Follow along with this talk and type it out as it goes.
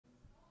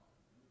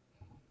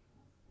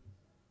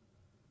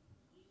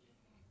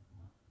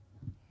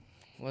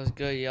What's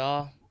good,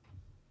 y'all?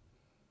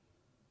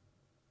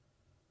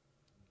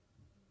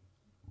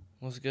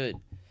 What's good?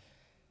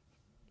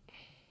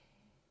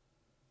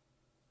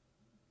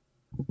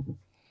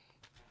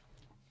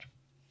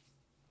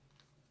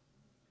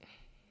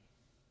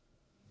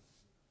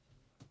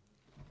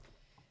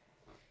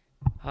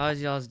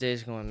 How's y'all's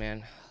days going,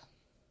 man?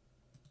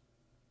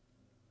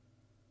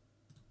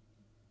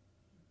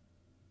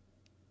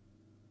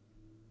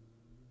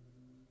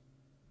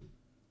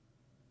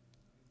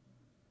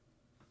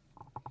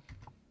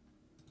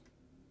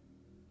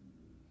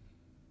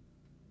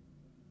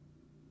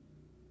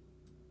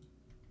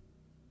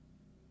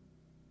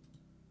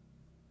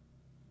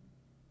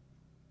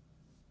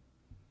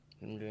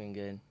 I'm doing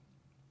good.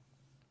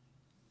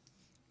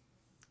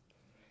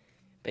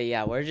 But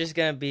yeah, we're just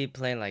gonna be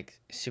playing like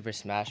Super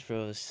Smash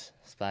Bros,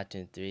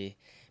 Splatoon 3,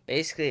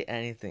 basically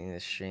anything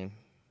this stream.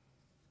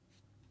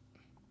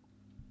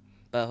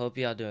 But I hope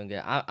y'all doing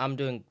good. I'm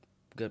doing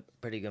good,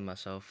 pretty good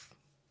myself.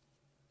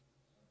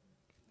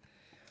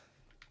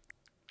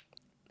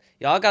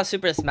 Y'all got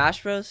Super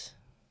Smash Bros?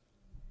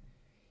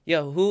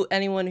 Yo,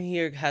 anyone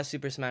here has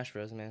Super Smash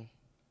Bros, man?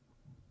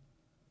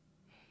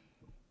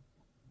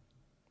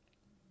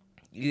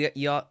 You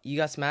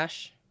got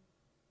Smash?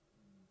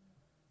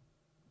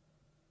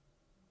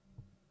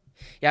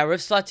 Yeah,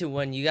 Rift Splatoon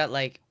 1, you got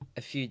like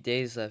a few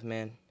days left,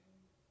 man.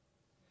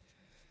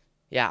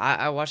 Yeah,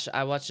 I watched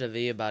a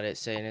video about it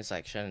saying it's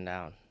like shutting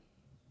down.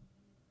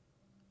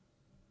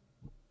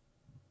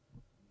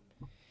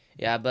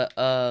 Yeah, but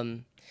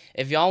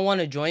if y'all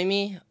want to join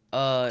me,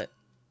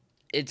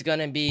 it's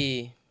gonna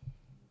be.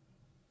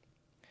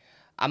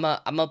 I'm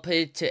gonna put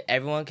it to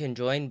everyone can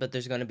join, but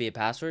there's gonna be a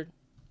password.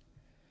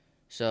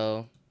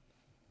 So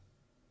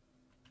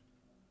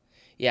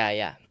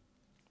yeah.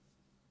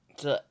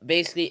 So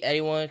basically,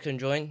 anyone can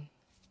join.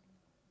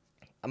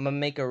 I'm gonna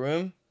make a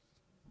room,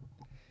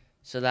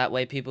 so that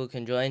way people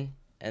can join,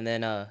 and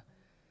then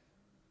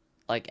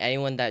like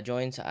anyone that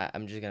joins,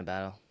 I'm just gonna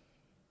battle.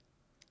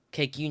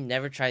 Cake, you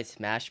never tried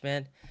Smash,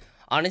 man?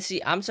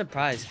 Honestly, I'm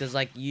surprised because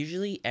like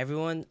usually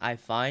everyone I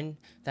find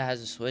that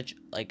has a Switch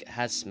like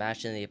has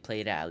Smash and they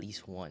played it at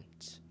least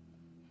once.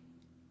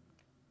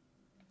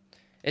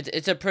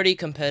 It's a pretty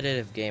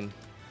competitive game,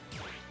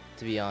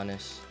 to be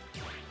honest.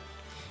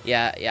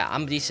 Yeah,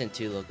 I'm decent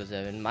too, Loco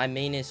 7. My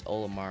main is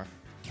Olimar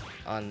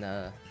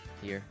on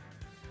here.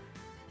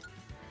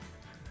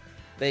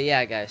 But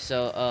yeah, guys,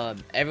 so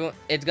everyone,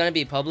 it's gonna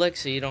be public,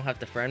 so you don't have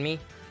to friend me.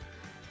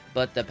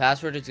 But the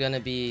password is gonna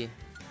be,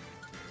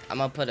 I'm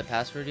gonna put a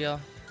password,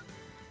 y'all.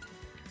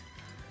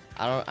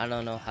 I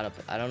don't know how to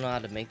I don't know how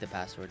to make the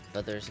password,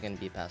 but there's gonna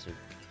be a password.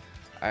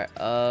 All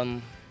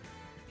right,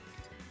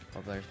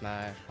 Popular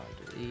Smash,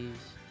 do these.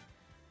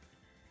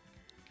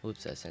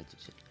 Oops, I sent it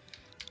to.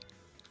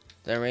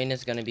 The arena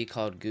is gonna be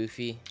called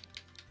Goofy.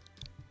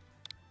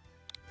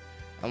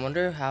 I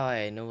wonder how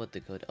I know what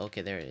the code.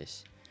 Okay, there it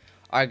is.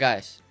 All right,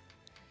 guys.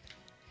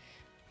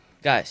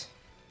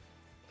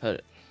 Hold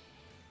it.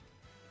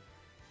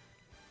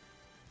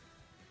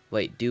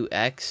 Wait, do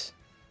X?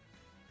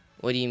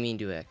 What do you mean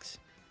do X?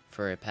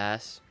 For a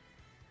pass?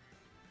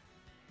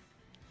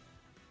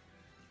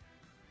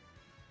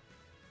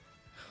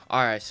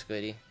 All right,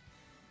 Squiddy.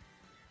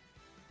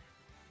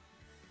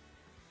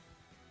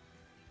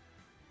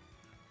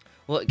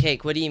 What,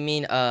 Cake? What do you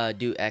mean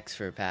do X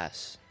for a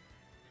pass?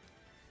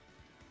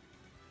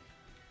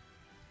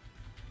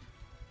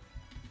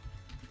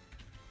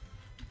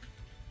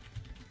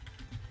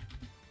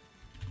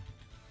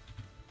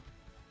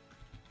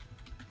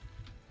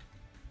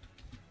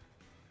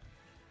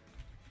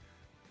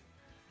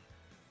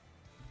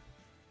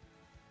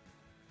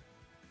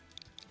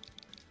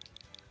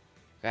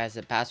 Guys,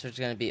 the password's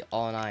gonna be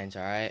all nines,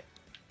 alright?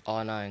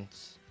 All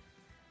nines.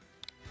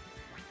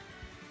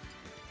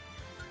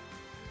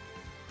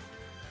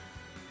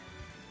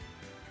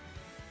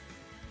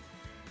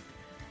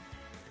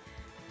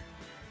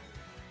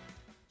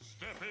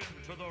 Step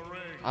into the ring.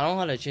 I don't know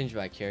how to change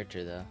my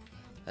character though.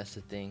 That's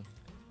the thing.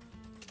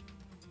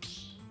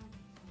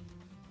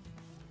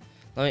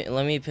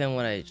 Let me pin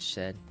what I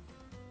said.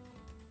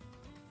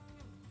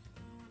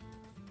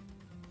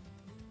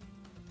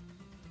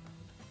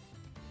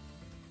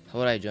 How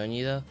would I join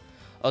you though?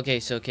 Okay,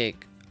 so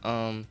Cake.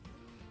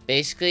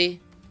 Basically,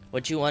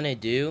 what you want to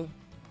do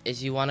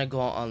is you want to go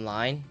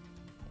online,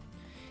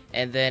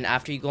 and then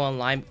after you go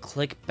online,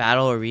 click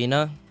Battle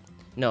Arena.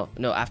 No.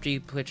 After you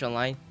click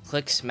online,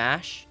 click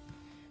Smash,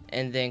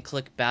 and then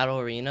click Battle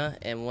Arena.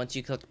 And once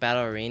you click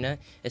Battle Arena,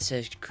 it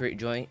says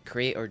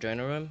create or join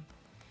a room.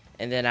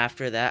 And then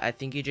after that, I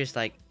think you just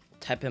like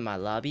type in my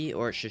lobby,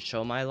 or it should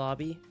show my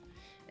lobby,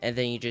 and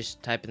then you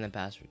just type in the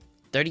password.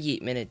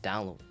 38-minute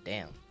download.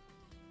 Damn.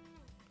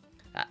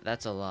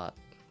 That's a lot.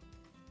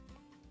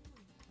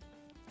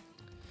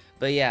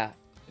 But yeah,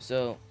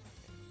 so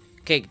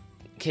Cake,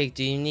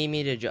 do you need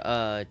me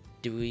to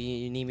do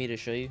we need me to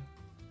show you?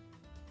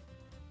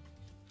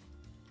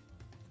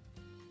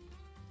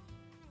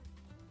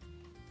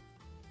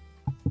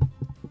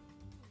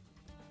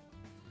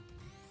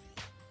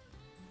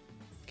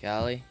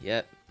 Callie,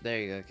 yep. There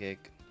you go,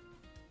 Cake.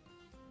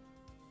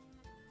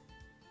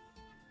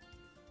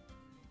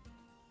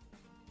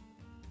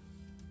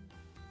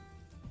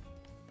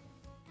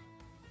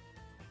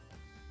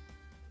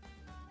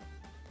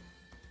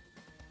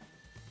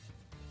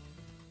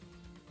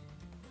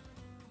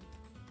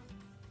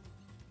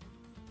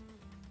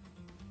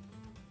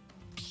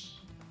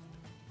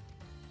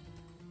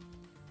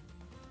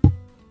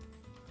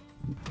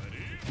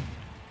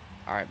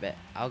 Alright, bet.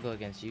 I'll go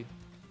against you.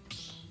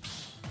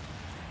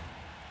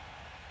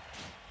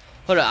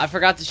 Hold on, I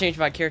forgot to change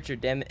my character,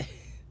 damn it.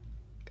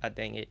 God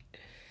dang it.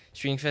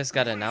 Streamfest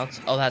got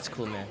announced. Oh, that's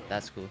cool, man.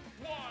 That's cool.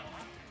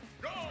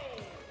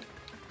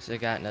 So I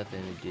got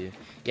nothing to do.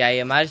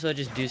 Yeah, might as well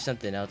just do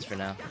something else for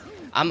now.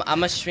 I'm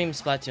gonna stream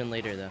Splatoon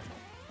later, though.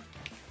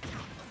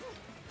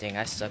 Dang,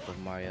 I suck with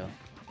Mario.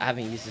 I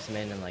haven't used this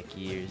man in, like,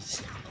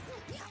 years.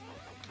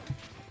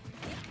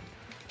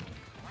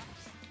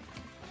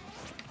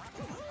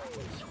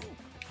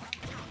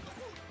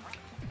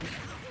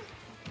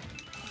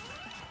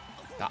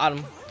 Got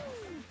him.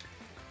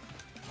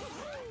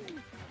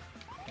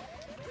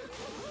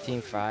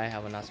 Team Fry, I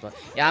will not spell.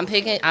 Yeah, I'm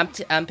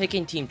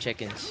picking Team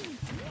Chickens.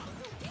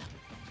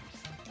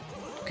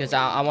 Cause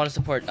I want to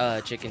support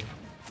chicken.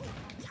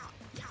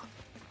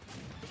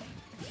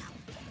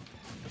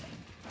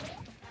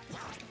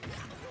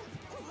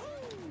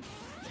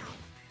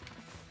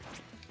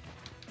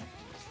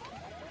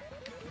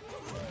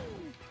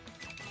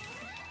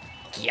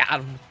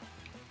 Got him.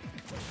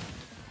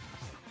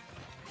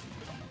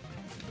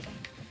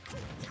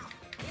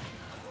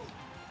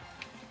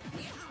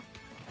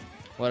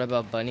 What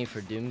about Bunny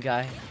for Doom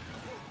Guy?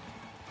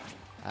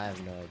 I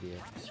have no idea.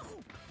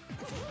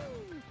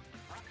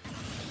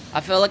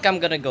 I feel like I'm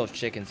gonna go with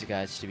chickens,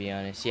 guys, to be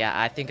honest. Yeah,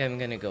 I think I'm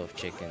gonna go with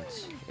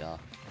chickens, y'all.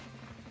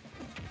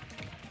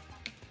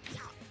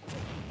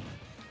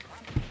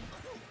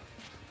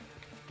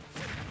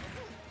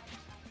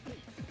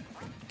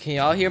 Can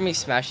y'all hear me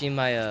smashing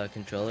my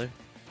controller?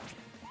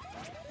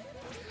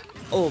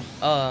 Oh,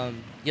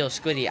 yo,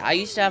 Squiddy, I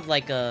used to have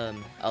like a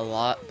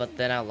lot, but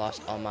then I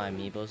lost all my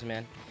amiibos,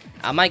 man.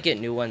 I might get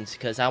new ones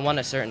because I want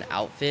a certain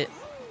outfit.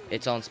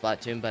 It's on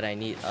Splatoon, but I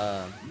need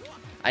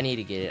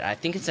to get it. I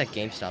think it's at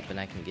GameStop and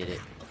I can get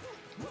it.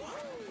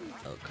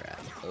 Oh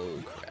crap!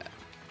 Oh crap!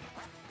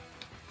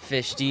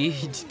 Fish,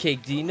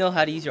 Cake, do you know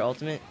how to use your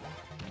ultimate?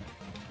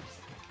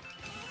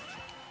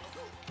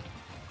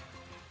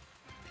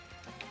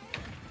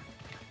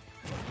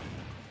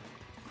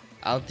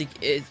 I don't think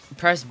it.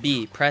 Press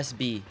B. Press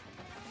B.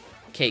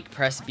 Cake,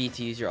 press B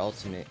to use your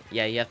ultimate.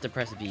 Yeah, you have to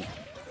press B.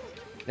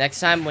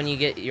 Next time when you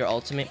get your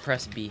ultimate,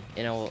 press B,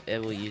 and it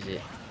will use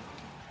it.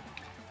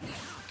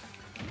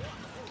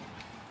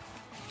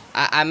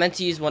 I meant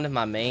to use one of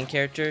my main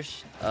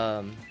characters,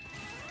 but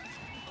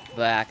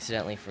I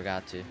accidentally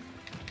forgot to.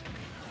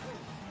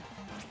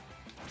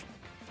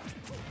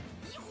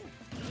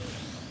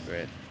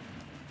 Right.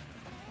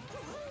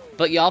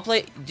 But y'all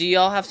play? Do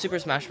y'all have Super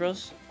Smash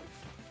Bros?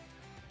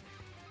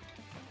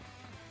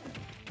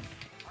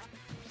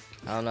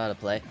 I don't know how to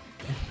play.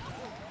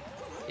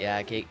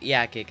 Yeah, Cake.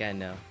 Yeah, Cake. I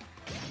know.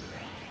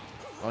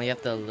 Only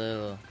have the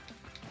little.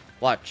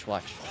 Watch.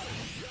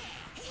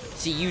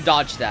 See, you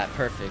dodged that.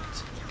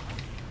 Perfect.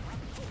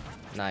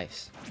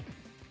 Nice.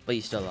 But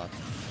you still lost.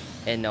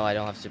 And no, I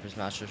don't have Super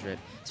Smash Bros. Rip.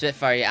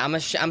 Spitfire. Yeah,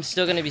 I'm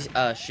still gonna be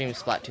streaming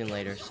Splatoon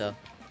later. So,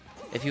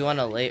 if you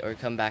wanna late or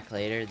come back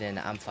later,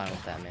 then I'm fine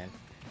with that, man.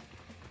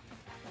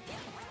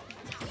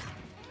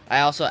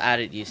 I also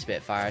added you,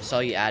 Spitfire. I saw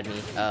you add me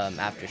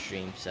after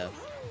stream, so.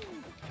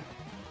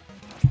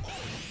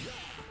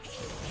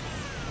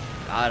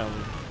 Got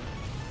him.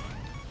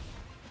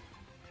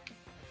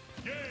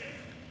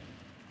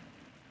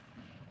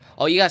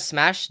 Oh, you got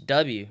Smash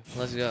W.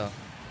 Let's go.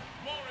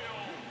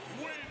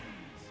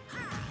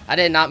 I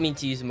did not mean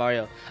to use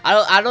Mario.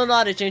 I don't know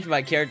how to change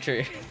my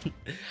character.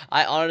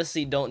 I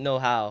honestly don't know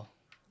how.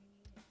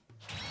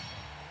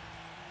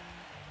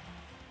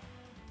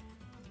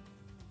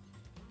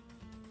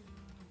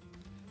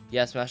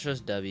 Yeah, Smash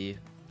Bros. W.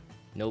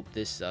 Nope,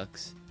 this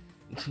sucks.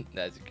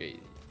 That's crazy.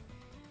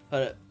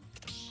 Hold up.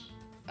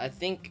 I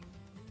think.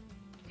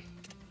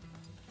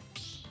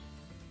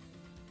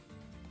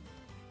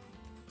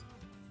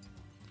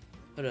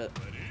 Hold up.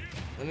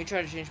 Let me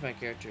try to change my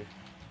character.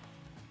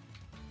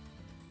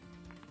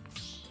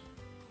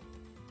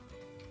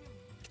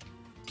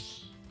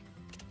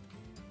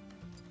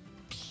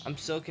 I'm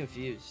so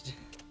confused.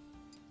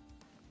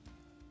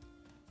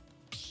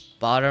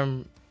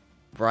 Bottom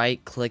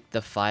right, click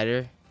the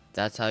fighter.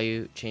 That's how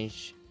you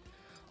change.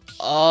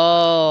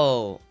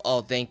 Oh,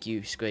 thank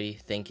you, Squiddy.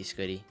 Thank you,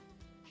 Squiddy.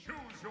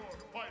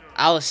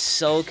 I was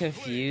so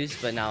confused,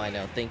 but now I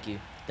know. Thank you.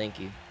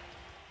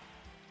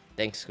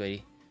 Thanks,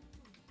 Squiddy.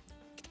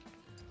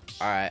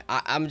 Alright,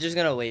 I'm just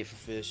gonna wait for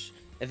Fish.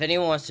 If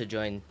anyone wants to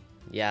join,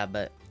 yeah,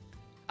 but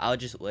I'll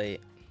just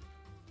wait.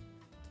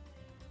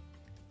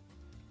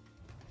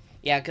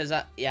 Yeah,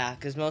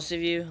 cause most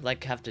of you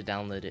like have to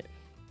download it.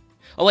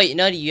 Oh wait,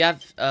 Nutty, you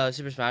have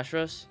Super Smash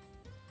Bros?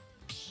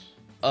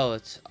 Oh,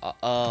 it's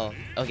oh.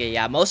 Okay,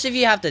 yeah. Most of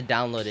you have to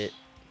download it.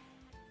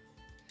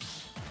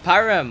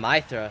 Pyra and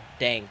Mythra.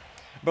 Dang.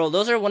 Bro,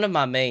 those are one of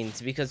my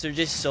mains because they're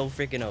just so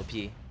freaking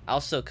OP.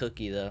 I'll still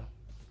Cookie though.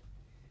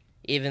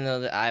 Even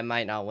though I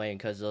might not win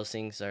because those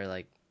things are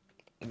like,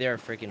 they're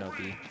freaking OP.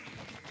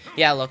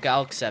 Yeah, look,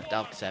 I'll accept.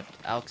 I'll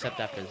accept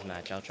after this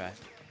match. I'll try.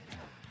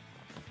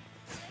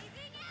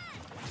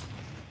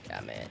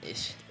 Yeah, man.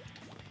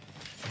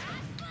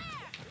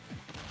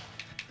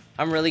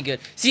 I'm really good.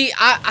 See,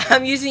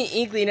 I'm using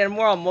Inkling and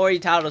more on Mori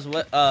Towers.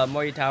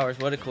 Mori Towers.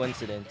 What a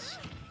coincidence.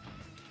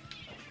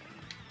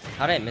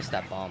 How did I miss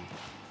that bomb?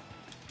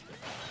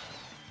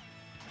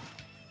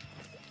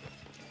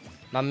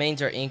 My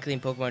mains are Inkling,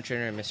 Pokemon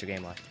Trainer, and Mr.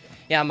 Game Watch.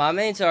 Yeah, my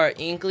mains are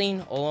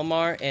Inkling,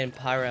 Olimar, and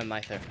Pyra and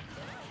Mythra.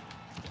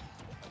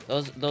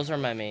 Those are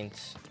my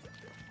mains.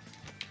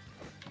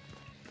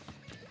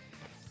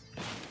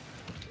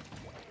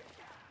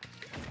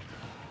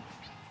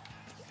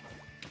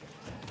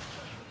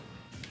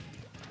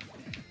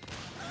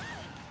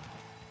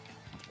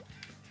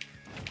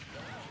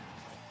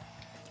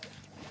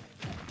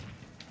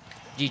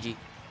 GG.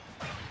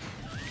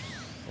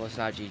 Well, it's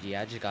not GG.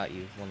 I just got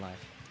you. 1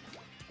 life.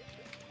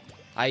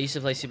 I used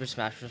to play Super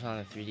Smash Bros. On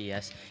the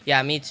 3DS.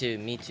 Yeah, me too.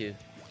 Me too.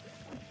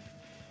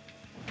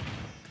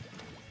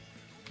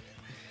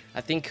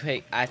 I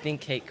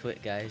think Kate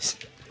quit, guys.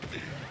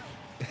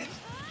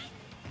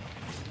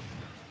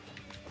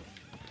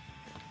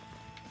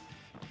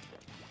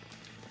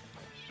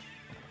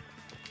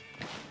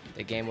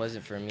 The game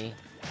wasn't for me.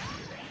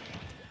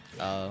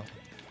 Oh.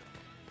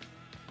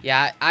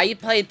 Yeah, I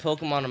played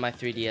Pokemon on my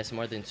 3DS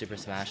more than Super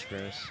Smash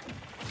Bros.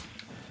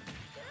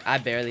 I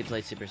barely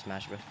played Super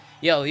Smash Bros.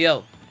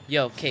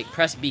 Yo, Cake,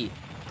 press B.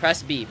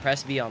 Press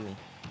B on me.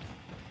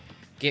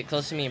 Get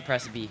close to me and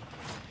press B.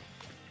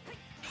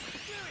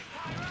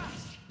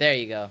 There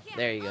you go.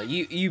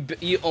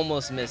 You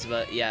almost missed,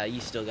 but yeah,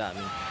 you still got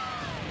me.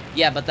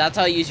 Yeah, but that's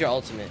how you use your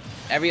ultimate.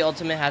 Every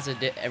ultimate has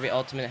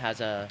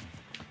a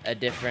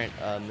different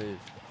move.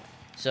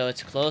 So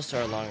it's close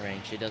or long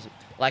range. It doesn't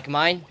like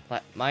mine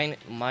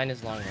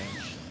is long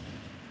range.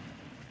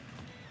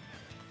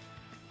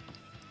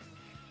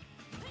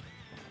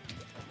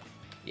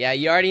 Yeah,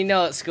 you already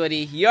know it,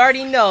 Squiddy. You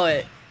already know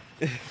it.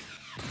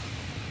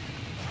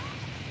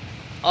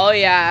 Oh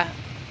yeah.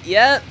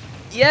 Yep.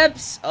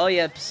 Yeps. Oh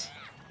yeps.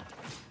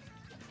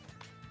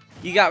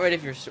 You got rid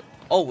of your.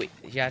 Oh wait.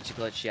 She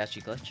actually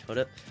glitched.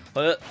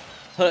 Hold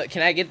up.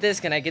 Can I get this?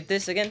 Can I get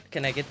this again?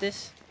 Can I get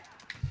this?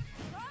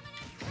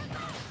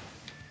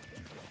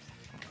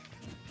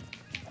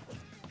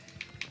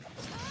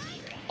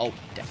 Oh,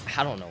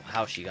 I don't know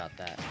how she got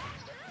that.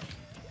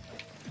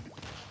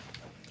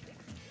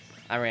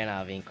 I ran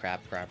out of ink.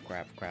 Crap.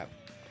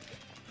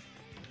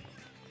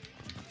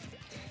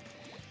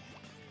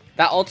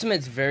 That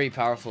ultimate's very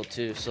powerful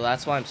too, so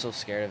that's why I'm so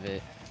scared of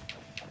it.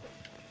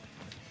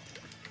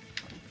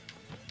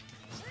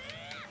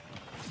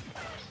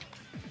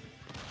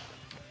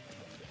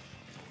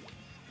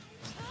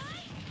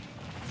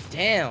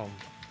 Damn.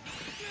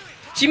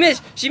 She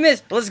missed.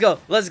 Let's go.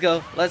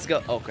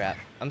 Oh crap.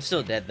 I'm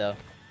still dead though.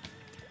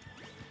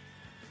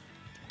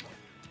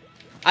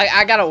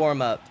 I gotta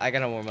warm up.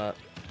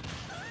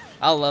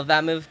 I love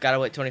that move. Gotta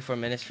wait 24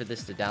 minutes for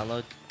this to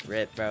download.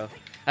 Rip, bro.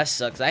 That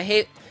sucks. I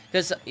hate,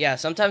 cause yeah,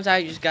 sometimes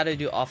I just gotta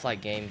do offline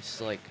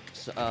games like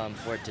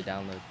for it to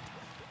download.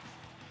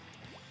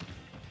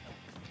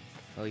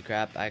 Holy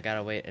crap! I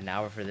gotta wait an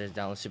hour for this to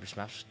download Super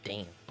Smash.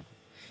 Damn.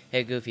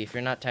 Hey Goofy, if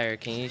you're not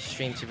tired, can you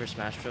stream Super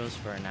Smash Bros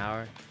for an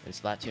hour and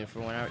Splatoon for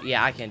 1 hour?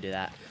 Yeah, I can do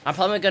that. I'm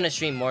probably gonna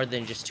stream more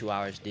than just 2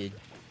 hours, dude.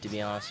 To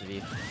be honest with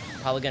you,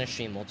 probably gonna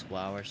stream multiple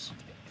hours.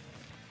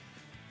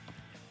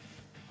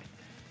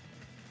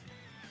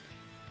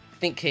 I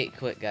think Kate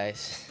quit,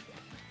 guys.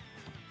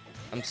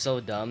 I'm so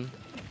dumb.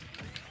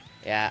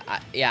 Yeah,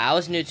 I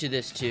was new to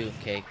this too,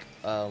 Cake.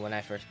 When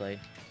I first played.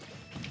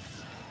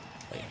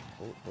 Wait,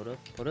 hold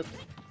up.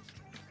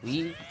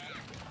 We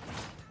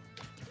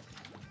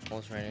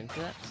almost ran into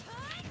that.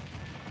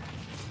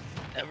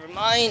 Never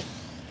mind.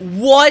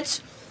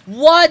 What?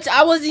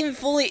 I wasn't even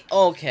fully.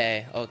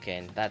 Okay.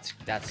 That's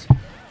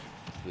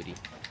goody.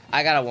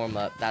 I gotta warm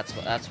up. That's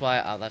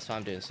why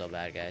I'm doing so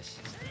bad, guys.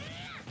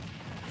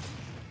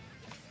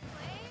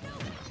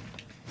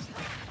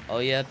 Oh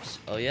yeps.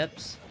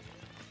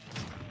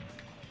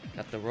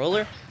 Got the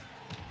roller.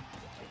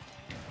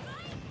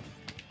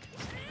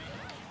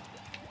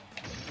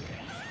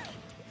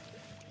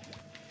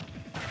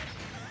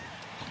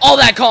 Oh,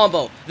 that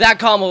combo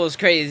was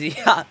crazy.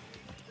 6-4,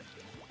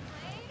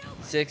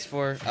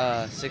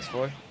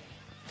 6-4.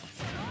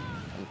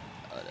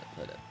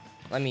 Hold up.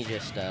 Let me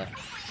just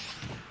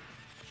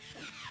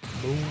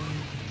boom.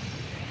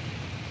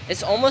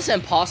 It's almost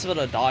impossible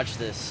to dodge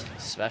this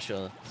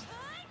special.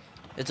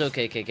 It's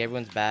okay, Cake.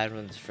 Everyone's bad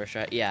when it's first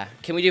try. Yeah.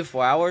 Can we do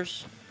 4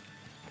 hours?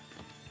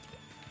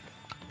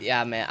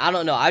 Yeah, man. I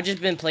don't know. I've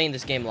just been playing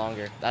this game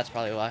longer. That's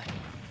probably why.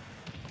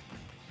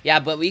 Yeah,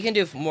 but we can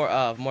do more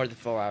than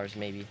 4 hours,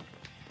 maybe.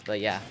 But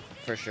yeah,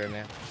 for sure,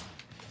 man.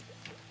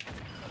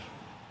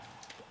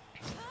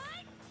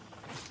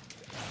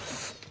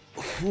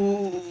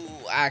 Ooh,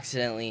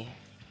 accidentally.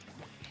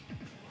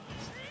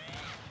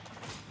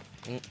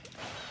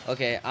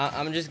 Okay,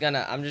 I'm just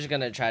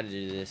gonna try to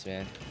do this,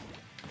 man.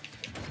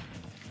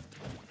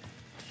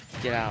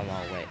 Get out of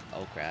my way.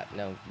 Oh crap.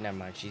 No, never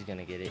mind. She's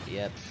gonna get it.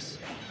 Yep.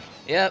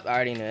 Yep, I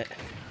already knew it.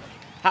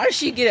 How does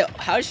she get it?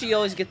 How does she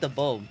always get the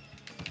bulb?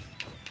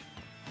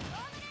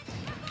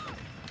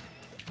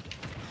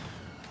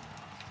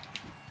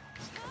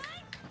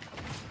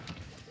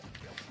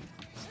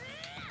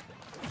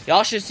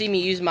 Y'all should see me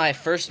use my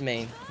first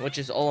main, which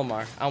is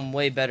Olimar. I'm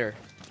way better.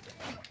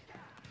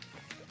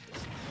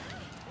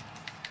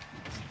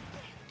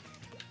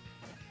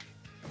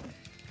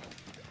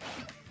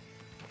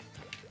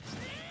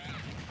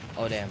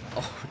 Oh damn.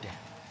 Oh damn.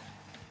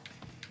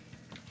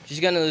 She's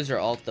gonna lose her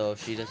ult though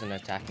if she doesn't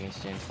attack me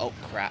soon. Oh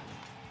crap.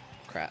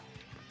 Crap.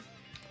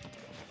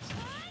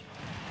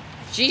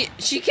 She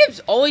keeps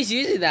always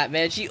using that,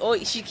 man. She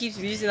keeps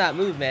using that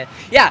move, man.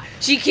 Yeah,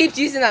 she keeps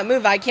using that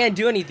move. I can't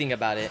do anything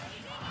about it.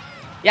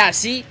 Yeah,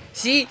 see,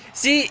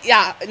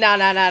 yeah,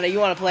 no, you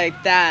want to play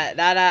like that?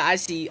 Nah, I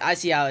see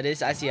how it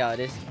is. I see how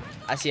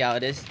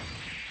it is.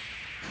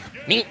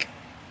 Mink.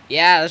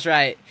 Yeah, that's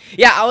right.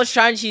 Yeah, I was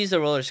trying to use the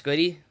roller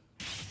squiddy.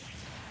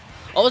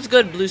 Oh, it's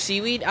good, blue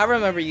seaweed. I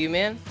remember you,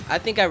 man. I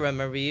think I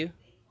remember you.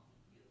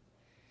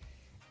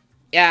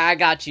 Yeah, I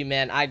got you,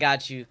 man. I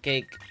got you,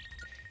 Cake.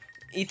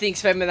 You think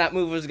spamming that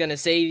move was gonna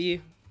save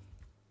you?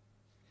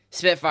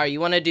 Spitfire, you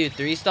want to do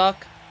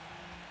 3-stock?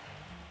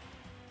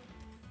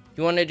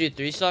 You want to do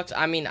 3-stocks?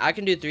 I mean, I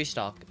can do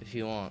 3-stock if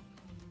you want.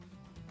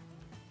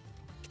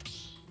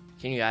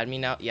 Can you add me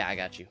now? Yeah, I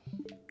got you.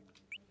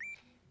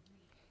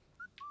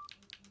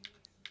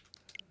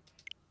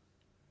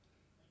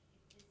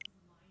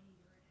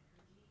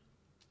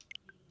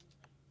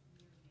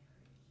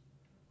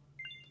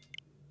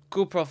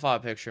 Cool profile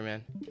picture,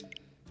 man.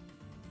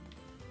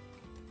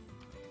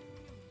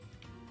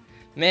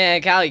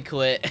 Man, Callie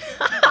quit.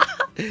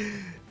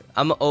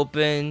 I'm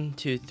open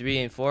to 3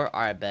 and 4.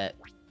 Alright, bet.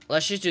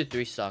 Let's just do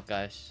 3-stock,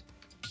 guys.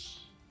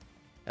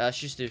 Yeah, let's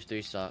just do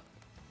 3-stock.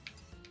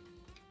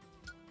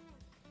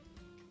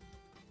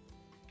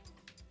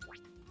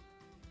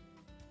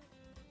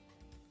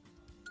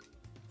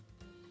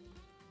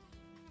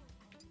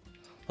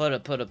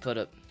 Put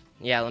up.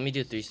 Yeah, let me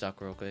do 3-stock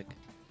real quick.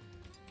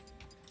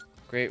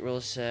 Great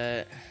rule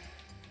set.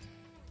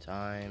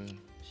 Time.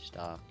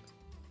 Stock.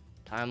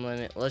 Time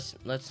limit.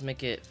 Let's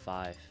make it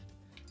 5.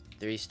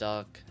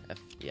 3-stock.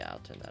 Yeah, I'll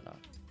turn that on.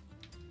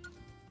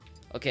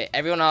 Okay,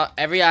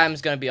 every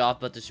item's gonna be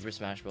off but the Super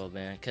Smash Bros,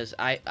 man, cause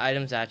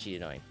items actually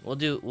annoying. We'll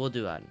do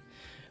item.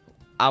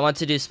 I want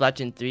to do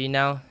Splatoon 3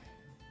 now.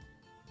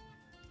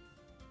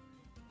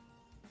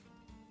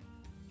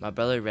 My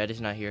brother Red is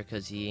not here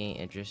cause he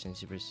ain't interested in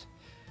Super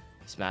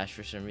Smash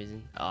for some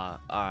reason.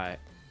 Alright,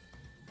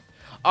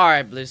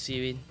 Blue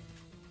Seaweed.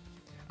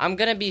 I'm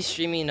gonna be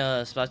streaming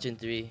Splatoon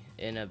 3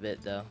 in a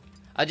bit though.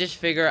 I just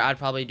figure I'd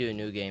probably do a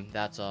new game.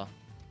 That's all.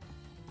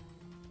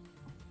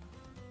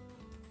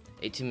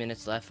 18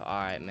 minutes left.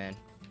 Alright, man.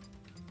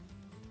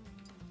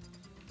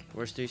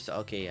 Where's 3-stock?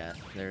 Okay, yeah.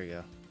 There we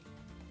go.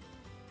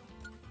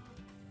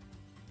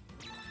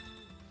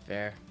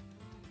 Fair.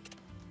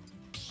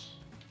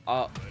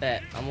 Oh,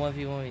 bet. I'm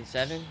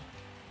 1v1v7.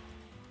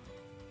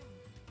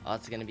 Oh,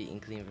 it's gonna be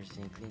Inkling versus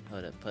Inkling.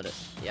 Put it.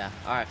 Yeah.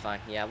 Alright,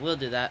 fine. Yeah, we'll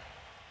do that.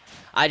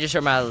 I just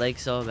hurt my leg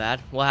so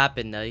bad. What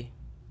happened, Nutty?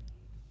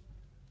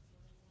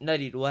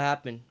 Nutty, what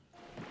happened?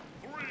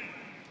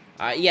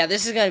 Alright, yeah,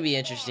 this is gonna be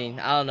interesting.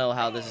 I don't know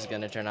how this is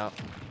gonna turn out.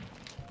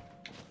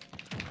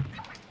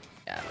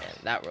 Yeah, man,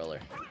 that roller.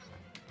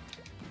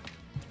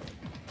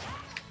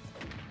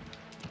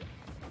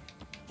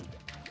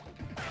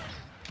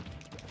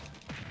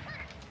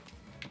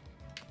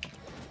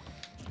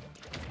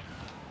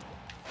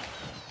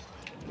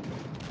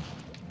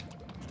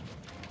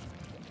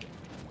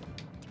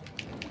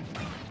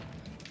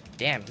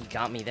 Damn, he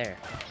got me there.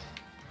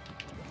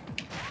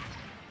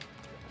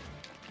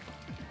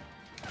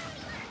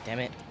 Damn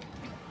it.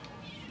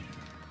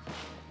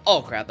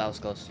 Oh crap, that was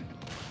close.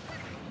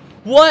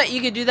 What?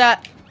 You could do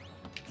that?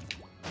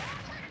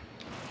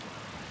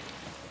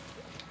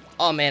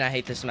 Oh man, I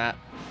hate this map.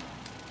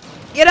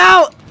 Get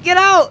out! Get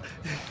out!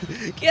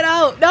 Get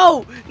out!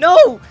 No!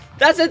 No!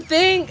 That's a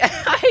thing!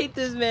 I hate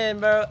this, man,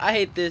 bro. I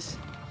hate this.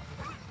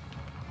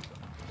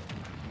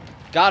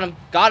 Got him.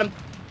 Got him.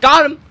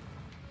 Got him!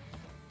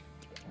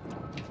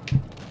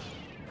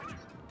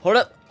 Hold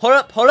up. Hold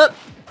up. Hold up.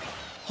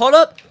 Hold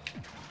up.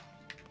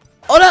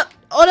 Hold up!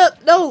 Hold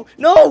up! No!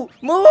 No!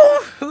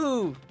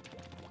 Move!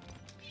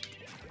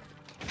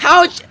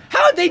 How'd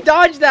they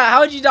dodge that?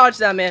 How'd you dodge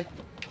that, man?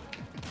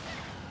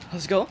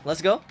 Let's go.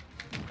 Let's go.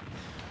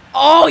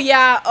 Oh,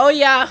 yeah. Oh,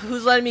 yeah.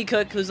 Who's letting me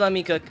cook? Who's letting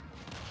me cook?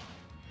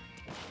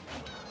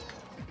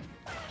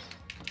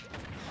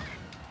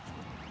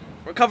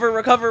 Recover,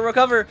 recover,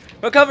 recover,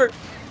 recover.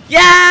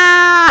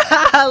 Yeah!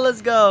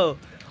 Let's go.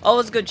 Oh,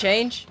 let's go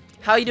change.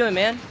 How you doing,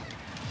 man?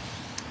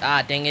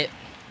 Ah, dang it.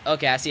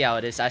 Okay, I see how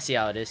it is. I see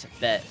how it is.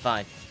 Bet.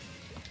 Fine.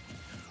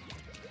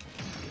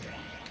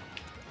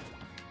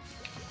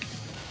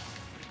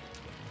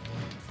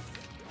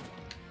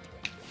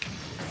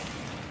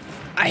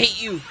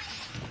 hate you.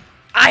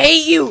 I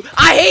hate you.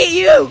 I hate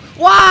you.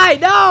 Why?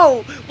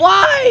 No.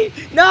 Why?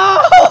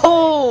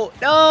 No.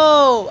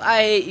 No.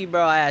 I hate you,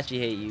 bro. I actually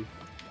hate you.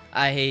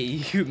 I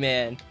hate you,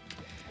 man.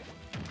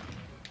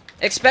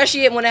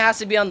 Especially when it has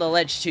to be on the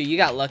ledge, too. You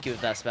got lucky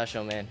with that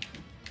special, man.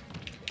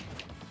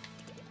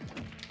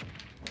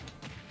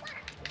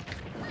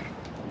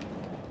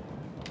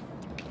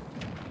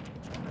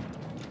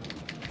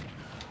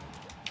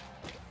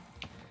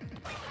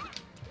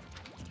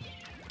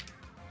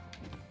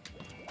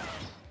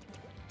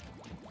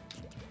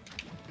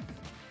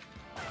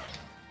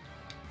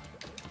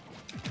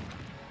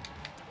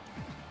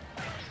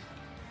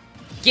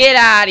 Get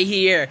out of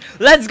here.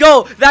 Let's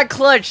go. That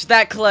clutch.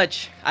 That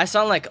clutch. I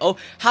sound like, oh,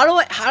 how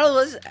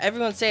does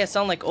everyone say I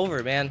sound like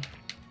over, man?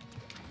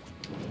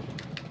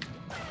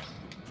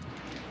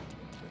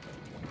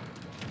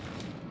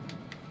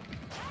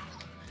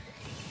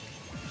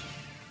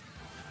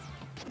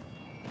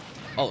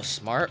 Oh,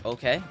 smart.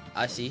 Okay.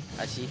 I see.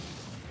 I see.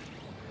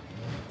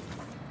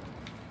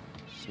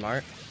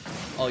 Smart.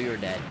 Oh, you're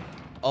dead.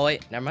 Oh,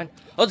 wait. Never mind.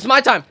 Oh, it's my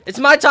time. It's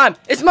my time.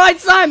 It's my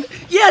time.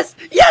 Yes.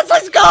 Yes.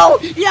 Let's go.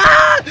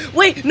 Yeah.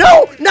 Wait.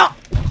 No. No.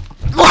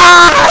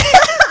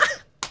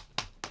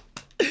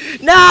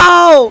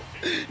 No.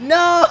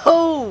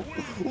 No.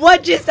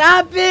 What just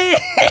happened?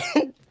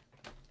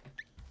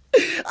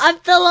 I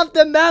fell off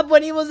the map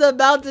when he was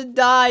about to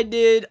die,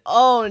 dude.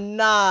 Oh,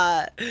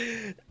 nah.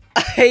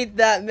 I hate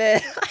that,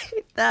 man. I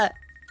hate that.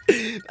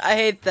 I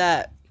hate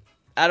that.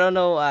 I don't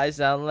know what I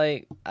sound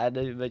like. I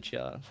don't bet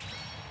y'all.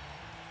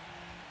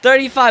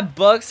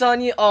 $35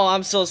 on you? Oh,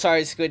 I'm so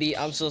sorry, Squiddy.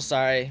 I'm so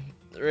sorry.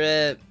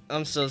 Rip.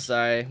 I'm so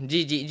sorry.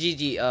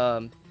 GG.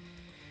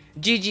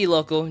 GG,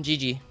 local.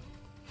 GG.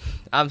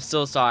 I'm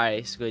so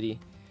sorry, Squiddy.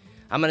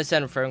 I'm gonna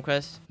send a friend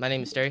request. My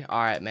name is Terry.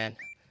 Alright, man.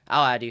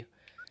 I'll add you.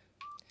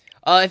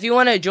 If you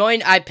want to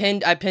join, I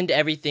pinned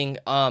everything.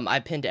 I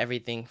pinned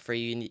everything for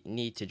you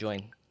need to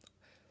join.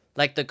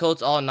 Like, the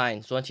code's all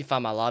 9. So once you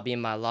find my lobby,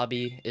 and my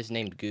lobby is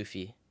named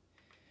Goofy.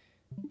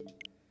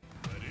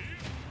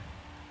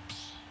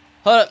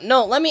 Hold up,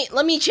 no, let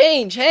me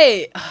change.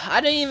 Hey, I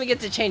didn't even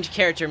get to change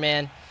character,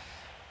 man.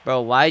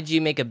 Bro, why'd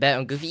you make a bet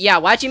on Goofy? Yeah,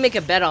 why'd you make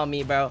a bet on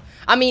me, bro?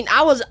 I mean,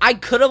 I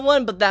could have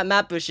won, but that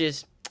map was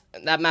just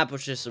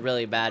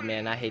really bad,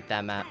 man. I hate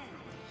that map.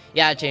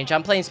 Yeah, I changed.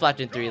 I'm playing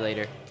Splatoon 3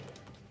 later.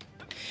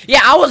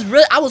 Yeah,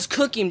 I was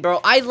cooking, bro.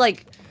 I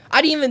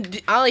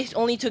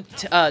only took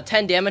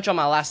 10 damage on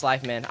my last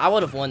life, man. I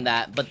would have won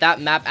that, but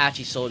that map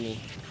actually sold me.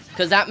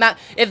 Because that map,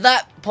 if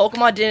that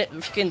Pokemon didn't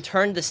freaking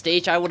turn the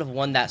stage, I would have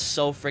won that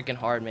so freaking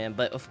hard, man.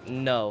 But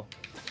no,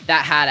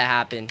 that had to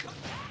happen.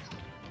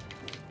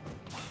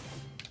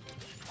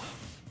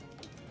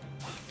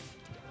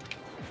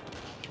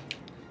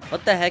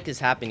 What the heck is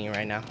happening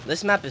right now?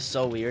 This map is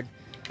so weird.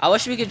 I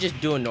wish we could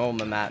just do a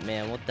normal map,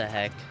 man. What the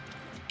heck?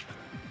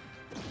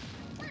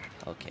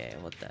 Okay,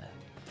 what the...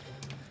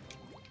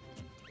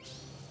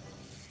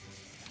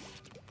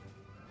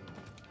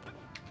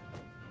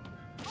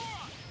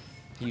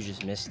 You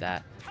just missed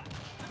that.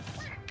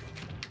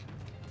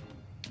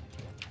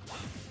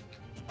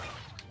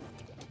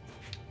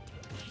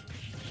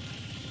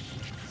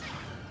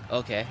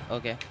 Okay,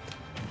 okay.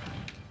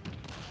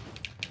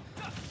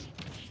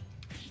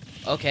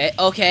 Okay,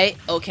 okay,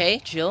 okay.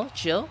 Chill,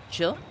 chill,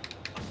 chill.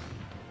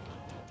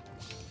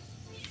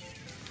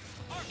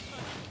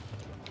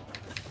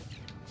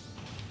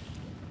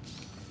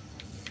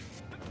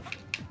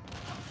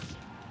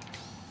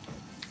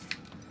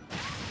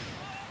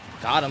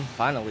 Got him,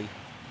 finally.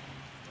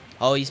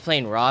 Oh, he's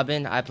playing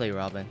Robin. I play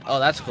Robin. Oh,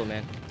 that's cool,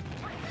 man.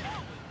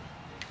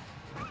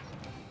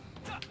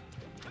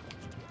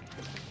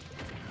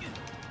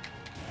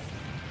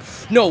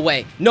 No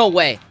way. No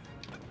way.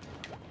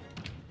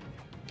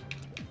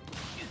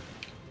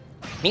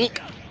 Mink.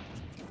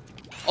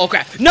 Oh,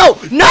 crap. No.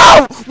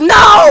 No.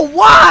 No.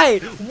 Why?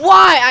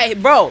 Why?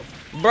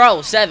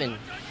 Bro, 7.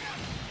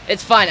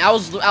 It's fine. I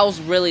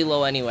was really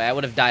low anyway. I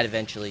would have died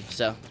eventually.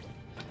 So,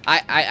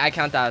 I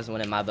count that as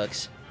one in my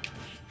books.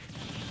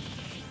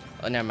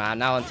 Oh, never mind.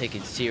 Now I'm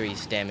taking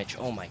serious damage.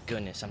 Oh my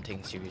goodness, I'm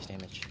taking serious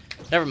damage.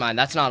 Never mind.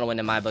 That's not a win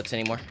in my books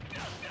anymore.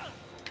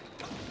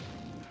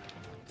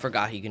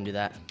 Forgot he can do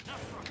that.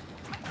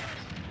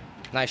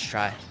 Nice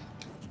try.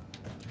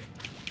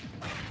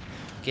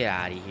 Get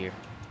out of here.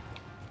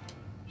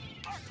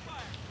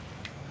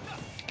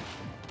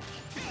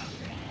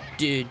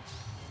 Dude.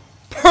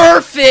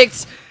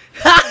 Perfect!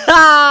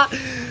 Haha!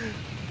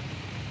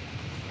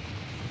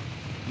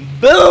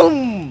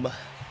 Boom!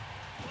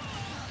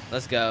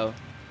 Let's go.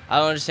 I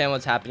don't understand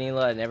what's happening,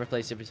 Lo. I never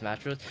played Super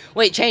Smash Bros.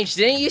 Wait, Change,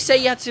 didn't you say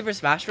you had Super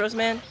Smash Bros,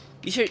 man?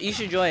 You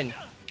should join.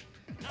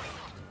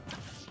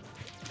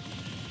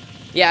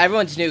 Yeah,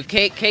 everyone's new.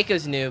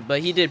 Keiko's new,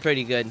 but he did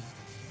pretty good.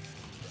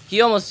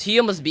 He almost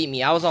beat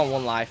me. I was on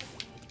 1 life.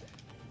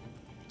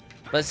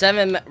 But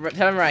 7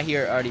 right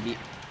here already beat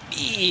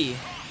me.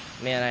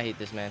 Man, I hate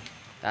this, man.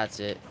 That's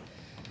it.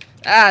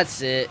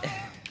 That's it.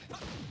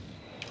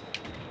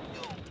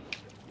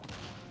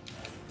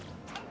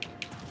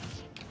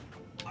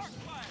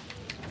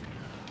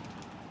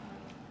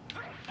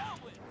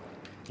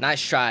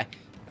 Nice try.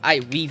 I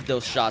weave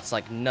those shots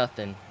like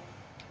nothing.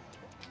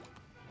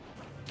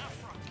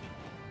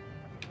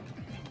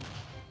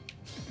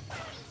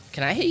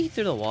 Can I hit you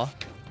through the wall?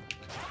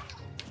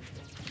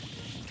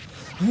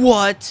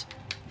 What?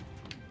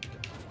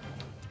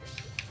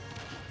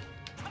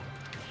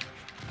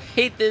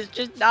 Hate this.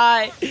 Just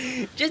die.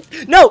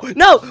 Just no,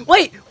 no.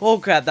 Wait. Oh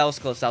crap. That was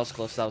close. That was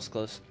close. That was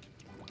close.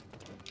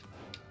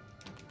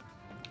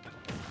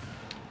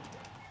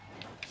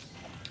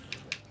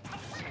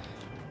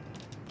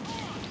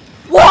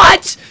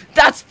 What?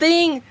 That's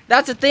thing.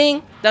 That's a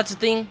thing. That's a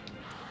thing.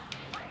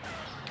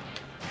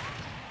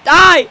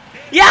 Die.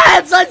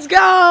 Yes. Let's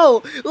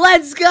go.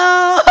 Let's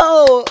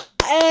go.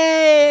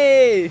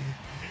 Hey.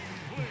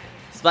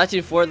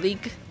 Splatoon 4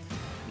 leak?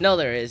 No,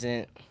 there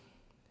isn't.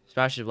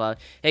 Smash the block.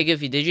 Hey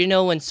Goofy, did you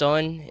know when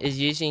someone is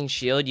using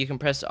shield, you can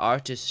press R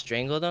to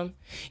strangle them?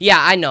 Yeah,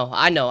 I know.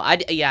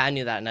 Yeah, I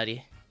knew that,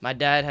 Nutty. My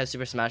dad has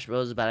Super Smash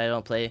Bros, but I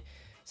don't play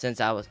since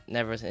I was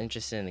never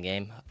interested in the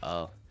game.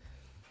 Oh.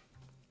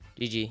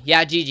 GG.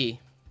 Yeah, GG.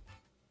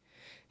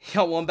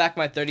 Yo, won back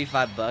my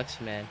 35 bucks,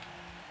 man.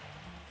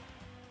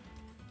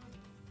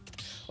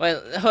 Wait,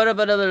 hold up,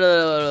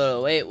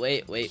 wait.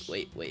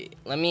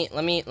 Let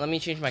me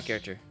change my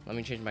character. Let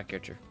me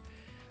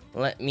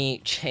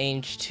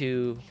change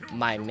to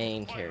my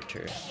main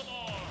character.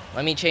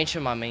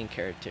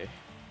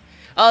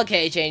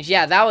 Okay, change.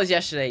 Yeah, that was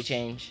yesterday,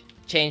 change.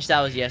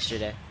 That was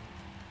yesterday.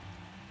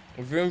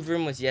 Vroom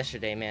Vroom was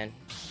yesterday, man.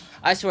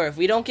 I swear, if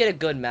we don't get a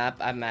good map,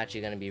 I'm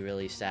actually gonna be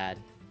really sad.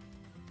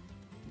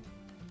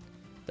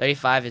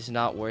 35 is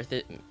not worth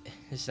it.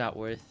 It's not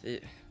worth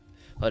it.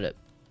 Hold up.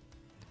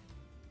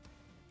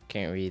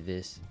 Can't read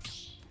this.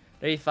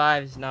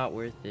 35 is not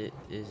worth it,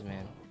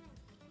 man.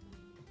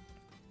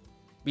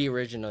 Be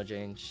original,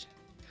 change.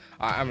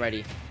 Alright, I'm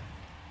ready.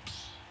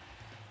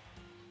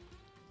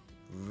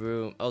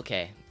 Room.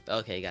 Okay,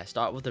 guys.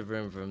 Start with the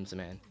Vroom Vrooms,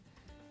 man.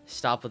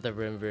 Stop with the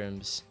Vroom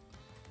Vrooms.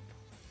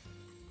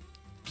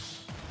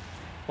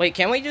 Wait,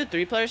 can we do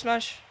 3-player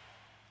Smash?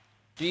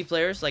 3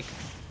 players, like,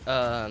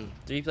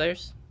 3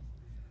 players?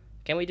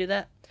 Can we do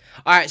that?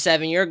 Alright,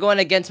 7, you're going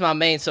against my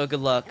main, so good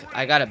luck.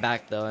 I got it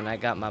back, though, and I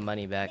got my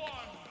money back.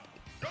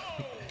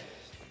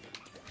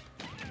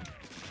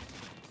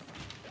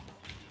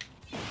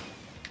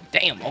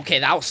 Damn, okay,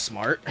 that was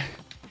smart.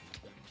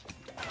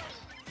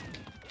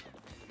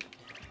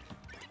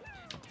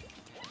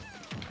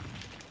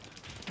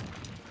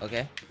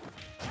 Okay.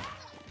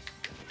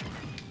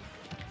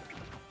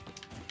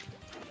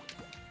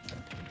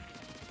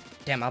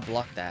 Damn, I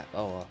blocked that.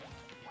 Oh, well.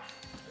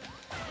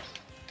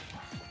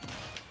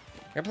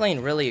 You're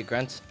playing really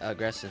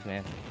aggressive,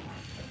 man.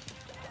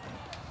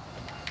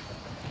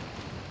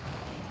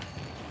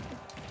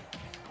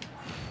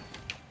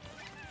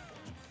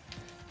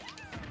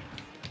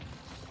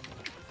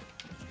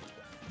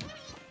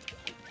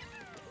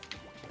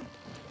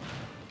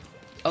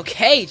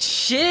 Okay,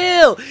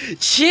 chill.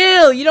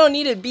 Chill. You don't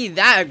need to be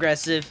that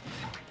aggressive.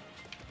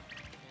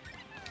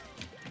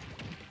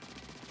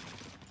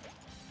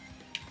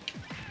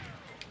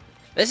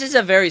 This is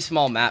a very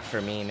small map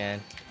for me,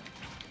 man.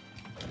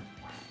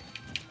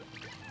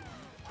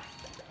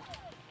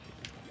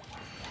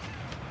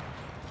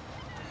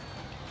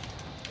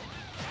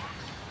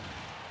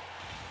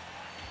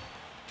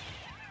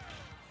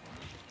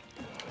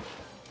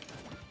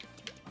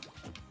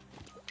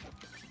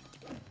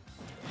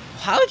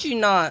 How'd you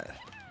not?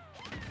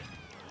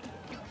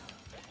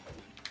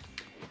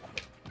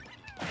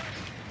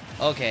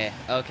 Okay,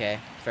 okay.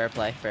 Fair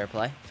play, fair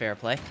play, fair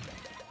play.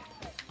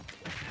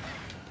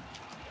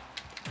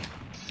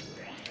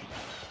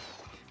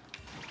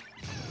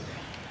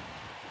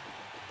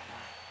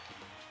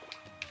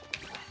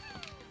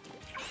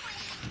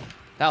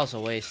 That was a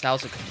waste. That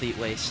was a complete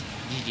waste.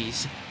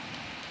 GG's.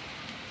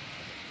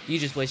 You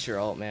just waste your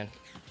ult, man.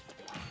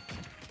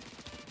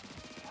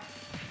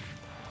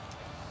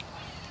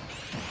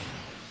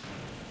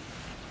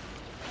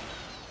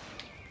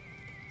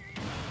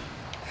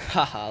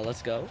 Haha,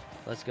 let's go.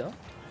 Let's go.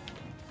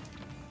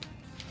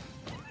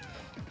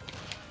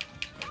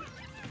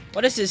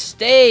 What is this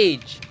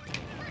stage?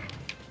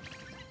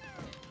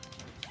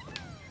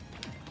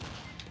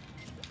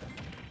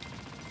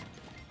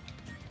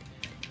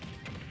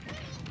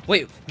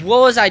 Wait, what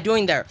was I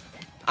doing there?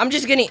 I'm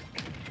just getting...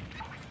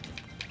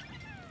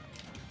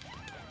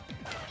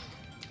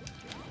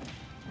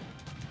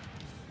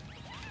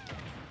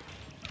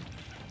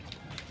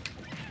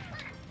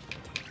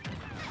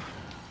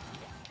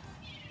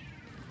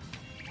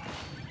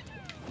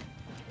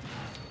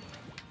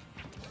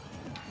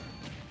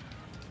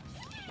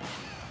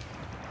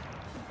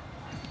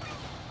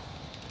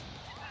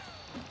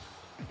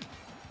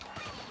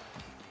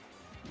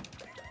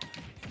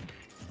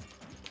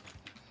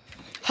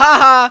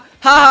 Haha,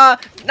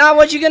 haha. Now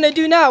what you gonna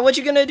do now? What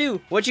you gonna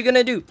do? What you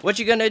gonna do? What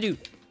you gonna do?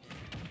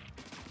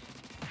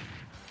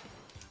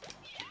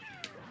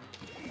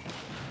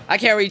 I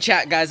can't read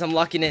chat, guys. I'm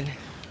locking in.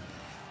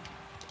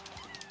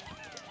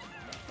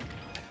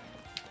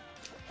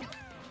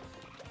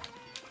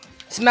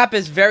 This map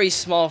is very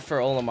small for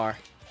Olimar.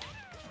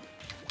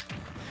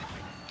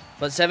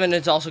 But 7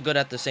 is also good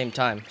at the same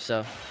time,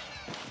 so.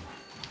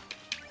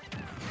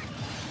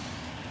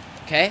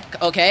 Okay,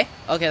 okay,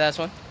 okay, that's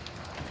one.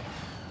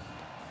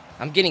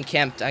 I'm getting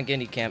camped,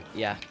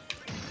 yeah.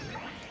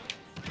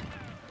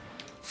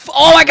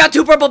 Oh, I got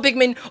 2 purple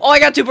Pikmin. Oh, I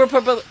got 2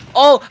 purple.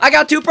 Oh, I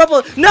got 2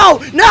 purple.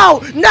 No,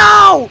 no,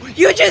 no!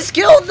 You just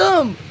killed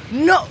them!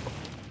 No!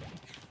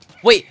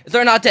 Wait,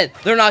 they're not dead.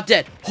 They're not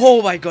dead.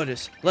 Oh my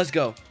goodness. Let's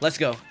go. Let's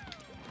go.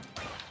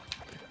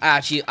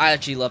 I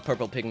actually love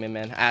purple Pikmin,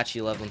 man. I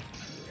actually love them.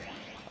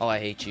 Oh, I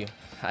hate you.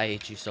 I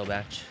hate you so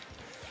much.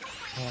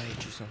 Oh, I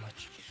hate you so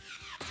much.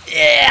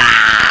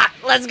 Yeah!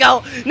 Let's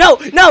go. No,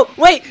 no,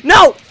 wait,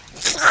 no!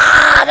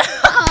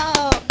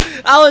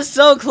 I was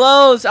so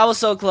close. I was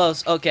so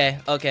close. Okay,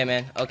 okay,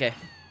 man. Okay.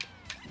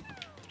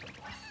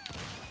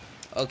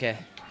 Okay.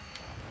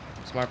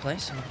 Smart play.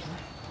 Smart play.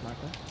 Smart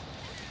play.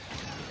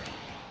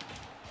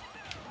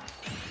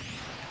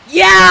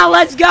 Yeah,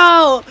 let's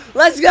go.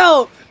 Let's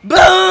go.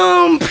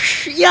 Boom.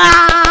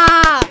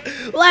 Yeah.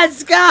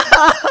 Let's go.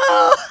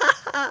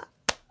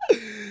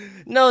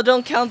 No,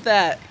 don't count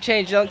that.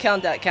 Change, don't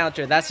count that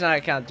counter. That's not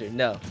a counter.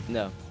 No,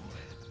 no.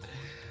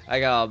 I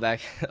got all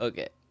back.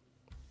 Okay.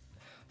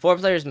 4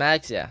 players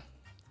max, yeah.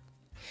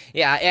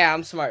 Yeah,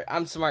 I'm smart.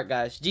 I'm smart,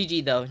 guys.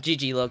 GG, though.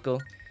 GG,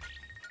 local.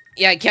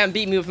 Yeah, you can't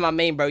beat me with my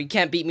main, bro. You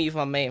can't beat me with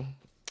my main.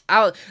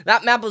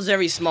 That map was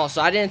very small,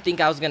 so I didn't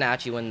think I was going to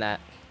actually win that.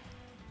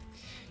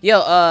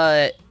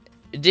 Yo,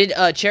 did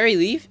Cherry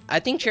leave? I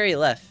think Cherry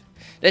left.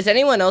 Does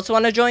anyone else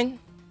want to join?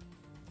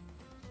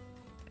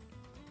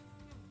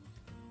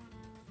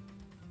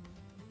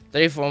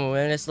 34 more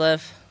minutes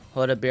left.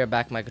 Hold a beer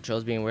back. My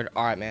control's being weird.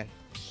 Alright, man.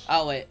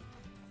 Oh, wait.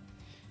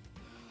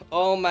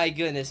 Oh, my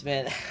goodness,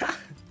 man.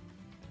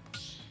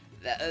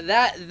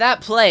 that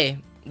play.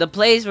 The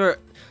plays were...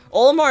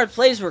 Olimar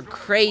plays were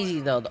crazy,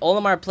 though. The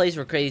Olimar plays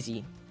were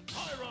crazy.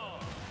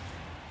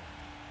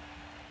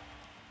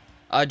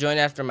 I'll join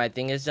after my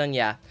thing is done.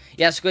 Yeah.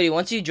 Yeah, Squiddy,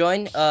 once you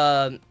join,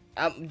 I'll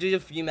do a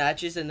few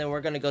matches, and then we're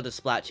going to go to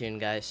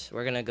Splatoon, guys.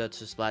 We're going to go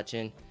to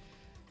Splatoon.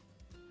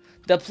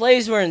 The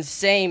plays were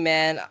insane,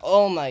 man.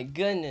 Oh, my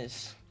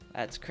goodness.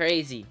 That's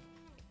crazy.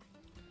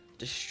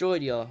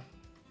 Destroyed y'all.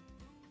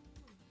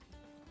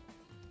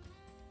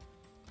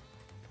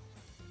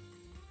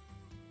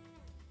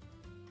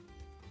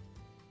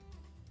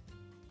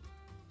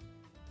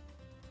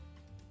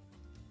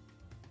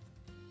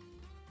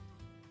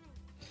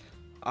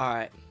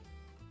 Alright.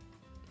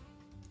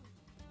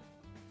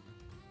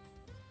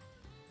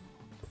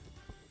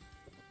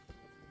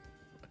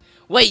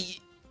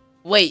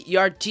 Wait, you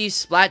are T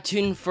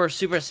Splatoon for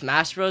Super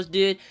Smash Bros,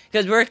 dude?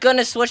 Because we're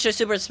gonna switch to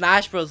Super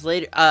Smash Bros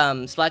later,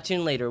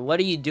 Splatoon later. What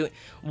are you doing?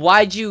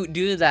 Why'd you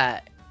do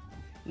that?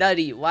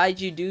 Nutty, why'd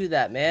you do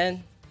that,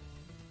 man?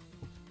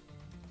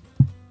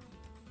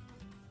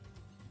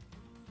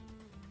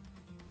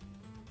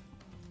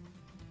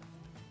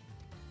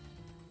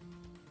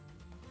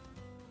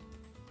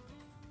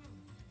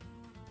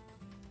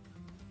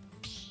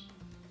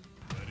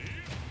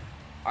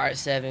 Alright,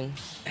 7.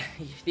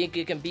 You think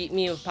you can beat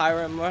me with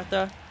Pyra and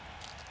Martha?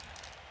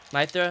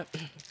 Mythra?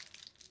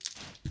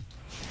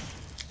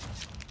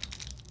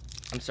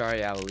 I'm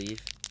sorry, I will leave.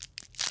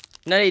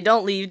 Nutty,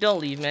 don't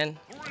leave, man.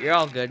 You're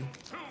all good.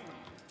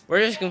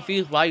 We're just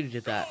confused why you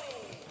did that.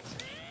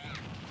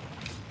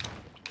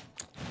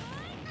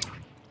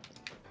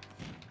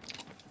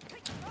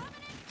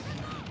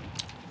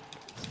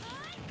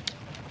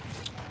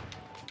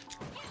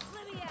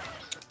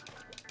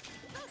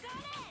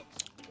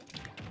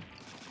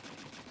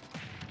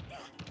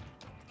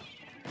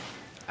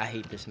 I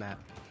hate this map.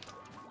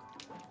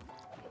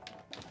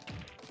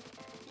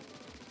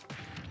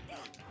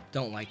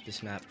 Don't like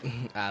this map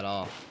at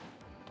all.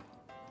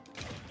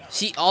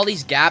 See all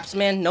these gaps,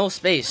 man? No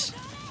space.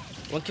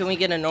 When can we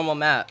get a normal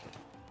map?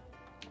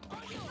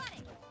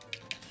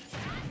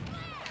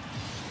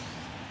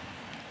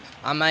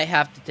 I might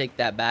have to take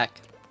that back.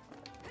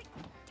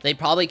 They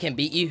probably can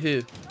beat you.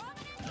 Who?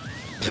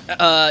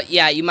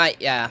 Yeah, you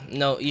might. Yeah,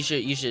 no, you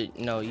should.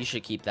 No, you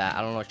should keep that.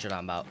 I don't know what you're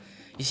talking about.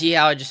 You see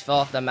how I just fell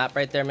off the map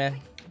right there, man?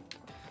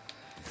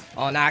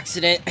 On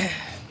accident.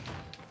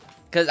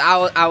 Cause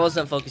I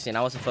wasn't focusing.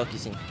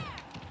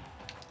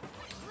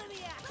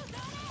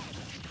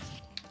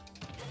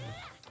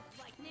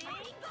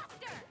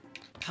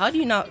 How do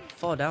you not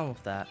fall down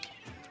with that?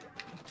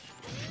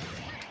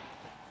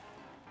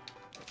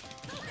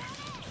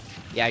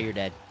 Yeah, you're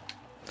dead.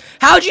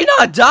 How'd you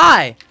not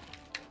die?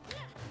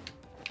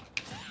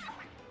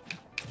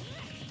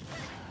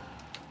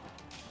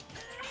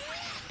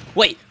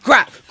 Wait,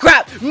 crap,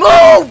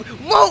 move,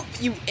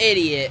 you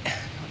idiot.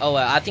 Oh,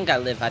 well, I think I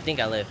live.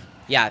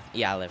 Yeah,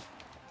 I live.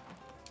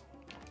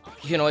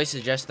 You can always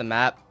suggest the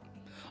map.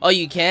 Oh,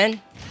 you can?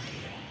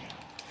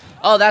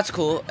 Oh, that's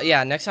cool.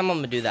 Yeah, next time I'm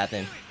gonna do that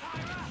then.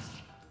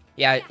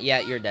 Yeah,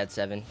 you're dead,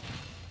 7.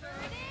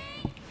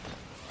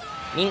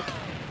 Mink.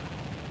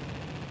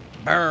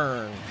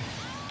 Burn.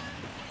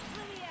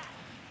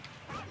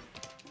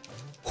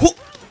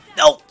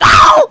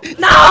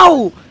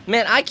 No!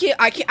 Man, I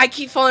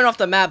keep falling off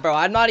the map, bro.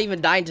 I'm not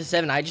even dying to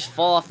 7. I just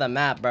fall off the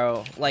map,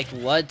 bro. Like,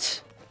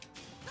 what?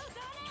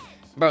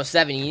 Bro,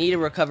 7, you need to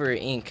recover your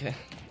ink.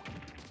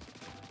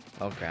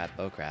 Oh, crap.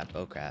 Oh, crap.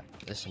 Oh, crap.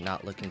 This is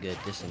not looking good.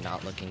 This is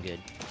not looking good.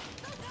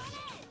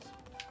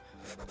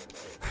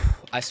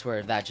 I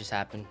swear, that just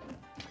happened.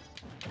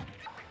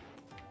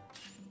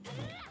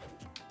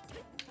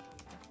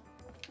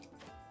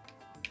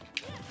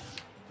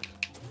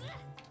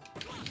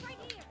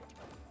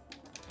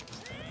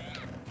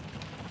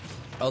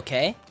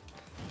 Okay.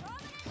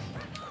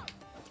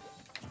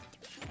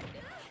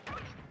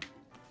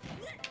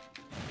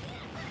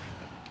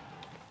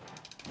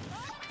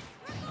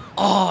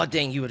 Oh,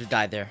 dang, you would have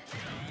died there.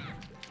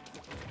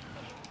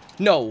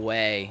 No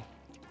way.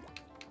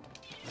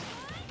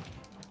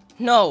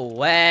 No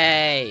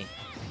way.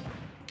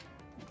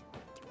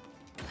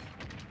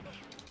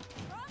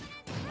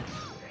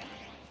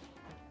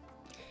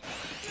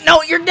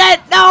 No, you're dead.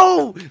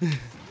 No.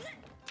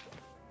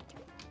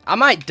 I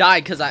might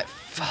die because I...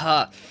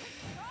 Fuck.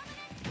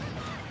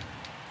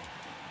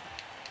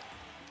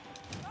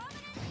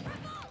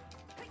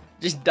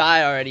 Just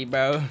die already,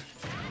 bro.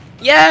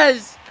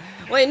 Yes!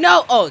 Wait,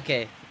 no! Oh,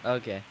 okay.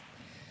 Okay.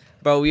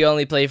 Bro, we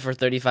only played for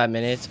 35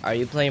 minutes. Are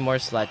you playing more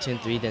Splatoon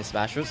 3 than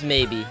Smash Bros?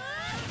 Maybe.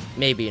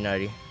 Maybe,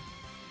 Nutty.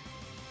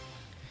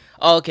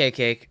 Oh, okay,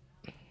 Cake.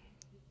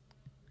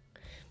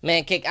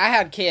 Man, Cake, I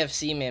had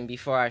KFC, man,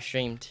 before I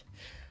streamed.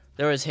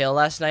 There was hail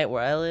last night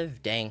where I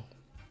live. Dang.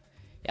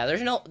 Yeah,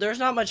 there's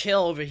not much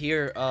hail over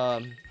here,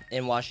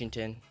 in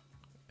Washington.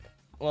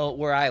 Well,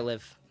 where I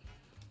live.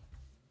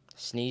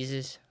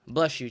 Sneezes.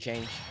 Blush you,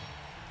 change.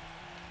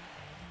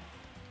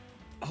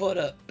 Hold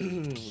up.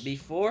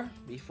 Before.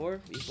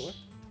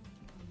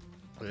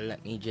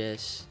 Let me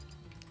just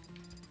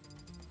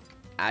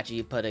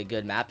actually put a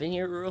good map in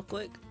here real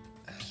quick.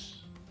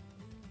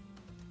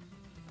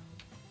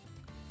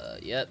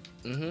 Yep.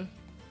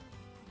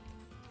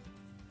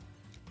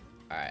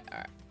 Alright.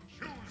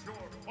 Choose your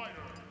fighter.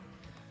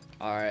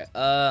 Alright,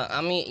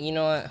 I mean, you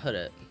know what? Hold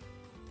up.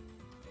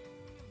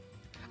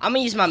 I'm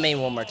gonna use my main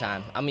one more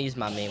time. Man.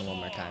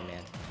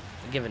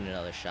 I'll give it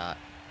another shot.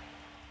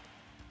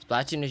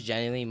 Splatoon is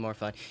genuinely more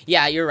fun.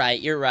 Yeah, you're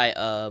right,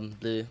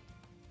 Blue.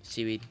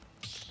 Seaweed.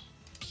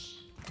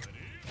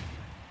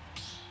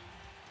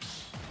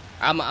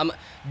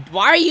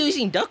 Why are you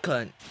using Duck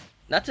Hunt?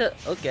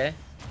 Okay.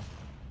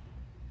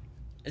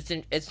 It's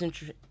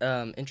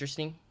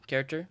interesting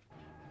character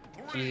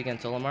to use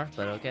against Olimar,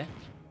 but okay.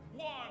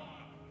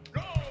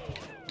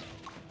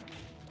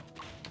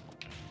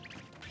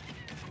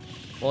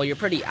 Well, you're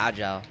pretty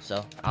agile,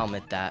 so I'll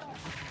admit that.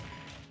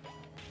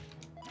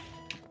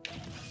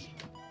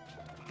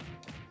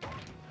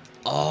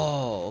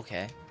 Oh,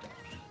 okay.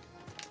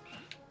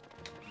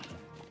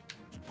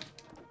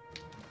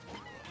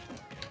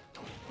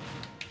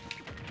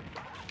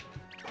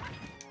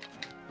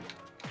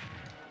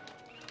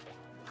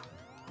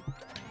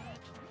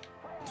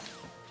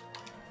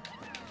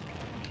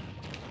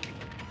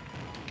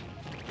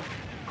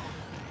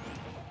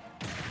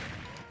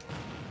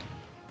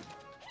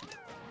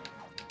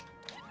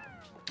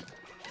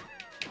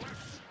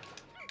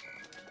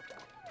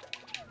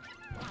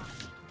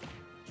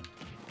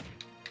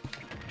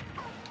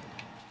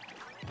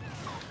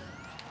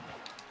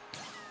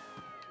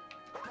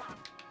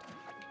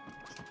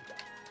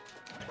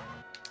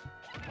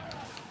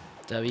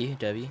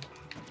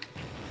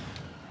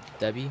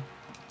 W.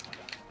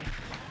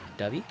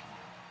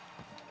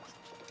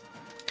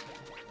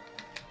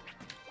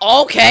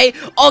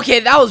 Okay,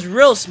 that was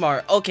real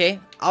smart. Okay,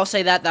 I'll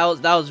say that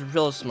was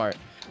real smart.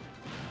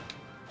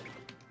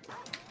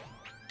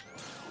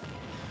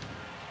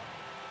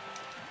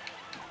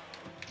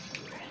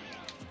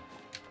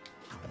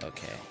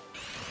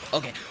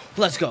 Okay,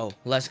 let's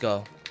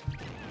go.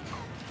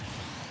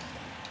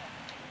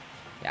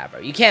 Yeah,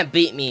 bro, you can't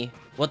beat me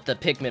with the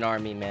Pikmin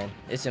army, man.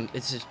 It's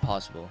just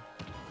possible.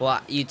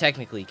 Well, you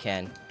technically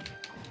can.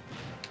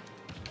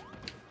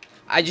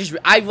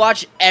 I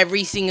watch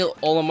every single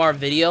Olimar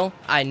video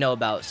I know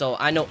about, so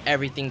I know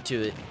everything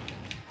to it.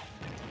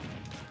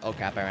 Oh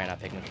crap, I ran out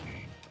of Pikmin.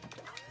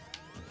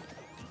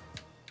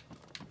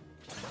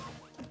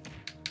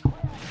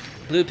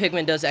 Blue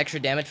Pikmin does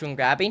extra damage when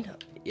grabbing.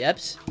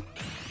 Yeps.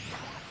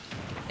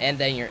 And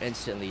then you're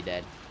instantly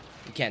dead.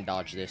 You can't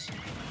dodge this.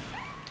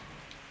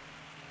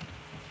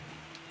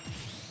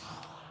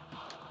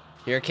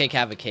 Your cake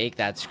have a cake?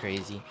 That's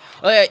crazy.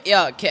 Oh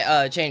yeah,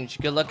 Change.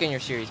 Good luck in your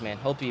series, man.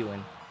 Hope you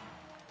win.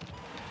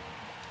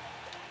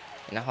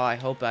 And how I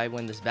hope I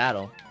win this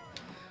battle.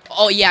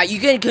 Oh yeah, you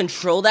can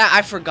control that?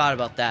 I forgot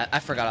about that. I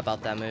forgot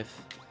about that move.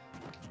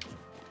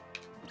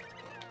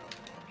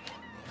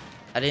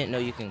 I didn't know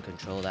you can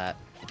control that.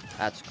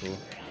 That's cool.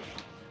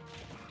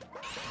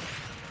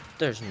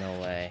 There's no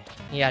way.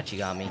 He actually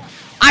got me.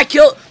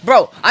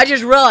 Bro, I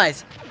just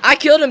realized. I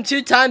killed him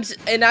 2 times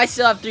and I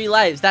still have 3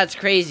 lives. That's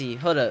crazy.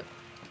 Hold up.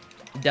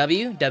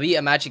 W,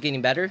 I'm actually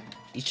getting better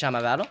each time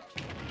I battle.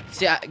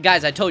 See,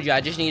 guys, I told you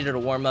I just needed to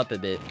warm up a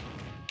bit.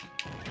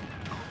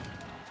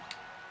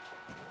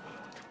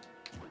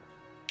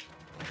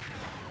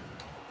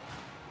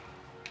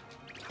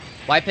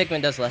 White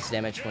Pikmin does less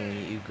damage when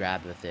you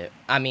grab with it.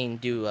 I mean,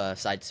 do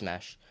side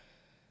smash.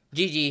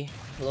 GG.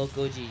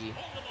 Local GG.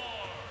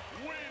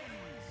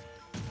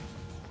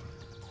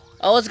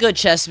 Oh, what's good,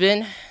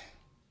 Chespin?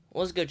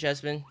 What's good,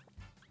 Chespin?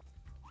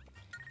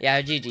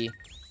 Yeah, GG.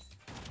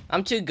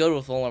 I'm too good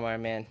with Olimar,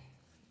 man.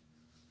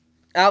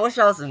 I wish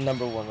I was the #1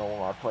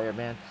 Olimar player,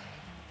 man.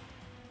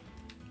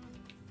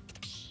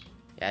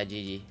 Yeah,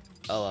 GG.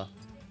 Oh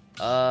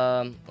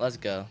well. Let's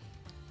go.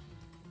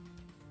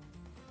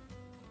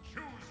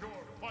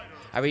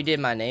 I redid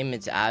my name.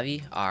 It's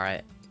Avi. All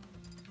right.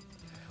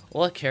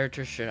 What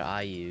character should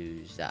I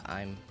use that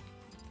I'm?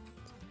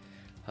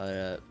 Hold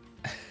up.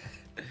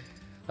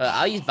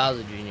 I'll use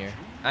Bowser Jr.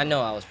 I know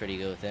I was pretty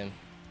good with him.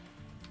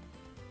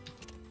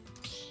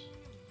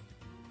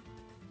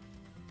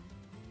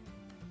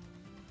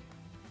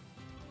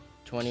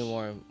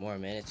 $20 more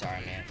minutes.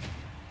 Alright, man.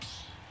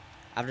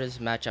 After this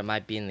match, I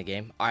might be in the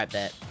game. Alright,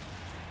 bet.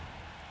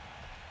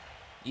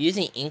 You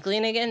using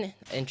Inkling again?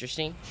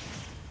 Interesting.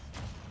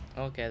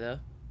 Okay, though.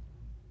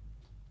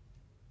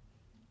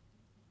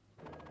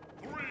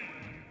 3,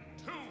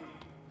 2.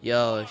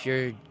 Yo, if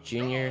you're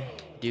Junior,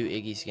 do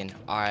Iggy skin.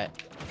 Alright.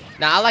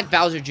 Now, I like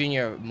Bowser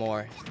Jr.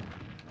 more.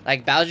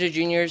 Like, Bowser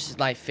Jr. is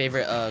my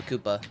favorite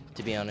Koopa,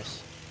 to be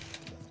honest.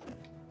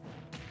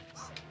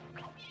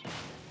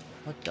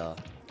 What the?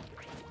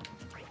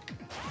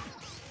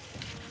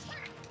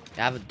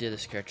 I haven't did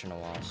this character in a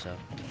while, so.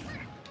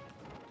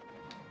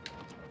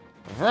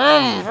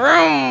 Vroom,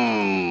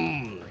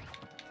 vroom!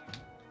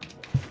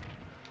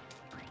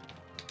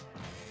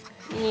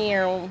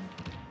 Meow.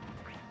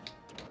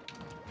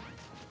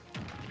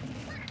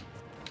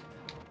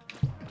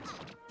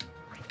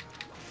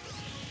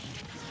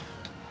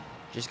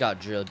 Just got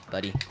drilled,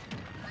 buddy.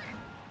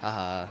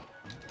 Haha.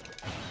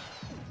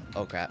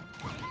 Oh crap.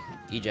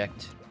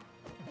 Eject.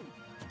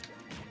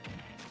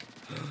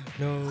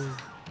 No.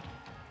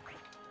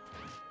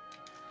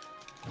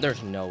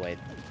 There's no way.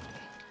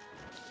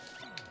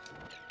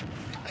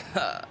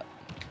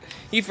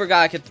 He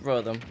forgot I could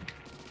throw them.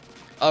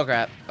 Oh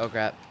crap. Oh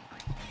crap.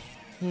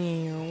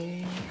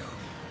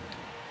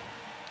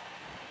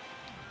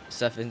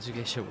 Stuff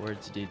instigation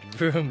words, dude.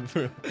 Vroom,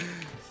 vroom.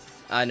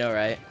 I know,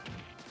 right?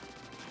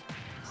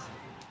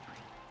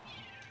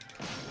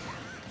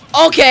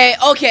 Okay,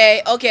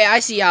 okay, okay. I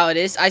see how it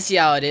is. I see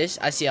how it is.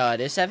 I see how it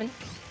is, 7.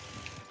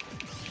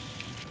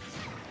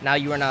 Now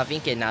you are not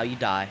thinking. Now you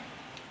die.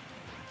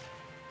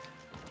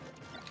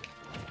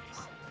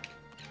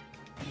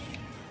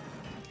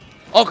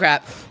 Oh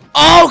crap.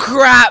 Oh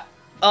crap.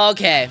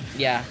 Okay.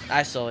 Yeah,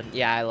 I sold.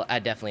 Yeah, I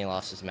definitely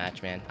lost this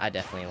match, man. I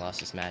definitely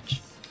lost this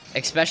match.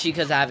 Especially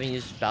because I haven't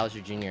used Bowser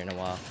Jr. in a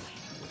while.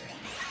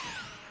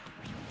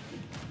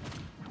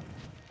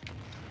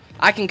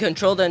 I can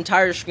control the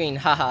entire screen.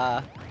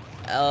 Haha.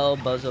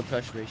 Bozo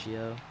push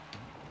ratio.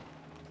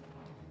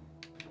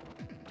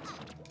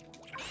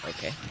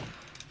 Okay.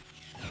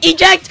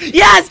 Eject!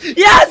 Yes!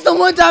 Yes! The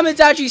one time it's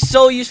actually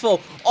so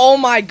useful. Oh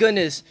my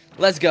goodness.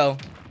 Let's go.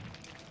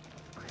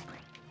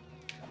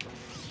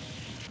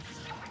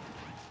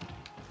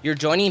 You're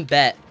joining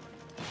bet.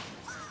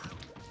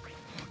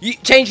 You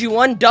change you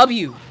one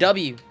W.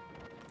 W.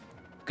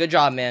 Good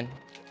job, man.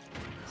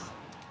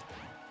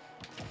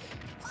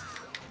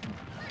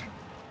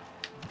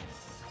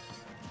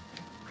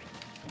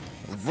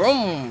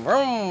 Vroom,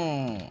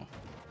 vroom.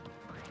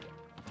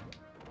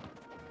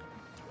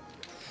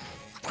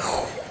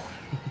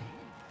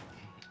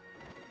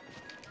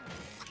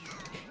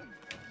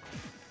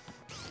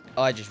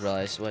 Oh, I just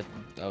realized what.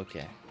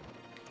 Okay.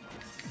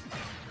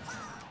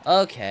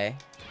 Okay.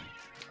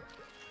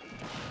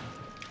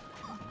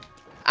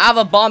 I have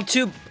a bomb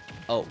too.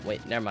 Oh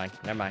wait, never mind.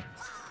 Never mind.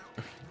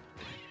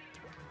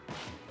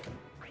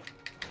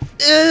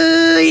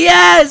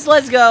 Yes,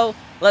 let's go.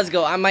 Let's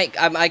go. I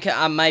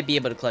might be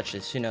able to clutch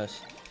this. Who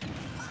knows?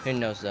 Who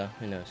knows though?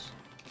 Who knows?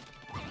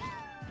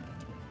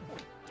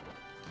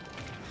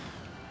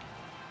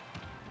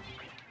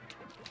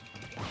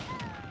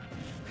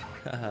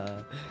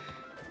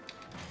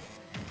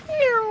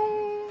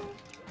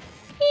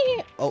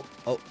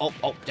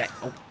 Oh, that.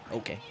 Oh,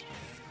 okay.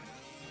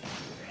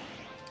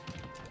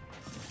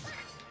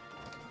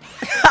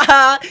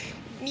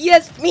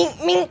 Yes, mink,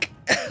 mink.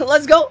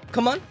 Let's go.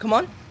 Come on, come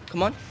on,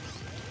 come on,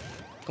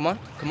 come on,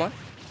 come on.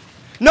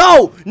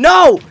 No,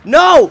 no,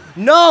 no,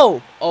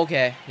 no.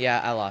 Okay, yeah,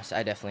 I lost.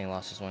 I definitely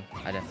lost this one.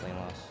 I definitely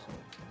lost.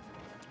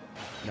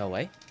 No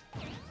way.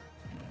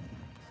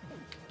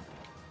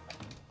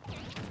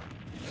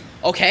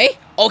 Okay,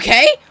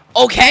 okay,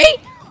 okay,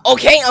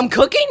 okay. I'm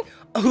cooking.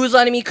 Who's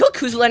letting me cook?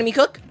 Who's letting me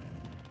cook?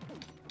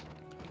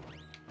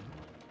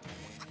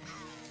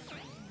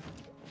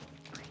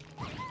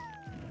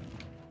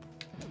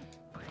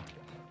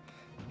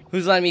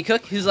 Who's letting me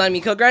cook? Who's letting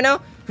me cook right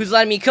now? Who's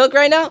letting me cook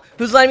right now?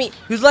 Who's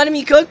letting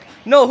me cook?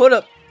 No, hold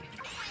up.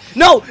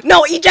 No,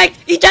 no, eject,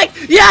 eject.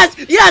 Yes,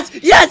 yes,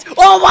 yes.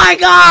 Oh my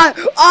god.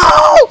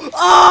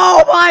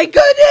 Oh my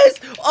goodness.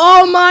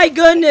 Oh my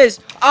goodness.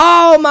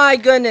 Oh my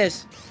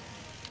goodness.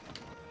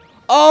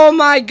 Oh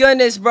my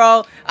goodness,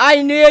 bro.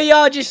 I knew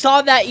y'all just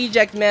saw that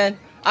eject, man.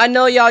 I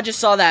know y'all just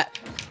saw that.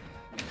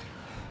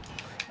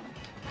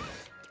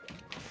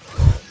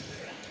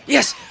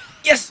 Yes.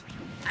 Yes.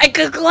 I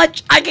can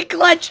clutch. I can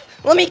clutch.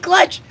 Let me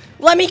clutch.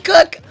 Let me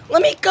cook.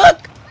 Let me cook.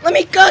 Let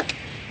me cook.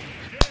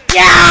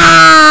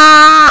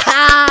 Yeah!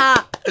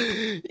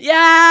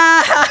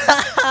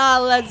 Yeah!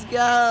 Let's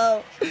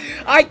go.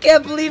 I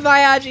can't believe I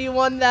actually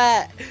won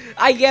that.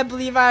 I can't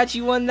believe I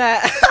actually won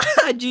that.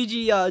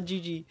 GG, y'all.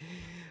 GG.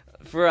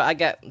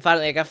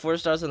 Finally I got 4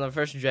 stars on the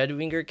first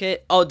Dreadwinger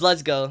kit. Oh,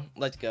 let's go.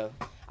 Let's go.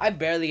 I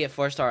barely get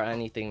 4-star on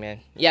anything, man.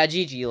 Yeah,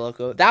 GG,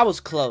 Loco. That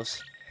was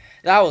close.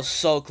 That was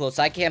so close.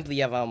 I can't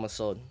believe I almost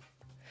sold.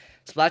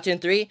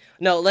 Splatoon 3?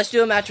 No, let's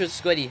do a match with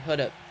Squiddy.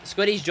 Hold up.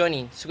 Squiddy's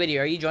joining. Squiddy,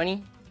 are you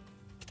joining?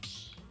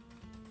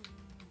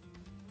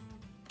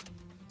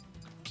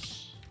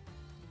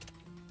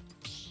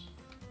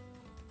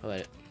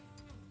 Hold up.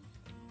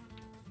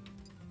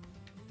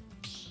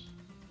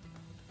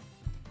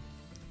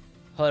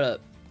 Hold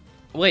up.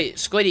 Wait,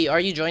 Squiddy, are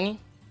you joining?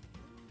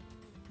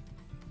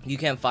 You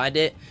can't find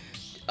it?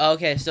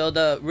 Okay, so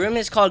the room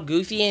is called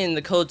Goofy and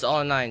the code's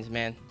all 9s,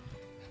 man.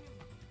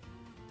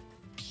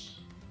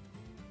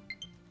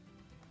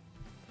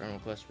 Friend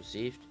request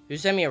received. Who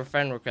sent me a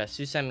friend request?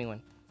 Who sent me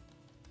one?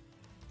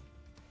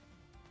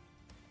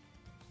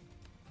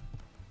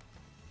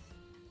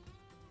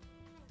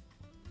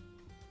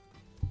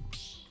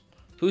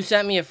 Who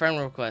sent me a friend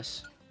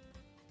request?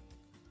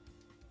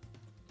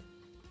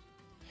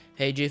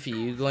 Hey Jiffy,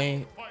 you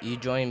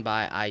join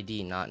by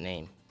ID, not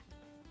name.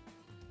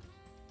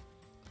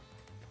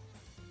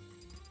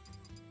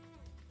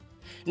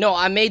 No,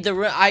 I made the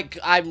room.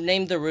 I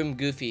named the room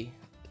Goofy.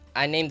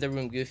 I named the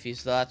room Goofy,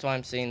 so that's why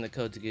I'm saying the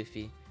code's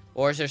Goofy.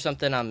 Or is there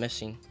something I'm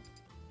missing?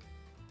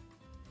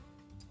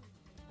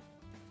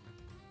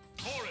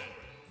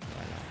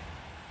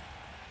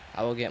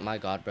 I will get my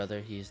god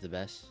brother. He's the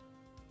best.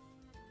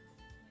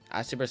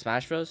 Super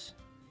Smash Bros.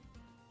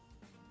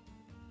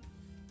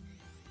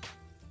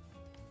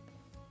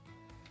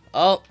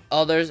 Oh,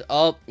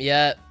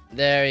 yeah,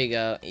 there you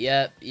go.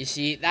 Yep, you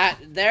see that?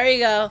 There you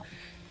go.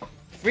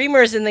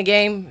 Freemer's in the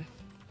game.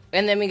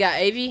 And then we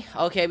got AV.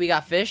 Okay, we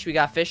got fish. We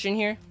got fish in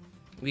here.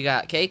 We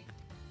got cake.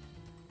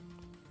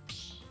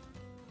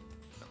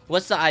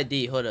 What's the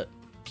ID? Hold up.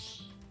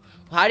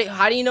 How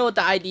do you know what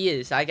the ID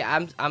is?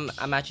 I'm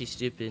actually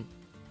stupid.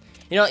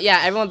 You know,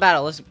 yeah, everyone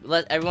battle.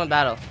 Let everyone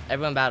battle.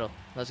 Everyone battle.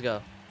 Let's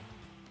go.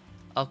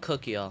 I'll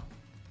cook y'all.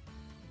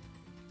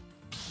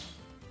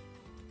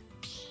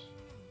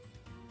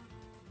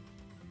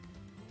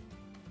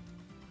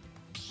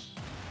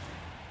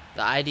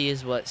 The ID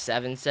is what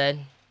 7 said.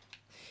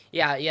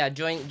 Yeah,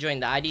 join.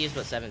 The ID is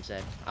what 7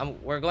 said.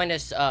 We're going to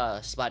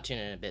Splatoon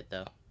in a bit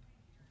though.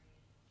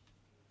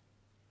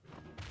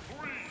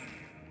 3,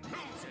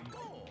 2,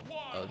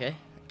 1. Okay.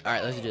 All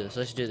right, let's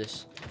do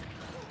this.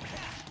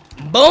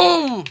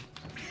 Boom.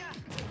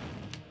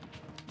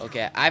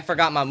 Okay, I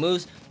forgot my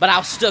moves, but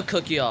I'll still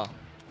cook y'all.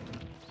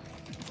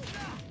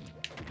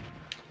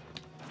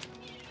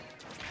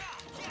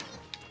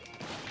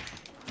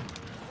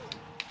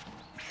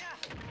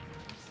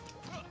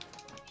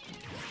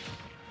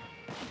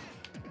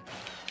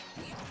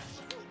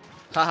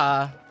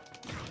 Haha.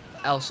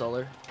 L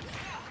Solar.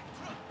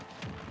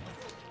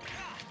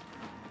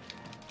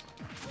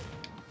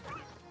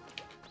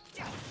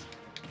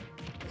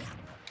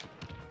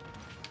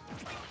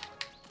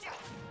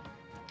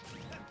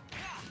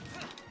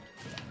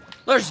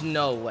 There's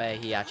no way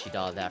he actually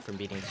dodged that from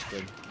beating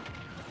Squid.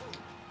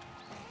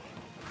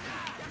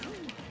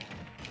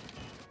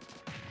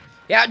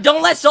 Yeah,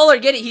 don't let Solar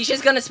get it. He's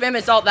just gonna spam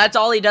his ult. That's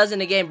all he does in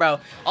the game, bro.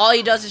 All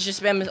he does is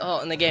just spam his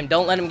ult in the game.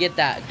 Don't let him get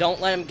that.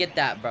 Don't let him get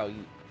that, bro.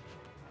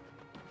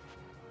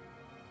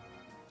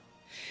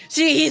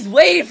 See, he's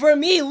waiting for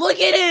me. Look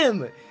at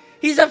him.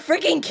 He's a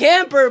freaking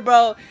camper,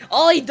 bro.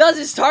 All he does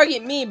is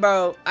target me,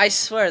 bro. I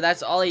swear,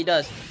 that's all he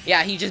does.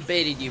 Yeah, he just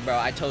baited you, bro.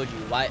 I told you.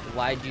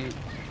 Why'd you...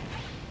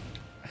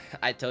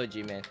 I told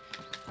you, man.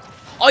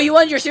 Oh, you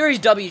won your series.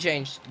 W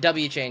change.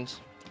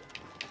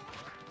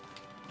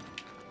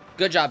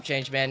 Good job,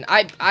 change, man.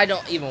 I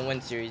don't even win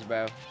series,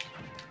 bro.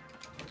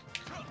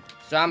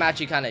 So I'm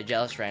actually kind of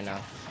jealous right now.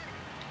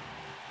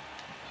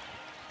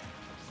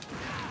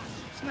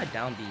 What's my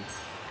down B?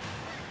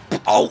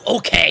 Oh,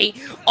 okay.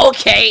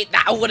 Okay,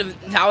 that would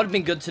have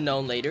been good to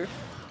know later.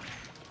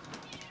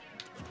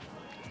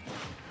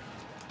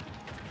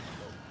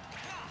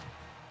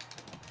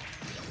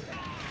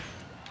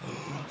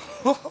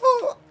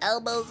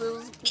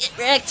 Elbows, get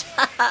wrecked.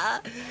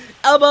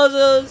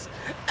 Elbows.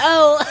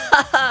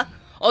 Oh.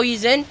 Oh,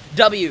 he's in.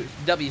 W,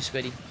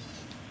 Squiddy.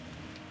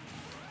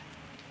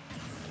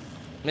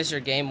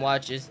 Mr. Game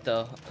Watch is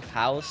the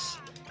house.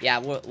 Yeah,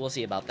 we'll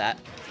see about that.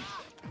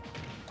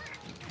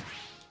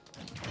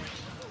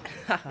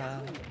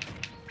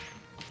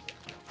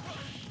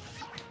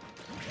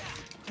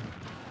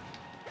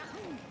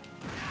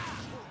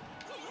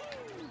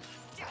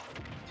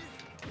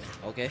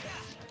 Okay.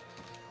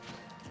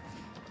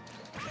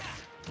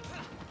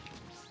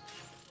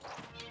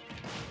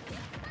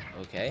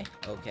 Okay,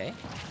 okay.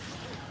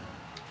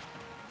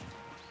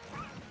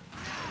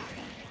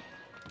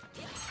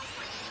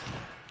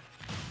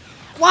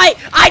 Why?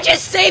 I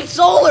just saved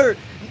Solar!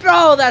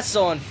 Bro, that's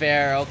so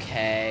unfair.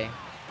 Okay.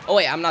 Oh,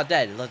 wait, I'm not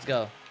dead. Let's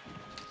go.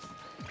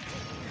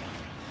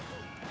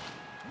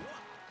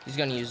 He's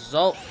gonna use his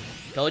ult.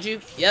 Told you?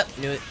 Yep,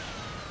 knew it.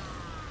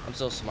 I'm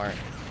so smart.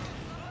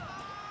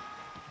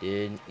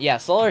 Dude. Yeah,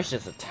 Solar's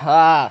just a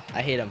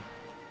I hate him.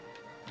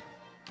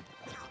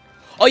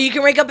 Oh, you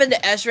can rank up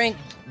into S rank?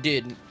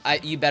 Dude,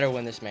 you better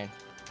win this, man.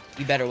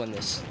 You better win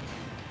this.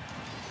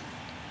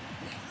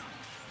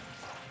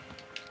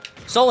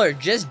 Solar,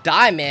 just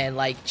die, man.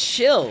 Like,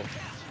 chill.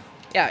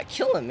 Yeah,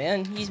 kill him,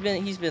 man. He's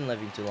been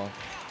living too long.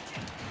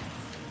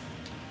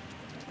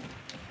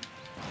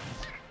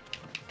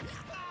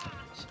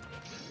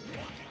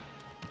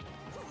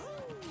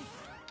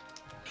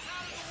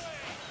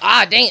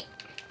 Ah, dang it.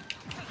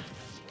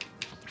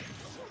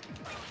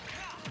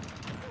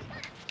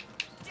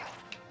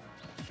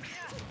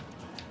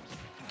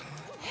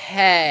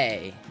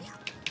 Hey.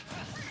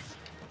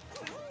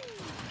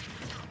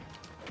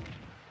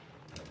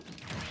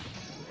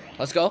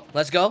 Let's go.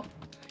 Let's go.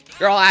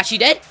 You're all actually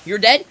dead? You're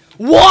dead?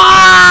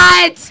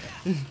 What?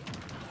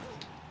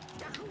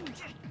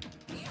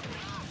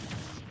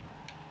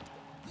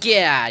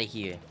 Get out of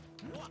here.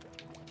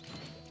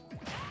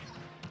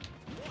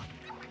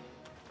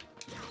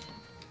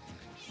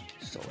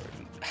 Sword,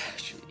 you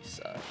actually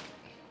suck.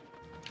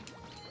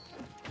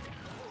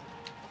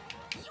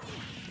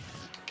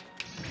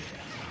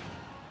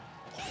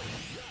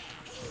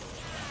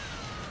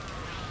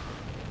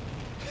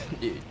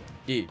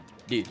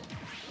 Dude.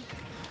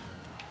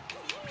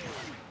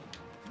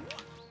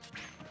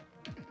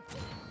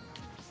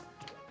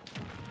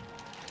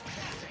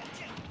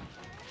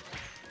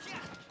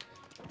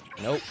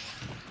 Nope.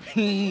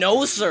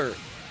 No, sir.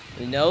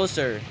 No,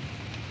 sir.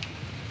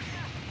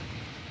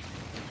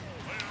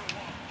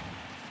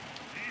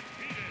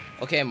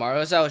 Okay,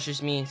 Mario's out. It's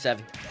just me and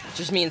 7.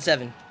 Just me and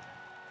 7.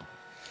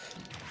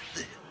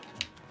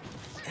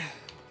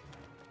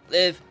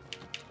 Live.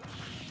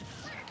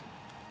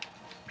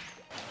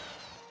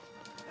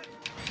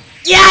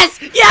 Yes!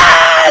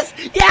 Yes!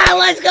 Yeah,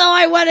 let's go!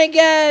 I won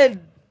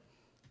again!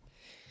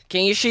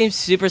 Can you stream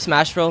Super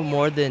Smash Bros.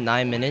 More than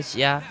 9 minutes?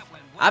 Yeah.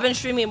 I've been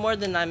streaming more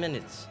than 9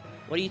 minutes.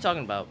 What are you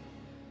talking about?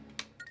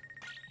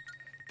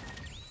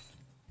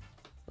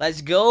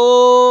 Let's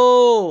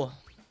go!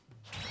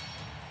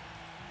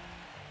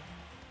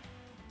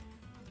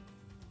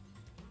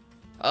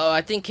 Oh,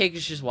 I think Cake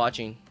is just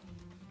watching.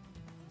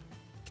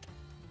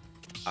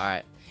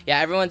 Alright. Yeah,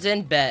 everyone's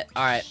in? Bet.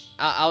 Alright.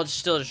 I'll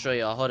still destroy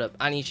y'all. Hold up.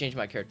 I need to change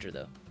my character,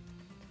 though.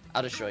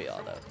 I'll destroy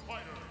y'all, though.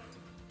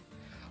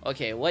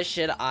 Okay, what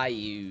should I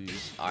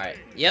use? Alright.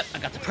 Yep, I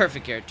got the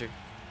perfect character.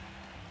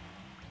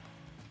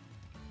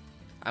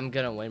 I'm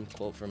gonna win,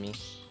 quote for me.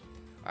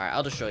 Alright,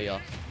 I'll destroy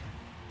y'all.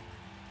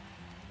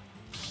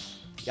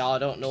 Y'all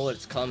don't know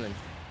what's coming.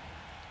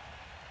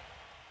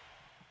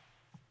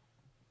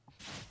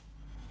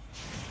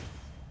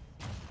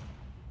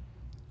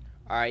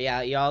 Alright,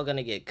 yeah, y'all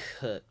gonna get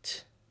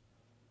cooked.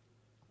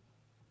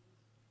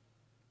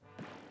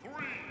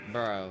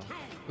 Bro,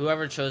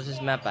 whoever chose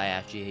this map, I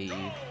actually hate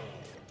you.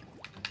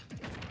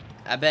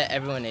 I bet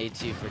everyone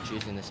hates you for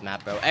choosing this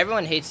map, bro.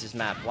 Everyone hates this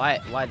map.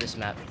 Why this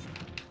map?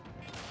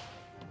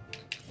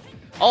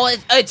 Oh,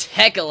 it's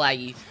hecka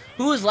laggy.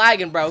 Who's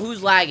lagging, bro?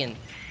 Who's lagging?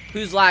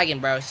 Who's lagging,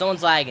 bro?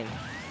 Someone's lagging.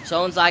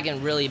 Someone's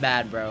lagging really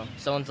bad, bro.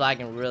 Someone's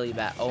lagging really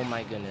bad. Oh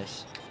my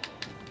goodness.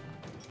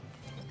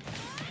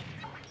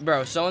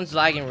 Bro, someone's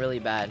lagging really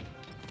bad.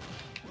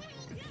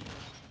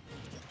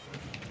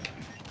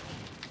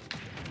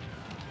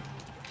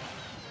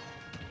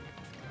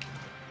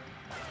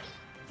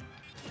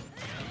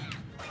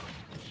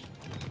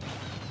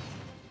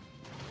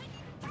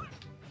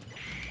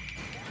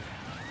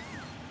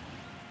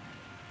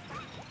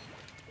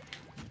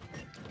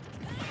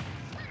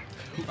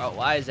 Bro,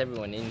 why is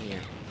everyone in here?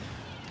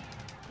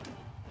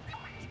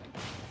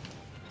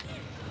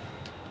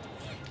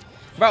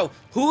 Bro,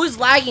 who's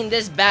lagging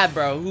this bad,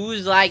 bro?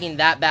 Who's lagging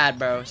that bad,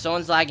 bro?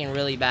 Someone's lagging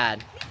really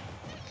bad.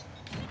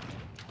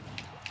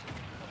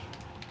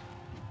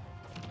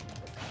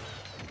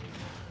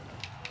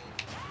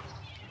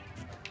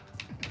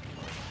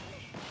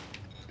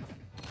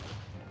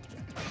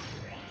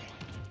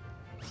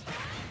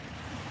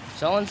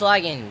 Someone's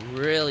lagging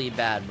really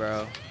bad,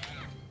 bro.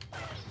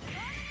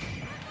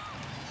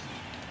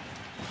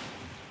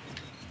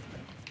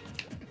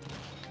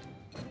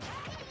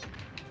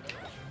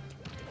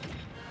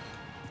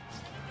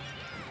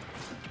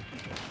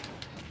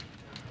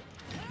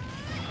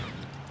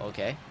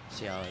 Okay,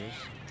 see how it is.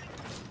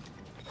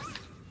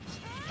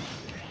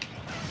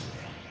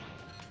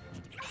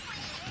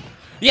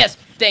 Yes,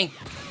 thank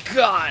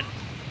God.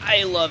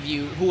 I love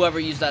you. Whoever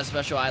used that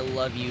special, I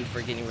love you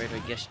for getting rid of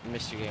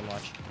Mr. Game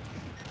Watch.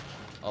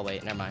 Oh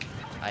wait, never mind.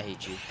 I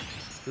hate you.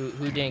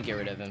 Who didn't get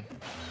rid of him?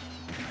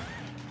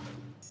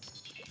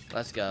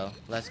 Let's go.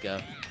 Let's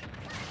go.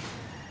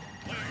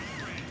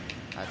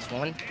 That's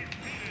one.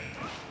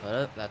 Hold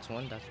up. That's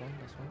one. That's one.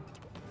 That's one.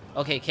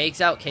 Okay,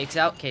 cake's out. Cake's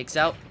out. Cake's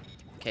out.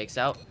 Cake's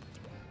out.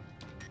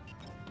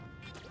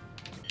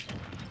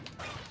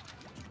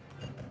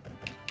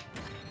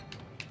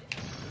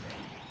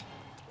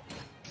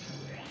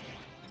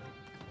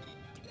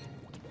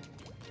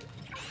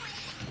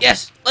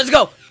 Yes! Let's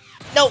go!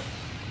 No!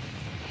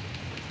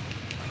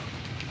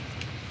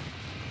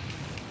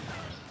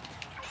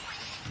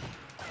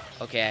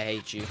 Okay, I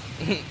hate you.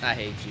 I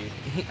hate you.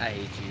 I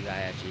hate you. I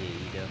actually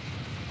hate you, though,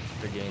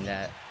 for doing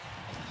that.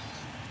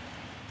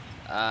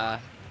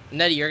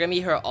 Nutty, you're gonna be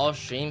here all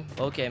stream?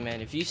 Okay, man,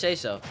 if you say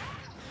so.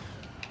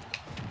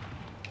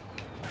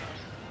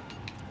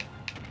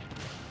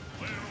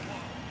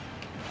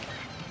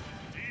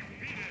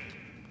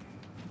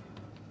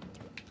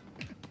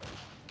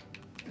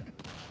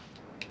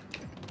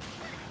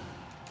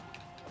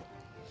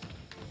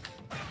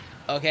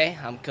 Okay,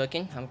 I'm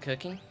cooking. I'm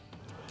cooking.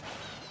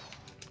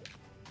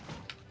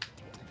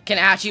 Can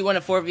I actually win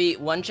a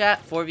 4v1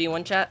 chat?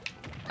 4v1 chat?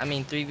 I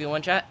mean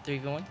 3v1 chat?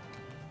 3v1?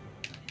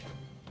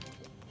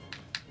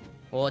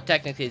 Well,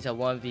 technically it's a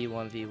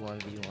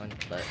 1v1v1v1,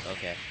 but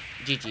okay.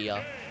 GG,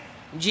 y'all.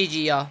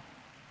 GG, y'all.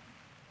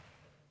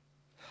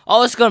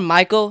 Oh, let's go,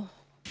 Michael.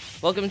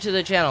 Welcome to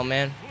the channel,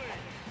 man.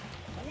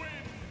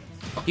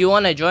 You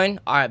want to join?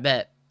 Alright,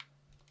 bet.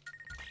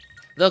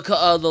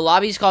 The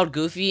lobby's called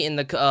Goofy, and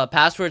the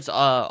password's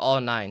all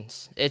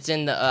 9s. It's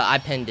in the I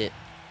pinned it.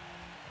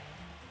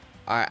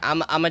 All right, I'm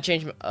gonna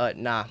change.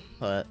 Nah,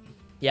 but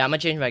yeah, I'm gonna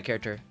change my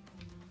character.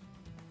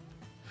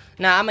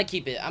 Nah, I'm gonna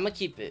keep it. I'm gonna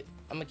keep it.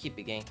 I'm gonna keep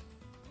it, gang.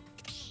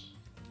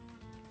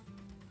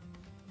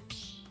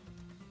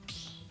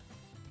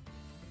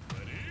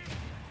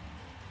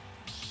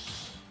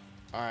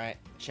 All right,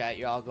 chat,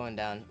 you're all going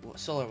down.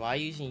 Solar, why are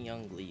you using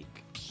Young League?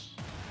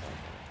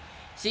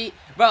 See,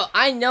 bro,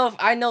 I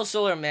know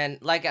Solar, man.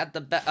 Like at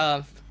the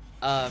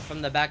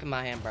from the back of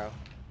my hand, bro.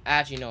 I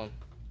actually know him.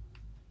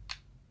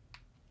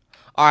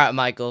 All right,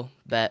 Michael,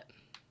 bet.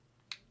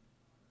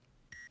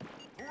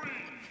 3,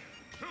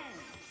 2,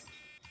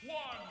 1,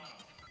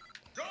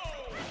 go!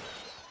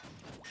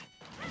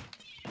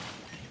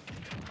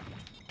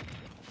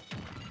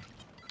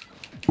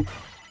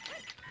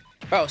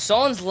 Bro,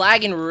 someone's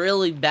lagging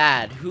really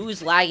bad.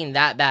 Who's lagging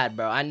that bad,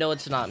 bro? I know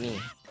it's not me.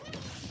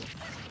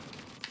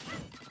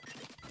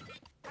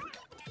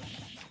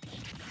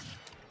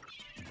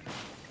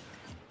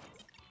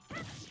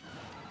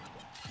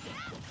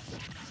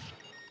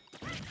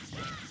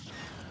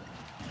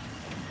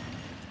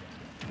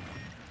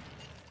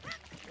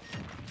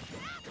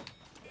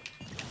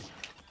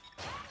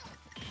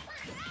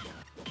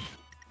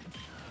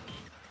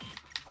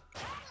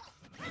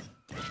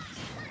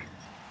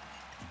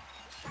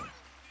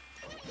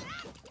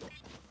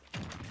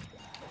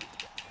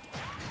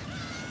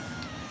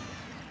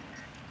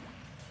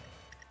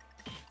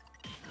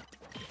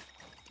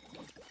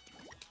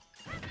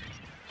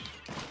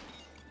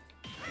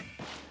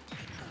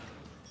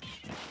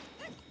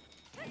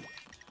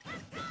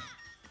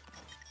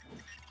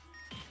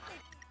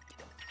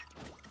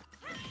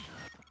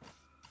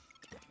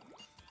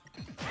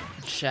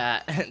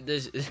 Chat,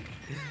 this is,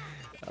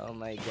 oh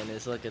my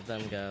goodness, look at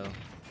them go.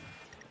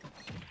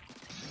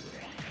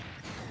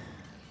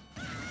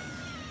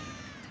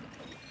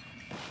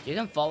 You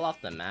can fall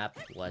off the map?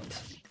 What?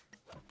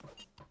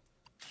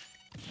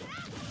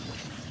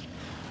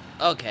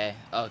 Okay,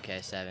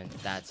 okay, 7.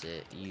 That's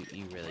it.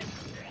 You really.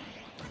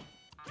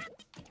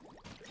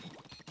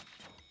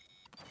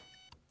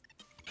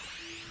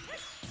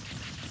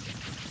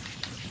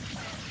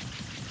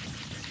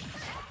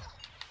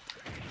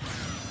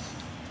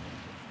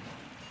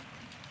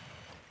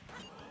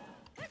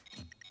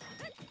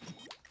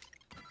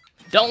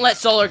 Don't let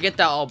Solar get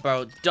that ult,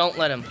 bro. Don't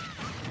let him.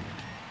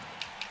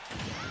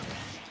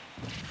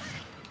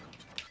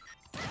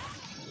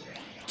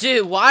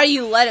 Dude, why do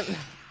you let him?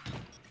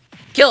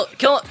 Kill him,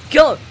 kill him,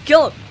 kill him,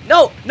 kill him.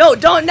 No, no,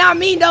 don't, not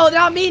me, no,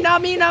 not me,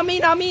 not me, not me,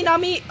 not me, not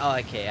me. Oh,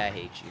 okay, I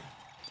hate you.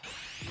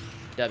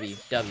 W,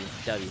 W,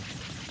 W.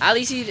 At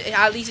least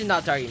he's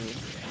not targeting me.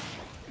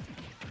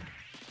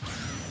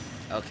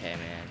 Okay,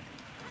 man.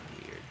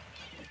 Weird.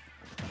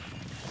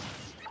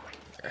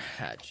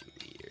 Actually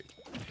weird.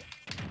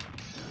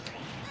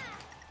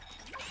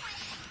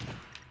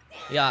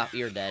 Yeah,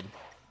 you're dead.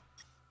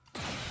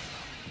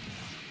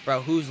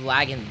 Bro, who's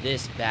lagging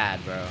this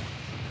bad, bro?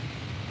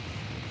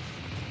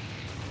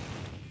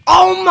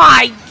 Oh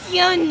my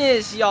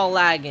goodness, y'all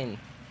lagging.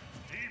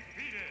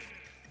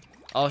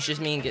 Oh, it's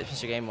just me and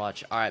Mr. Game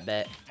Watch. Alright,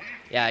 bet.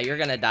 Yeah, you're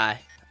gonna die.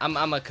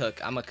 I'm a cook.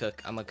 I'm a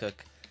cook. I'm a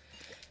cook.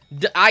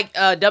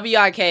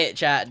 W-I-K,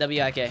 chat.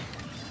 W-I-K.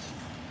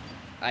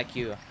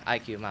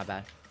 IQ, my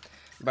bad.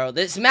 Bro,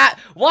 this map,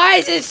 why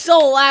is it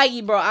so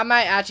laggy, bro? I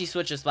might actually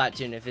switch to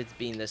Splatoon if it's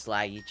being this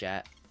laggy,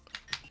 chat.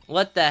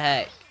 What the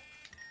heck?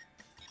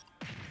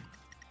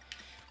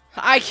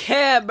 I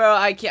can't, bro.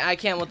 I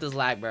can't with this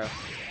lag, bro.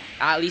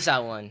 At least I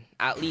won.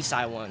 At least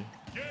I won.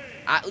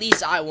 At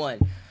least I won.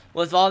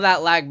 With all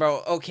that lag,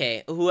 bro.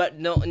 Okay.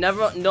 No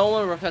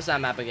one requests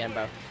that map again,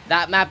 bro.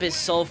 That map is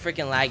so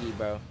freaking laggy,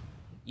 bro.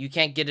 You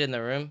can't get in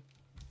the room.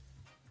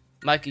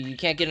 Michael, you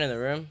can't get in the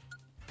room.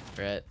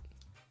 Brett.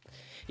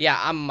 Yeah,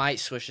 I might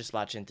switch to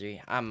Splatoon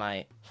 3. I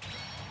might.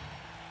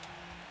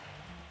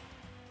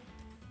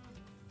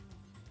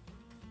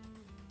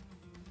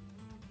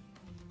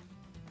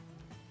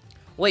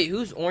 Wait,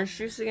 who's orange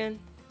juice again?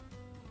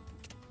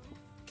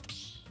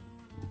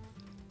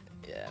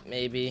 Yeah,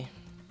 maybe.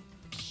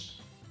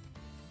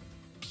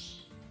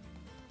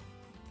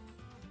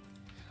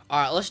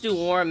 Alright, let's do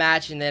war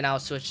match and then I'll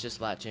switch to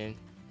Splatoon.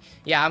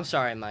 Yeah, I'm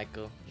sorry,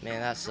 Michael. Man,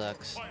 that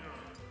sucks.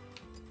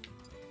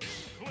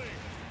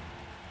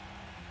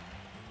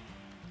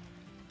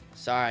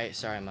 Sorry,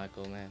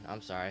 Michael, man.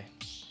 I'm sorry.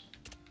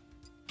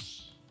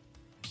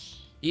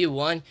 You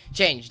won?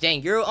 Change.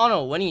 Dang, you're on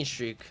a winning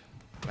streak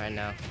right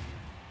now.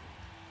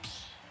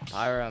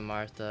 Pyra,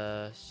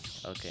 Martha.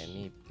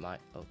 Okay,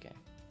 okay.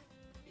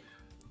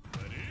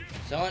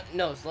 Someone,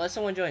 no, so let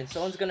someone join.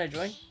 Someone's gonna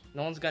join?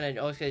 No one's gonna,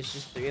 okay, it's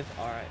just 3 of,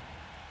 alright.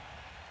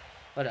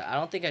 But I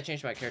don't think I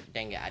changed my character.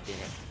 Dang it, I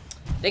didn't.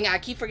 Dang it, I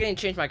keep forgetting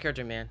to change my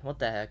character, man. What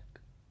the heck?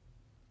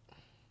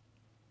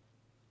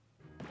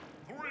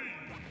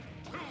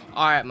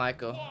 Alright,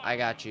 Michael, I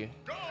got you.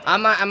 I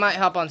might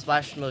hop on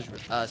Smash Bros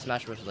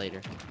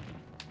later.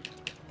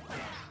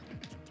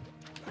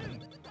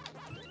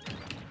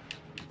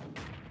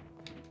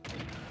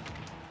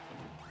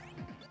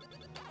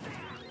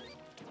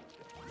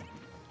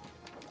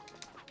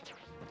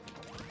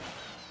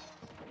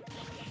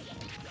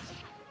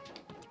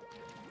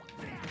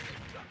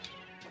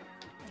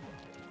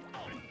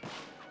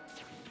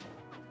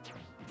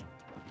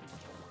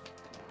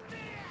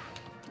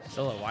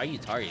 Solo, why are you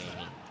targeting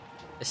me?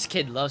 This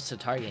kid loves to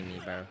target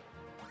me, bro.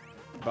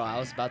 Bro, I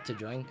was about to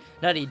join.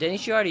 Nutty,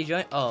 didn't you already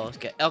join? Oh,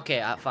 okay.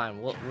 Okay,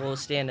 fine. We'll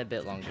stand a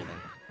bit longer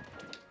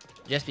then.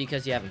 Just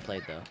because you haven't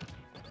played, though.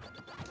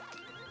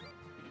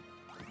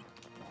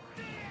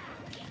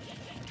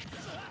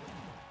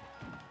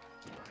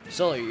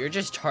 Solar, you're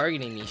just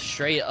targeting me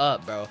straight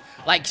up, bro.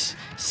 Like,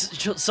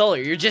 Solar,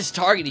 you're just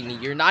targeting me.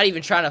 You're not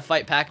even trying to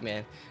fight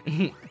Pac-Man.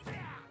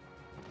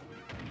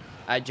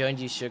 I joined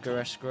you, Sugar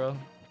Rush Squirrel.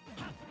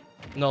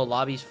 No,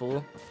 lobby's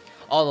full.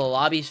 Oh, the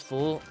lobby's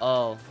full?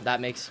 Oh, that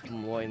makes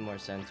way more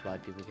sense why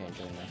people can't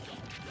join that.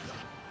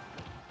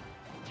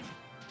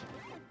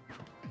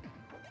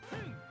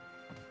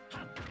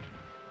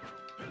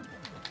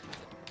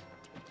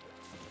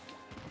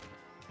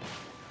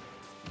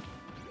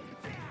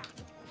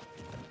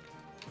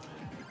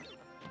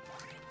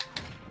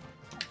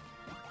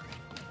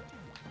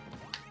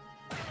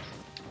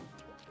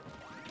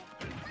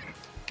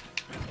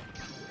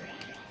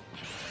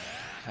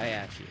 I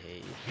actually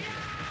hate you.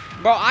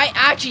 Bro, I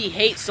actually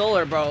hate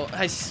Solar, bro.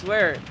 I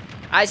swear.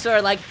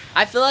 Like,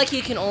 I feel like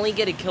he can only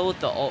get a kill with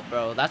the ult,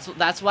 bro.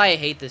 That's why I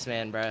hate this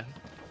man, bro.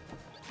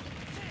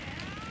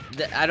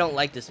 I don't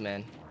like this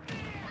man.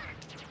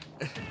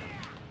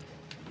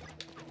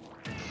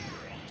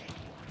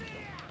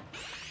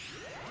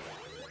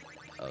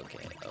 Okay.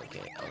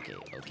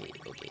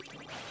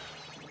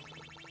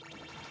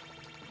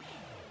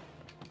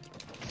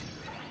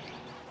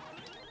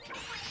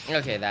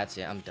 Okay, that's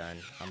it. I'm done.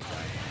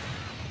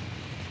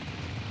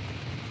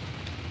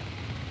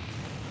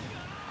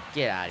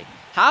 Get out of here.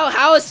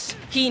 How is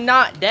he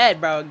not dead,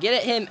 bro?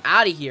 Get him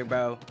out of here,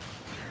 bro.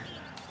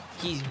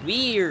 He's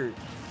weird.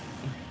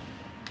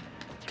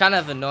 Kind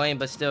of annoying,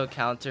 but still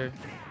counter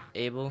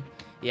able.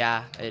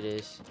 Yeah, it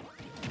is.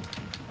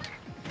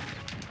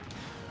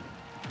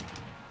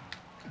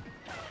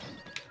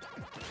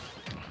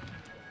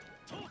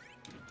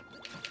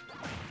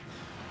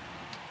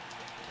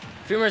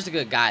 Fumer's a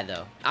good guy,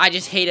 though. I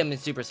just hate him in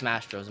Super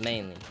Smash Bros.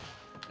 Mainly.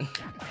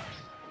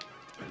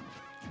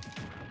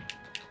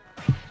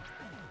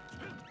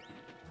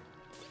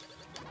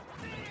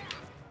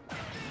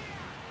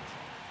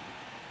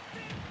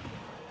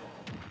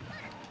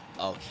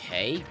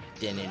 Okay,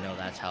 didn't know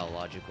that's how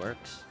logic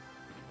works.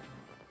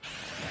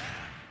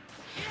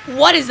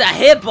 What is a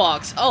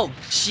hitbox? Oh,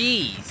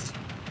 jeez.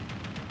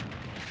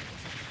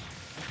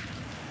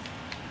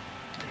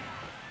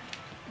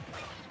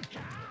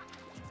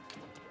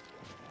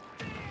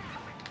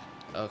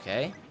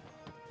 Okay.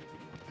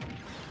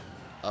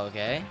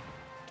 Okay.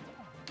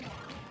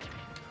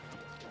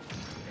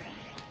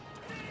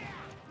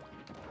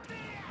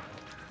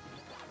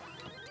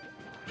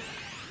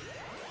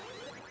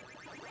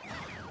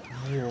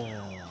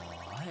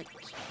 What?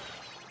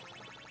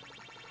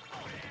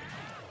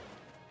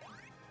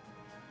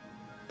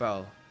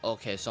 Bro,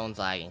 okay, someone's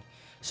lagging.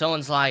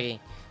 Someone's lagging.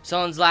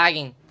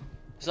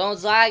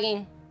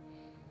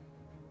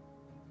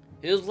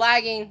 Who's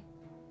lagging?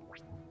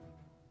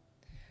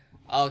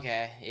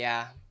 Okay,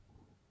 yeah.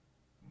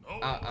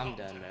 I'm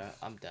done, bro.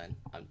 I'm done.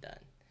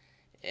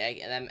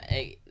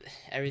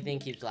 Everything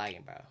keeps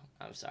lagging, bro.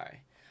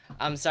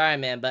 I'm sorry,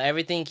 man, but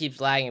everything keeps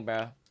lagging,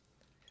 bro.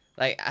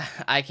 Like,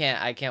 I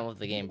can't with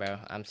the game, bro.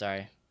 I'm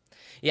sorry.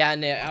 Yeah,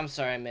 no, I'm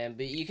sorry, man,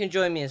 but you can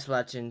join me in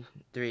Splatoon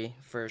 3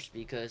 first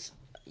because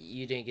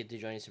you didn't get to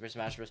join Super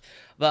Smash Bros.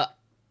 But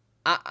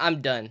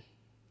I'm done.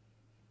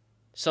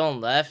 Someone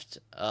left?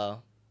 Oh.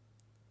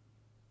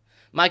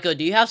 Michael,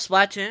 do you have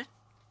Splatoon?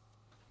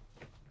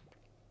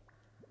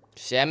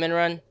 Salmon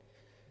run?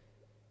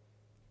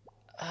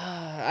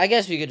 I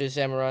guess we could do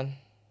salmon run.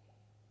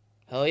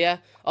 Hell yeah.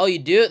 Oh, you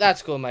do?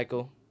 That's cool,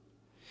 Michael.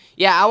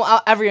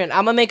 Yeah, everyone,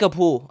 I'm gonna make a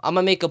pool. I'm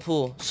gonna make a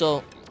pool.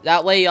 So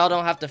that way y'all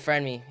don't have to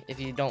friend me if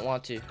you don't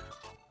want to.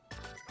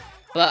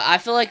 But I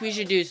feel like we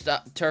should do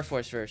turf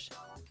wars first.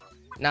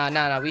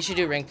 Nah. We should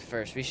do ranked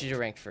first. We should do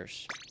ranked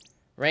first.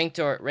 Ranked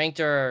or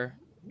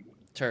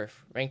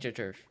turf. Ranked or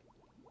turf.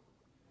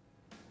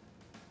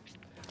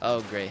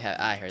 Oh, great.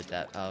 I heard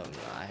that. Oh,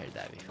 no, I heard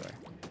that before.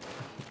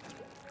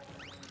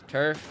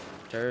 Turf.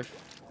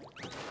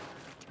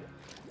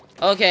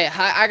 Okay,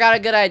 I got a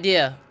good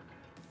idea.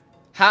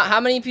 How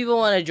many people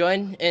want to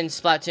join in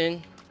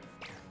Splatoon?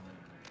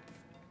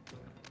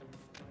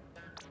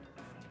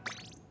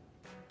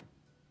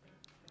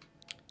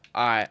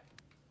 Alright.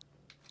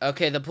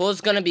 Okay, the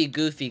pool's gonna be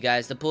goofy,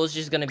 guys. The pool's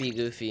just gonna be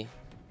goofy.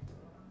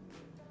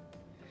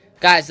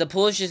 Guys, the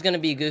pool's just gonna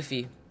be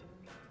goofy.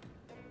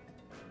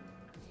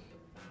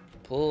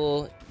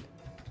 Pool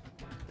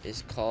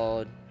is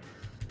called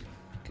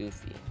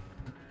Goofy.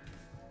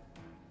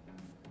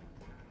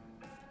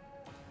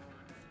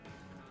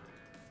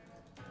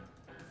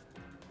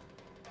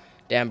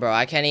 Damn, bro,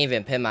 I can't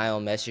even pin my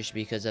own message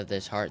because of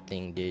this heart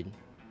thing, dude.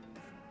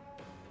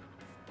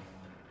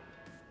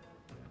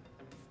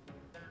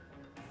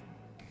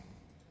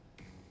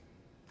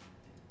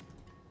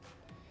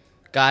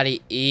 Gotta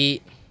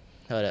eat.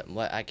 Hold up,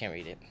 what? I can't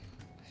read it.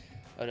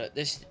 Hold up,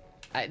 there's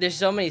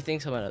so many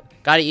things coming up.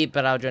 Gotta eat,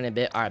 but I'll join a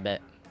bit. Alright,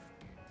 bet.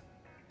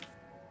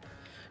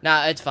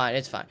 Nah, it's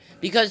fine.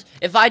 Because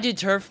if I do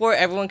turf war,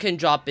 everyone can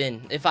drop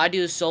in. If I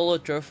do a solo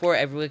turf war,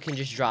 everyone can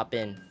just drop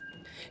in.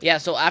 Yeah,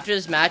 so after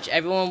this match,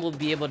 everyone will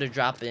be able to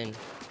drop in.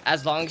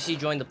 As long as you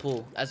join the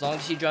pool. As long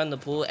as you join the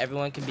pool,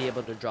 everyone can be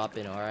able to drop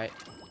in, alright?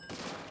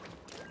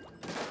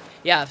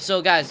 Yeah,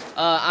 so guys,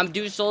 I'm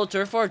doing solo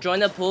turf war. Join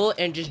the pool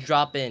and just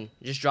drop in.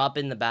 Just drop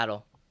in the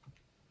battle.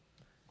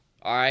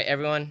 Alright,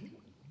 everyone.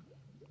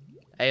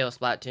 Ayo,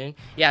 Splatoon.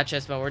 Yeah,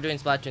 Chessman, we're doing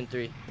Splatoon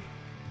 3.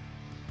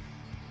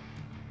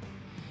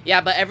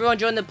 Yeah, but everyone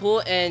join the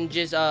pool and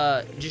just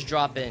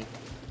drop in.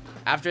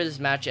 After this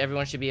match,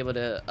 everyone should be able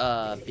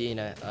to be in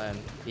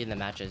the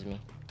match as me.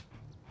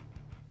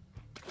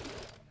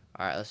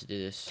 All right, let's do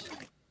this.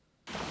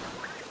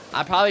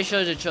 I probably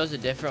should have chose a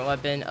different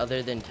weapon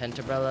other than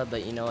Tenterbrella,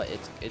 but you know what?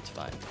 It's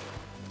fine.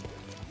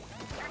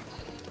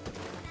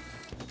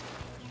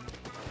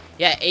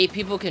 Yeah, 8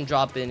 people can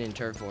drop in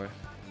turf war.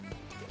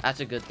 That's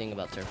a good thing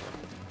about turf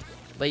war.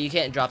 But you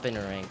can't drop in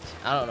ranked.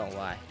 I don't know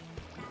why.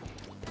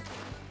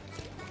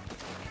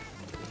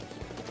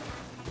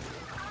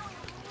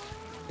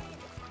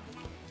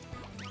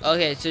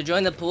 Okay, so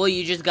join the pool.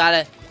 You just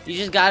gotta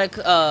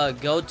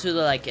go to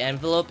the like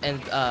envelope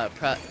and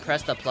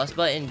press the plus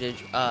button to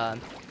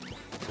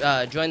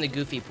join the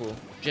Goofy pool.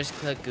 Just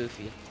click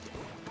Goofy.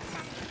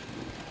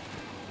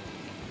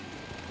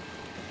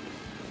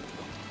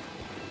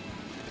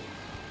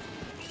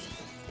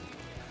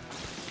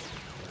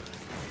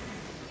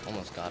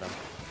 Almost got him.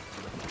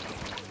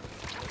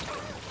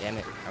 Damn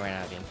it! I ran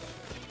out of game.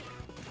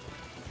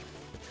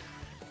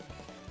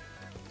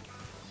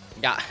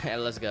 Yeah,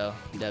 let's go.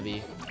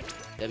 W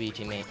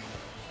teammate.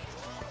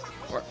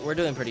 We're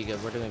doing pretty good.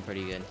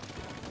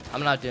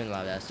 I'm not doing a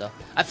lot of that stuff.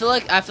 I feel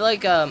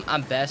like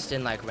I'm best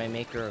in like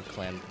Rainmaker or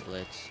Clam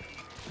Blitz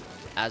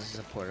as a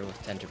supporter with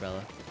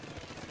Tenterbrella.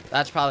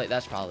 That's probably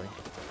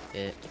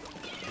it.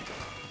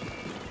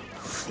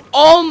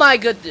 Oh my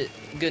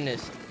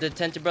goodness. The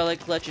Tenterbrella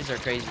clutches are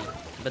crazy,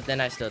 but then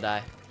I still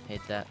die.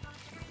 Hate that.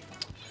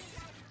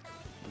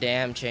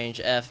 Damn, change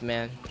F,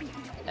 man.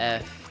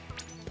 F.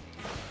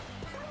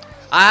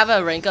 I have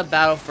a rank up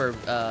battle for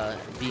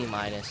B-,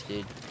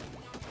 dude.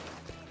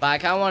 But I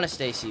kind of want to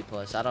stay C+.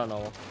 I don't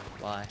know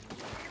why.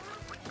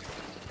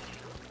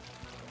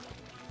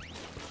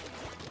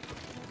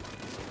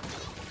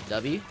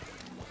 W?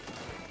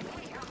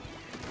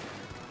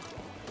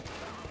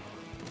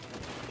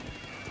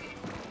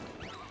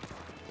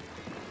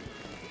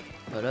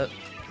 Hold up.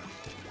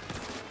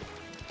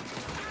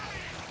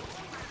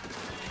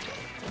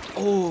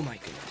 Oh my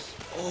goodness.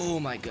 Oh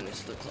my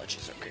goodness. The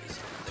clutches are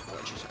crazy. The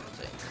clutches are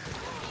insane.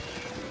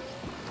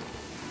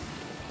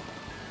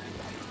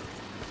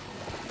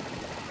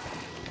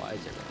 Why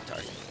is everyone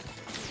targeting?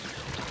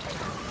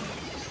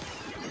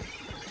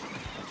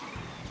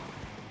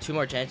 2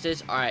 more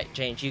chances? Alright,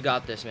 Change, you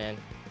got this, man.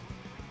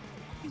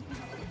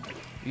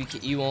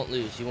 You won't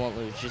lose. You won't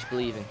lose. Just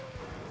believe in.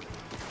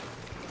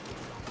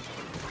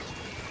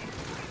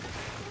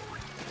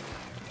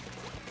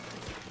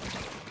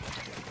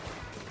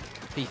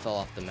 He fell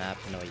off the map.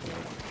 No, he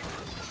didn't.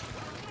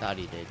 Thought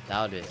he did.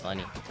 That would be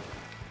funny.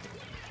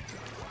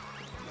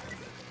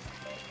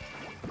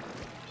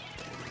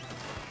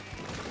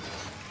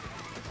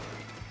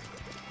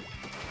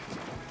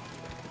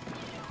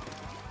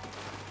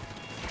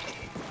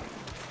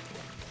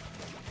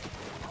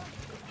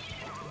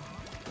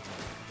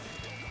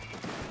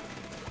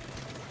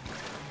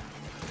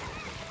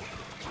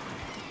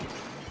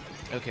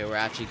 Okay, we're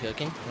actually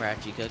cooking. We're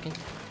actually cooking.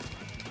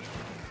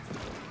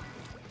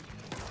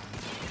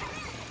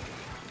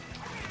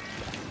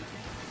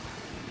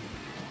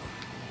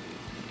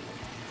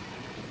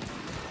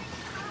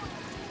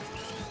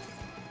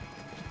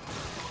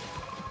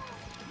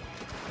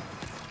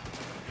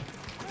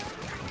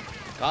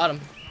 Got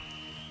him.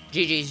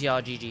 GG's,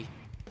 y'all. GG.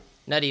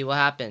 Nutty, what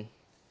happened?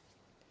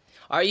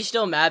 Are you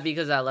still mad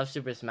because I left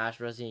Super Smash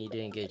Bros. And you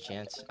didn't get a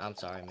chance? I'm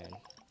sorry, man.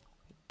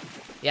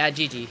 Yeah,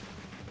 GG.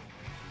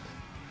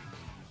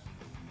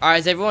 Alright,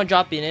 is everyone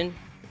dropping in?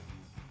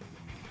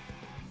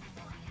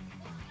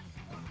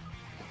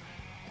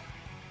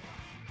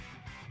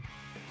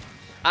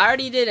 I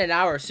already did an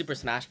hour of Super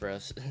Smash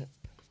Bros.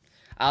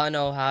 I don't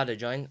know how to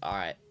join.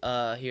 Alright,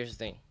 here's the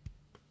thing.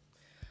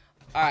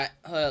 Alright,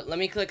 hold up. Let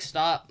me click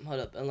stop.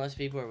 Hold up, unless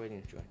people are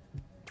waiting to join.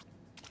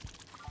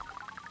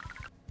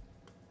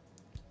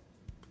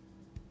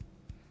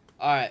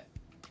 Alright,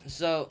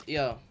 so,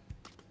 yo.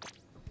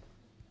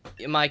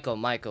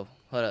 Michael,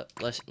 hold up.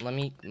 Let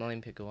me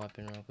pick a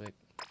weapon real quick.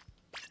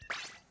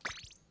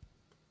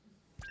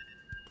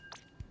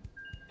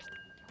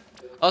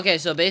 Okay,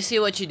 so basically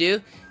what you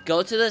do,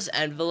 go to this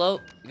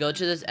envelope,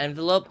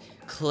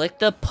 click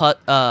the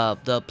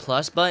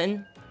plus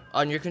button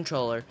on your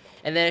controller,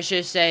 and then it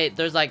should say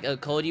there's like a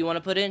code you want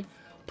to put in.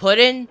 Put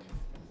in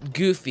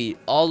Goofy,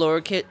 all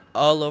over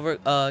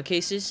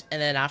cases,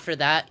 and then after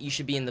that you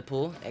should be in the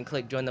pool and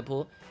click join the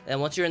pool. And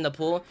once you're in the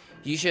pool,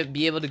 you should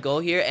be able to go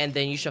here, and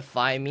then you should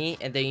find me,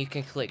 and then you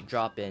can click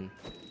drop in.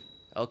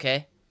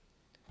 Okay?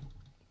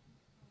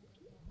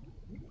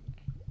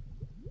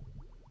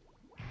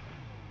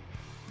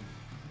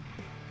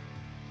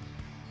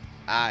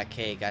 Ah,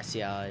 cake. I see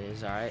how it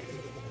is. All right.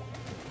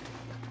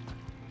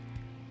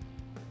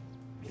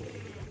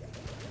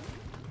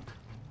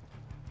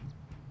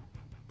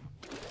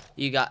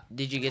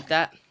 Did you get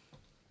that?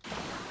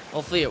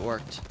 Hopefully it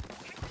worked.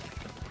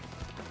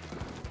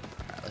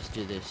 Alright, let's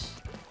do this.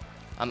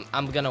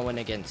 I'm gonna win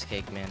against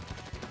Cake, man.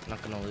 I'm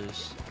not gonna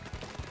lose.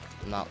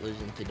 I'm not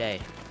losing today.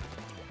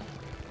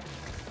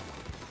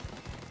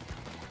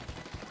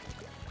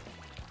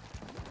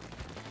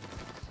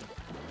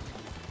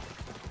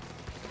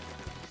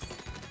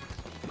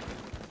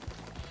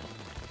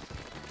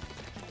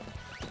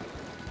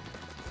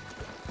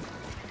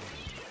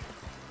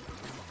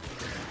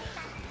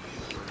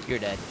 You're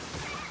dead.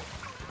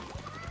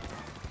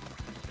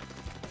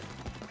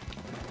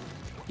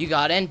 You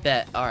got in?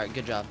 Bet. Alright,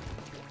 good job.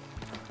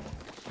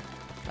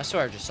 I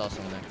swear I just saw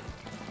someone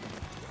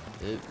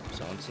there. Oop,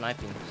 someone's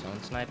sniping.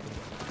 Someone's sniping.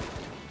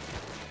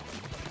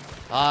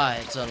 Ah,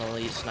 it's an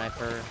elite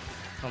sniper.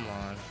 Come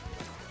on.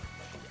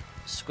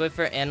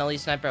 Squiffer and elite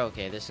sniper?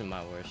 Okay, this is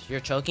my worst.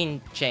 You're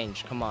choking?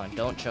 Change. Come on,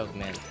 don't choke,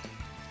 man.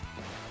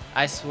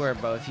 I swear,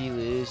 bro, if you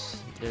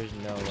lose, there's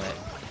no way.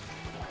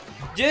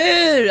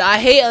 Dude, I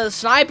hate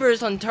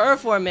snipers on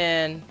Turf War,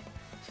 man.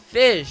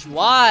 Fish,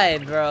 why,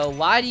 bro?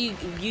 Why do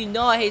you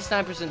know I hate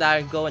snipers and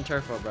I go in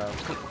Turf War, bro?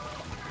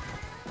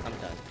 I'm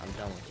done. I'm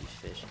done with you,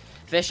 Fish.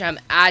 Fish, I'm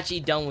actually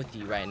done with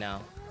you right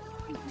now.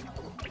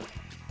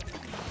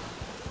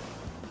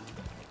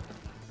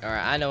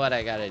 Alright, I know what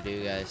I gotta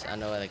do, guys. I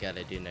know what I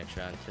gotta do next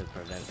round to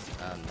prevent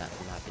that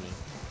from happening.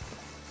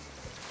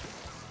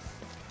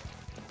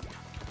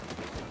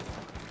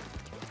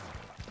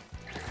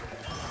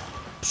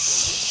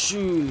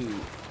 Shoot.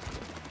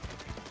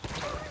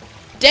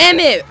 Damn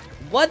it!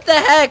 What the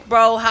heck,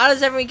 bro? How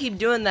does everyone keep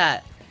doing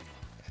that?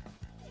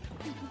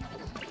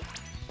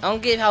 I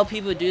don't get how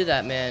people do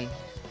that, man.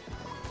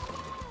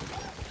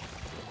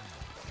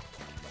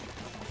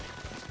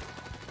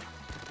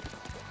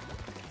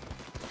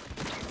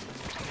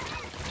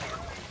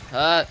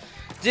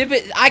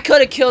 Dude, I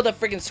could have killed a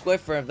freaking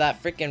Squiffer if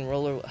that freaking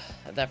roller,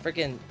 if that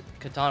freaking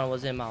katana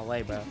was in my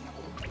way, bro.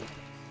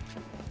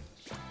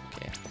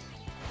 Okay.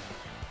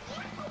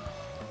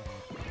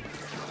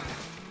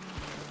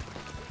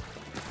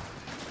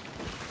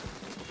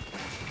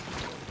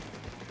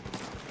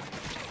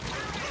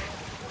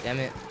 Damn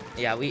it.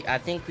 Yeah, I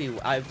think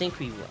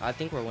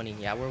we're winning.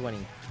 Yeah, we're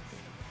winning.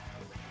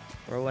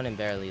 We're winning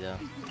barely though.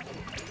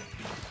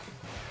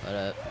 But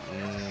I don't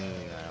know.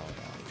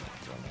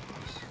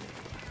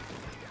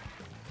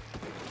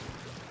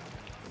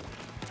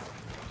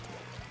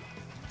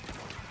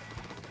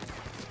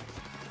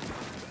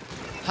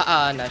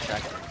 Haha, nice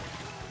shot.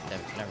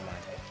 Never mind.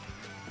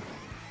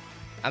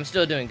 I'm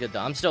still doing good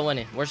though. I'm still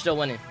winning. We're still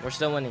winning. We're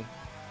still winning.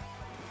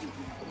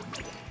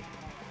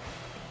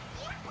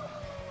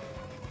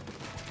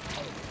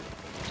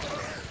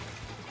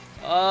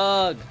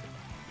 Ugh.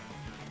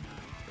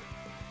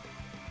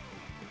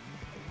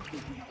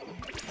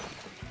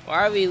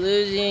 Why are we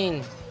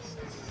losing?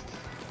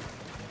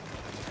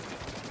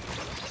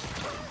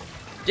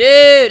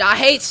 Dude, I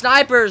hate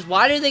snipers.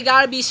 Why do they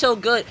gotta be so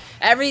good?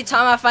 Every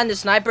time I find a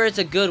sniper, it's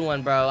a good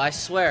one, bro. I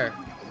swear.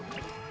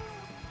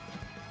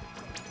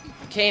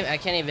 I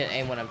can't even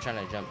aim when I'm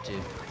trying to jump to.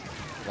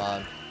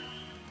 Wow.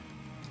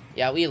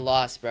 Yeah, we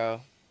lost,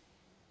 bro.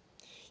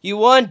 You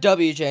won.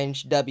 W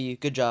change. W.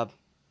 Good job.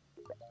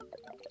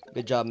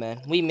 Good job,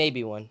 man. We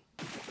maybe won.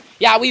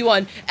 Yeah, we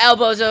won. L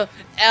bozo,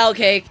 L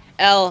cake,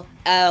 L,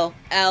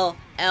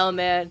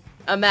 man.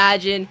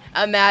 Imagine,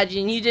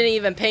 you didn't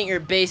even paint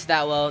your base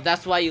that well.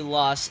 That's why you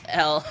lost.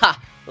 L,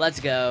 ha, let's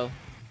go.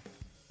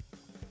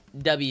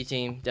 W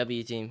team.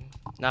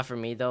 Not for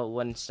me though,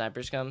 when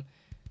snipers come.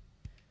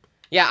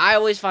 Yeah, I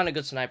always find a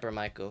good sniper,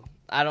 Michael.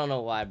 I don't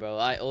know why, bro.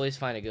 I always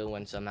find a good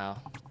one somehow.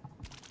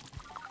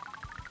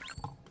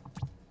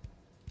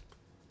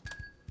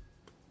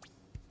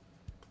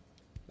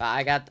 But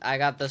I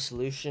got the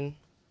solution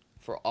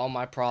for all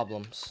my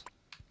problems.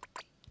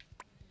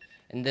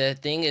 And the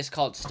thing is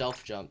called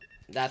stealth jump.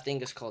 That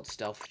thing is called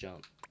stealth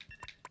jump.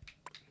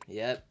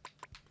 Yep.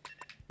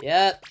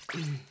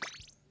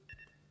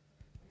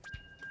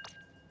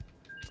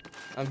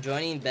 I'm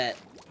joining bet.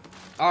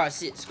 Oh, I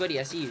see Squiddy,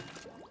 I see you.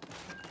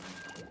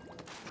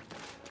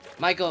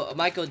 Michael,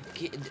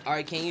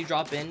 alright, can you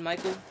drop in,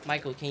 Michael?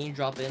 Michael, can you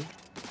drop in?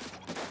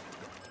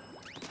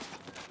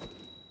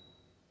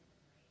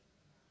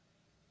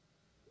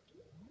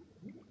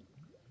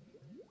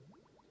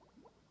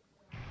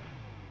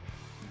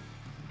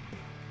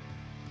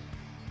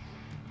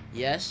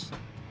 Yes.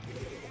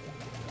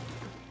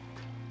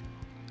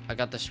 I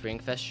got the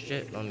Springfest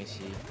shit. Let me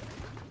see.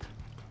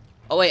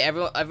 Oh wait,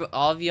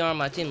 all of you are on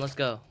my team. Let's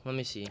go. Let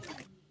me see.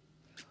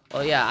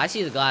 Oh yeah, I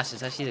see the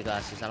glasses. I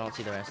don't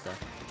see the rest though.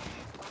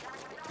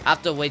 I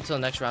have to wait till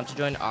next round to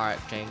join. Alright,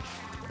 change.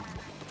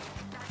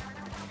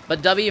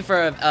 But W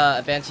for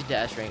advancing to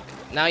S rank.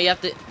 Now you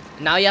have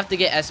to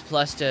get S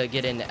plus to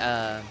get in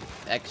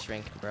X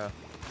rank, bro.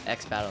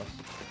 X battles.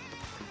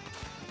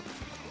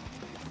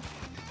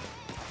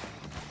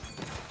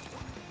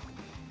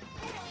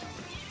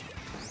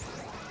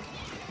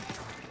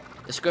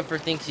 The Scripper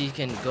thinks he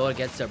can go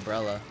against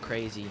Umbrella.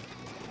 Crazy.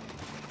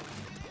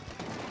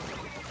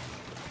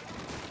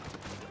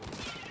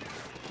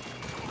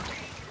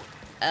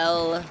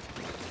 L.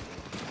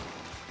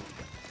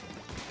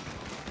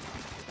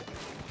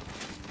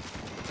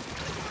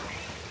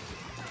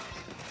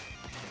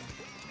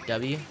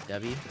 W.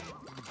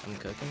 I'm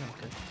cooking.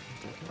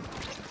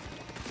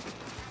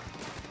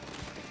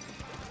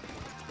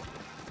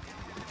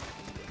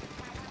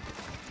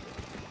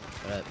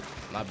 But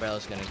my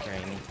brother's gonna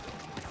carry me.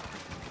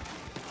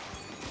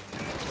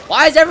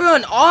 Why is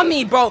everyone on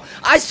me, bro?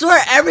 I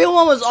swear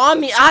everyone was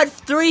on me. I had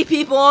 3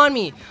 people on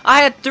me.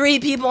 Why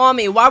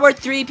were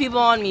 3 people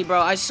on me,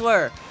 bro? I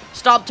swear.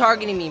 Stop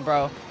targeting me,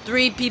 bro.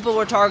 3 people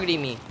were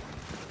targeting me.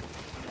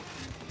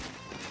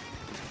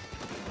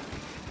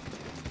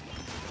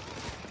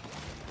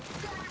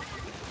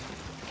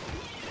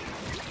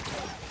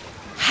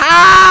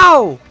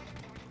 How?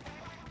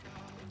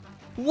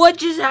 What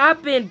just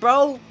happened,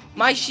 bro?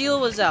 My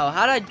shield was out.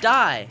 How'd I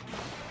die?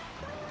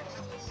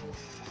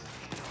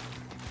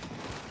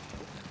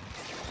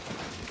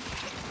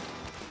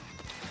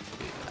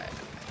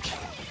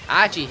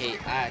 I actually hate you.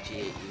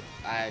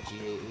 I actually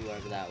hate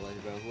whoever that was,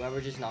 bro.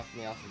 Whoever just knocked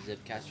me off the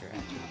Zipcaster, I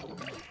actually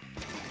hate.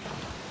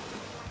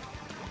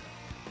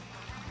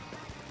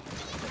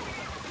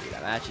 Dude,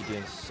 I'm actually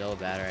doing so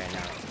bad right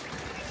now.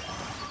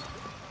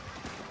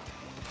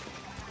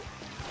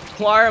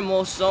 Why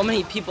are so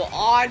many people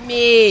on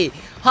me?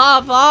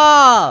 Hop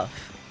off!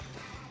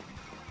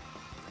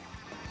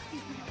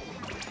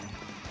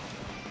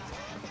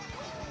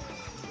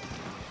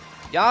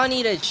 Y'all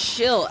need to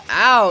chill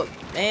out,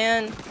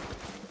 man.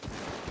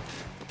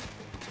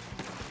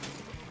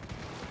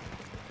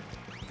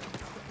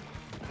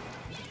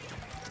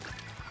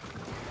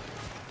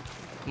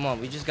 Come on,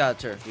 we just got a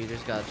turf. Man.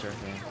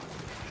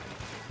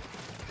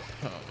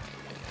 Oh my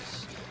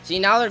goodness. See,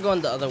 now they're going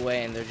the other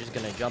way and they're just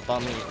gonna jump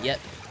on me. Yet,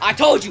 I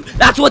told you!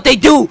 That's what they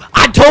do!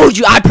 I told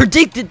you! I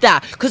predicted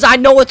that! Because I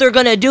know what they're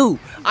gonna do!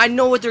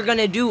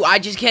 I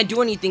just can't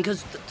do anything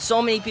because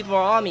so many people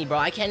are on me, bro.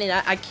 I can't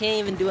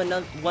even do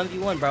another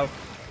 1v1, bro.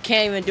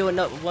 Can't even do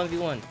another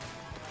 1v1.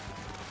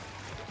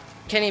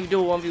 Can't even do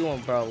a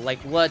 1v1, bro. Like,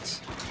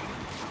 what?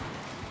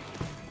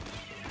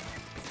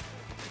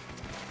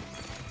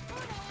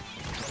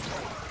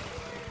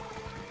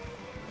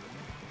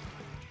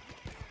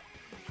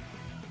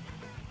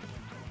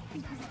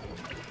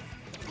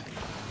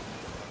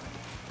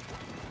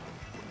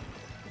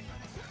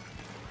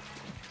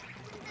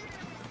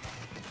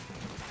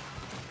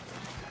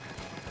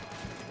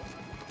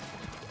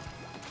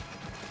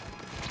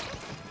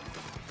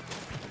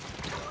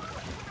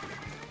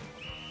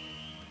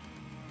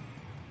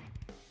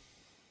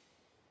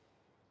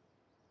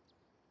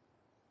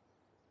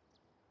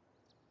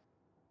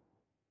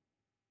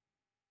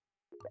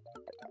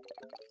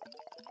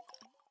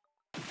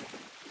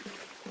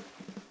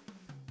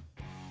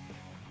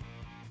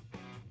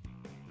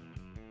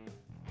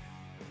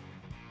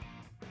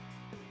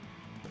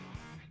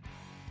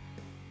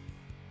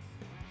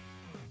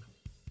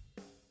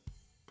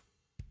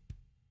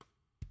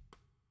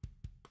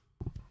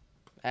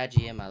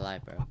 Actually in my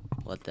life, bro.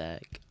 What the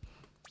heck?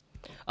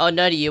 Oh,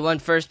 Nutty, you won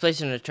first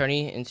place in an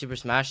attorney in Super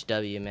Smash.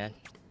 W, man.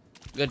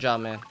 Good job,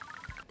 man.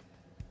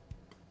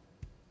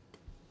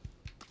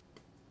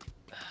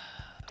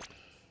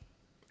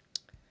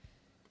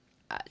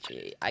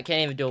 Actually, I I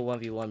can't even do a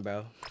 1v1,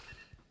 bro.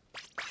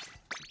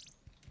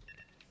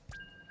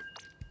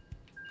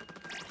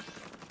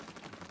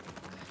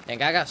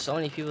 Dang, I got so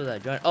many people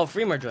that joined. Oh,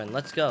 Freemer joined.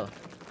 Let's go.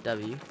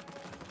 W.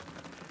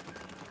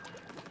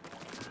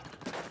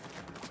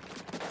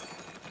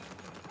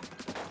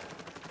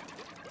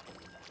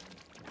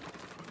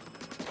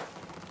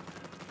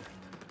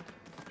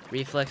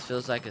 Reflex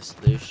feels like a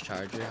Sploosh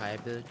Charger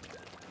hybrid.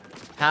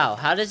 How?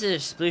 How does it a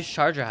Sploosh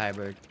Charger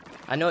hybrid?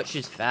 I know it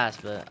shoots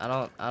fast, but I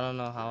don't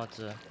know how it's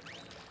a.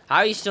 How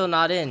are you still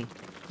not in?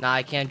 Nah,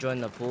 I can't join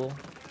the pool.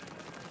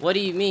 What do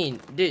you mean,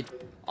 dude?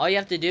 All you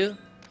have to do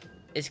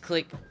is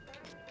click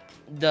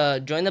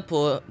the join the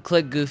pool.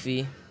 Click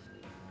Goofy.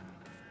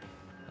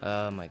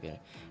 Oh my goodness.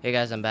 Hey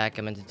guys, I'm back.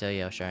 I meant to tell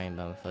you I was sharing,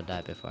 but my phone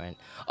died beforehand.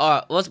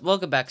 Alright,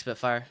 welcome back,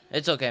 Spitfire.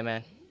 It's okay,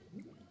 man.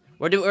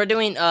 We're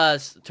doing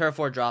turf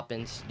war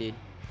drop-ins, dude.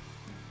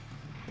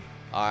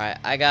 Alright,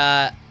 I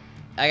got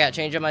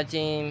change on my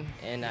team,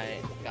 and I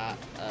got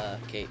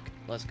cake.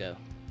 Let's go.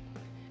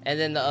 And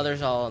then the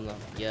others all on the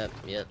yep.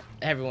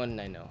 Everyone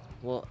I know.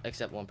 Well,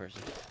 except one person.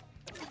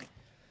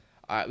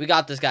 Alright, we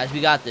got this, guys.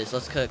 We got this.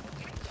 Let's cook.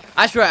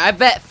 I swear, I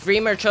bet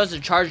Freemer chose the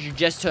Charger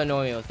just to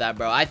annoy me with that,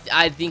 bro. I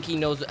think he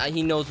knows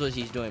what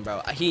he's doing,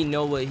 bro. He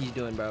know what he's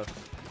doing, bro.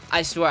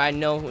 I swear, I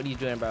know what he's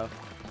doing, bro.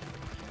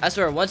 I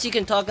swear, once he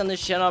can talk on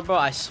this channel, bro,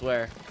 I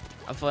swear,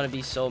 I'm gonna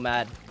be so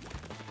mad.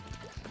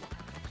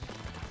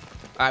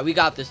 All right, we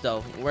got this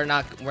though. We're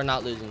not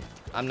losing.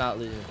 I'm not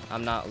losing.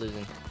 I'm not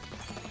losing.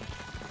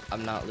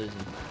 I'm not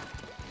losing.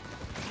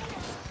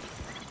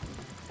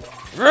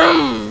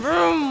 Vroom,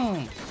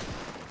 vroom.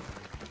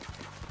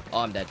 Oh,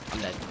 I'm dead.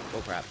 I'm dead. Oh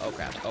crap. Oh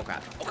crap. Oh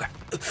crap. Oh crap.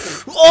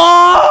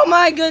 Oh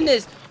my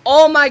goodness.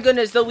 Oh my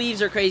goodness. The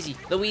weaves are crazy.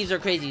 The weaves are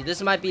crazy.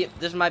 This might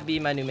be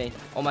my new main.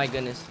 Oh my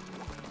goodness.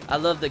 I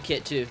love the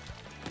kit too.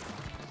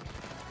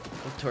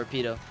 With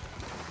torpedo.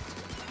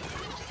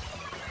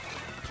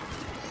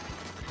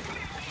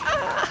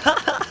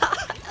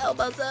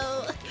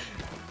 Elbozo.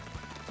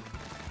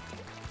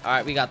 All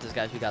right, we got this,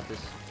 guys. We got this.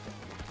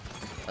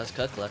 Let's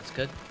cook. Let's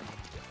cook.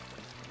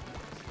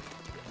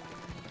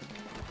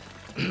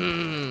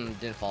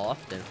 Didn't fall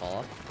off. Didn't fall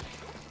off.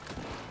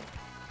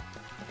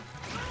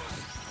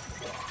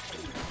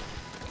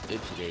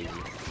 Oopsie daisy.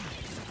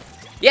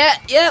 Yeah,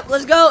 yeah,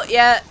 let's go.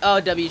 Yeah. Oh,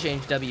 W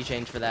change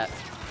for that.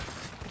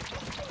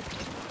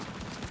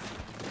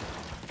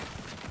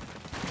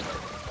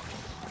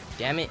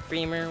 Damn it,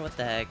 Freemer. What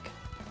the heck?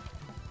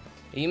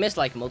 You missed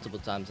like multiple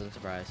times. I'm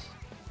surprised.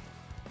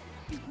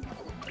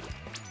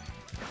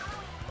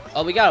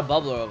 Oh, we got a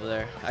bubbler over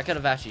there. I could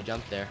have actually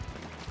jumped there.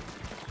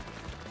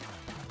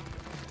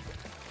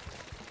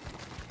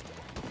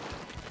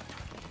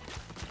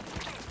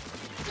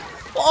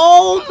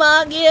 Oh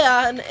my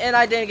god, and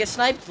I didn't get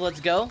sniped.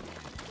 Let's go.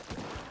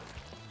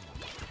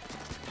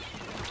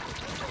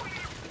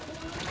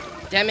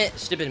 Damn it,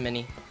 stupid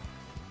mini.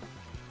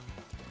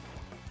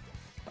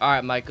 All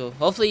right, Michael.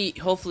 Hopefully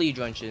you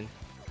join soon.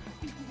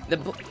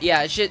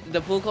 Yeah, shit.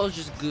 The pool call is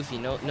just goofy.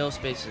 No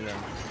space in them.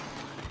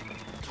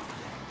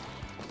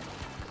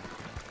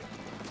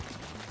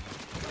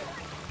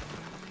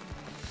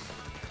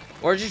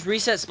 Or just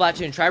reset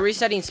Splatoon. Try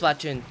resetting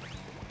Splatoon.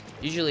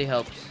 Usually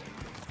helps.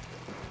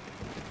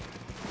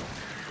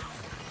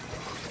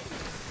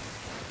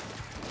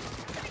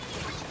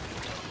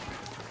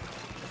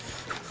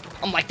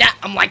 I'm like that.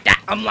 I'm like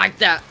that. I'm like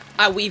that.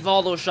 I weave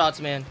all those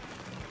shots, man.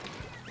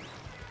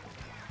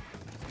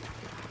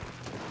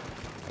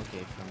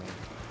 Okay,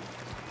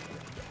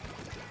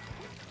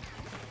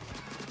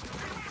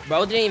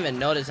 bro didn't even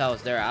notice I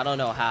was there. I don't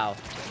know how.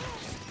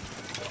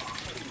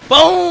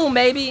 Boom,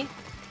 baby.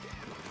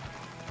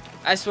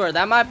 I swear,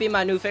 that might be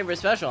my new favorite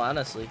special,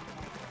 honestly.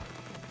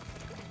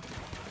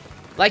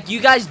 Like, you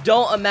guys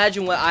don't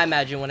imagine what I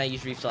imagine when I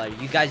use Reef Slider.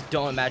 You guys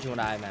don't imagine what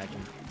I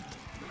imagine.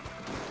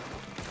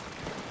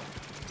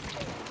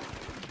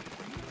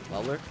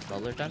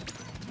 Bubbler done.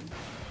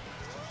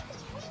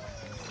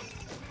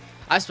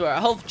 I swear, I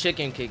hope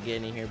Chicken could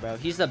get in here, bro.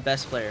 He's the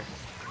best player.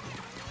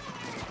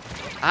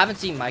 I haven't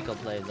seen Michael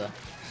play, though,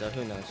 so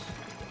who knows.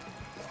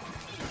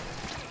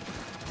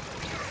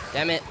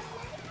 Damn it.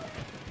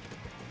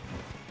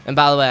 And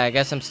by the way, I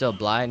guess I'm still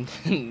blind.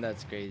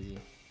 That's crazy.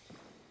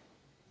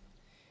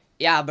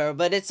 Yeah, bro,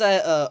 but it's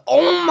a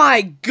oh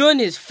my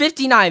goodness,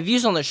 59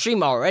 views on the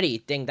stream already.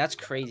 Dang, that's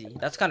crazy.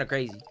 That's kind of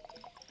crazy.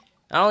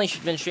 I only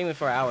been streaming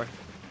for an hour.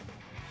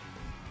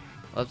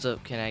 What's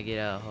up? Can I get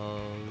a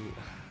hoe?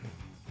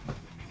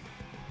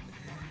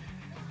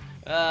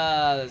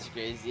 Ah, that's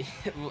crazy.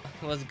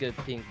 What's good,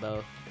 pink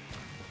bow?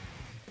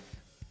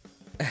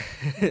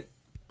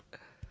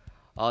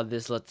 All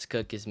this let's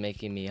cook is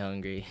making me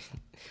hungry.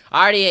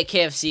 I already ate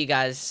KFC,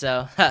 guys,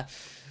 so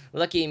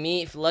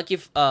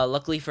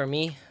luckily for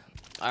me,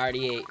 I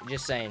already ate.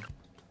 Just saying.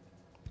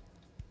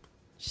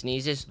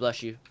 Sneezes,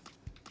 bless you.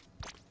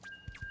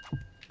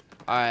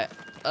 Alright.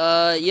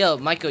 Yo,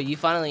 Michael, you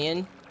finally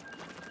in?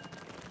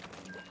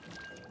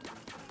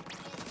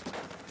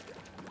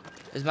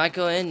 Is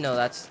Michael in? No,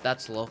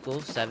 that's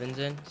local. Seven's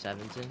in.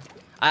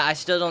 I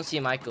still don't see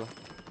Michael.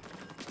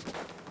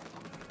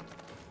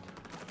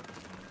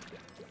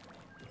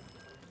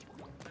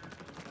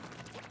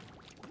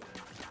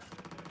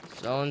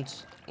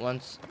 Zones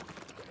once.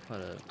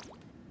 Hold up.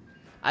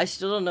 I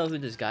still don't know who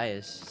this guy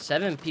is.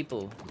 7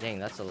 people. Dang,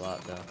 that's a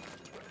lot though.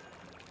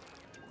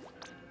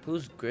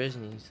 Who's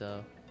Grizzlies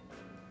though?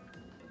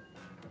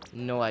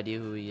 No idea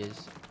who he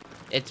is.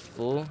 It's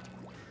full.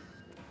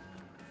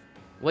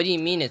 What do you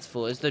mean it's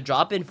full? Is the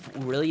drop-in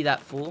really that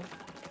full?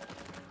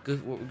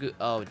 Good.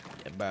 Oh,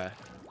 bruh.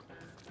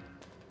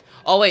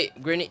 Oh wait,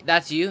 Grinny,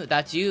 that's you?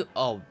 That's you?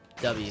 Oh,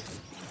 W.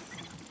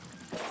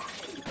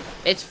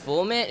 It's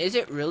full, man. Is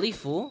it really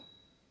full?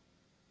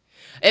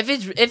 If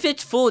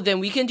it's full, then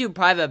we can do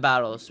private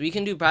battles. We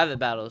can do private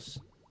battles.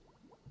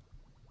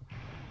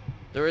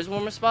 There is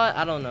one more spot?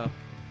 I don't know.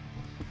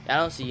 I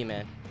don't see you,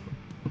 man.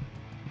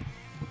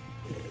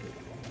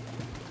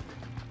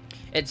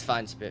 It's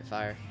fine,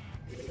 Spitfire.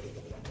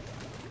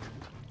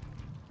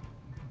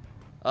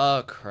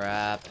 Oh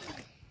crap.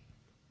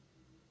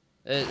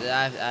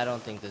 I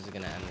don't think this is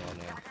gonna end well,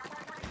 man.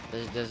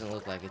 This doesn't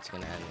look like it's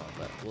gonna end well,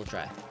 but we'll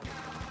try.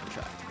 We'll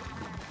try.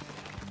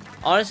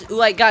 Honestly,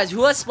 like, guys,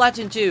 who has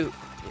Splatoon 2?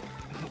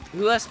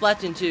 Who has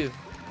Splatoon 2?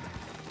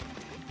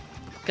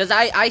 Because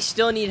I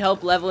still need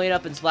help leveling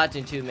up in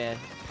Splatoon 2, man.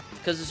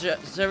 Because the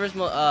servers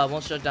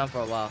won't shut down for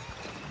a while.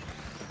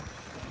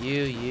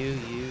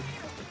 You.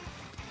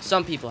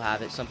 Some people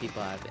have it. Some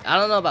people have it. I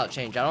don't know about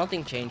Change. I don't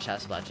think Change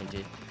has Splatoon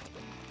 2.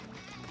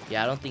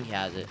 Yeah, I don't think he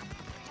has it.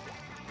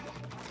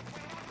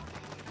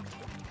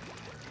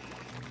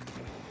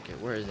 Okay,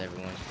 where is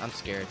everyone? I'm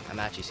scared. I'm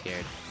actually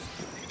scared.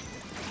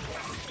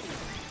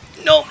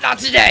 Nope, not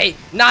today.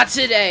 Not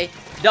today.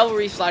 Double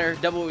reef slider,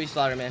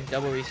 man.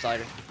 Double reef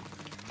slider.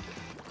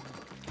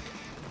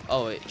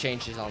 Oh, it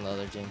changes on the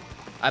other team.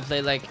 I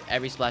played like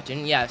every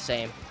Splatoon. Yeah,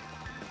 same.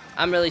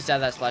 I'm really sad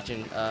that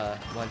Splatoon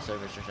 1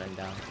 servers are shutting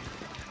down.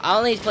 I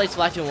only played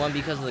Splatoon 1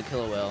 because of the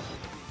killer whale.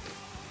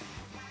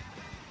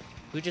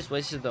 Who just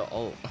wasted the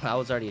ult? I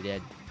was already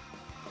dead.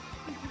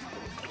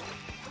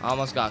 I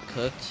almost got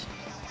cooked.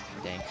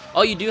 Dang.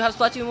 Oh, you do have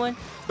Splatoon 1?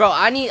 Bro,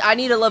 I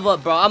need to level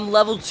up, bro. I'm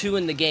level 2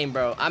 in the game,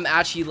 bro. I'm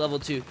actually level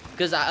 2.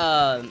 Because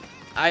I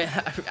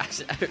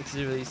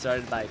actually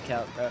restarted my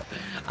account, bro.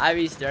 I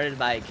restarted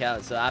my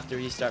account, so I have to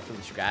restart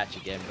from scratch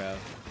again, bro.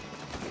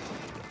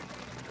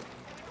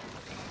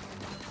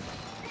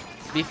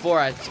 Before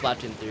I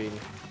Splatoon 3.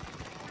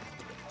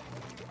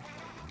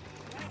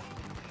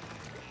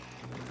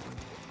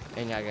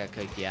 And I got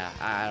cooked, yeah.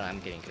 I'm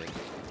getting cooked.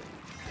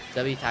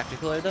 W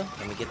tactical though?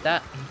 Let me get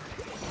that.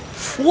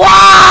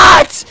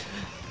 What?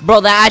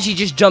 Bro, that actually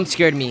just jump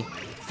scared me.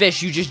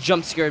 Fish, you just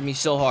jump scared me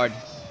so hard.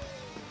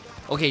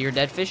 Okay, you're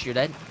dead, Fish. You're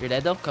dead. You're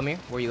dead though. Come here.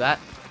 Where you at?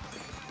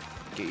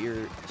 Get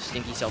your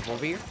stinky self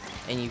over here.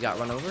 And you got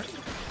run over.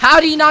 How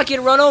do you not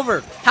get run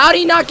over? How do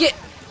you not get...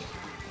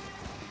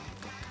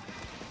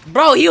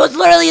 Bro, he was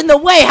literally in the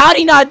way. How did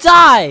he not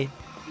die?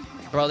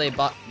 Bro, they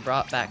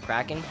brought back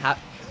Kraken.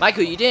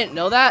 Michael, you didn't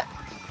know that?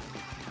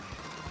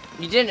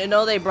 You didn't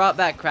know they brought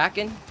back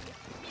Kraken?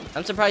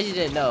 I'm surprised you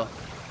didn't know.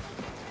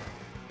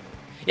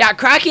 Yeah,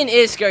 Kraken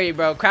is scary,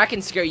 bro.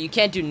 Kraken's scary. You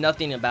can't do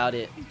nothing about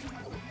it.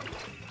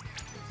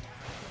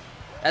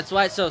 That's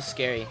why it's so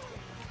scary.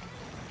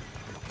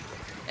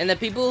 And the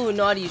people who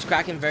know how to use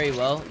Kraken very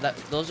well,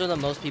 those are the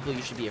most people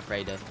you should be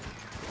afraid of.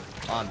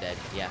 Oh, I'm dead.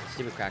 Yeah,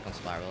 stupid Kraken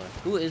Spiraler.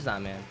 Who is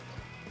that, man?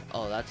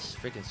 Oh, that's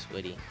freaking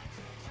Squiddy.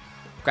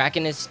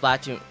 Kraken is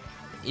Splatoon.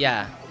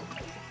 Yeah.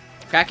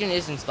 Kraken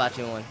is in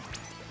Splatoon 1.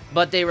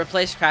 But they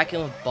replaced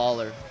Kraken with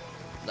Baller.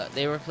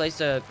 They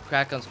replaced a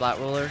Kraken Splat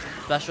Roller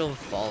special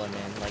with Baller,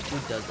 man. Like, who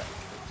does that?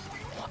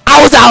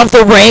 I was out of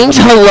the range!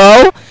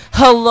 Hello?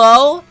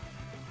 Hello?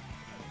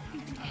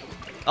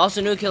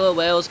 Also, new killer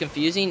whale is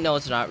confusing. No,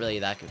 it's not really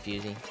that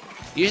confusing.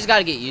 You just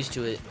gotta get used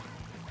to it.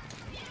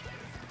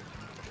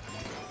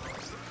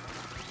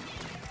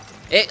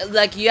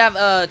 Like, you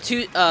have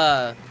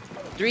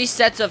 3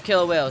 sets of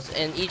killer whales,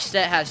 and each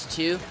set has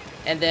 2.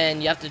 And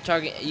then you have to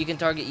target. You can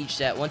target each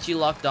set. Once you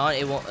locked on,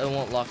 it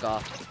won't lock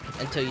off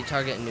until you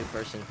target a new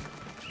person.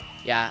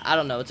 Yeah, I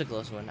don't know. It's a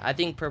close one. I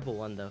think purple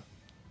won though.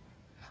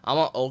 I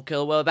want old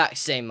killer whale back.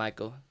 Same,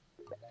 Michael.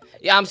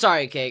 Yeah, I'm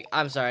sorry, Cake.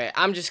 I'm sorry.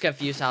 I'm just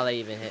confused how they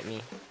even hit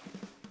me.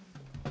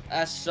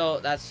 That's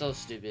so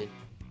stupid.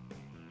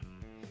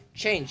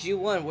 Change, you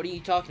won. What are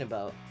you talking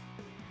about?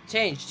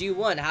 Change, you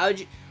won. How'd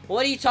you?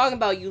 What are you talking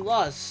about? You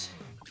lost,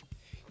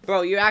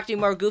 bro. You're acting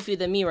more goofy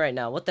than me right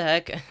now. What the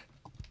heck?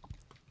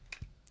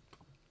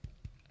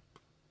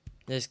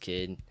 This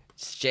kid.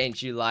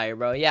 Change, you liar,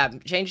 bro. Yeah,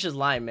 Change is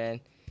lying, man.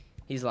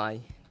 He's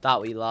lying.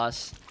 Thought we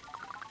lost.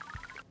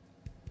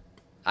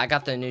 I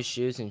got the new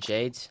shoes and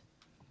shades.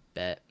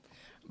 Bet.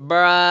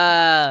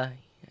 Bruh.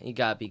 You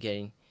gotta be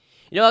kidding.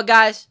 You know what,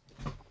 guys?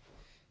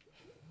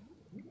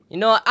 You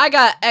know what? I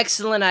got an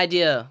excellent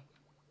idea.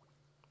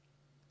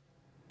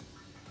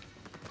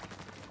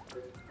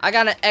 I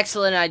got an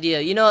excellent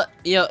idea. You know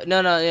what?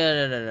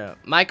 No.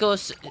 Michael,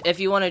 if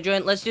you want to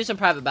join, let's do some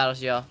private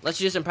battles, y'all. Let's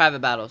do some private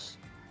battles.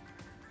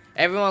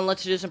 Everyone,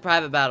 let's do some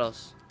private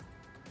battles.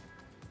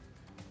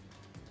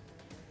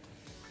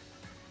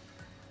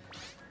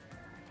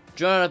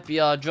 Join up,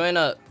 y'all. Join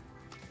up.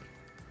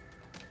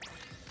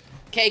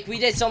 Cake, we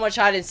did so much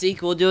hide and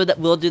seek. We'll do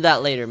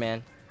that later,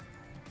 man.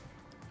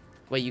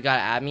 Wait, you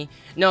gotta add me?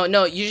 No,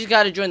 you just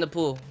gotta join the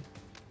pool.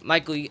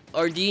 Michael,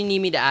 or do you need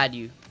me to add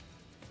you?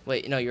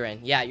 Wait, no, you're in.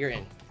 Yeah, you're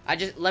in.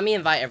 Let me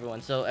invite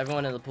everyone so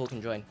everyone in the pool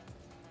can join.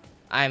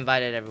 I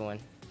invited everyone.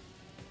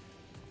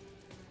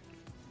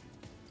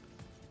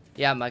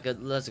 Yeah, Michael,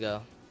 let's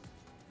go.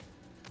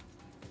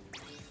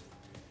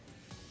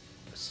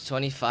 It's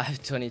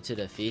 25-22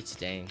 defeats,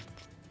 dang.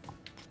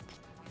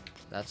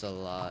 That's a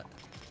lot.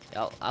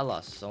 I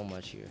lost so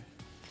much here.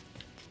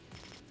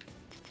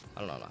 I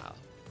don't know how.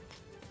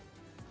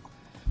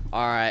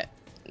 Alright.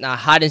 Now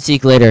hide and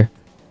seek later.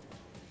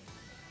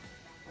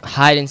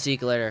 Hide and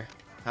seek later.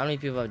 How many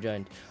people have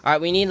joined? Alright,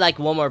 we need like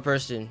one more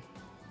person.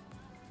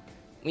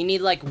 We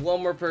need like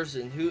one more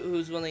person.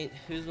 Who's willing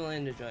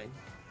to join?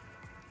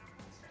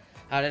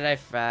 How did I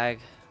frag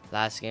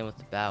last game with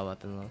the bad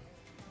weapon low?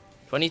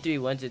 23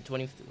 wins and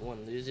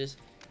 21 loses.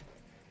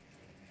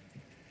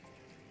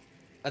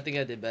 I think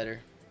I did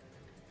better.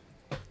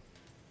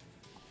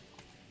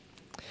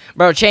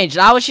 Bro, changed.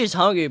 I was just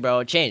hungry,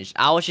 bro. Changed.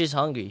 I was just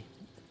hungry.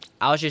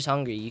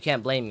 You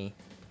can't blame me.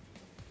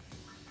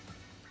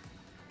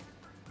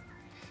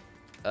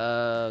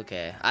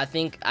 Okay. I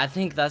think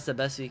that's the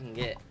best we can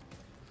get.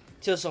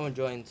 Till someone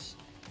joins.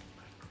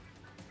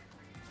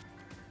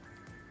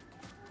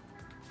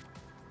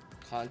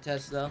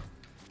 Contest though.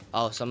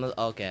 Oh,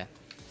 okay.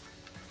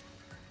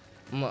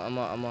 I'm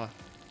gonna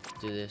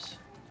do this.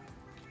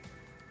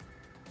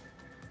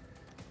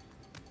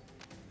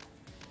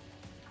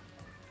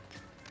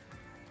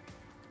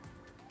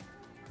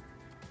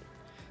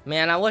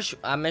 Man, I wish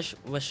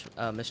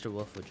Mr.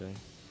 Wolf would join.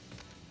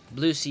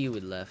 Blue Sea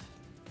would left.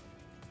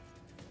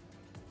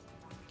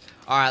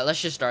 Alright,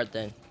 let's just start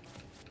then.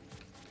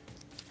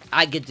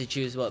 I get to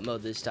choose what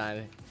mode this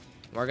time.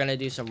 We're gonna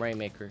do some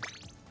Rainmaker.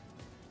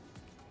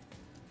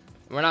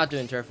 We're not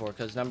doing Turf War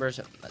because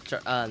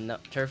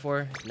Turf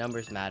War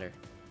numbers matter.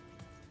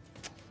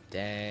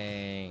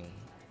 Dang,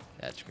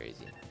 that's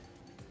crazy.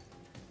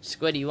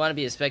 Squiddy, you want to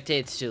be a spectator?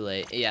 It's too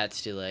late. Yeah,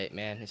 it's too late,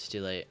 man. It's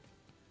too late.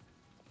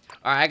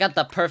 All right, I got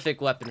the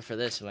perfect weapon for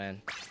this,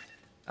 man.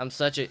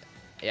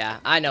 Yeah,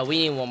 I know. We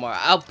need one more.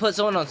 I'll put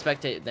someone on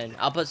spectate then.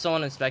 I'll put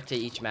someone on spectate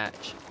each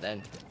match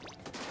then.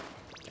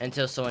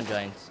 Until someone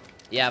joins.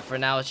 Yeah, for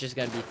now it's just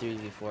gonna be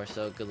 3v4.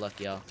 So good luck,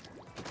 y'all.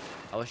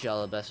 I wish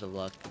y'all the best of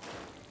luck.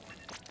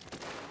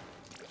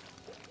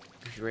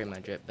 You should rate my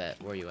drip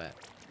bet. Where you at?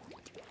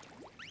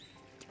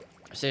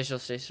 Stay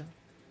still.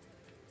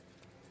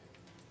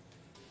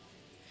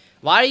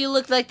 Why do you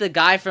look like the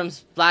guy from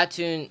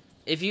Splatoon?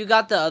 If you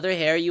got the other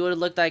hair, you would have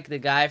looked like the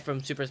guy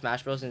from Super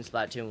Smash Bros. In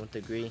Splatoon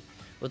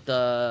with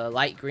the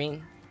light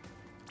green.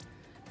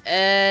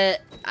 I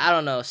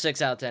don't know.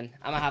 6 out of 10.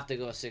 I'm gonna have to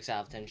go a 6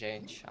 out of 10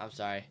 change. I'm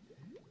sorry.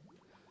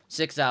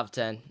 6 out of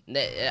 10.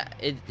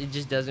 It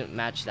just doesn't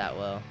match that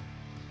well.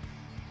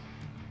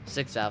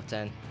 6 out of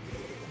 10.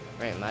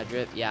 Right, my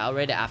drip. Yeah, I'll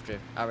rate it after.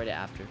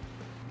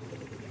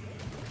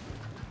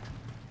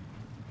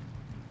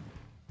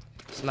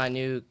 It's my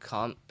new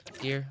comp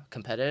gear.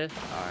 Competitive.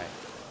 All right.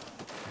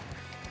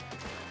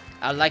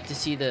 I'd like to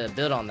see the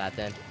build on that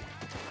then.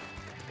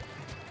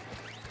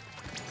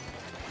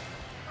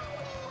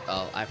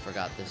 Oh, I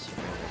forgot this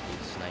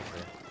sniper.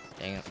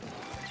 Dang it.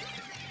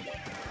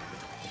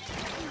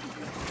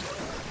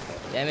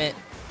 Damn it.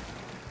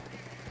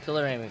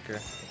 Killer Rainmaker.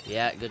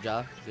 Yeah, good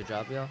job,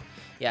 y'all.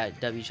 Yeah,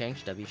 W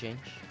change.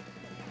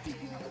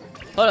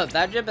 Hold up,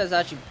 that drip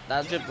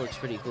looks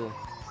pretty cool.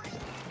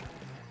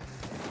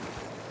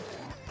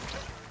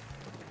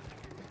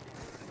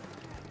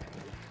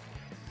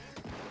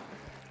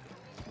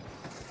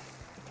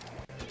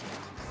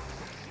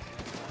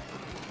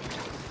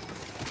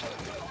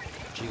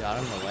 She got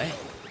him. No way.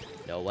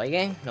 No way,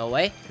 gang. No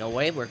way.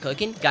 We're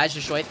cooking. Guys,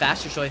 destroy it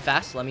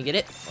fast. Let me get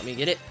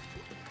it.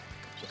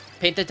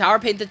 Paint the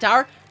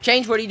tower.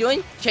 Change, what are you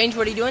doing?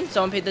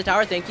 Someone paint the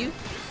tower. Thank you.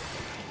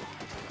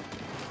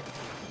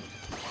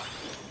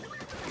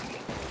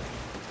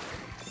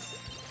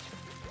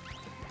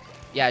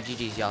 Yeah,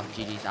 GG's, y'all.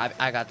 GG's.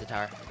 I got the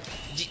tower.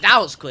 That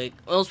was quick.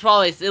 It was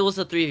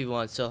a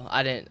 3v1, so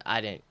I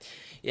didn't.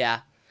 Yeah.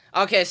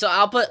 Okay, so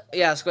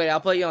Squid,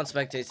 I'll put you on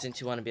spectate since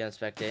you want to be on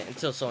spectate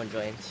until someone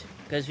joins.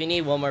 Because we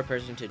need one more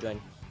person to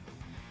join.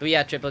 But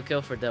yeah, triple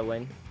kill for the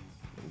win.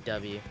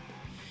 W.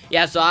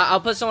 Yeah, so I'll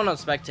put someone on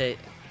spectate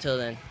till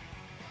then.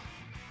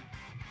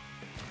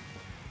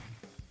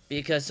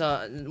 Because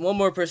one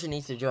more person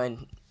needs to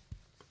join.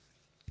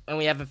 And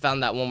we haven't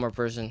found that one more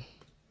person.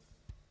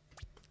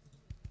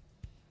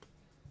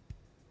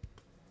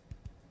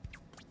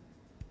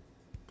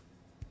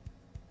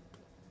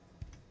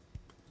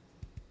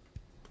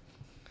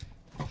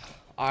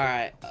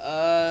 Alright,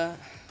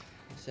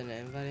 send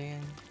an invite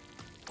again.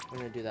 We're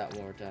gonna do that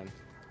one more time.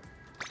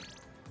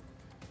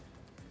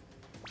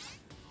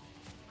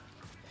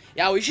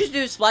 Yeah, we should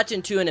do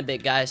Splatoon 2 in a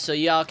bit, guys, so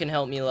y'all can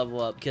help me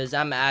level up, because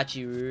I'm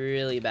actually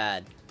really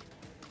bad.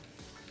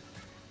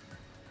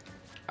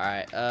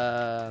 Alright,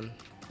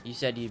 you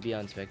said you'd be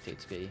on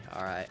spectate, Speedy.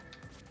 Alright.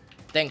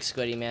 Thanks,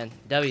 Squiddy, man.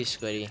 W,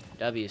 Squiddy.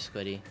 W,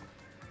 Squiddy.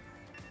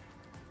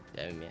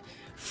 W, man.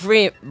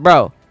 Free,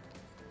 bro.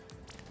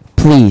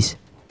 Please,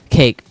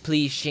 Cake.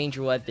 Please change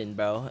your weapon,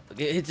 bro.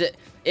 It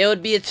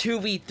would be a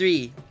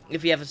 2v3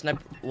 if you have a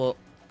sniper. Well,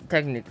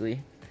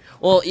 technically.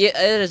 Well, yeah,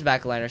 it is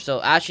backliner.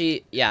 So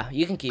actually, yeah,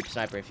 you can keep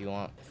sniper if you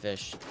want.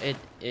 Fish.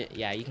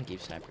 Yeah, you can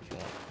keep sniper if you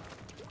want.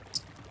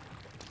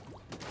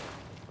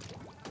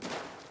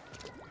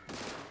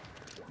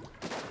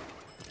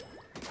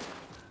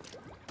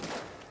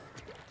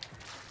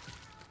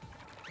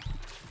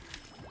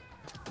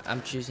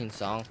 I'm choosing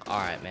song.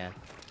 Alright, man.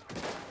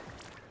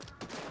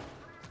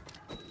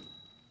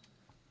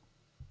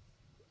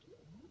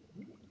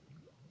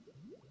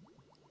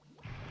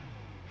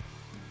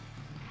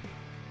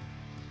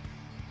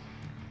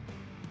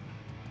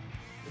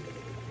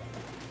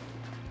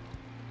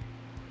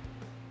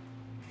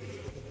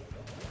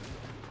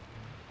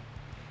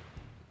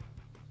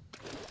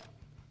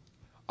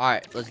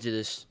 Alright, let's do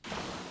this.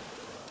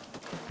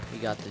 We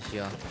got this,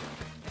 y'all.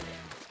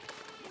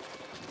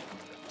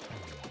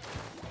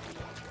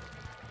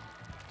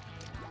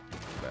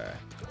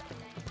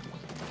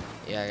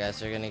 Yeah, guys,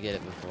 they're gonna get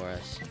it before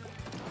us.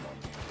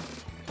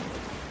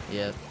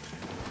 Yep.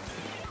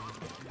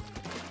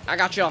 I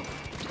got y'all.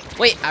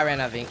 Wait, I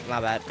ran out of ink.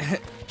 My bad.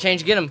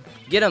 Change, get him.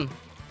 Get him.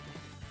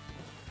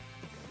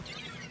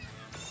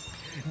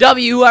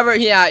 W, whoever.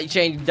 Yeah,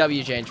 change.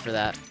 W, change for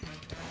that.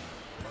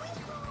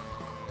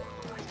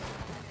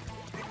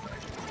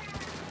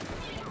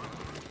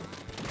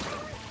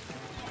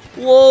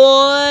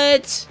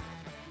 What?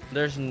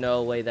 There's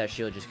no way that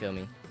shield just killed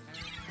me.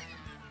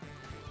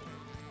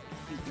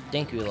 I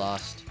think we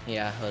lost.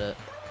 Yeah, hold up.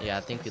 Yeah, I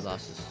think we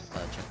lost this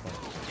checkpoint.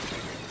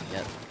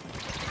 Yep.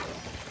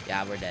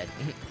 Yeah, we're dead.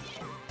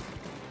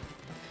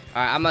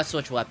 Alright, I'm gonna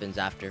switch weapons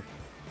after.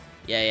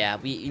 Yeah,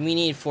 we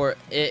need 4.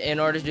 In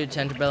order to do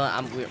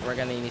Tenterbella, we're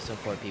gonna need some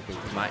 4 people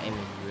because my aim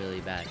is really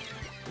bad.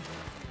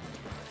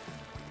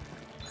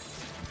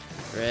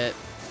 Rip.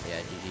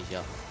 Yeah, GG's,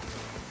 y'all.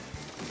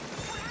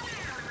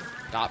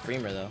 Got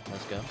Freemer though.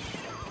 Let's go.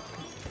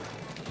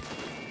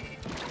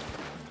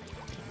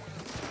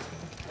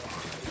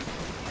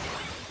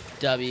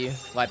 W.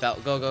 Wipe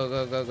out. Go.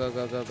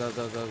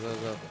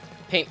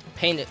 Paint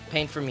it.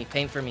 Paint for me.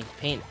 Paint for me.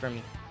 Paint for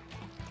me.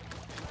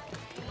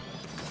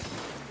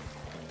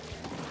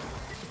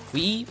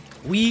 Weave.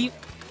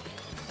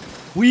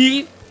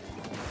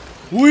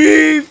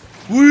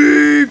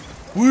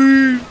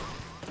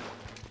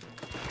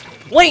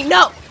 Wait,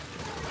 no!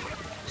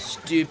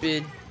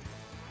 Stupid.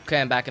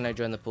 Okay, I'm back and I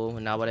joined the pool.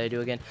 And now what do I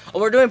do again? Oh,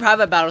 we're doing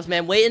private battles,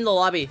 man. Wait in the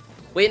lobby.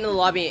 Wait in the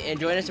lobby and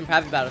join us in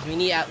private battles. We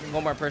need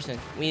one more person.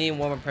 We need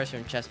one more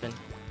person, Chespin.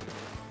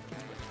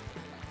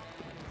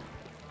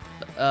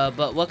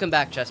 But welcome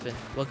back, Chespin.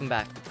 Welcome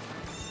back.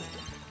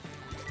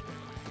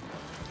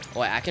 Oh,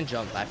 wait, I can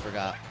jump. I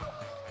forgot.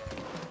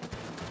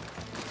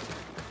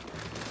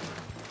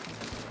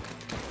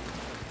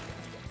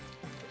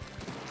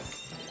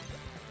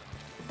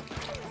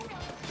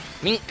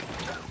 Mink.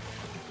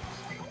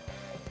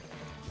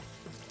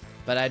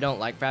 But I don't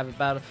like private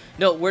battle.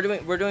 No, we're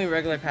doing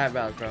regular private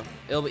battles, bro.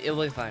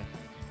 It'll be fine.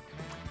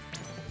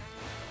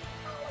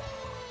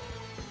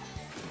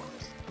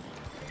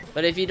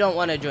 But if you don't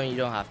want to join, you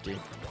don't have to.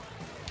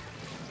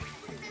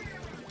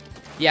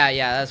 Yeah,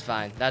 that's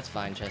fine. That's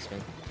fine,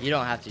 Chessman. You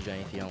don't have to join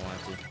if you don't want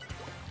to.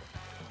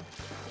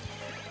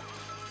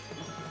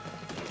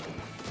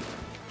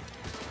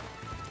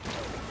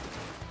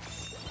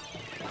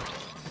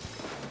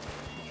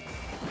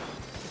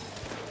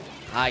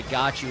 I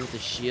got you with the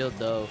shield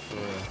though for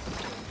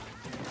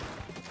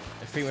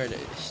the Freemer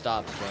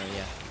stops going,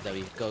 yeah.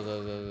 W.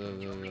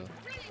 Go.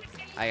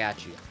 I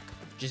got you.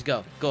 Just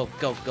go, y'all.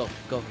 Go.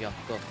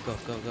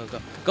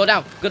 Go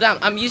down.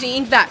 I'm using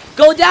ink vat.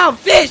 Go down,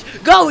 fish.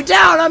 Go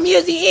down. I'm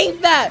using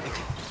ink vat.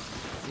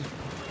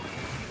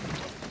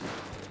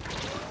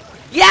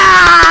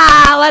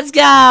 Yeah, let's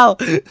go.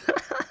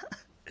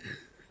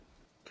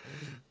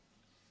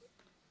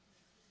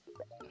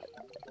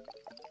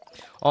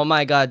 Oh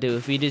my god, dude,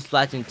 if we do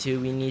Splatoon 2,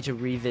 we need to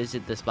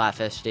revisit the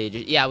Splatfest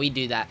stages. Yeah, we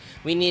do that.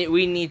 We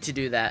need to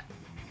do that.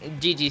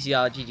 GG's,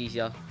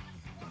 y'all.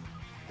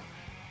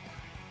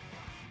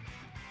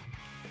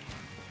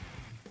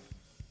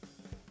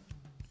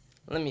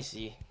 Let me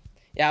see.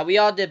 Yeah, we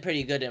all did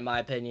pretty good in my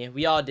opinion.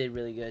 We all did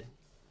really good.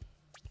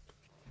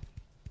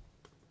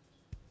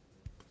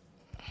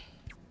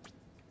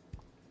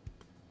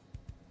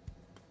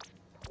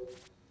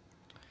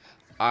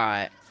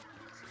 Alright.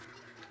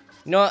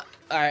 You know what?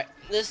 Alright.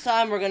 This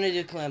time we're gonna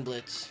do Clan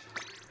Blitz.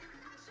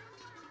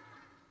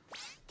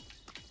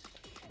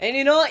 And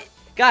you know what?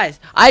 Guys,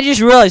 I just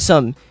realized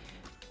something.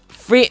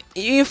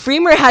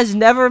 Freemer has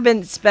never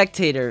been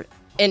spectator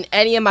in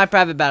any of my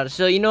private battles.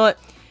 So you know what?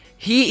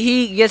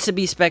 He gets to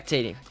be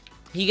spectating.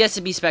 He gets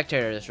to be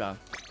spectator this round.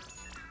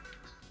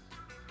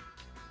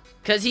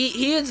 Cause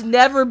he has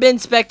never been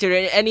spectator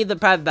in any of the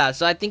private battles.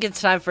 So I think it's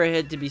time for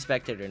him to be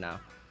spectator now.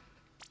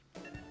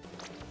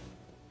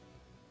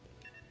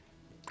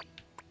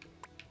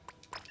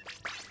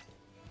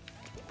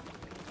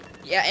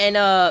 Yeah,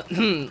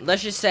 and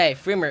let's just say,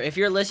 Freemer, if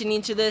you're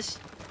listening to this,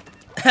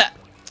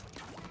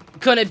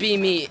 couldn't be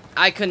me.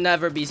 I could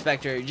never be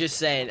Spectre. Just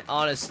saying,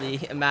 honestly,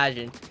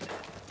 imagine.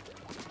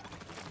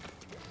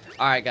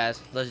 Alright,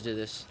 guys, let's do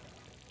this.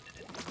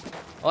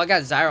 Oh, I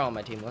got Zyro on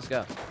my team. Let's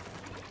go.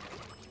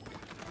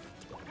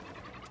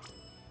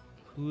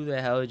 Who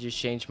the hell just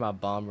changed my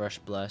bomb rush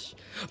blush?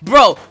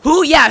 Bro,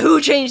 who? Yeah, who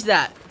changed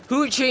that?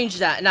 Who changed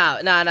that?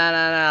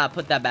 Nah.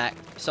 Put that back.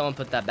 Someone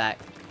put that back.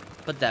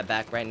 Put that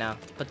back right now.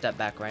 Put that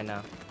back right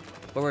now.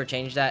 Whoever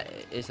changed that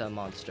is a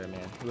monster,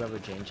 man. Whoever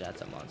changed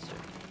that's a monster.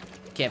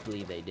 Can't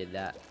believe they did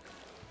that.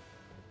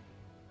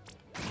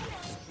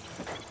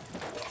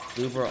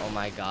 Louver, oh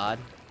my god.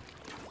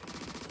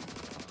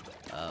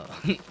 Oh.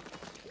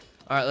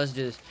 Alright, let's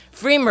do this.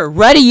 Freemer,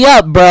 ready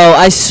up, bro.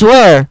 I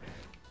swear.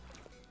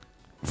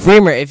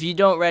 Freemer, if you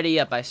don't ready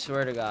up, I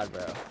swear to God,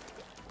 bro.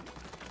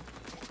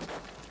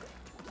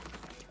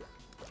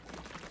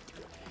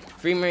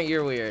 Freemer,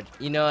 you're weird.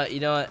 You know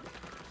what?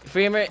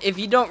 Freemer, if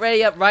you don't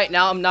ready up right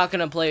now, I'm not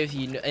gonna play with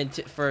you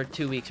for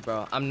 2 weeks,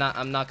 bro. I'm not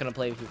gonna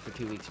play with you for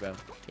 2 weeks, bro.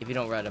 If you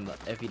don't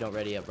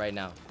ready up right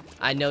now.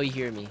 I know you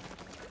hear me.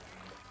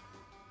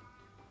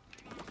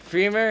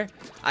 Freemer,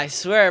 I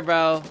swear,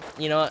 bro.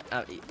 You know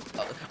what?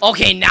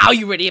 Okay, now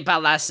you ready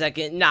about last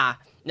second. Nah,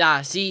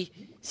 see?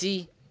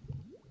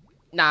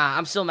 Nah,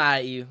 I'm still mad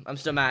at you.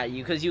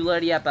 Because you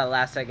ready up at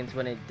last seconds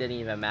when it didn't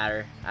even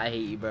matter. I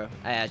hate you, bro.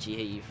 I actually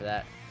hate you for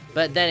that.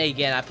 But then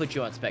again, I put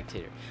you on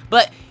spectator.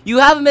 But you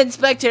haven't been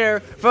spectator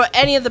for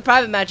any of the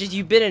private matches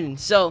you've been in.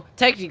 So,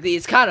 technically,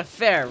 it's kind of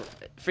fair,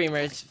 Freemer.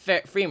 It's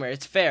fair. Freemer,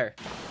 it's fair.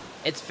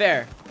 It's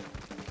fair.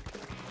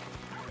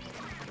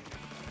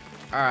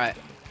 Alright.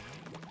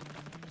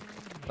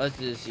 Let's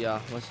do this,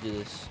 y'all. Let's do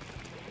this.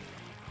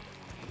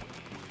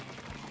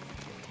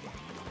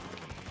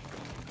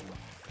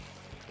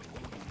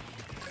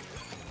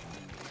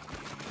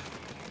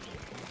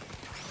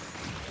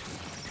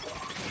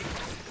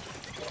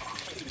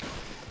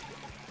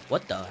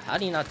 What the? How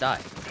do you not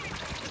die?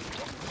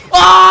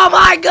 Oh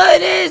my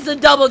goodness! The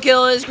double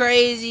kill is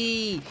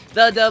crazy!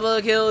 The double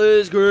kill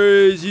is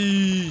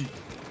crazy!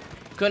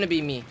 Couldn't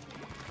be me.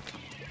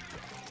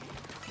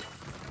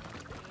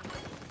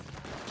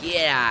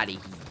 Get out of here.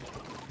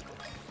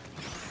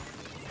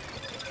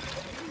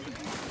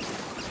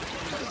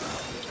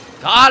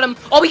 Got him!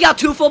 Oh, we got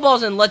 2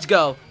 footballs in. Let's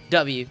go.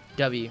 W.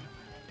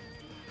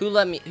 Who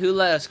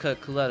let us cook?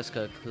 Who let us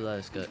cook?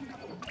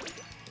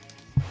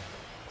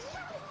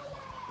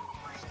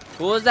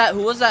 Who was that?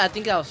 I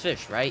think that was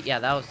Fish, right? Yeah,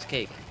 that was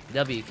Cake.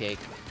 W Cake.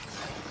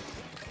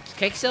 Is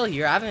Cake still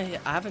here? I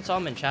haven't saw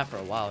him in chat for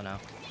a while now.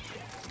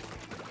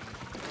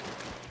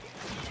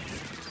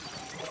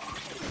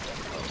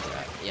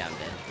 Oh, yeah, I'm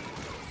dead.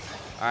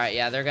 All right,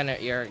 yeah, they're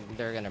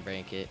gonna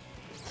break it.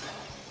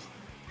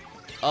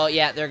 Oh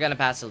yeah, they're gonna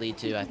pass the lead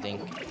too, I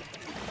think.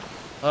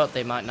 Oh,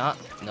 they might not.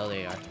 No,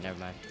 they are. Never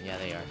mind. Yeah,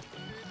 they are.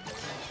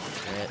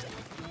 Shit.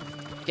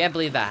 Can't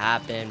believe that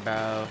happened,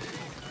 bro.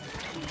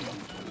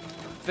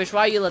 Fish,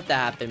 why you let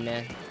that happen,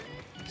 man?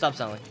 Stop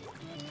selling.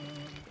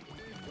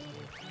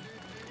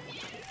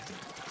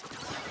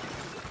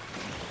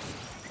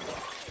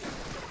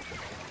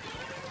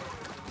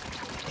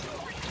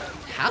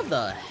 How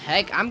the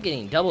heck? I'm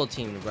getting double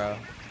teamed, bro.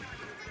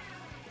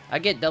 I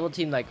get double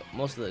teamed like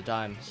most of the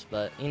times,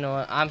 but you know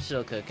what? I'm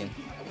still cooking.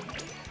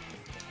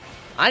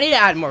 I need to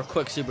add more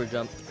quick super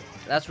jump.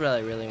 That's what I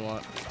really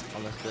want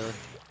on this build.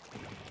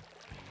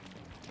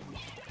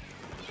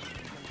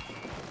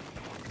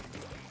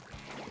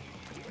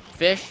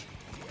 Fish,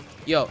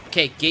 yo,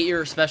 Cake, get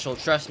your special.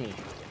 Trust me.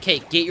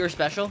 Cake, get your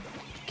special.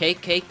 Cake,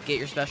 get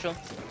your special.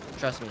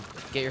 Trust me.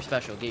 Get your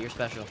special.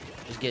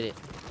 Just get it.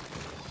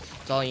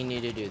 That's all you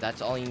need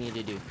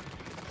to do.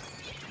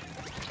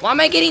 Why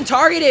am I getting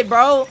targeted,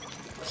 bro?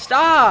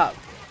 Stop.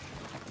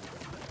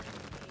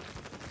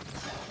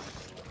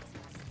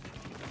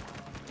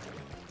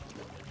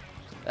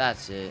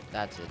 That's it.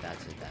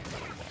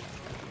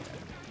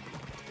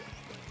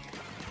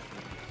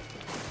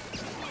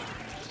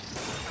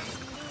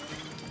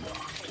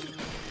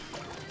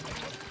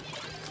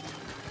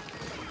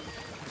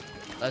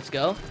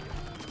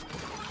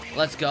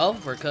 Let's go.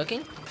 We're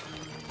cooking.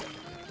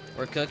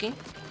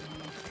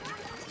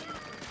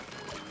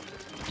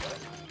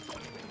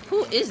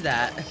 Who is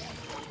that?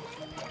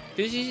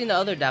 Who's using the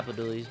other Dapple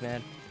Doolies,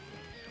 man?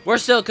 We're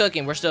still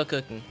cooking.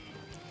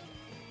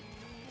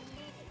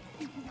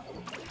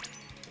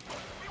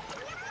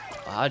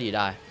 Oh, how do you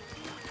die?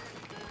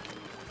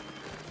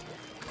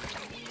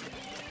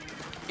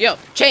 Yo,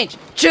 change.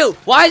 Chill.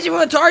 Why is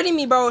everyone targeting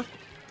me, bro?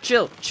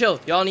 Chill.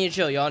 Y'all need to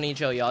chill. Y'all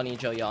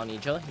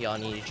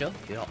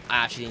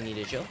actually need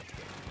to chill.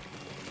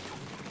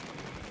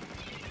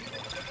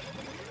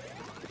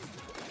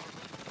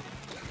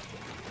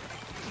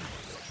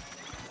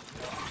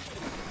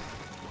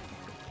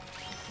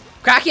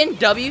 Kraken,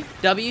 W.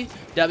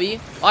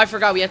 Oh, I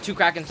forgot we had 2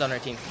 Krakens on our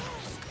team.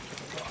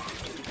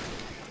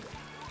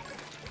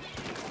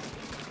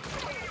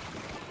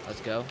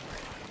 Let's go.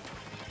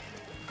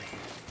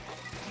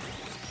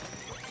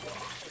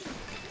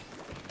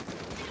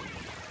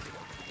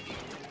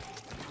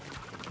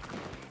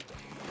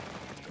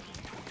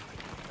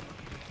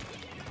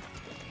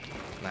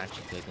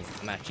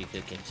 I'm actually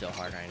cooking so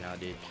hard right now,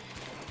 dude.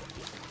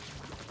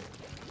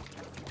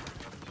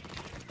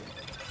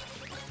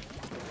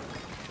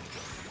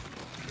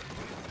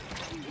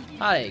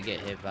 How did I get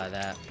hit by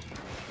that?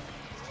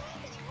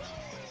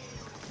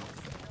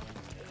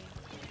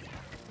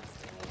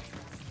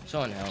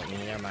 Someone help me.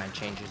 Never mind.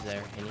 Changer's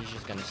there, and he's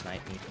just gonna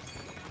snipe me.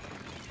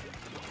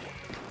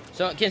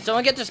 So can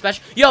someone get the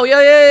special? Yo!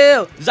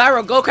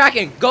 Zyro, go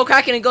Kraken! Go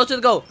Kraken and go to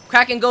the goal!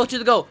 Kraken, go to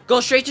the goal!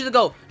 Go straight to the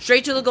goal!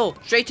 Straight to the goal!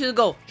 Straight to the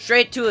goal!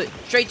 Straight to it!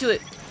 Straight to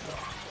it!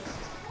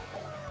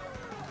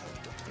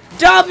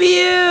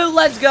 W!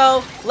 Let's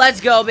go!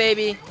 Let's go,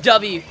 baby!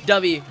 W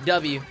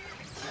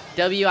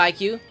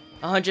IQ.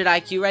 100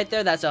 IQ right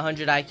there. That's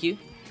 100 IQ.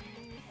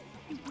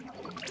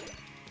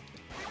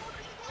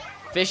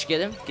 Fish,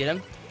 get him. Get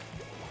him.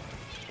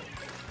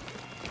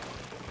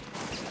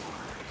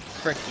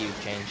 Frick you,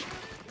 change.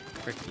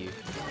 Frick you.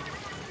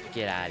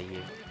 Get out of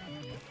here.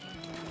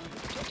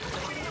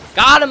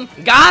 Got him!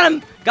 Got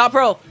him! Got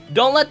pro.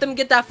 Don't let them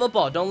get that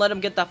football. Don't let them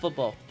get that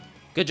football.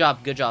 Good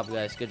job,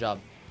 guys. Good job.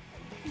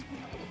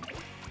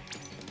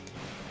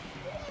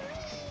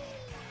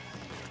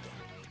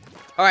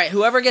 Alright,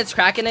 whoever gets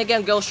Kraken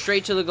again, go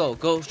straight to the goal.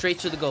 Go straight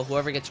to the goal.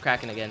 Whoever gets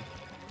Kraken again.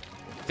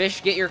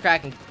 Fish, get your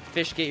Kraken.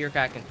 Fish, get your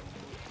Kraken.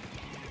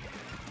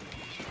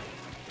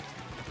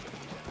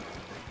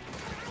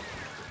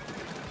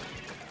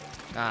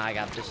 Ah, I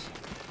got this.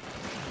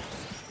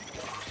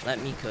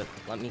 Let me cook.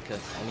 Let me cook.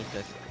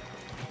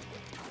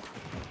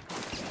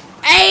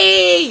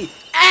 Hey!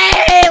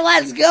 Hey!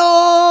 Let's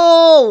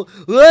go!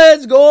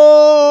 Let's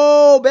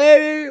go,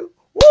 baby!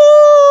 Woo!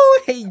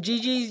 Hey,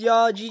 GG's,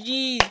 y'all.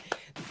 GG's.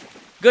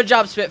 Good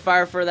job,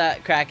 Spitfire, for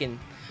that Kraken.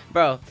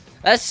 Bro,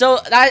 that's so...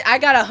 I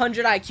got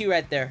 100 IQ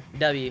right there.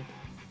 W.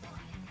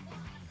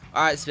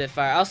 Alright,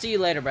 Spitfire. I'll see you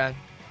later, bro.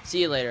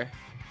 See you later.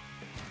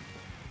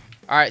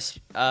 Alright,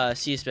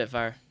 see you,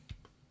 Spitfire.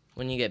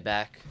 When you get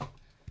back.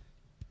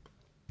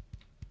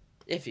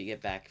 If you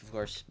get back, of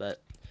course,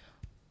 but...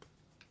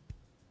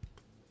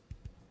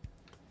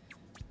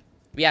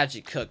 We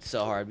actually cooked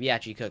so hard.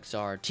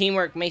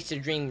 Teamwork makes the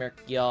dream work,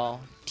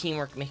 y'all.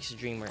 Teamwork makes the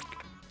dream work.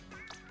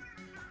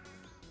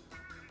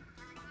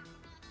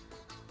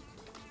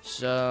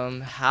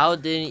 So, how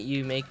didn't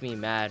you make me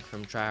mad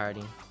from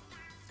tryharding?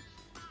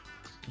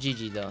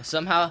 GG though.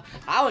 Somehow,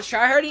 I was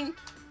tryharding?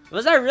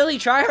 Was I really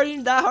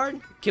tryharding that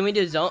hard? Can we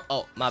do zone?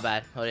 Oh, my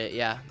bad. Hold it.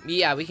 Yeah,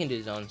 we can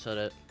do zones. Hold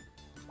it.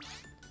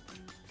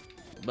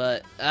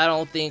 But I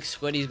don't think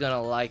Squiddy's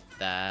gonna like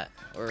that.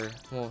 Or,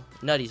 well,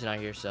 Nutty's not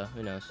here, so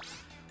who knows.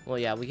 Well,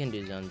 yeah, we can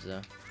do zones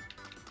though.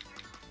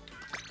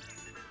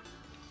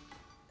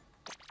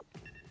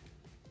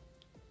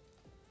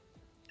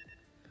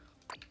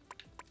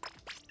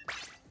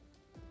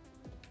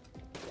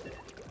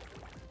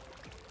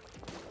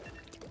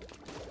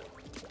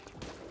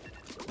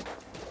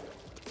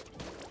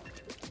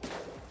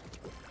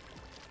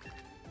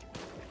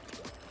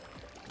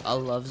 I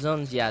love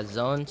zones. Yeah,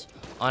 zones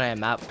on a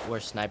map where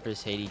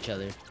snipers hate each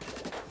other.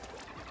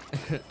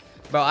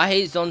 Bro, I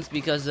hate zones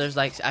because there's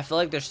like, I feel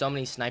like there's so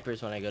many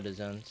snipers when I go to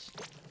zones.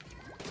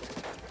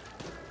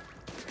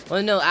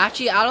 Well, no,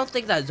 actually, I don't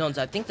think that's zones.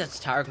 I think that's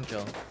tower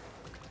control.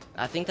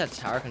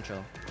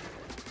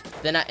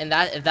 Then,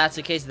 if that's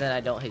the case, then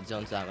I don't hate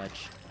zones that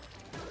much.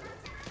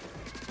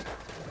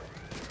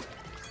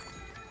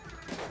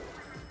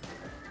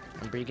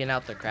 I'm bringing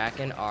out the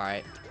Kraken. All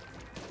right.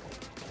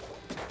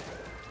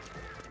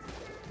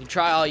 You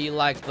try all you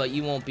like, but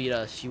you won't beat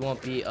us. You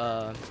won't beat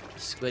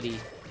Squiddy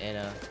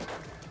and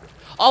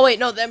Oh wait,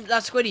 no,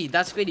 that's Squiddy.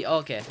 That's Squiddy. Oh,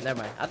 okay,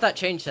 never mind. I thought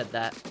Change said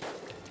that.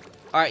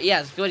 All right,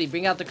 yeah, Squiddy,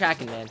 bring out the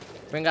Kraken, man.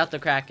 Bring out the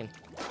Kraken.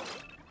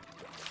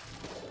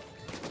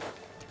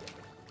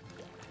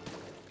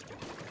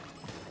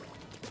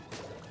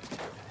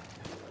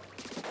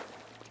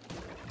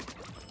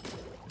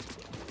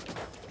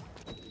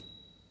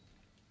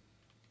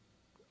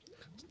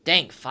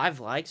 Dang, 5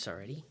 likes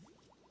already.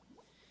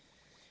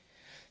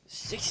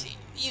 60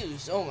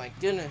 views. Oh my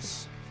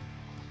goodness.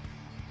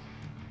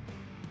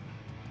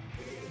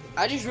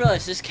 I just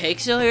realized, is Cake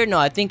still here? No,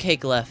 I think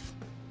Cake left.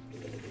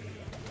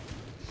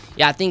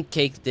 Yeah, I think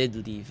Cake did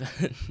leave.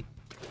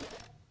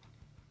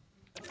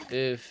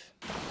 Oof.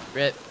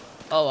 Rip.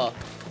 Oh well.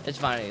 It's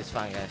fine,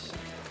 guys.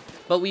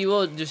 But we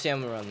will do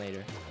salmon run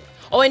later.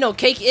 Oh wait, no,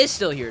 Cake is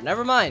still here.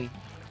 Never mind.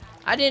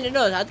 I didn't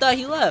know. I thought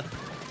he left.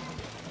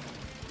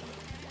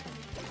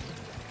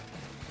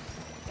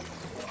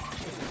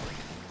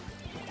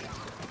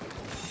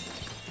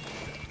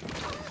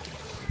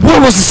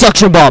 Where was the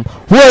suction bomb?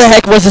 Where the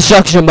heck was the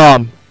suction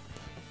bomb?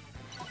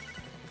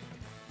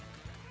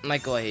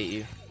 Michael, I hate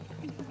you.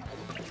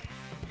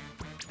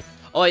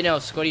 Oh wait, no,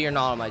 Squiddy, you're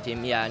not on my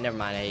team. Yeah, never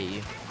mind, I hate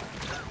you.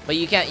 But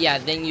you can't. Yeah,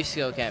 then you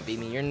still can't beat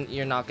me.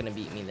 You're not gonna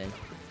beat me then.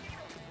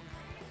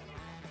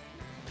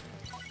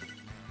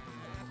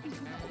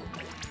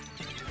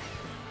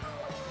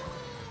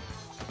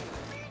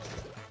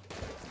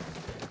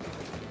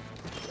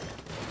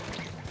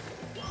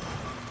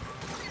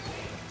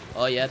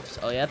 Oh yeps,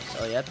 oh yeps,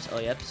 oh yeps, oh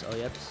yeps, oh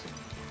yeps.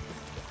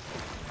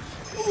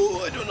 Ooh,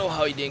 I don't know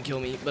how he didn't kill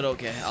me, but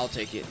okay, I'll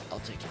take it. I'll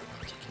take it.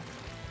 I'll take it.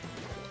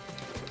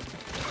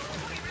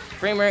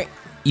 Frame rate.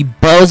 You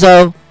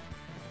bozo.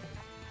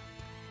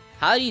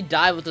 How do you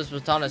die with this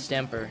Batana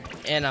Stamper?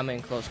 And I'm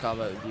in close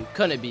combat with you.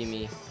 Couldn't be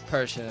me,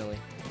 personally.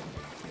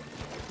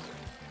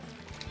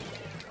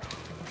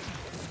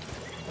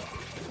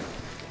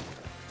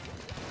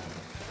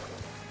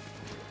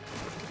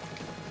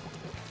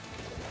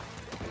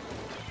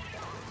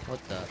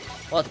 What the?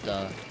 What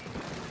the?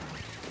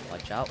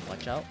 Watch out,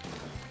 watch out.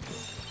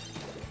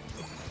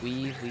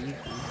 Weave, weave,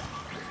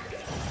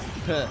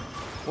 weave.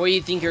 Where do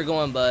you think you're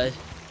going, bud?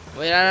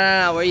 Wait,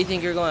 no. Where do you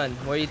think you're going?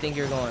 Where do you think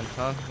you're going?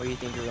 Huh? Where do you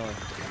think you're going?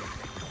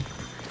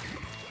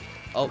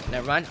 Oh,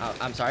 never mind.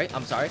 I'm sorry.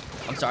 I'm sorry.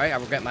 I'm sorry. I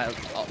regret my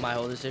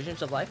whole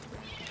decisions of life.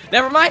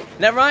 Never mind.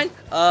 Never mind.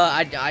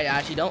 I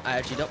actually don't. I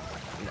actually don't.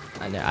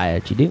 I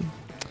actually do.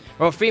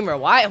 Bro, Freemer,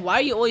 why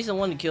are you always the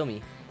one to kill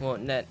me? Well,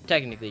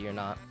 technically you're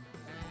not.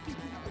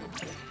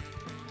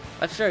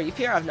 But sure, you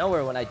appear out of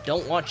nowhere when I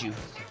don't want you.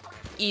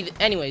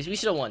 Anyways, we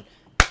still won.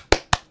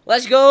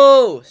 Let's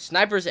go!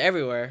 Snipers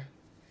everywhere.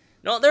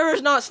 No, there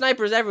is not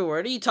snipers everywhere.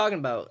 What are you talking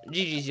about?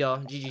 GG's, y'all.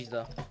 GG's,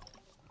 though.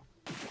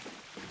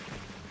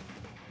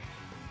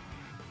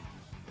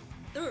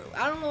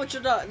 I don't know what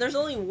you're talking. There's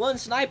only one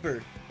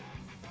sniper.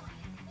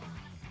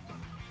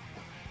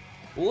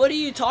 What are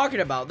you talking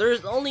about?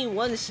 There's only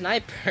one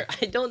sniper.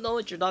 I don't know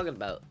what you're talking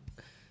about.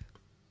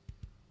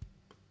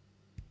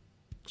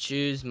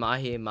 Choose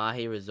Mahi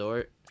Mahi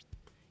Resort.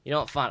 You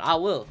know what? Fine. I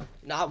will.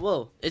 No, I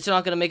will. It's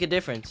not gonna make a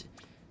difference.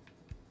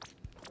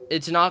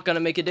 It's not gonna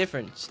make a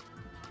difference.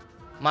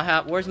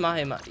 Where's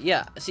Mahi?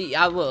 Yeah. See,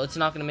 I will. It's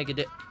not gonna make a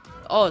difference.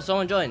 Oh,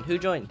 someone joined. Who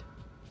joined?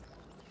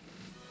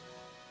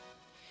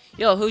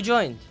 Yo, who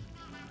joined?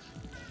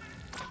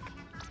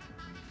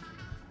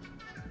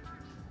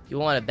 You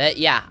want to bet?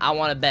 Yeah, I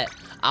want to bet.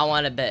 I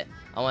want to bet.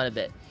 I want to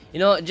bet. You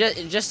know,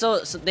 just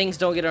so things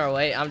don't get in our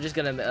way, I'm just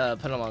gonna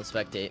put them on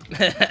spectate.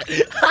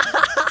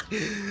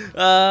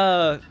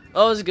 Oh, it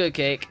was a good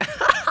cake.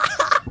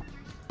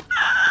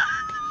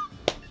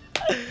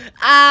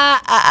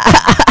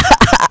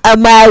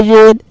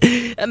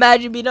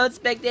 Imagine being on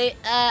spectate.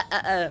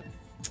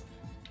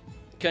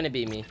 Couldn't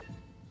be me.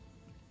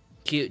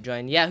 Cute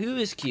join. Yeah, who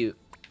is cute?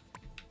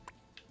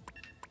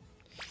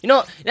 You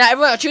know, now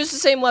everyone choose the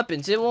same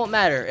weapons. It won't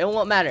matter. It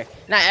won't matter.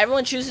 Now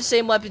everyone choose the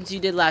same weapons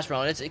you did last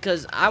round. It's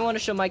because I want to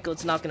show Michael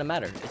it's not gonna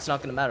matter. It's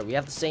not gonna matter. We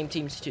have the same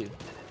teams too.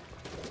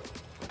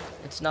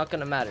 It's not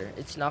gonna matter.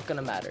 It's not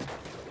gonna matter.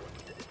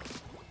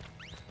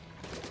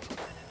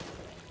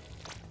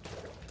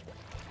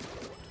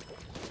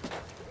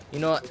 You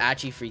know what?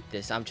 Actually, freak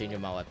this. I'm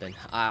changing my weapon.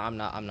 I'm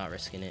not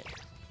risking it.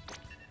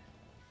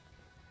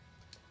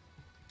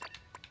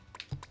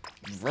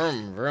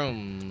 Vroom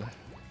vroom.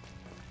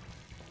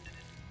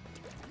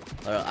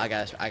 Oh, I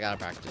gotta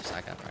practice.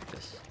 Gotta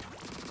practice.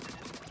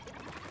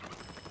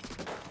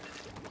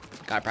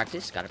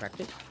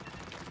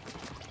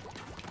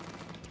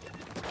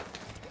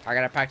 I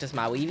gotta practice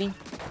my weaving.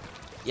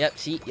 Yep,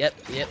 see, yep.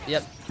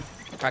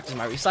 Practice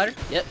my reslider.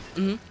 Yep,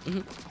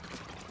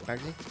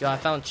 Practicing. Yo, I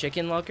found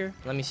chicken locker.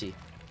 Let me see.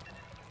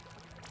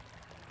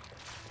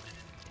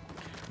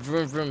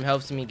 Vroom vroom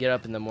helps me get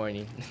up in the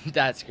morning.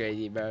 That's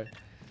crazy, bro.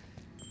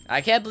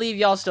 I can't believe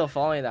y'all still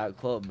following that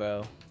quote,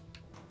 bro.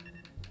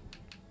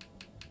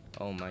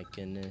 Oh my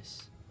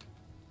goodness.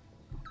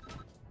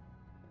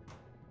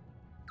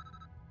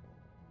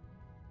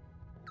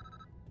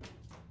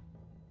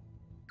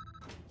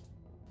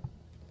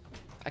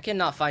 I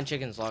cannot find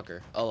chicken's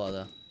locker. Oh well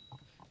though.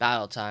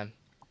 Battle time.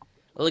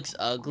 It looks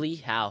ugly.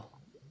 How?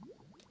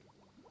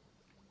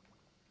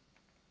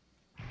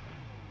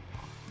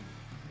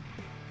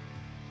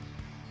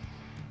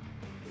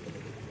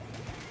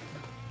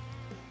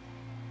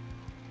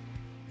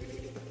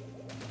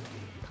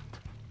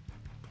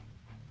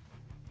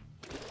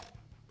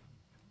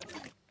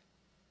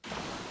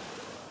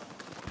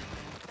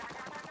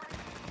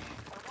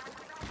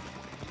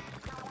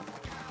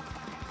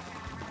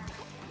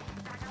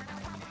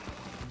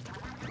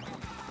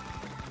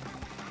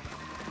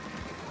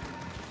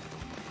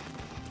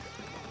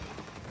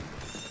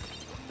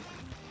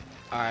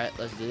 Alright,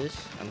 let's do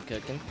this. I'm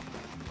cooking.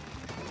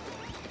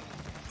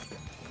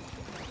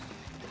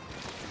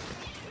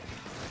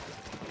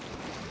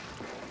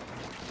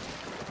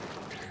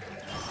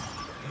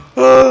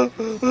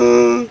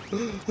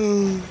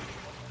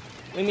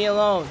 Leave me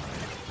alone.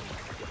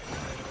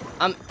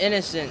 I'm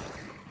innocent.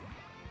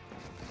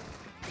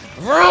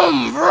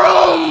 Vroom,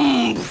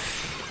 vroom.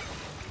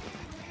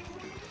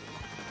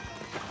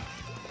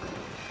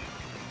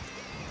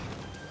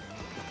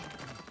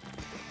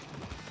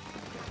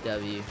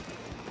 W.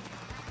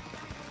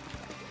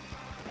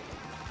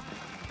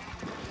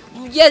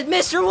 Yes,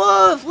 Mr.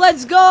 Wolf!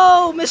 Let's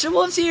go! Mr.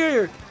 Wolf's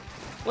here!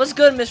 What's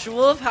good, Mr.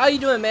 Wolf? How you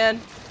doing, man?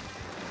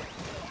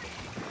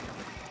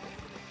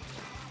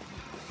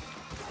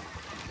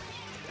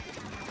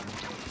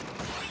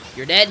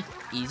 You're dead.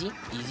 Easy,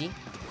 easy.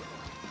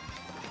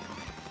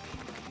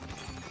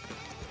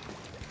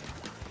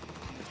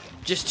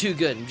 Just too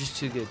good. I'm just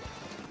too good.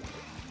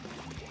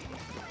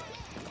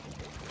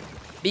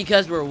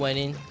 Because we're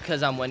winning.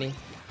 Because I'm winning.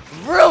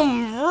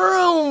 Vroom,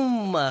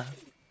 vroom!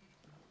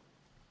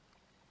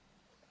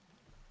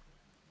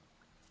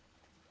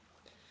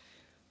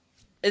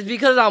 It's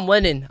because I'm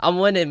winning. I'm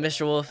winning,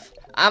 Mr. Wolf.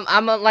 I'm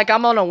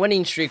on a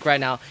winning streak right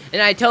now.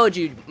 And I told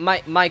you,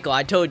 Michael,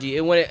 I told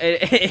you,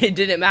 it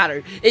didn't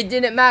matter. It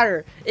didn't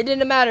matter. It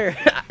didn't matter.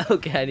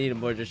 Okay, I need a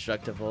more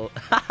destructive ult.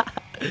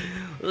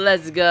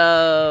 Let's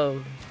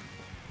go.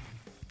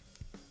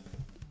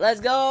 Let's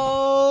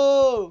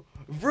go.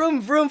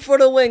 Vroom, vroom for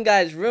the win,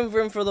 guys. Vroom,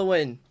 vroom for the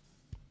win.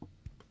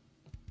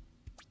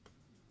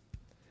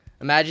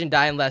 Imagine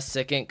dying last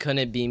second.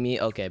 Couldn't be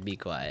me. Okay, be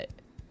quiet.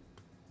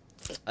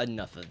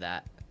 Enough of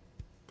that.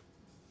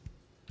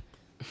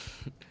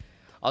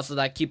 Also,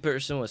 that cute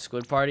person was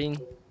squid partying.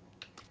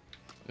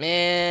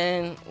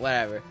 Man,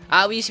 whatever.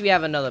 At least we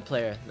have another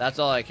player. That's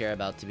all I care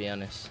about, to be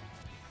honest.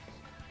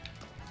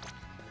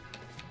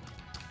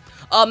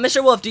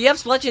 Mr. Wolf, do you have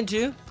Splatoon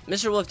 2?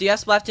 Mr. Wolf, do you have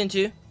Splatoon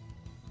 2?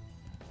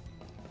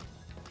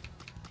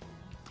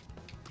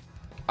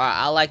 Alright,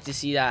 I like to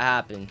see that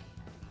happen.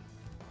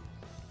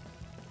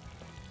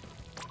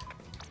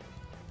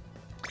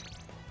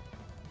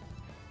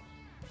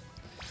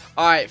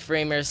 Alright,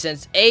 Framer,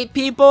 since 8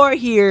 people are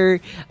here,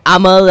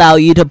 I'm gonna allow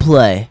you to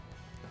play.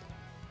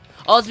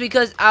 Oh, it's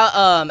because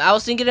I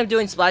was thinking of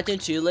doing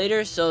Splatoon 2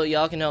 later, so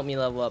y'all can help me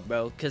level up,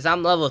 bro. Because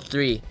I'm level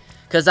 3.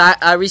 Because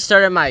I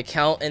restarted my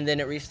account, and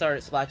then it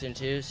restarted Splatoon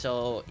 2,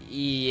 so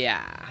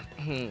yeah.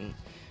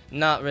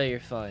 Not really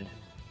fun.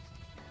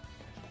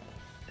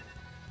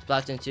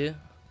 Splatoon 2?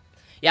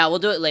 Yeah, we'll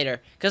do it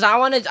later. Because I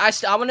want to do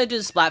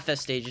the Splatfest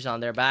stages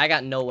on there, but I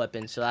got no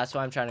weapons, so that's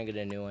why I'm trying to get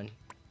a new one.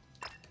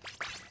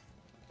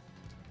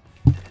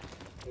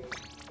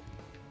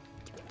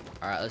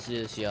 Alright, let's do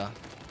this, y'all.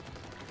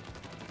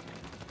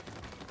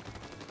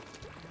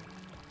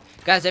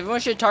 Guys,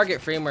 everyone should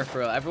target Framer for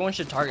real. Everyone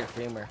should target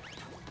Framer.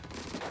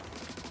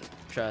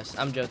 Trust.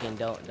 I'm joking.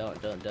 Don't.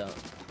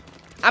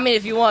 I mean,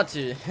 if you want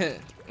to.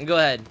 Go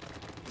ahead.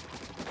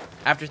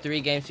 After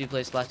 3 games, we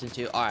play Splatoon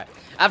 2. Alright.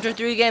 After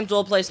 3 games,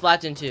 we'll play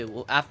Splatoon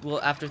 2.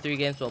 After 3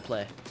 games, we'll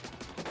play.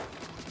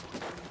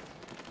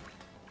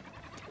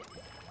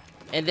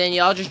 And then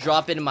y'all just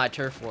drop it in my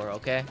turf war,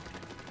 okay?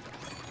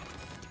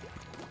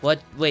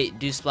 What? Wait,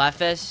 do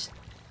Splatfest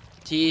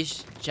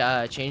tees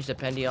change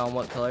depending on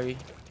what color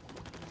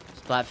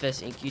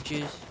Splatfest ink you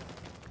choose?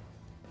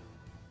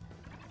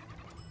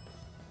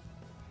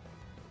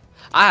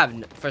 I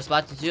have for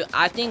Splatoon 2.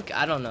 I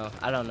don't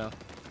know.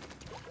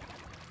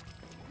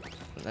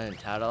 Then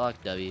title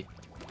lock W.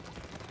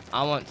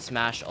 I want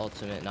Smash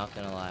Ultimate. Not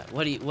gonna lie.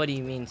 What do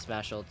you mean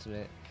Smash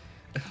Ultimate?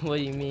 What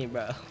do you mean,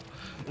 bro?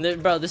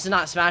 Bro, this is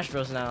not Smash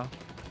Bros now.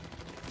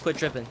 Quit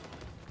tripping,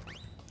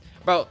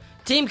 bro.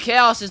 Team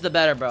Chaos is the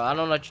better, bro. I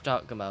don't know what you're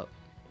talking about.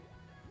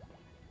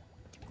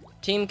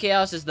 Team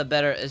Chaos is the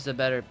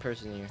better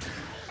person here.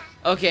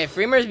 Okay,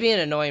 Freemer's being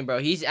annoying, bro.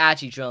 He's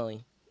actually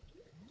trolling.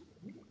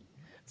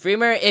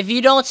 Freemer, if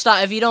you don't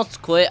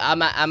quit,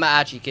 I'ma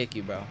actually kick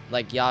you, bro.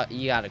 Like y'all,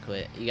 you gotta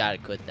quit. You gotta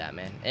quit that,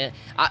 man. And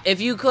if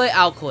you quit,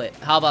 I'll quit.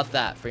 How about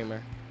that,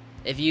 Freemer?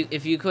 If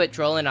you quit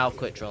trolling, I'll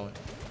quit trolling.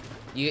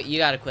 You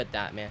gotta quit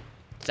that, man.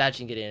 It's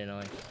actually getting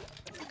annoying.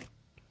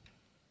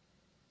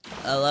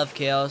 I love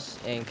Chaos,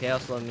 and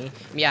Chaos love me.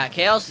 Yeah,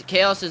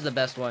 Chaos is the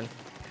best one.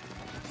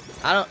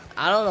 I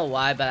don't know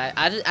why, but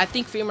I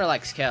think Freemer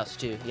likes Chaos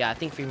too. Yeah, I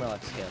think Freemer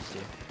likes Chaos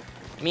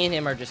too. Me and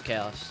him are just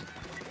Chaos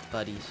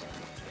buddies.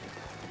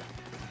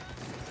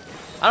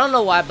 I don't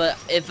know why, but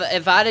if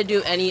I had to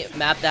do any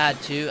map that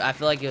had 2, I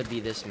feel like it would be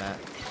this map.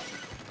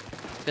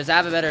 Because I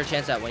have a better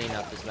chance at winning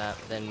up this map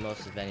than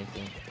most of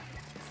anything.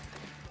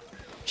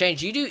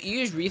 Change, you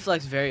use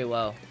reflex very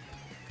well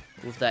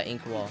with that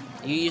ink wall.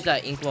 You use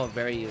that ink wall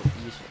very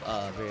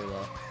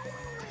well.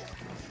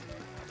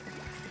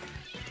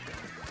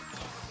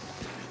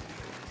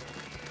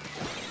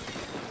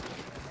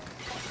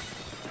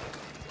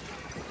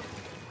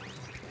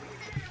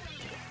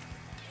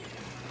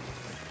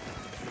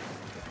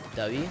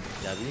 W.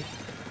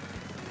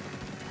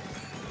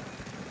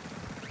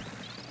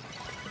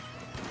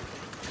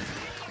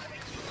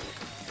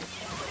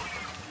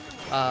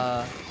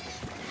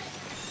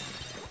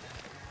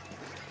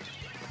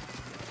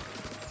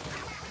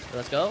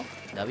 Let's go.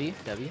 W.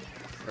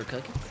 Or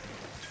cookie.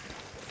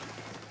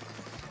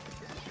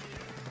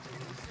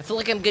 I feel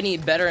like I'm getting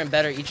better and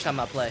better each time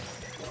I play.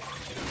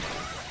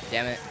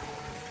 Damn it.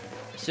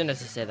 As soon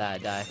as I say that, I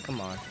die.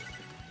 Come on.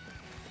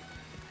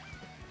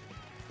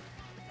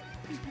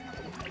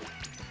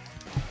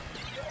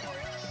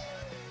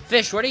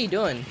 Fish, what are you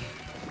doing?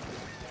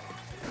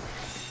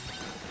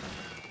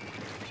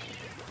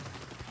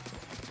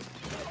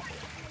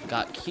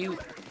 Got cute.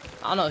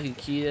 I don't know who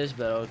cute is,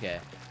 but okay.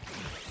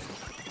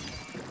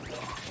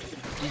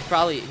 He's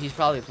probably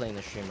playing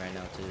the stream right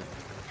now too.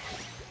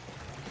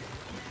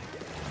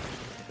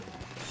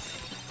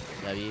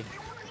 W.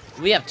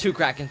 We have 2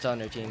 Krakens on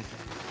their team.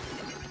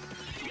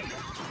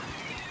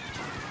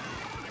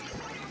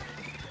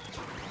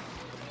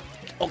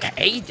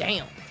 Okay,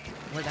 damn.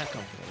 Where'd that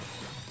come from?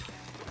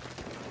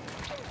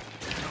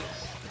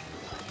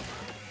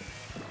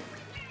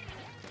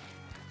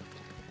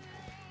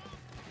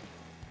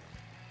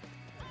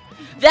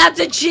 That's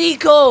a cheat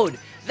code.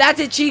 That's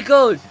a cheat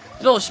code.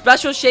 No,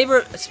 special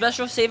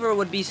saver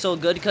would be so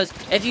good because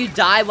if you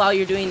die while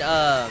you're doing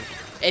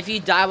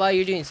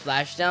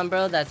splashdown,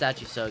 bro, that's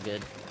actually so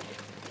good.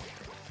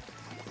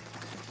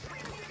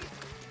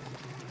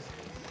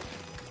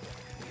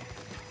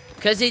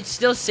 Cause it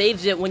still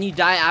saves it when you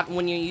die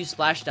when you use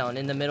splashdown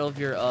in the middle of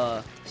your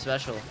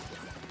special.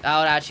 That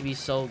would actually be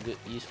so good,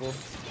 useful.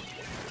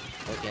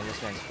 Okay, and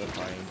this man's foot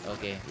partying.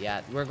 Okay,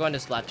 yeah, we're going to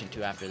Splatoon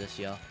 2 after this,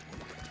 yo.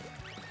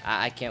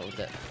 I can't with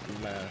it.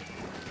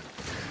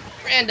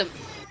 Random.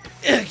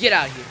 Get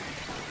out of here.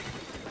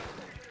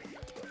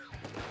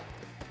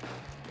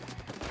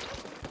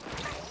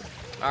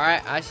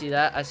 Alright, I see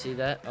that. I see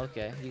that.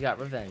 Okay, you got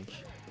revenge.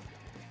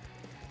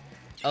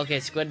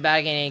 Okay, squid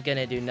bagging ain't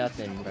gonna do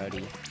nothing,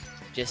 Brody.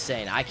 Just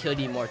saying. I killed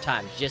you more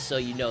times, just so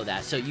you know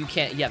that. So you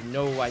have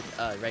no right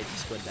to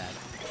squid bag.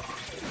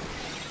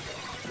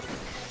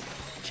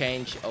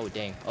 Change. Oh,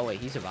 dang. Oh, wait,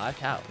 he survived?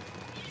 How?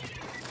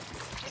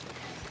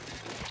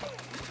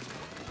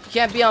 You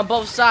can't be on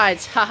both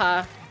sides.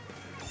 Haha.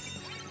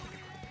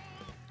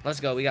 Let's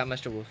go. We got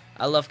Mr. Wolf.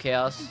 I love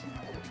chaos.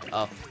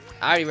 Oh,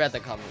 I already read the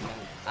comment.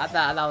 I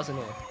thought that was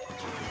annoying.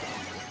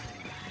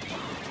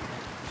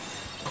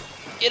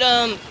 Get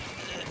him.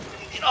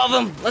 Get all of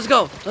them. Let's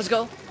go. Let's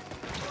go.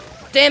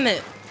 Damn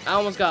it. I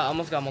almost got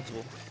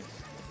multiple.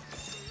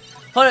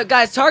 Hold up,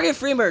 guys. Target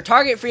Freemer.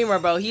 Target Freemer,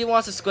 bro. He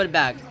wants a squid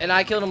bag. And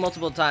I killed him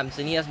multiple times.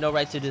 And he has no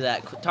right to do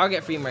that.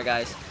 Target Freemer,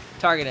 guys.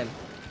 Target him.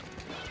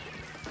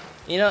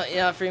 You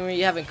know, Freemer,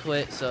 you haven't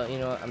quit. So, you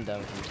know what? I'm done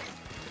with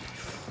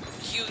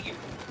you.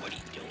 What are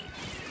you doing?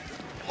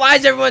 Why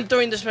is everyone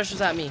throwing the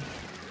specials at me?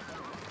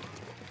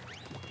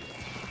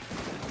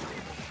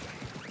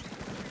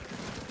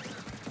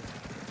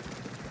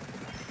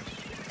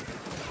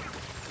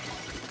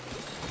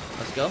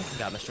 Let's go.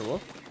 Got Mr.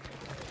 Wolf.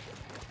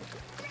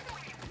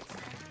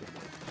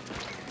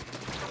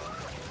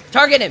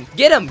 Target him!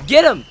 Get him!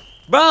 Get him!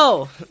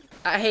 Bro!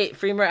 I hate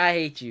Freemer, I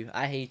hate you.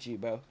 I hate you,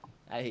 bro.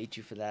 I hate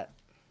you for that.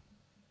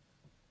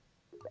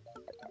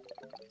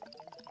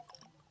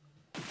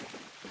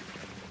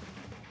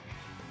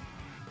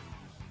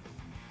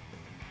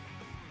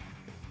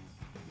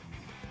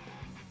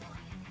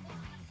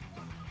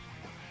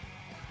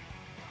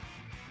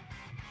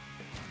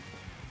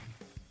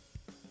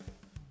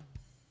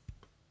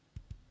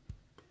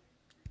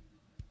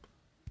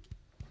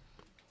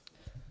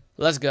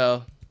 Let's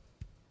go.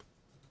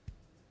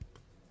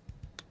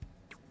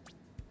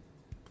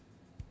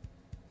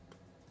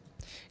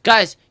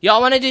 Guys,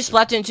 y'all want to do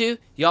Splatoon 2?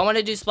 Y'all want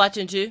to do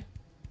Splatoon 2?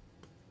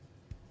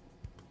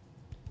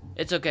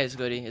 It's okay,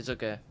 Scotty. It's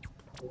okay.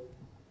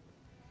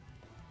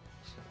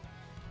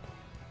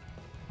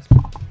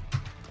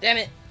 Damn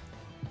it.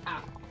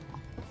 Ow.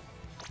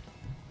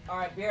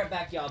 Alright, be right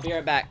back, y'all. Be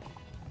right back.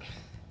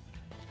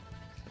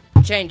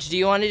 Change, do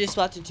you want to do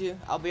Splatoon 2?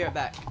 I'll be right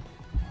back.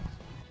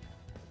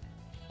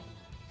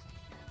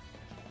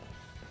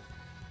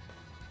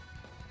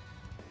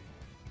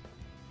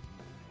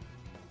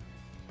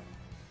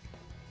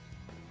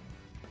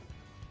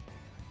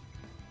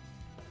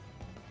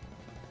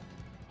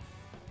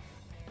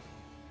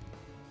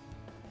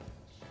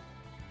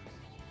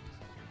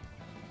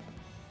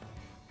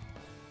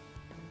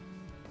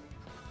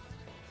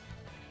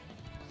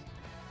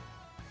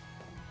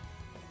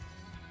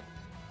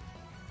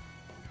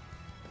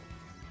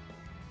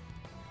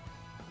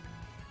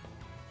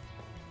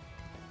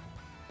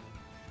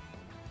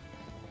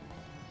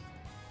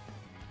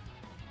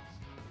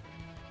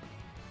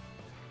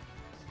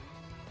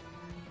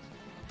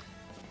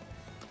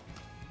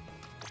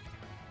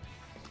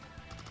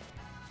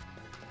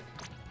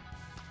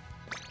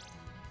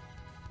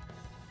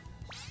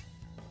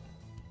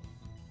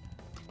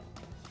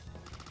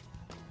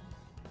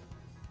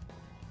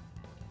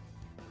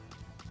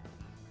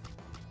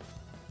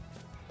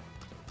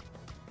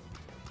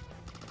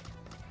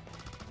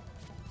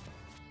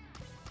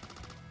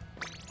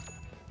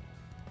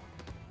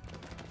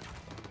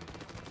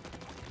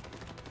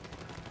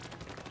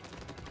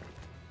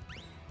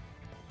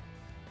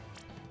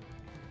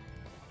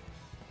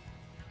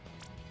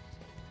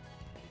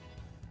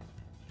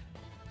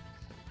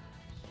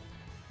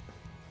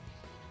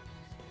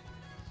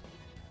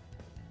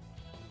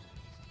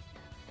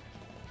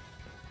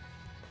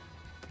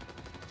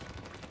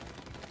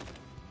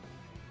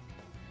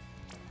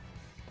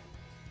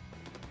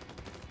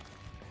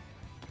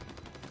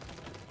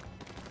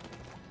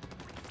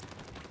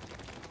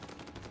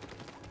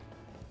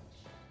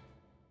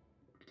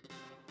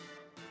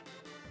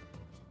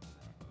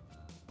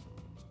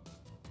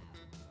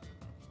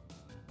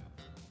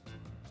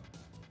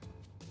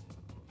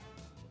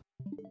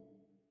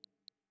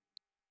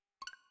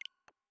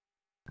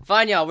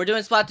 Fine, y'all. We're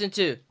doing Splatoon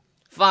 2.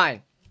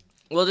 Fine.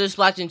 We'll do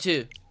Splatoon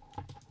 2.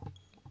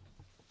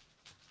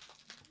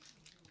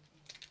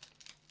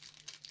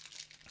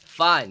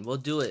 Fine. We'll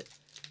do it.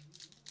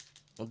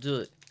 We'll do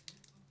it.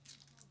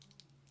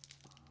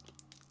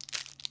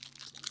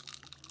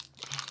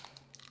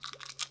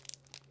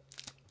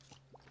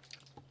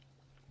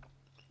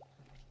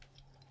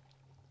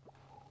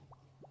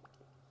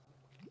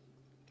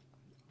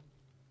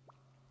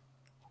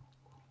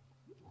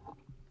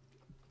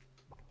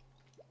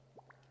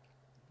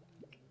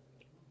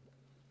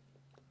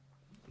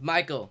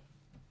 Michael.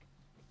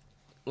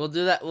 We'll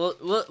do that.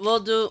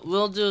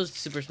 We'll do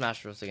Super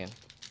Smash Bros again.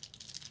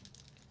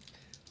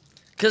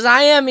 Cause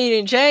I am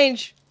eating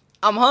change.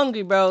 I'm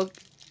hungry, bro.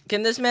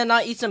 Can this man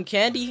not eat some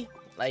candy?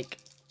 Like,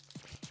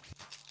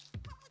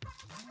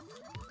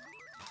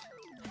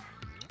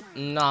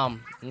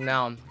 nom,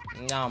 nom,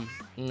 nom,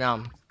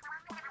 nom.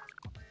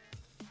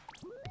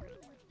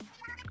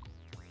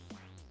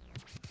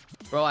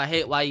 Bro, I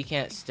hate why you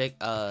can't skip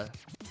the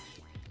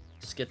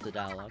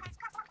dialogue.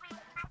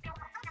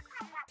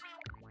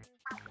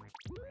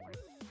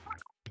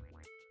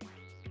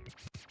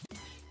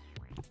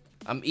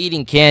 I'm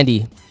eating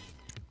candy.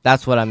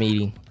 That's what I'm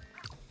eating.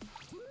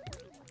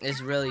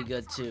 It's really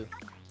good too.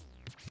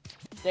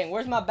 Dang,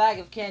 where's my bag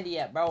of candy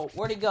at, bro?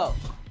 Where'd it go?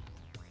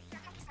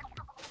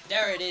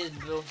 There it is,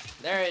 bro.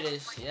 There it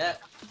is.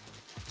 Yep.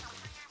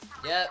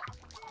 Yep.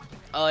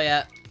 Oh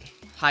yeah.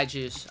 High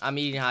juice. I'm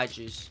eating high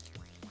juice.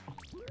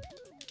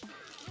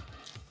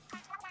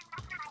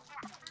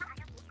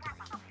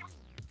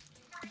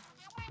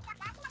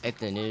 Hate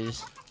the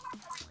news.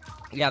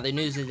 Yeah, the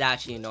news is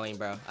actually annoying,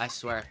 bro. I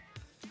swear.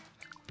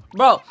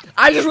 Bro,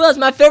 I just realized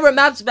my favorite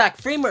map's back.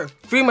 Freemer,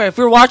 if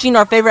you're watching,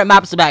 our favorite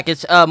map's back.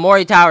 It's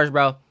Mori Towers,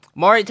 bro.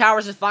 Mori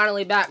Towers is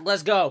finally back.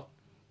 Let's go.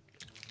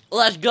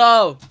 Let's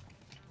go.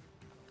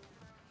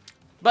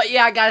 But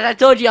yeah, guys, I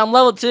told you I'm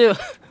level 2.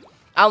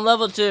 I'm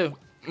level 2.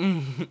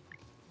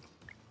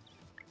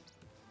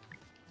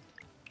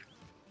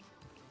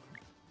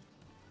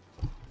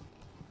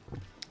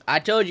 I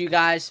told you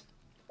guys.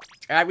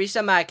 I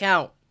reset my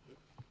account.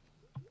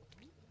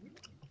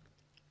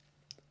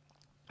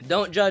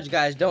 Don't judge,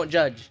 guys. Don't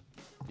judge.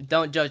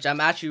 Don't judge.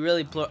 I'm actually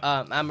really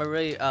I'm a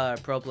really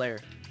pro player.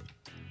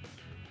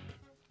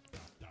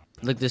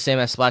 Look the same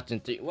as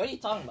Splatoon 3. What are you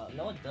talking about?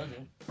 No, it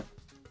doesn't.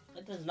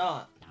 It does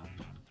not.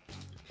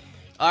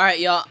 All right,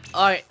 y'all.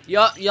 All right,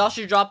 y'all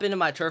should drop into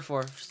my turf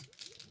war.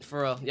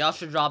 For real, y'all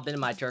should drop into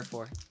my turf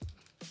war.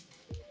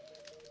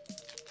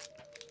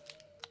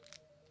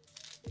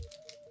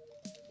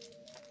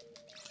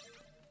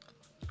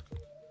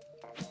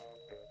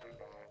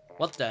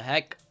 What the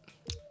heck?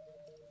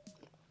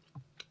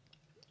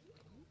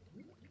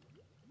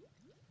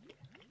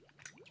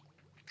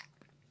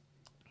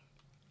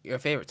 Your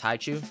favorite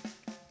Taichu?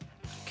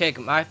 Okay,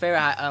 my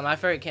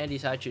favorite candy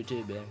is Taichu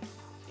too, man.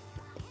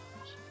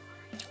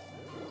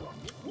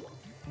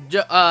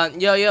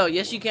 Yo,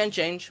 yes you can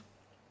change.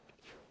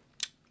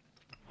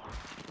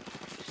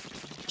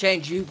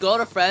 Change. You go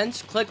to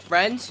friends, click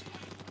friends,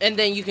 and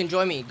then you can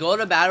join me. Go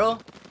to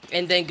battle,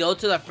 and then go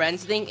to the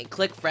friends thing and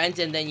click friends,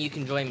 and then you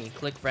can join me.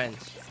 Click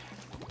friends.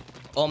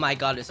 Oh my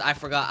goodness, I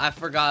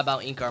forgot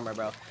about ink armor,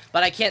 bro.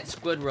 But I can't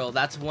squid roll.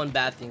 That's one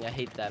bad thing. I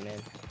hate that, man.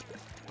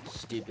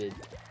 Stupid.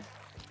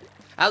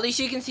 At least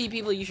you can see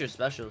people use your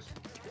specials.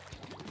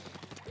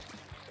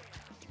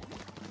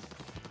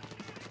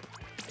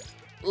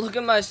 Look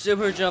at my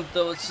super jump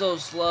though, it's so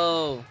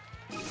slow.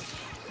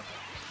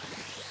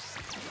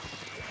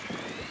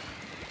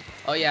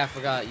 Oh yeah, I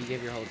forgot. You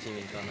gave your whole team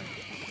ink armor.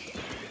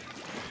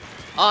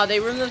 Oh, they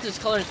removed this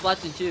color in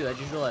Splatoon 2. I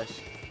just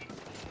realized.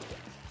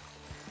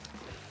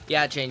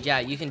 Yeah, change. Yeah,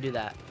 you can do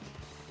that.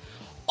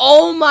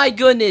 Oh my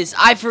goodness,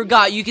 I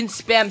forgot. You can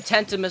spam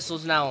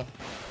Tentamissiles now.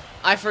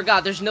 I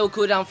forgot. There's no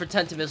cooldown for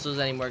Tentamissiles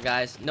anymore,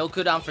 guys. No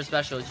cooldown for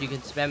specials. You can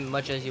spam as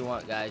much as you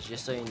want, guys.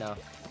 Just so you know.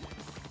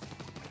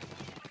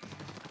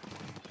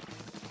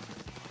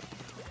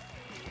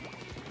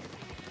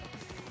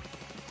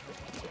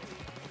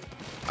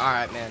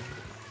 Alright, man.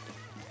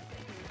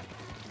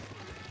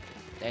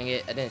 Dang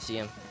it, I didn't see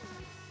him.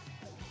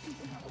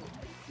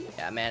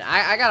 Yeah, man,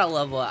 I gotta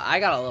level up.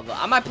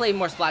 I might play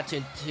more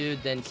Splatoon 2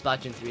 than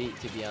Splatoon 3,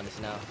 to be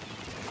honest, now.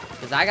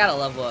 Because I gotta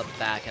level up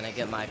back and I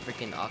get my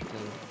freaking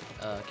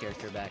Octane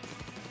character back.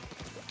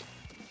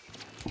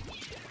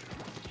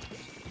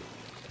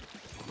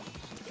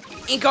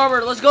 Ink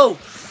armor, let's go!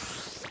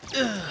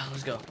 Ugh,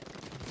 let's go.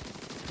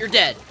 You're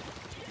dead.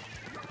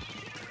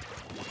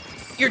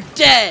 You're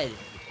dead!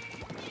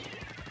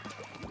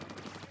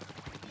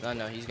 Oh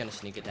no, he's gonna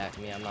sneak attack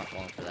me. I'm not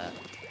falling for that.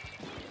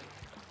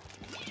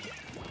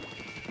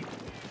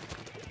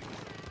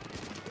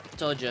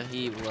 Told you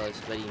he was,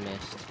 but he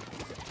missed.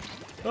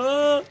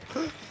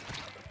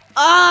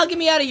 Get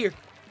me out of here!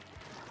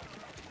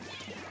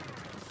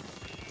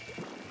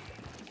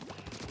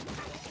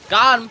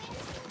 Got him!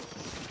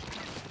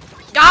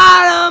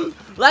 Got him!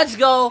 Let's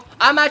go!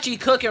 I'm actually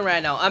cooking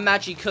right now. I'm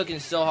actually cooking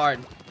so hard.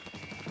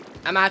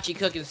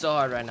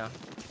 Right now.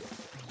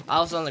 I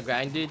was on the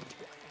grind, dude.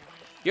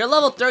 You're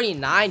level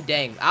 39,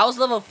 dang. I was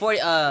level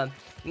 40.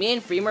 Me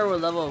and Freemer were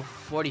level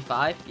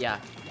 45. Yeah,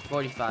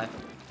 45.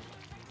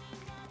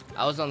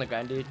 I was on the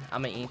grind, dude.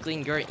 I'm an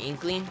Inkling. You're an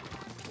Inkling?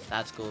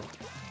 That's cool.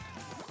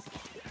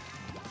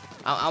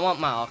 I want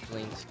my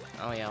Octolings.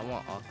 Oh yeah, I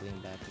want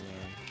Octoling back,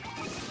 man.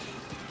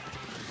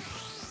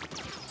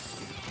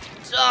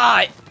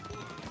 Die!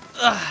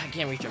 Ugh, I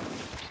can't reach him.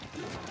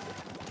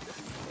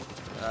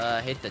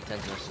 I hate the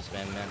Tentacles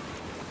spam, man.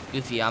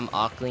 Goofy, I'm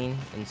Octling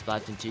in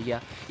Splatoon 2, yeah.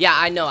 Yeah,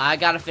 I know. I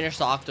gotta finish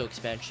the Octo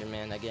expansion,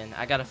 man, again.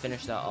 I gotta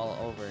finish that all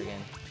over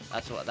again.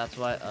 That's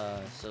why.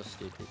 So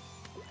stupid.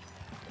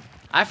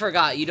 I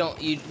forgot you don't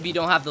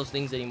have those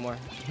things anymore.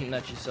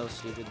 That's just so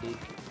stupid, dude.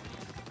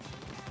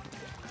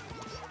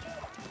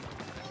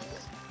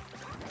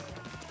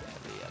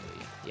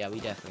 Yeah, we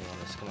definitely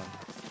want this. Come on.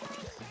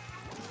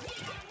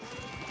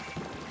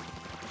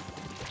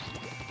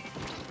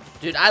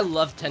 Dude, I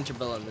love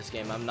Tenterbill in this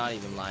game. I'm not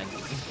even lying.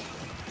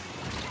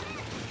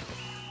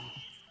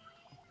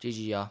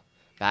 GG, y'all.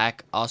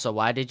 Back. Also,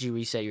 why did you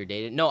reset your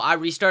data? No, I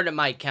restarted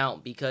my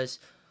account because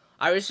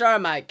there was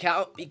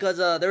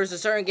a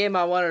certain game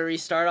I wanted to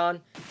restart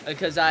on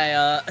because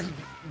I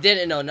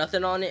didn't know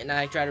nothing on it, and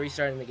I tried to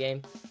restart in the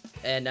game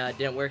and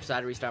didn't work, so I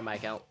had to restart my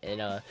account,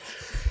 and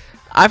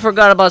I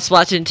forgot about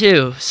Splatoon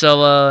 2.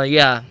 So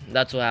yeah,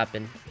 that's what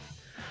happened.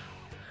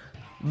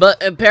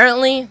 But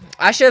apparently,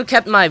 I should have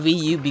kept my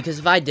VU because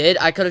if I did,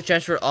 I could have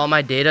transferred all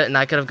my data and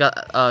I could have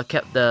got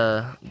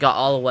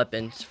all the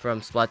weapons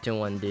from Splatoon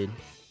 1, dude.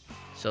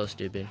 So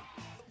stupid.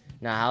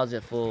 Now, how's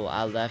it full?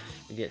 I left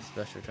to get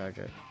special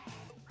charger.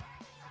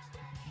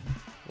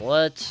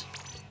 What?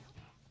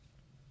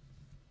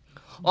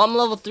 Oh, I'm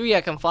level 3.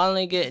 I can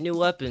finally get new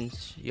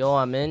weapons. Yo,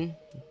 I'm in.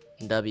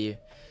 W.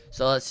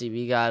 So let's see.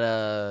 We got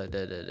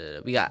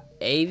we got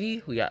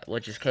Avy. We got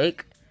which is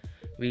cake.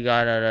 We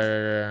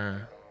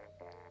got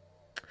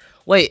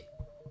wait.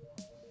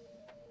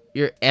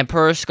 Your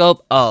Emperor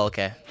scope? Oh,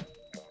 okay.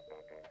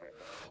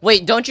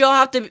 Wait, don't y'all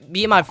have to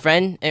be my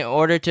friend in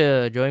order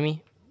to join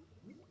me?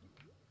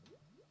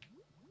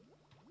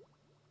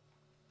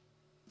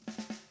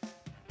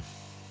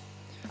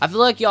 I feel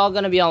like y'all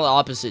gonna be on the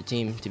opposite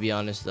team, to be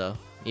honest, though.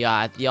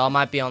 Yeah, y'all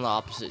might be on the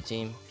opposite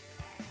team.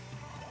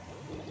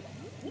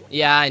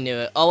 Yeah, I knew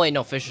it. Oh, wait,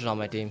 no, Fisher's on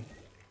my team.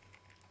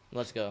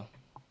 Let's go.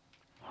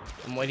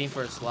 I'm waiting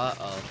for a slot.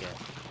 Oh, okay.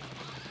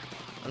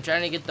 I'm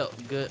trying to get the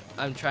good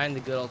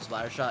old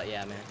splatter shot.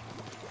 Yeah, man.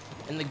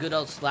 And the good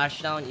old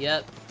splash down.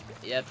 Yep.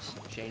 Yep.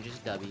 Changes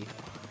W.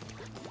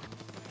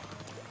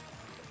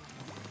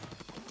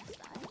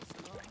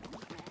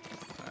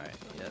 Alright.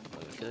 Yep.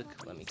 Let me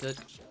cook. Let me cook.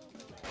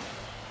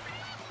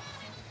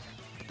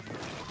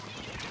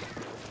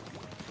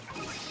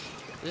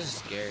 This is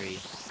scary.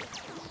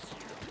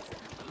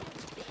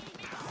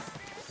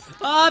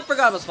 Oh, I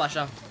forgot about splash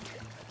down.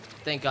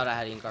 Thank God I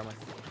had ink armor.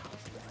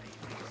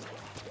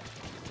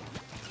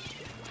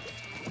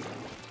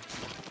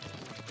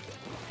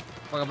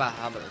 Forgot about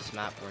how this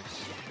map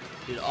works.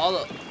 Dude, all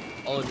the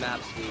old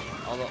maps, dude.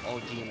 All the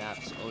OG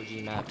maps.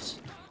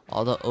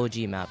 All the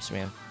OG maps,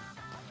 man.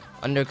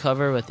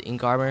 Undercover with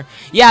ink armor.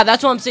 Yeah,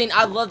 that's what I'm saying.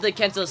 I love the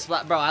Kento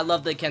splat, bro. I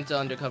love the Kento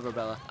undercover,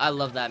 Bella. I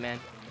love that, man.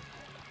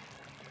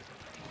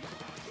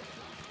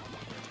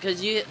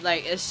 Cause you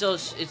like it's so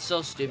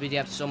stupid. You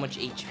have so much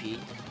HP,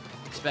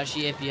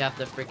 especially if you have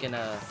to freaking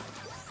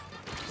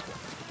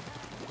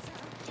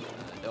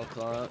don't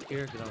come up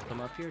here. Don't come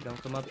up here. Don't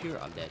come up here.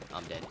 I'm dead.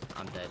 I'm dead.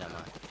 I'm dead.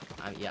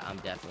 Yeah, I'm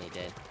definitely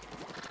dead.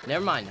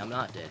 Never mind. I'm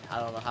not dead. I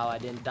don't know how I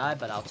didn't die,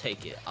 but I'll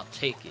take it. I'll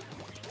take it.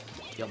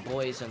 Your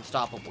boy is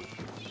unstoppable.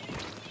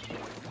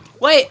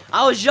 Wait,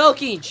 I was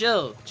joking.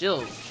 Chill.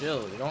 You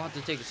don't have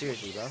to take it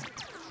seriously, bro.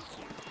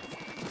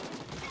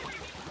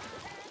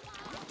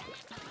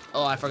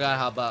 Oh, I forgot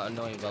how about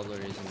annoying Bubbler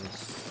is in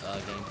this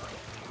game.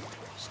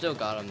 Still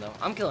got him, though.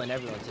 I'm killing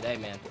everyone today,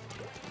 man.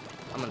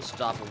 I'm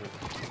unstoppable.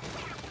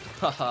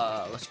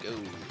 Haha, let's go.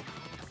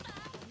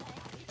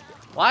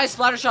 Why is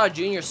Splattershot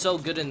Jr. so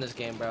good in this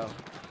game, bro?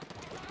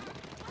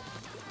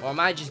 Or am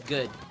I just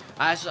good?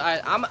 I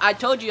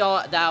told you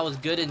all that I was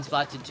good in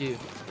Splatoon 2,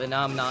 but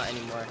now I'm not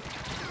anymore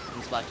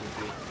in Splatoon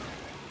 3.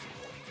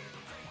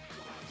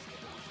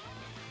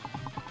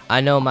 I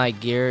know my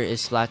gear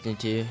is Splatoon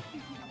 2.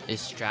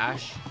 It's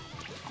trash.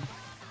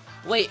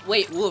 Wait,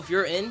 Wolf,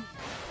 you're in?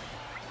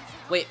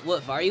 Wait,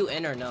 Wolf, are you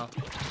in or no?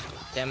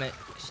 Damn it,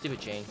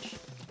 stupid change.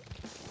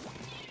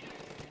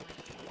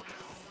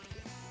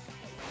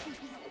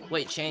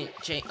 Wait,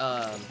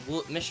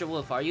 Wolf, Mr.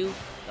 Wolf, are you?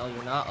 No,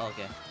 you're not? Oh,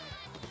 okay.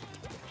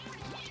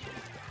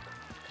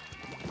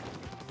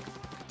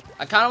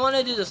 I kind of want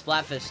to do the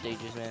Splatfest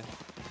stages, man.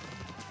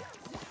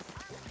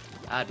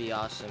 That'd be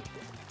awesome.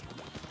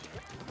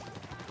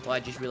 Well,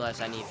 I just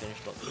realized I need to finish,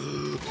 but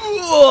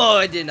oh,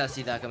 I did not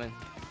see that coming.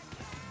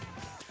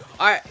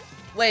 Alright,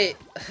 wait.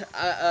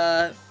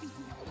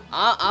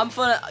 I'm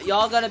gonna,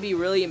 y'all gonna be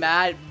really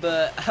mad,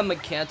 but I'm gonna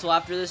cancel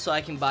after this so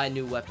I can buy a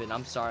new weapon.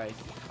 I'm sorry.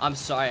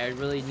 I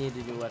really need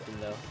a new weapon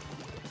though.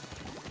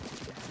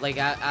 Like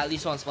at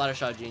least on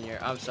Splattershot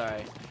Jr. I'm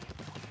sorry.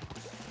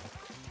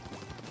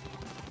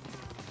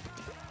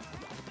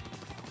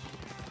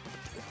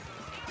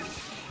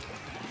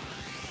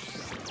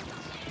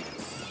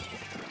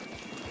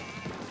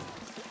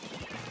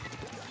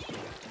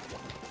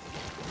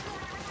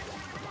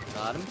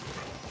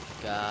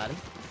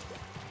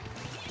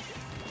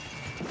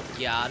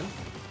 Got him.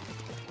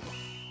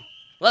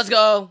 Let's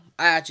go.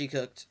 I actually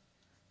cooked.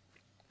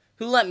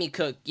 Who let me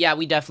cook? Yeah,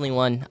 we definitely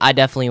won. I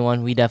definitely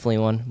won. We definitely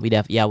won.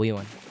 Yeah, we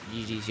won.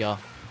 GG's, y'all.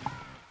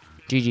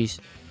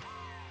 GG's.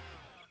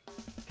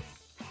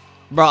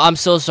 Bro, I'm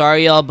so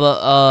sorry, y'all,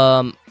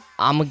 but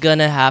I'm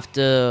gonna have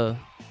to.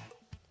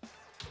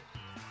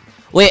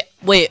 Wait.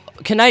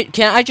 Can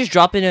I just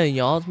drop it in a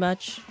y'all's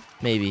match?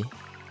 Maybe.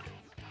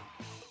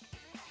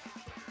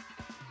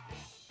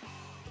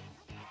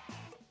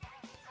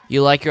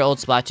 You like your old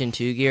Splatoon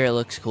 2 gear? It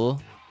looks cool.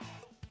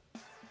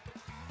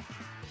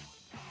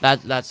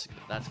 That's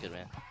good,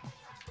 man.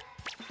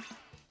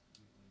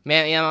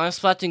 Man, yeah, my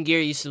Splatoon gear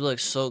used to look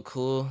so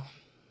cool,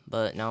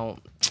 but now.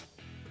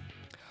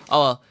 Oh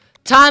well.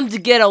 Time to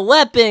get a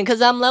weapon,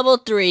 cause I'm level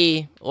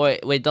 3.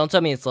 Wait, don't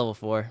tell me it's level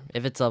 4.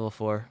 If it's level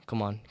 4,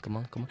 come on.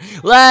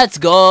 Let's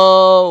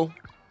go.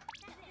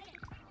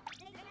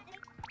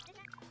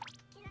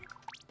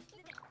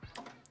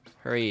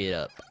 Hurry it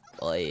up,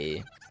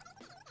 boy.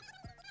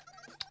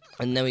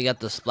 And then we got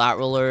the splat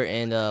roller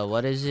and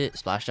what is it?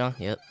 Splashdown.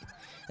 Yep.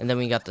 And then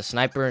we got the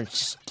sniper and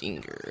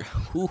stinger.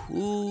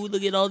 Hoo-hoo,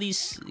 look at all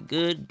these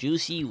good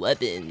juicy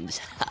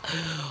weapons.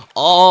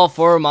 All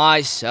for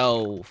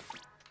myself.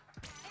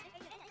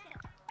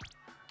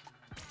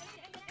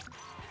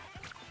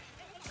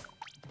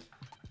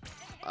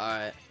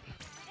 Alright.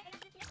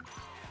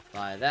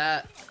 Buy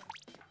that.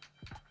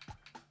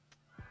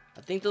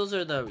 I think those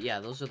are the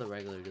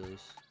regular dualies.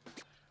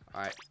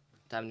 Alright.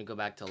 Time to go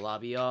back to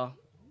lobby, y'all.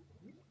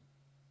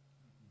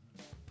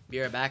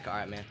 Be right back.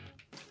 Alright, man.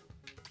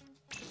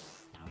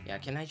 Yeah,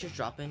 can I just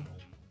drop in?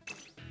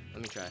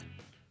 Let me try.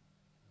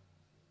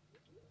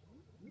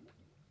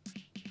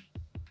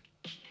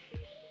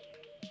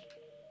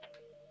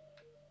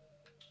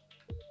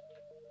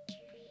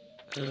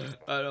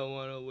 I don't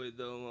want to wait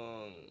that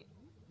long.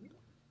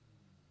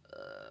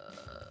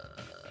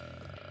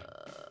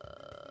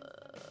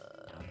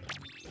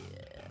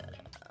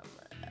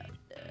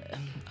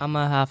 I'm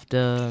gonna have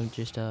to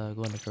just go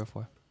into curve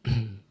 4.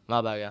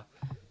 My bad, yeah.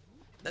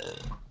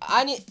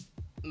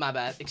 My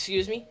bad.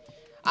 Excuse me.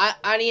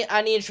 I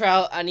need to try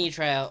out. I need to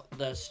try out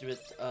the stupid.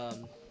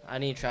 I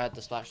need to try out the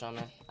Splashdown,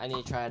 man. I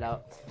need to try it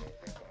out.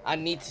 I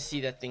need to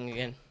see that thing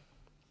again.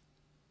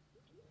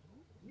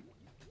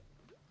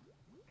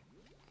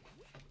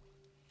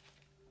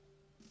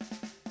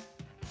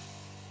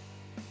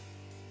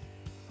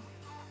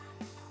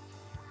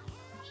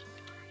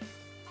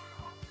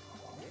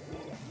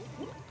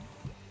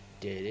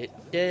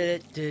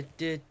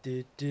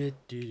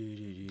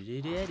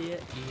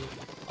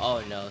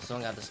 Oh no,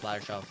 someone got the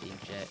splatter shot with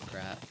the jet.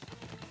 Crap.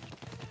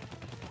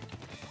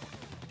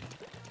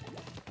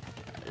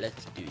 Right,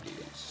 let's do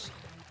this.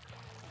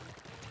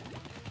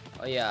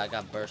 Oh yeah, I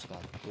got burst bomb.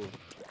 Cool.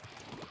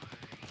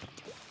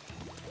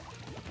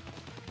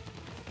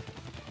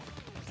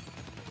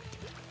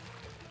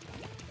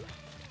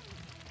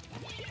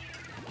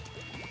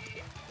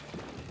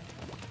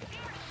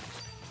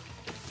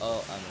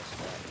 Oh, I missed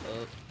that.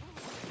 Oh.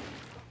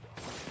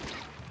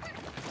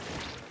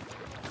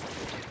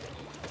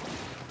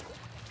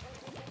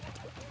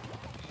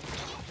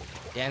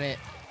 Damn it.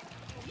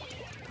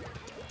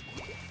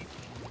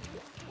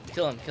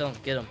 Kill him,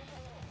 get him.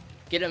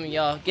 Get him,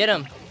 y'all, get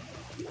him.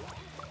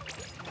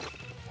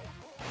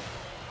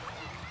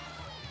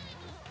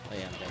 Oh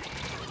yeah, I'm dead.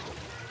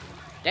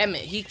 Damn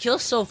it, he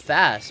kills so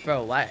fast,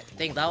 bro. Why?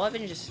 Think that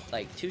weapon just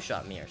like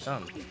two-shot me or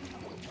something.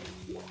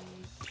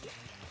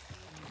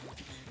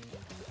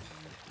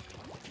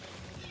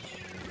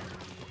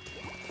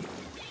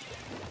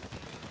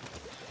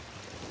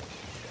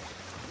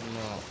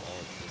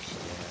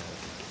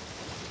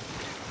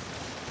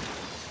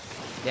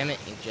 Damn it,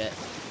 Inkjet.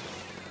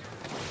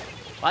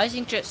 Why is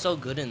Inkjet so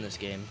good in this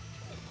game?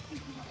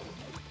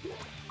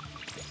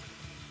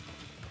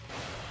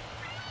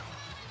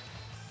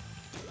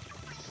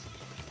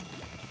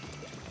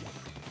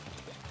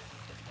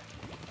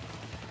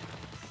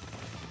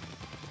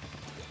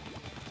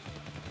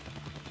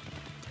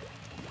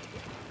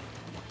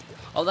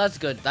 Oh, that's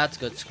good. That's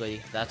good,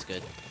 Squiddy. That's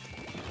good.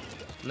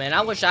 Man,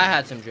 I wish I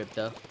had some drip,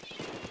 though.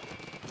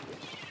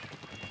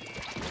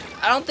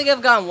 I don't think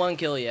I've gotten one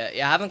kill yet.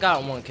 Yeah, I haven't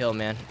gotten one kill,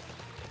 man.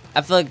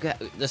 I feel like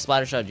the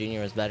Splattershot Jr.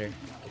 was better.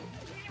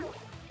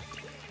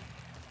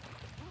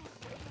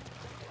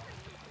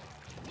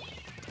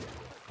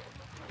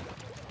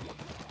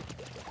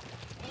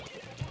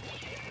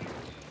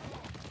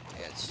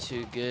 Yeah, it's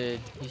too good.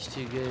 He's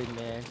too good,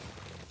 man.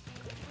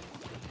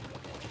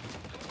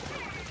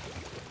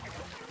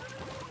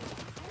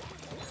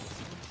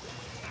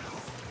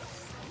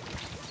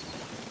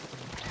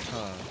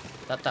 Huh.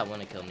 Thought that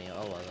wouldn't kill me.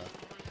 Oh, well, though.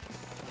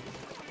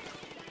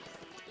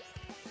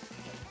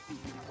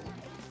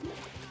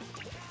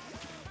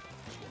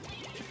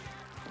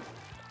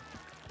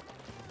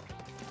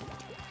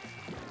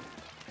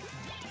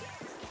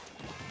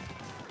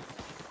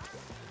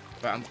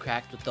 Bro, I'm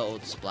cracked with the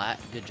old splat.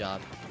 Good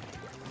job.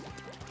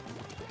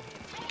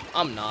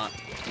 I'm not.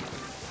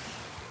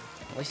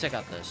 At least I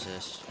got the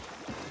assist.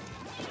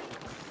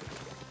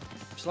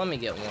 Just let me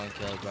get one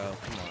kill, bro.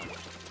 Come on.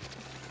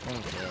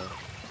 One kill.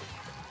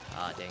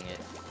 Ah, dang it.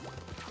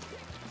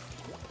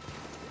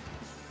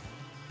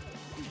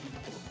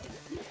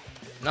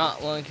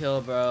 Not one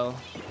kill, bro.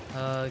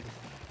 Hug.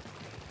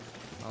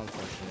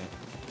 Unfortunate.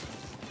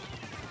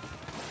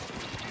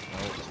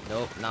 Nope,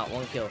 nope, not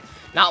one kill.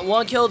 Not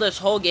one kill this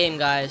whole game,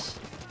 guys.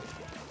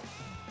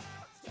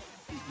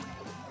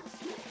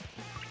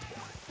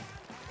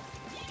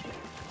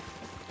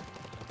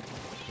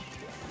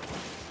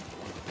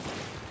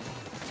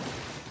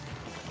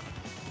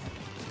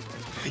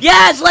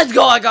 Yes, let's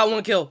go. I got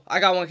one kill. I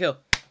got one kill.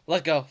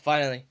 Let's go.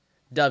 Finally.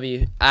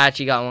 W. I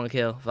actually got one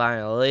kill.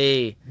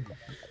 Finally.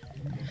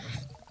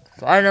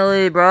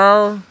 Finally,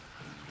 bro.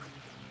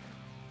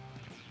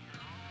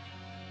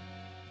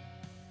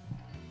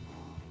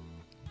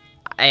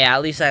 Hey,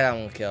 at least I got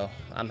one kill.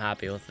 I'm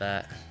happy with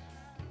that.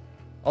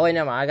 Oh, wait,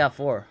 never mind. I got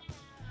 4.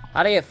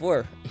 How'd I get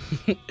 4?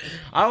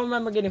 I don't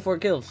remember getting 4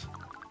 kills.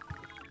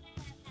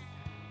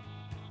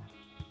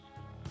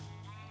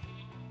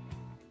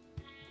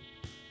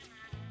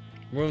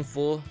 Room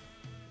full.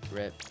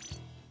 Rip.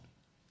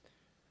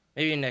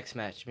 Maybe next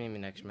match. Maybe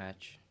next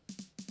match.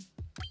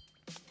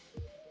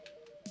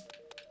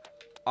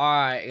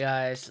 Alright,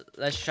 guys.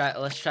 Let's try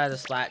the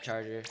Splat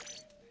Charger.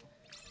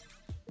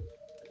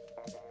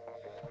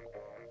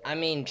 I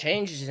mean,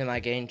 changes in my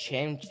game.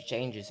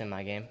 Changes in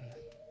my game.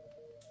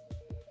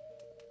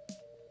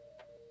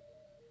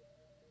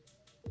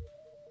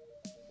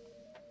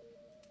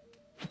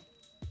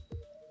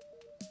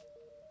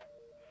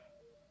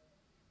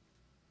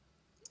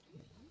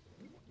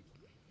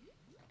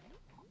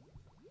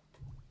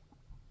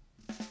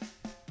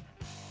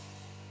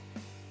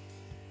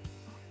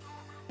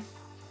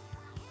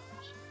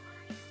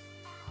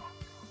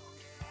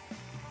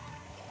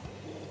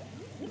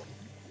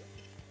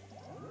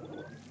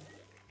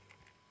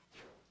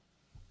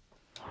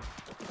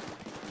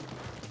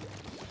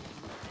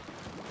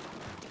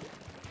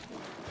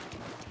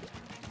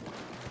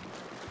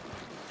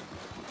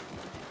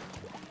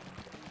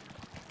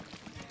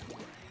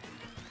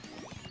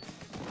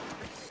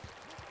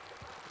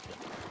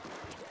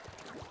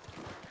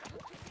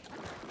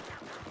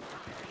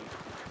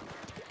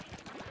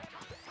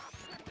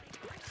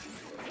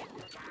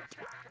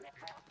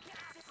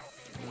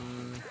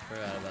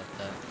 Forgot about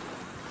that.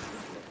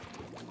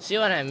 See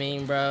what I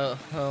mean, bro?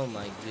 Oh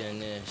my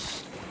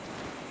goodness.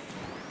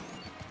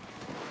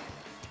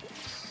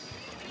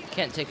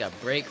 Can't take a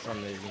break from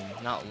moving.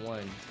 Not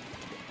one.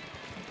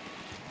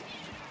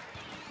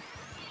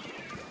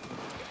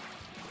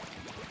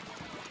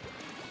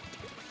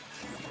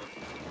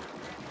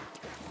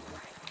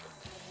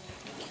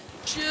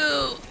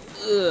 Chew!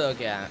 Ugh,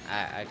 okay,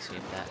 I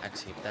escaped that. I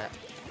escaped that.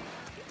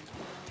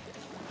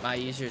 My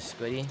user is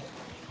Squiddy.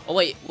 Oh,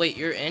 wait,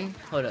 you're in?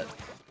 Hold up.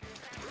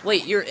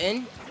 Wait, you're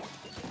in?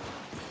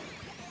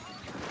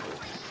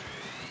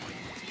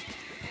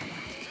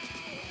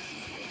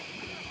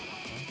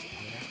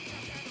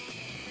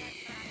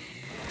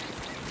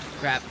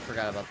 Crap, I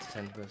forgot about the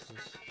 10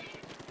 versus.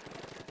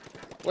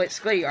 Wait,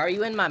 Squiddy, are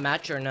you in my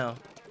match or no?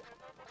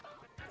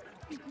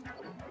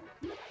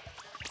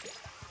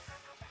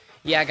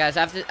 Yeah, guys,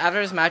 after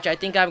this match, I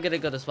think I'm gonna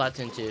go to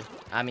Splatoon 2.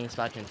 I mean,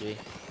 Splatoon 3.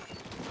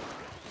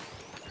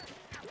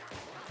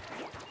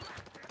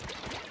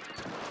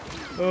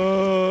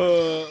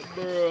 Bruh.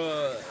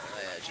 I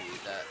actually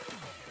eat that.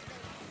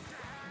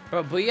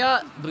 Bro,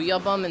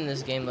 Booyah Bomb in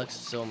this game looks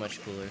so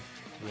much cooler,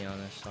 to be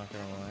honest, not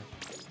gonna lie.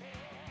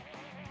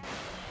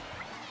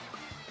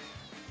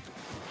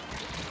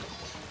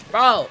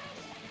 Bro!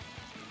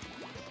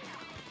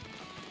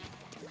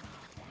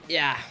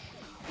 Yeah.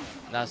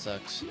 That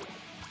sucks.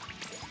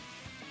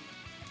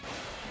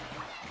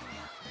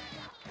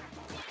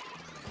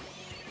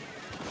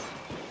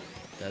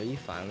 W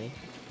finally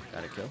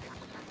got a kill.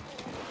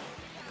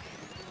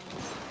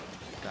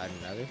 Got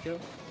another kill.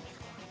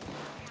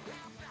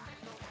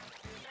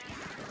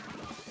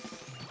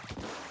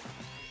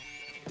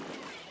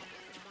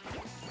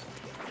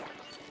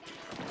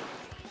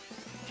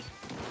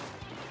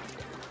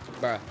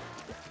 Bruh.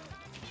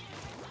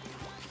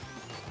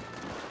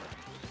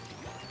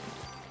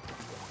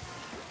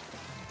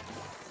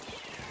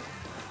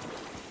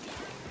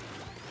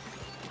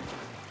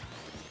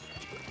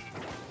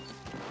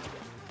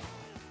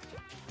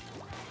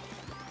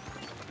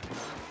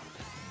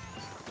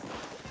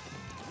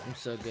 I'm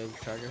so good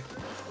with Charger.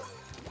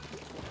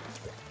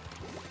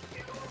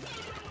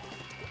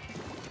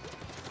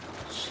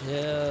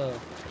 Chill.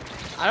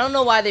 I don't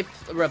know why they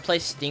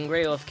replaced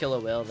Stingray with Killer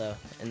Whale though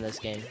in this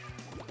game.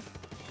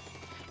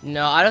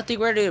 No, I don't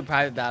think we're doing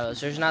private battles.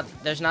 There's not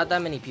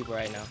that many people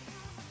right now.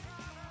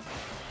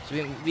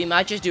 So we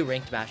might just do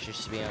ranked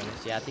matches, to be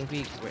honest. Yeah, I think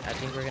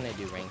we're gonna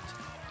do ranked.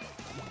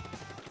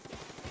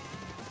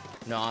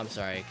 No, I'm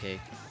sorry,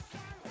 Cake.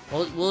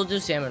 We'll do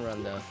salmon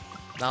run though.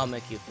 That'll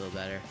make you feel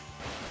better.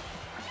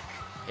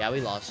 Yeah,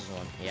 we lost this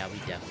one. Yeah, we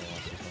definitely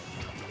lost this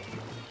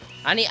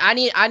one.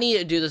 I need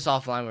to do this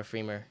offline with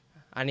Freemer.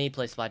 I need to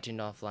play Splatoon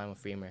offline with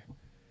Freemer.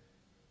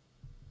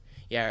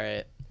 Yeah,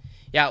 right.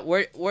 Yeah,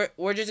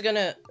 we're just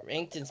gonna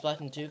ranked in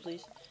Splatoon 2,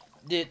 please.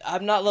 Dude,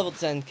 I'm not level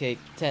 10, Cake.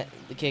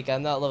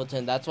 I'm not level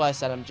 10. That's why I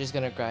said I'm just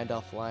gonna grind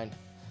offline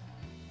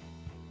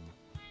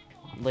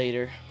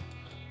later.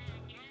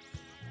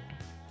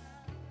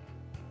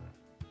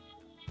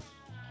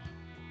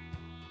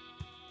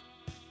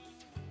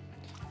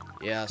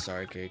 Yeah,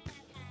 sorry, Cake.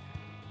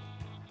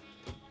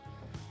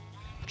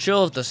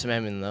 Chill with the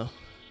salmon though.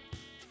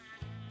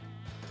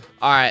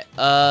 All right.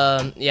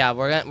 Yeah,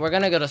 we're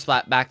gonna go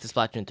to back to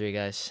Splatoon 3,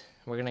 guys.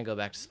 We're gonna go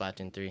back to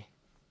Splatoon 3.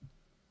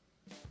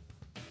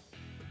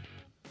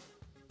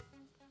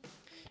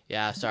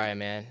 Yeah, sorry,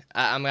 man.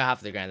 I'm gonna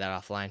have to grind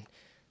that offline.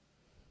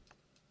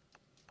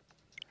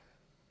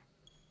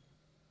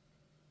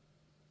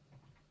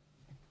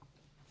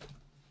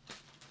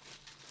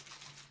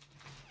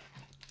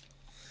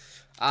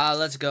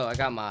 Let's go. I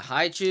got my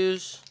high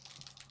chews.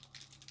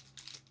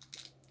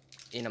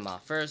 Into my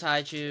first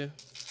high chew.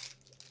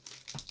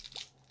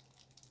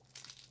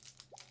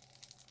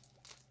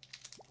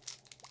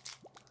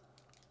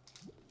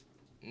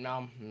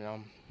 No.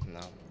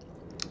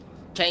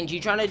 Change, you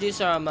trying to do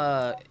some,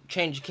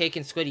 Change, Cake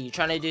and Squiddy, you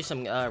trying to do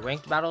some,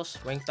 ranked battles?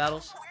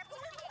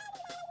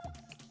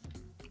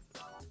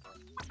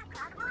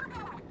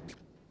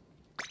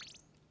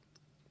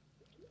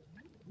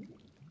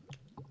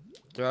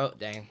 Throw,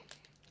 dang.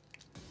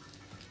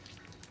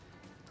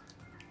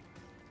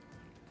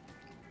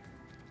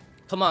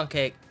 Come on,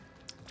 Cake.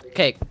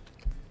 Cake.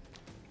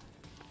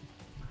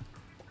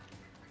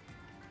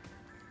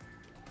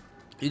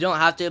 You don't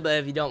have to, but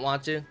if you don't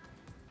want to.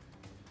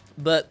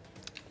 But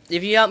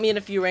if you help me in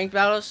a few ranked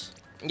battles,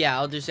 yeah,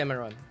 I'll do salmon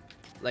run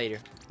later.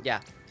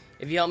 Yeah.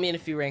 If you help me in a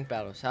few ranked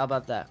battles, how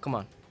about that? Come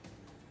on.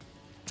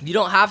 You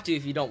don't have to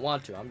if you don't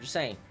want to. I'm just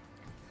saying.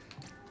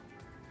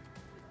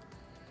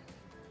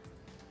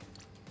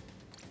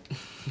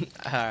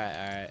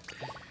 Alright.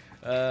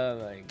 Oh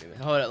my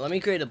goodness. Hold up, let me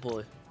create a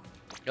pool.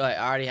 Wait,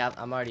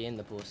 I'm already in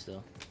the pool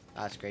still.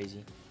 That's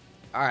crazy.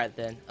 Alright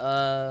then.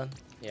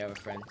 Yeah, we're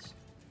friends.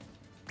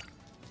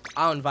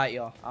 I'll invite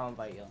y'all.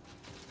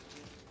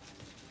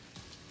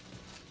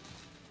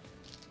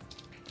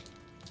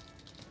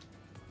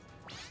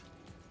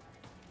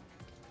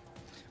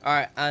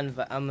 Alright,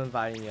 I'm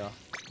inviting y'all.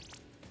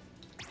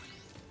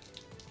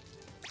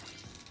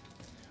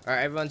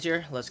 Alright, everyone's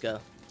here? Let's go.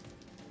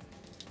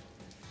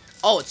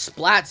 Oh, it's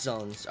splat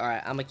zones.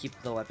 Alright, I'm gonna keep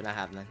the weapon I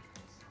have then.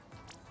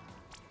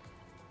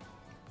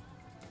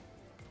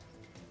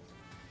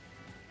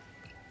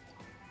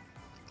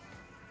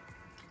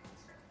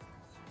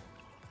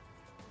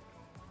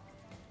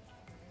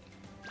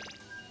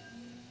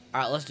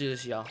 Alright, let's do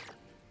this, y'all.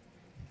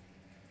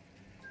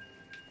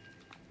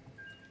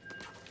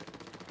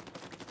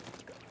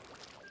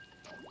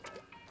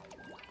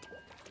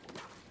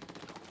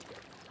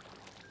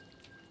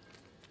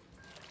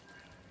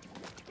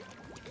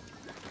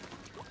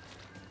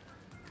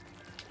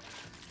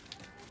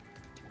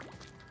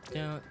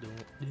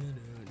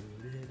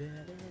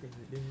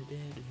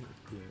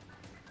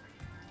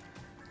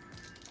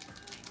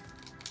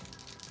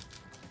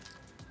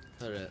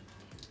 Hold up.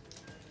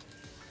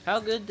 How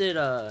good did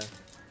yeah,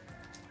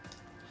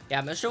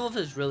 Mr. Wolf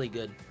is really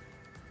good.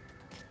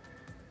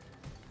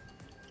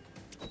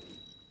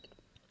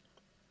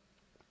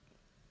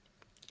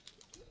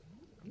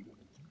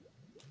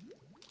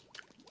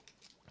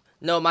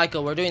 No,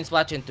 Michael, we're doing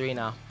Splatoon 3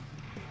 now.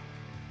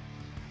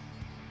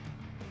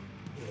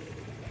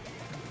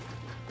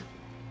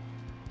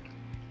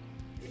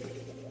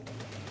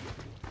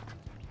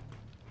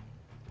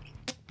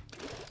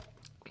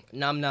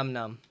 Num.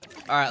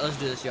 Alright, let's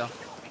do this, y'all.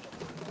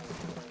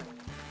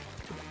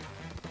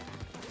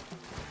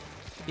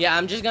 Yeah,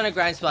 I'm just gonna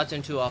grind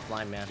Splatoon 2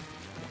 offline, man.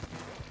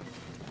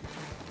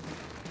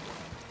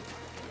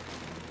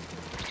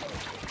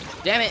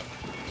 Damn it!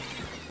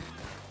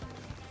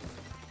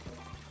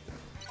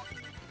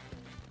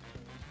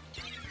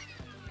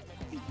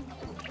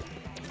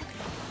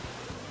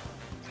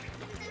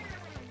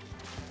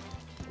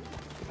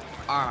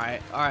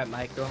 Alright,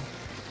 Michael.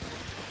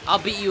 I'll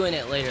beat you in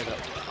it later, though.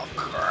 Oh,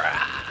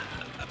 crap.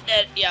 I'm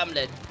dead. Yeah, I'm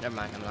dead. Never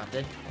mind, I'm not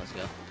dead. Let's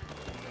go.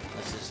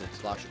 Let's just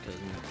explosion kill me.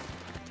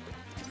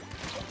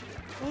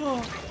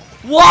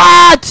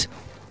 What?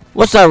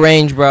 What's that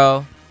range,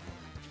 bro?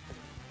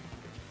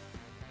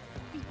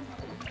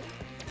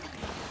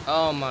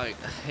 Oh my,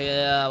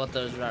 yeah, what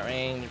those that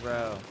range,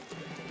 bro?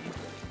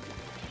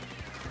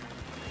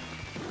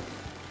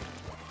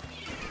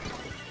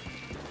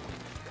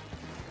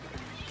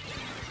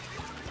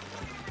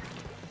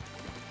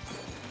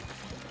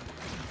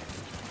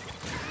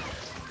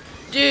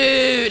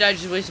 Dude, I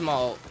just wasted my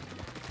ult.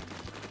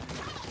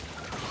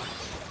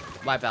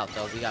 Wipe out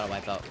though, we gotta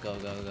wipe out. Go,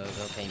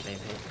 paint.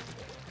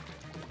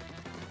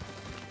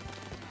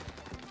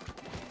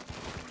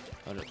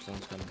 Hold up,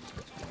 someone's coming.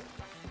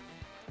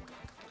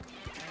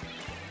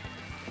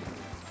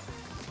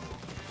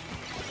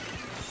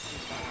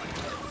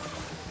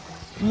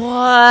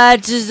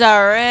 What is that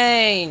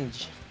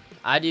range?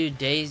 I do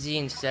Daisy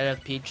instead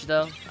of Peach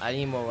though. I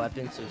need more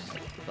weapons to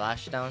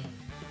splash down.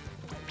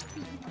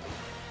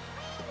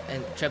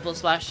 And triple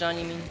splash down,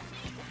 you mean?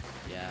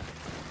 Yeah.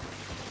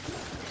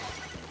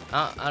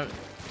 I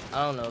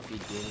don't know if you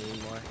do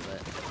need more, but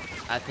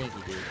I think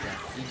you do. Yeah,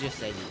 you just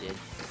said you did.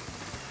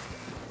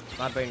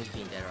 My brain is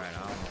being dead right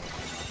now. I don't know what I'm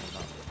talking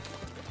about.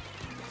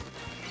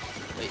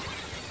 Wait.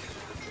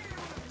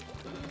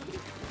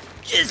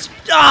 Just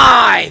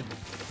die!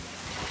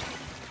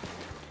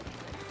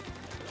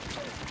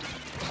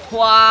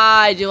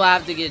 Why do I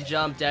have to get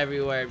jumped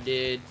everywhere,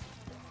 dude?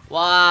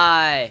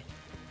 Why?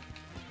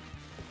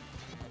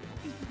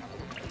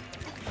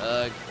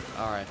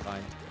 Alright,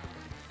 fine.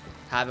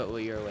 Have it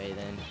with your way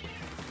then.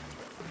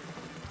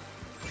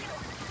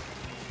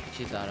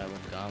 She thought I would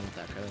have gone with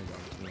that curling gun,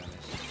 to be honest.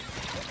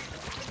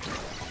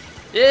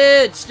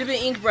 Dude,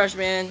 stupid ink brush,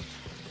 man.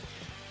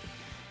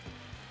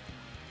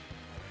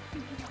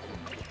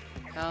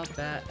 How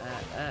bad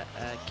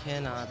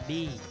can I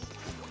be?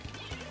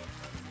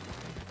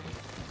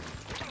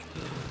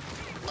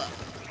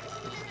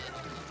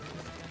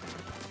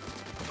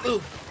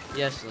 Ooh.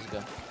 Yes, let's go.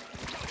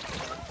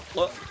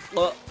 What?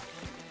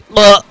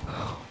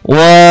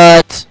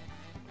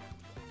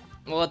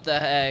 What the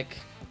heck?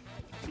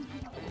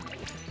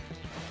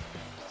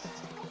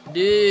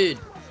 Dude.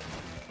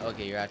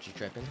 Okay, you're actually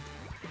tripping.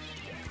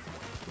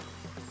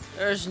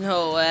 There's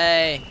no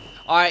way.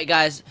 Alright,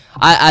 guys.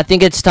 I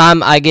think it's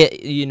time I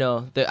get, you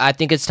know, I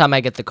think it's time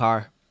I get the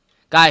car.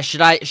 Guys,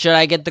 should I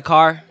get the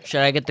car?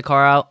 Should I get the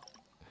car out?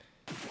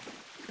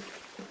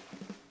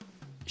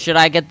 Should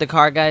I get the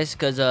car, guys?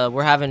 Because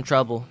we're having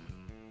trouble.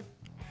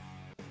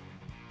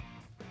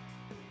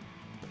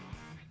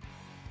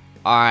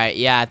 Alright,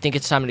 yeah, I think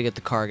it's time to get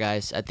the car,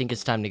 guys. I think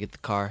it's time to get the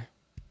car.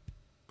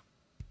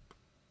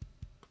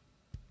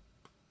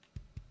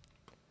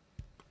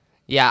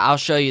 Yeah, I'll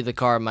show you the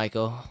car,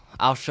 Michael.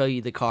 I'll show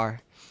you the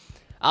car.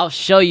 I'll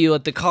show you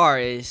what the car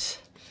is.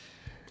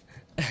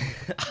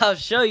 I'll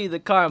show you the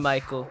car,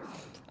 Michael.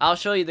 I'll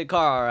show you the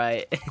car,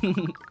 alright.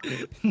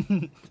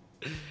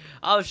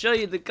 I'll show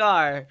you the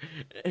car.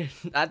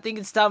 I think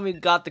it's time we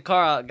got the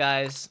car out,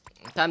 guys.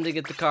 Time to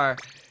get the car.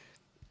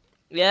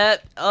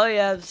 Yep. Oh,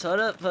 yeah. Hold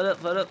up.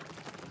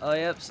 Oh,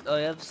 yep.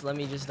 Let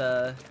me just,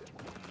 let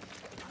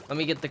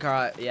me get the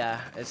car out.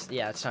 Yeah. It's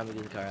time to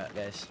get the car out,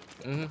 guys.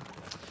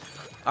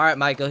 Alright,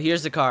 Michael.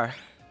 Here's the car.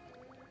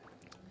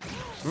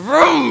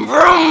 Vroom,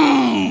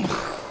 vroom!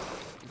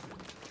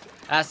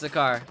 That's the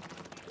car.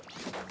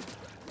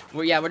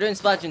 We're doing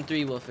Splatoon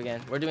 3, Wolf,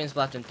 again. We're doing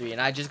Splatoon 3,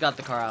 and I just got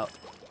the car out.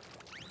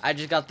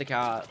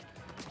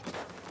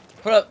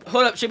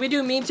 Hold up. Should we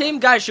do meme team?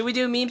 Guys, should we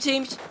do meme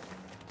teams?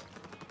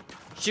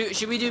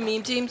 Should we do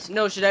meme teams?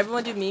 No, should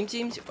everyone do meme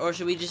teams? Or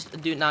should we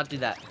just not do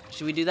that?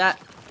 Should we do that?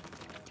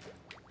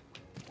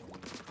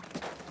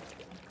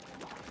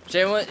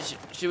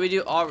 Should we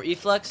do all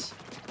reflex?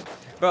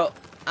 Bro,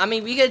 I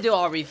mean, we could do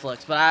all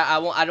reflex, but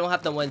I don't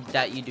have the one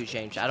that you do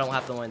change. I don't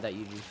have the one that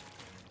you do.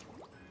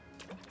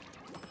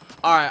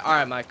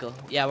 Alright, Michael.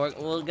 Yeah,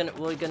 we're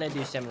gonna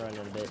do salmon run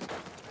in a bit.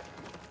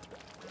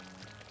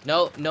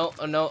 No.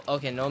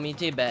 Okay, no meme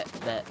team. Bet.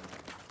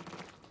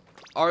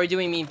 Are we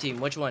doing meme team?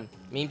 Which one?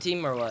 Meme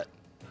team or what?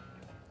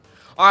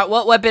 Alright,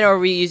 what weapon are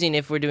we using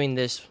if we're doing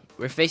this?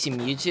 We're facing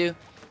Mewtwo.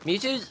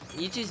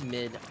 Mewtwo's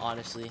mid,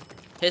 honestly.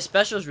 His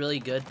special is really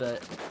good,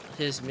 but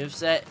his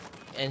moveset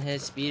and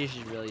his speed is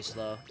just really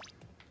slow.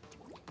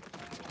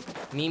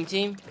 Meme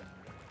team?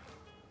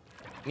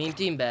 Meme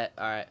team, bet.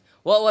 Alright.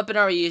 What weapon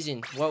are we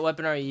using?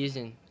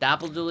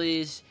 Dapple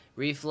Doolies,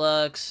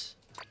 Reflux,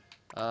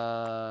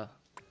 meme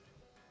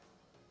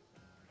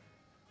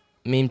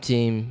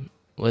team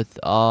with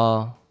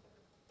all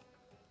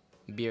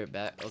beer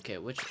bet. Okay,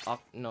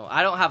 no,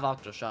 I don't have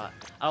Octo Shot.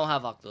 I don't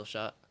have Octo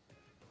Shot,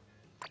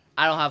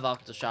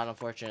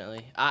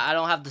 unfortunately. I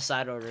don't have the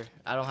side order.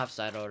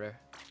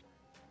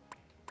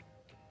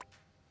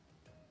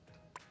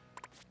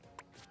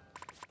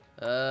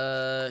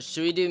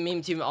 Should we do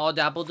meme team all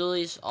Dapple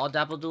Doolies? All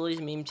Dapple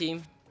Doolies meme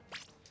team?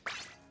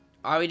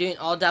 Are we doing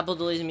all Dapple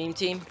Doolies meme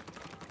team?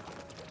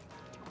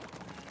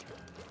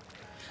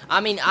 I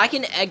mean, I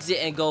can exit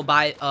and go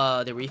buy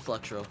the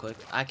Reflux real quick.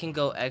 I can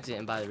go exit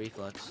and buy the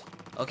Reflux.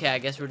 Okay, I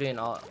guess we're doing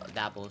all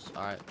Dapples.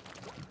 Alright.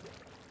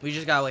 We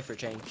just gotta wait for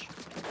change.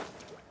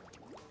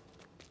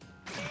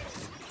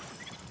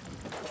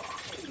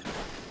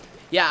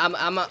 Yeah, I'm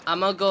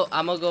gonna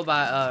go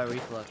buy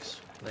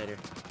Reflux later.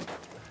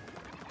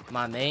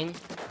 My main?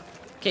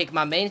 Cake,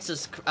 my main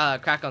says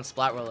crack on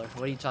Splat Roller.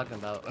 What are you talking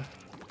about?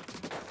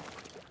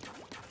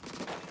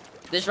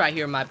 This right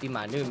here might be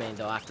my new main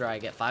though after I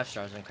get 5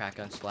 stars and crack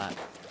on Splat.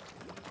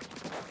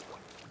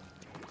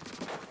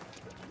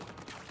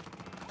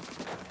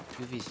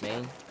 Goofy's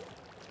main.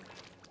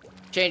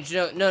 Change,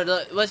 no,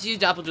 let's use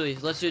Dapple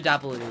Doolies. Let's do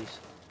Dapple Doolies.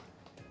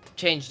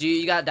 Change,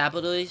 you got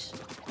Dapple Doolies?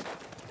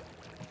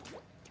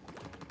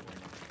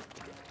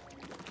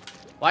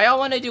 Why y'all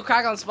want to do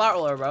crack on Splat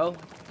Roller, bro?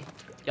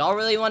 Y'all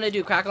really want to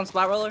do crack on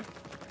Splat Roller?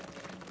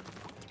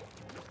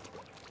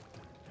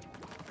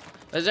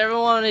 Does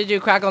everyone want to do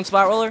crack on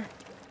Splat Roller?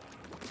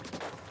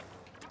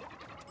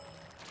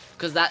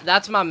 Cause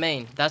that's my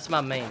main. That's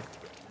my main.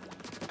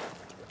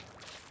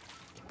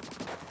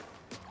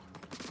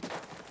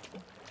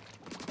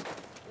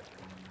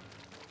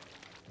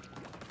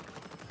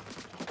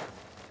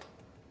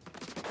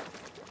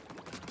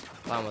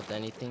 Fine with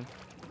anything.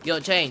 Yo,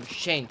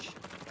 change.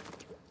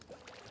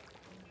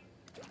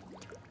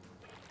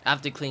 I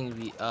have to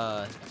clean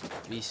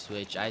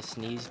V-switch. I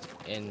sneezed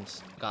and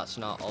got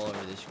snot all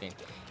over the screen.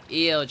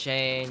 EO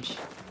change.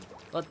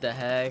 What the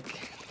heck?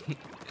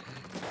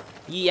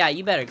 Yeah,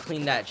 you better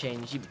clean that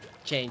change. You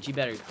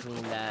better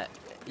clean that.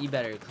 You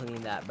better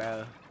clean that,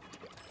 bro.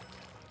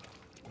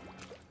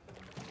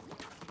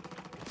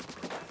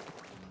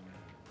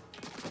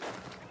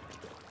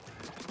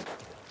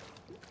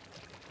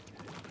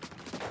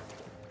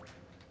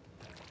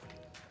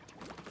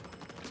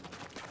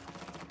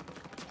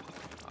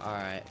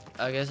 Alright.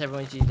 I guess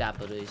everyone's used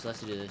apple days.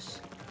 Let's do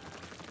this.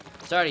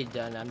 It's already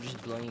done. I'm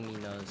just blowing me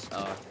nose.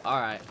 Oh,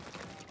 alright.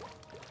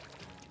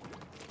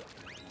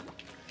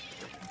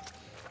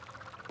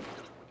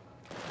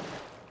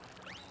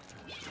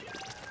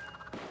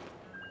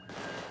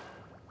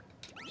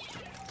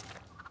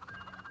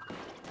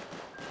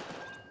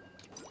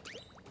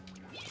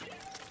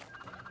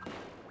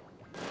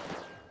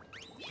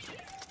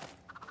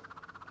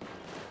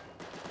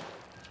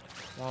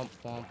 Womp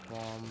womp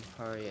womp.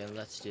 Hurry and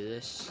let's do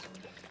this.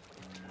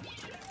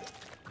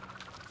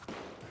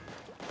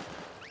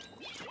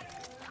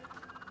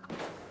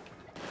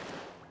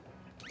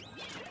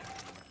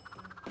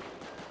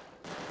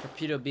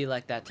 Torpedo be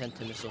like that 10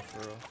 to missile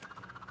for real.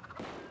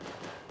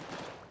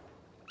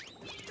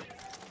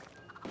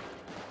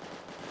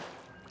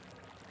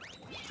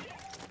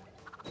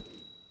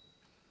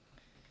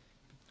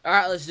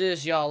 Alright, let's do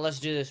this, y'all. Let's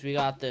do this. We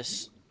got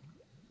this.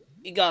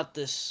 We got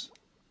this.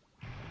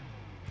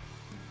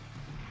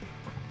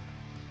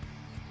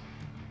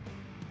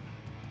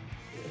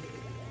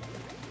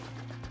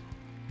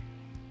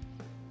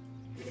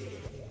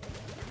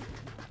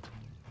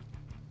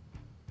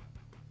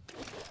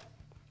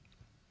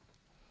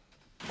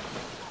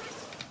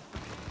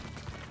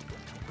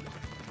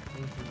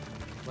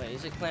 Wait,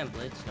 is it Clan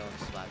Blitz? No,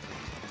 it's Splatoon.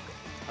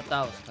 I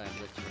thought it was Clan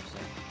Blitz for a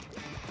second.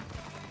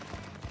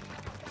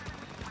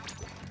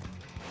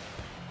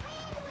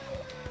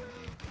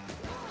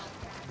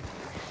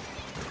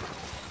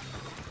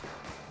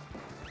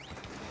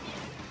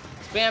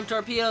 Spam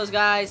torpedoes,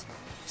 guys!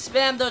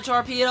 Spam the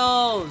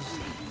torpedoes!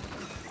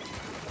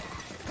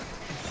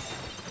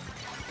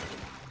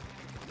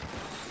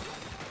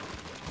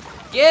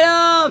 Get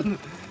him!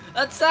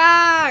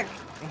 Attack!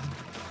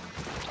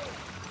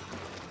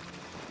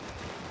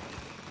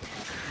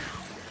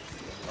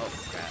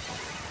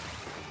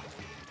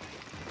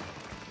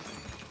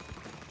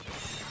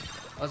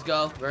 Let's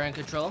go. We're in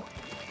control.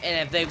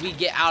 And if we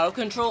get out of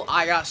control,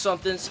 I got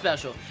something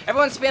special.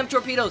 Everyone spam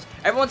torpedoes.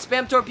 Everyone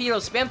spam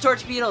torpedoes. Spam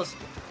torpedoes.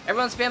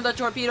 Everyone spam the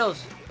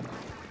torpedoes.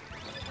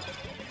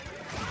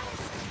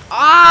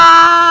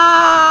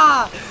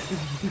 Ah!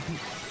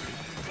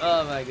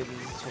 Oh my goodness,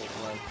 this is so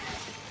fun.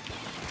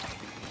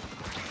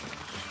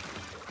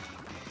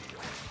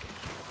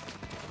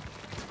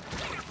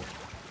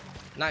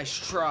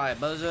 Nice try,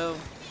 bozo.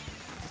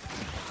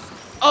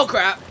 Oh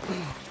crap.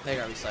 They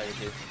got restarted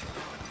too.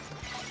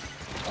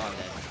 Oh, I'm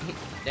dead.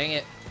 Dang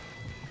it.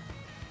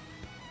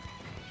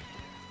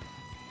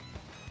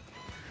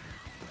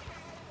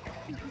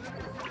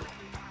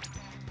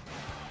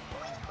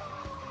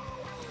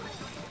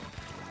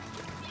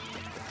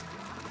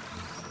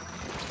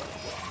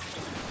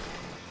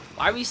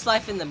 Why are we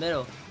slife in the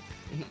middle?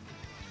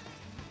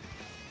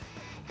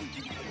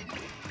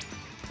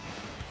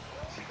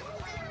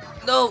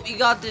 No, you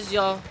got this,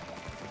 y'all.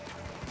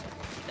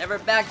 Never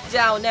back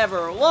down,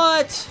 never.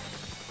 What?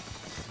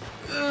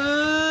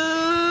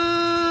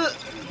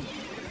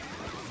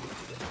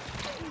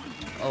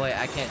 Oh wait,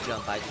 I can't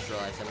jump. I just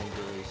realized I'm in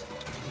dualies.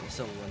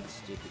 Some one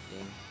stupid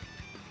thing.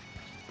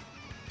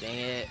 Dang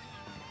it.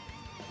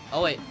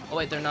 Oh wait,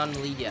 they're not in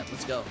the lead yet.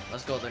 Let's go.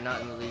 Let's go. They're not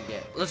in the lead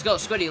yet. Let's go,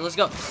 Squiddy, let's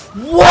go.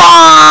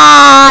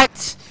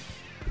 What?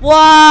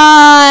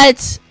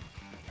 What?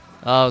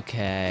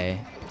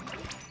 Okay.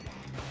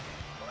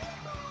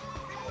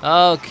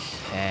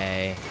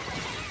 Okay.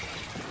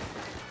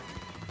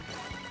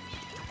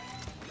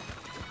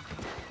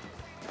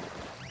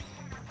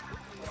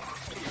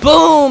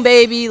 Boom,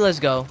 baby. Let's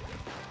go.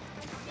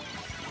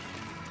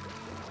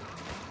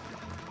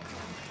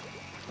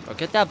 Oh,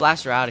 get that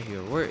blaster out of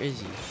here. Where is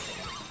he?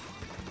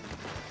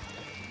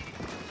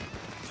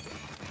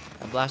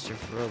 That blaster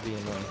for real be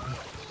annoying.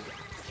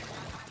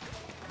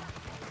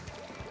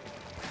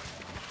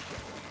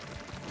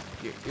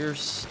 You're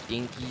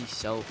stinky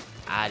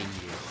self out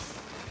of here.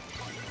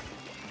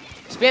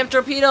 Spam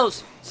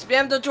torpedoes!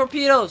 Spam the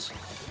torpedoes!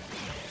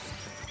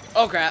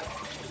 Oh crap.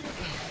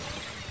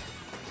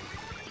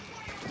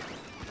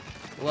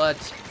 What?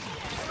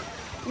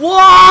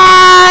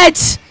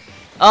 What?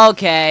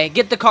 Okay,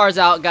 get the cars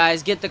out,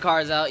 guys. Get the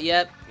cars out.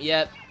 Yep.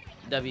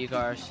 W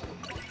cars.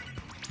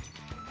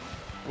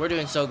 We're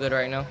doing so good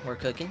right now. We're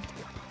cooking.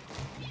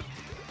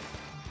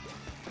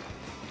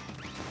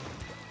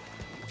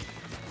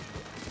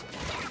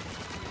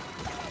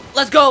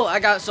 Let's go! I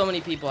got so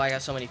many people.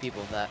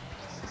 With that.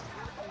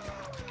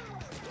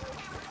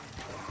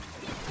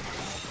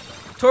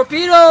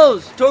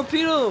 Torpedoes!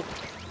 Torpedo!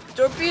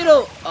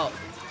 Torpedo! Oh.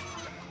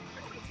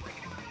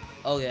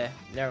 Okay,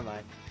 never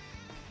mind.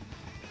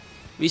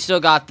 We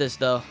still got this,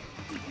 though.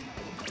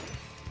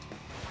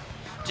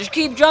 Just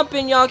keep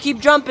jumping, y'all. Keep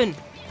jumping.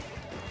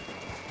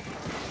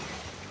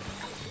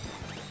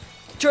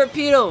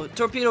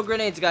 Torpedo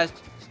grenades, guys.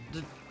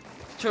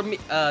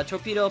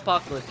 Torpedo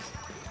apocalypse.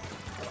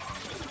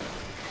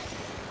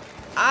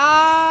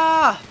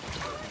 Ah!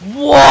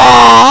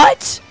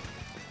 What?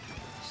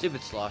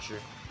 Stupid slosher.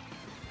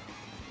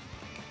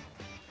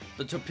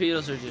 The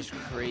torpedoes are just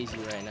crazy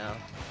right now.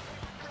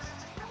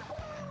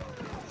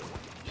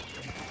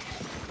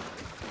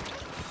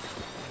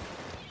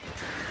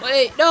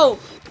 Wait, no!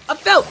 I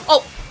fell!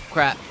 Oh!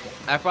 Crap.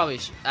 I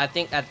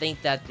think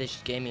that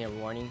this gave me a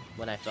warning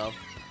when I fell,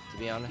 to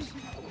be honest.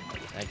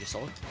 I just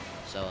sold.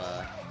 So,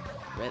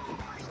 rip.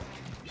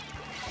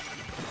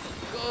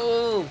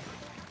 Go!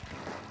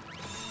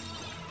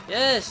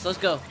 Yes, let's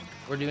go.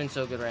 We're doing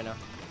so good right now.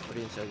 We're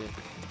doing so good.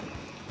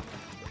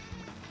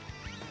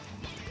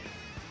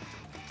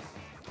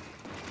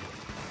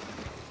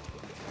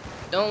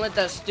 Don't let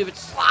that stupid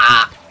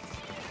slap.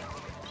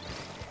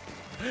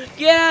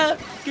 Yeah!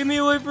 Get me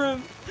away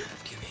from him!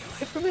 Get me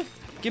away from him!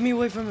 Get me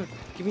away from him!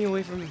 Get me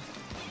away from him!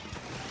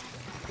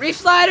 Reef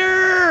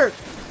slider!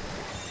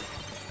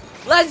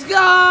 Let's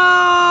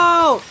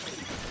go!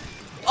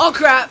 Oh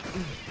crap!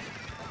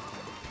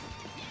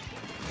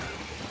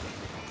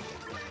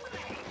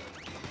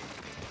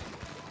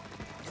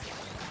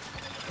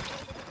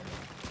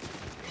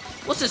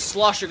 What's this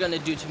slosher gonna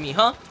do to me,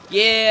 huh?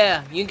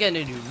 Yeah, you ain't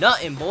gonna do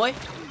nothing, boy.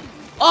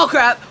 Oh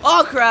crap!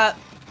 Oh crap!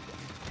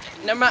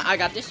 Never mind, I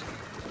got this.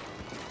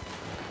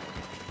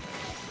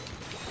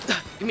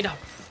 Give me down.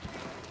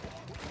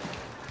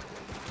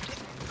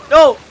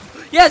 No!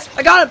 Yes,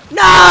 I got him!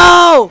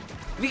 No!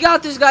 We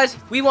got this, guys.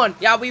 We won.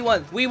 Yeah, we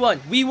won. We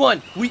won. We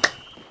won.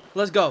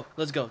 Let's go.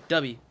 Let's go.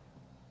 W.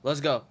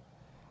 Let's go.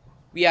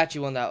 We actually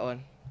won that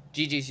one.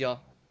 GG's, y'all.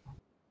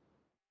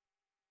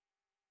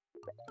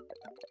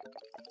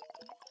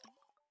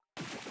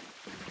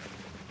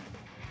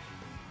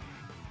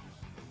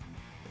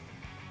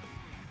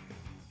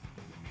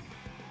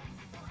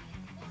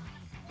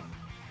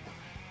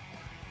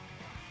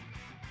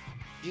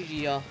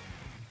 GG, y'all.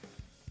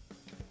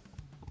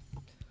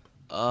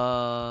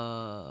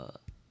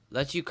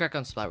 Let you crack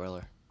on Splat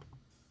Roller.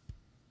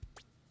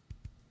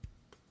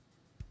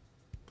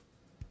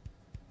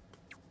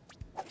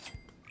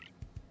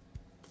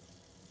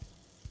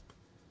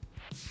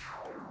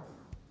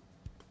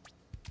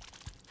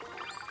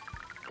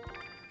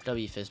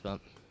 W fist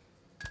bump.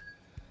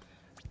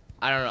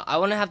 I don't know. I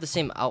want to have the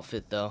same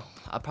outfit though.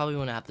 I probably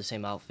want to have the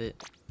same outfit.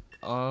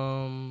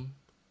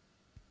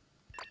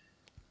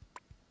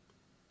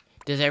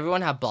 Does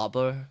everyone have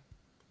Bobbler?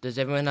 Does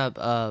everyone have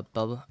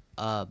Bubble?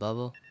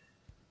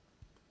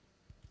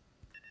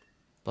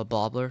 But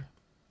Bobbler?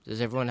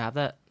 Does everyone have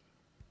that?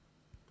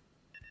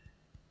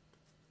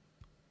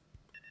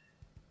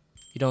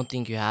 You don't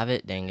think you have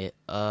it? Dang it.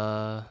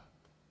 Let's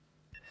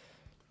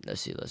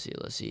see.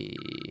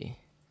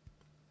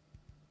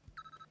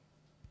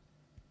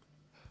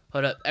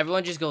 Hold up.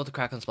 Everyone just go with the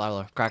crack on Splat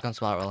Roller. Crack on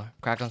Splat Roller.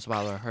 Crack on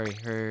Splat Roller.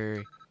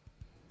 Hurry.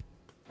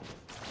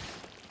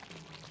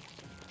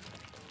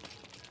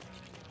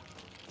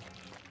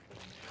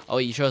 Oh,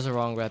 you chose the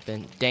wrong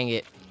weapon. Dang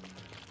it.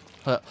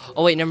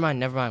 Oh wait, never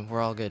mind.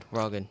 We're all good.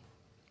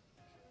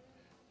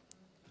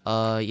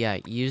 Yeah,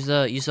 use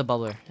the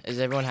bubbler. Does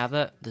everyone have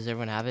that? Does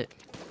everyone have it?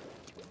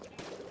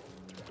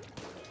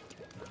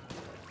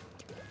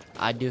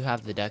 I do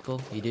have the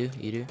decal. You do?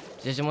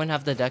 Does anyone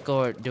have the decal,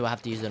 or do I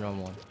have to use the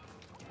normal one?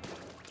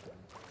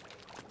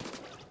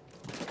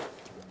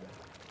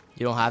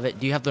 You don't have it?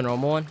 Do you have the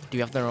normal one? Do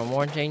you have the normal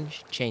one?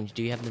 Change.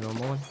 Do you have the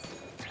normal one?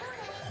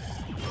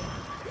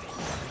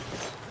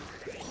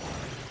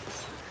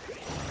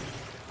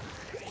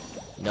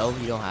 No,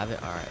 you don't have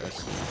it? Alright,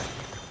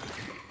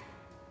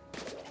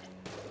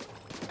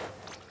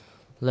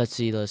 let's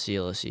see.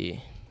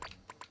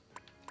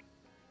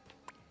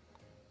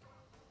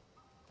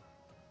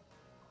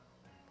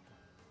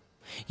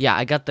 Yeah,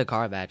 I got the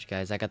car badge,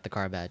 guys. I got the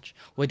car badge.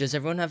 Wait, does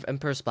everyone have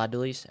Emperor Splat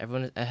Dualies?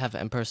 Everyone have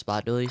Emperor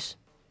Splat Dualies?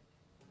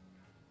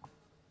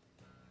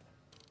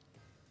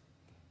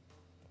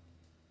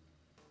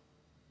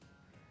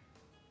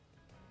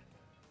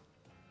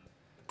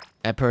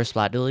 Emperor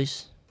Splat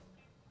Dualies?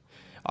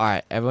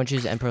 Alright, everyone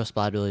choose Emperor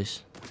Splat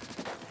Dualies.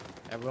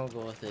 Everyone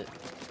go with it.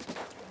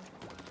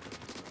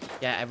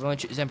 Yeah, everyone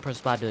choose Emperor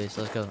Splat Dualies.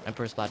 Let's go.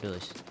 Emperor Splat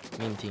Dualies.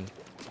 Meme team.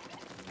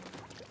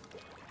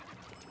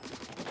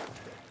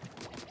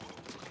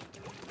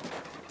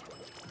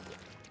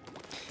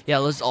 Yeah,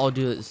 let's all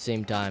do it at the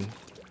same time.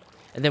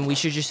 And then we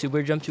should just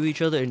super jump to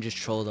each other and just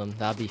troll them.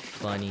 That'd be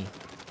funny.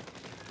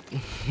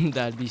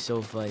 That'd be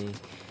so funny.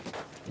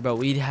 Bro,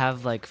 we'd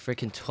have like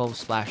freaking 12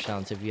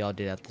 splashdowns if we all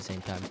did it at the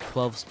same time.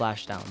 12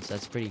 splashdowns.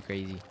 That's pretty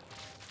crazy.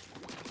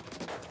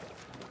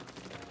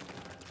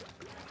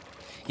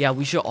 Yeah,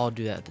 we should all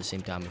do that at the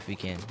same time if we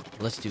can.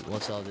 Let's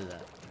all do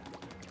that.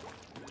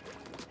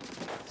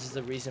 This is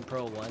the recent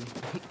Pro 1.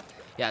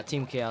 Yeah,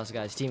 Team Chaos,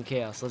 guys. Team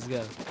Chaos. Let's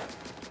go.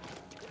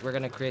 We're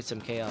gonna create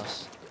some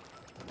chaos.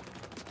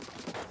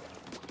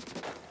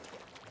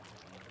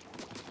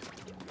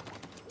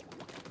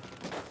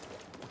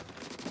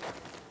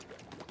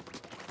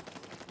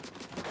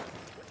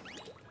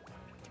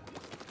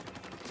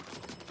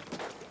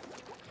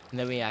 And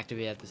then we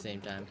activate at the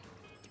same time.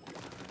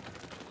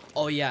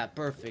 Oh yeah,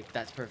 perfect.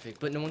 That's perfect.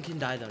 But no one can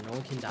die though. No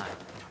one can die.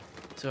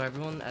 So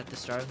everyone at the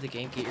start of the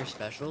game, get your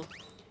special,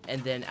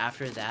 and then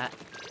after that,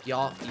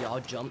 y'all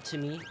jump to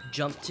me.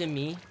 Jump to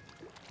me,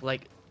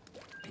 like,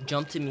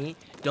 jump to me.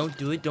 Don't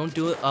do it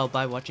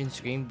by watching the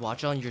screen.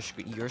 Watch it on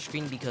your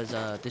screen because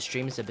the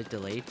stream is a bit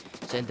delayed.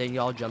 So and then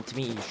y'all jump to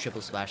me and you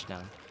triple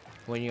splashdown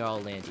when you're all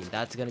landing.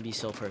 That's gonna be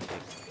so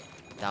perfect.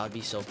 That would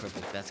be so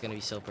perfect. That's gonna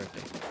be so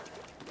perfect.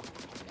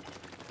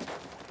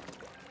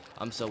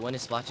 So when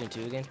is Splatoon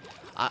 2 again?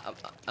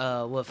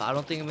 Wolf, I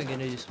don't think I'm gonna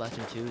do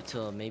Splatoon 2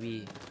 till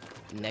maybe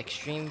next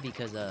stream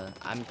because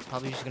I'm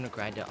probably just gonna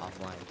grind it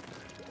offline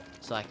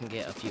so I can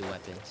get a few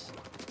weapons.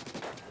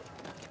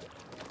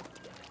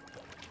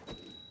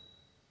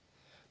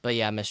 But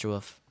yeah, Mr.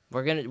 Wolf,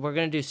 we're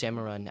gonna do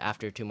salmon run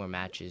after 2 more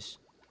matches.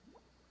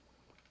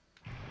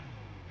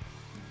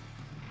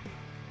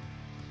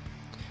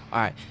 All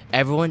right,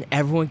 everyone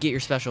get your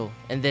special,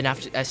 and then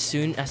as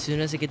soon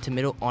as I get to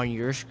middle on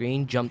your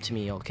screen, jump to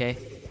me, okay?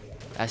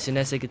 As soon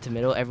as I get to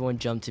middle, everyone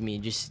jump to me.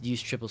 Just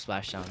use triple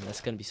splashdown. That's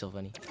gonna be so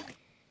funny.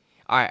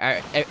 All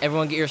right,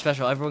 everyone get your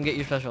special. Everyone get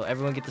your special.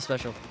 Everyone get the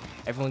special.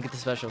 Everyone get the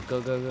special. Go.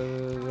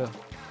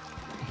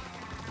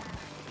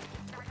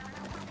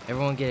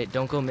 Everyone get it.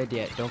 Don't go mid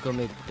yet. Don't go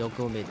mid. Don't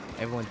go mid.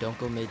 Everyone, don't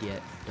go mid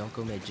yet. Don't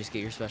go mid. Just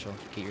get your special.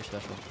 Get your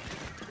special.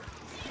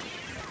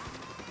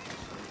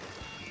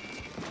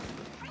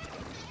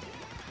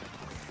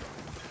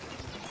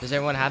 Does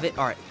everyone have it?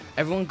 All right,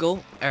 everyone go.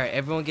 All right,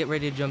 everyone get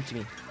ready to jump to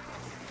me.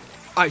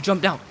 All right,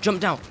 jump down.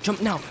 Jump now.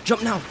 Jump now.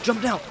 Jump now.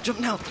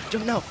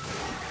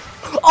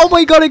 Oh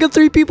my god, I got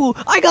 3 people.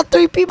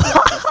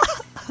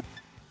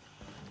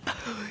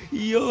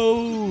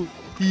 Yo,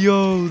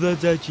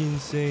 that's actually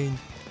insane.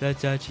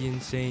 That's actually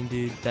insane,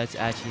 dude. That's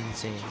actually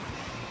insane.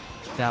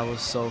 That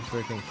was so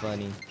freaking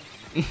funny.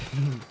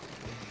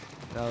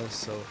 That was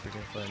so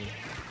freaking funny.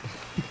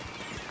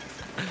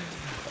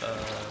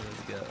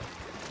 Let's go.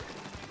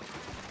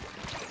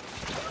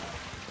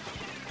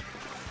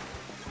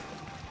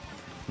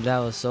 That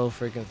was so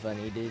freaking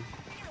funny, dude.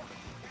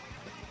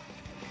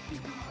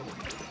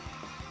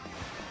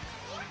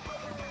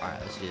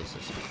 Alright, let's do this.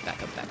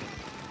 Back up.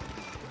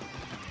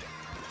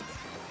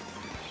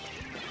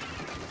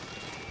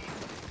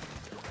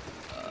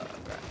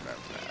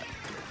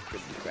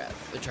 Grab.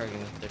 They're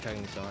targeting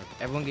me so hard.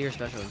 Everyone get your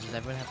special. Does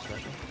everyone have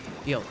special?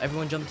 Yo,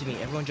 everyone jump to me.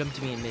 Everyone jump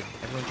to me in mid.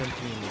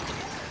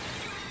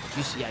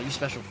 You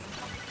special.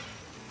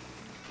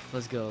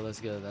 Let's go.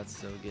 That's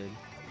so good.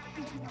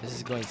 This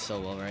is going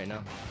so well right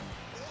now.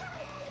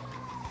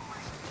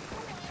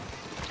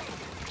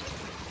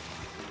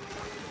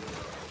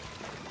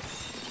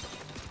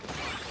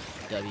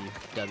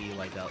 W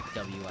wipe out.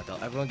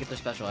 Everyone get their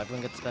special.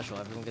 Grind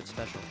your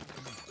special.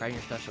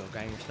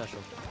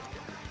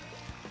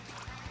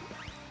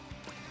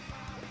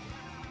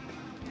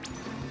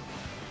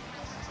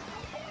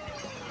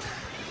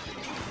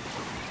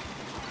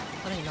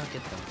 How did I not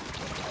get them?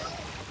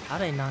 How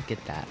did I not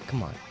get that?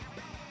 Come on.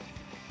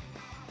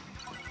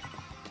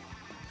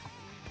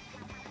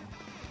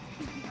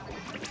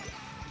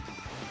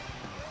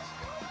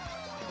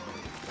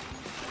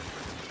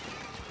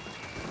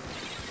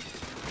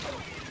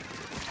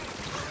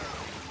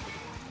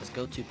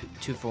 Go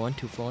two for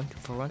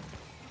one.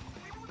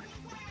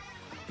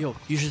 Yo,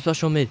 use your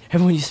special mid.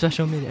 Everyone use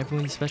special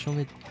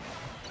mid.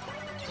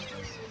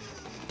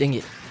 Dang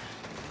it.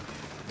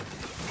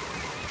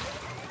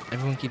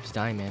 Everyone keeps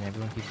dying, man.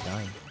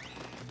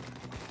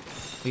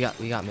 We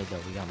got mid though.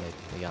 We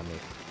got mid.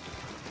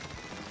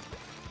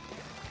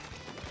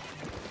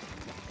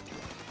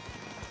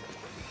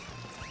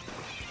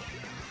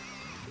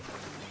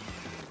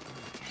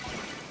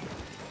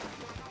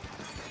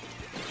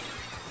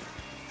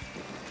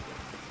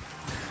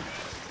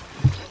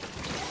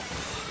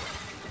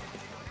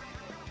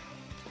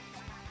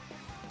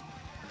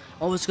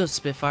 Oh, let's go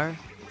Spitfire.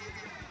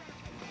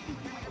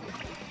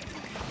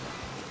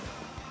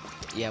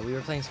 Yeah, we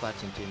were playing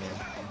Splatoon 2, man.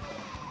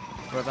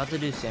 We're about to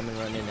do Salmon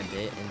Run in a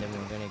bit, and then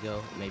we're gonna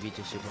go maybe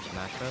to Super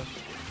Smash Bros.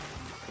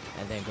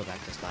 And then go back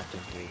to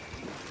Splatoon 3.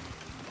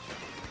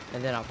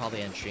 And then I'll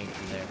probably end stream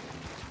from there.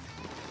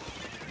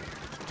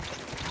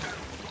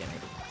 Damn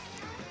it.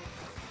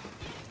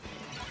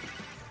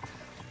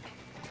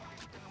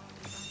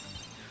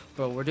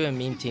 Bro, we're doing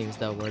meme teams,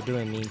 though. We're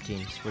doing meme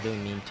teams.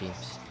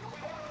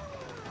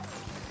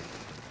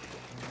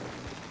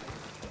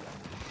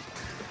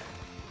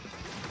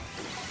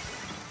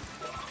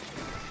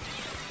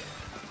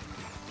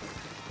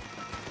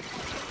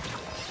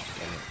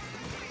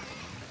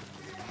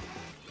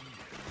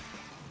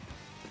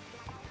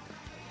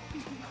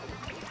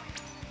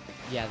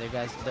 Yeah, they're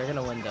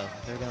gonna win though. Yeah,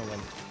 they're gonna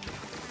win.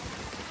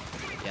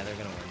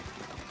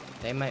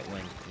 They might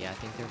win. Yeah, I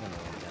think they're gonna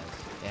win, guys.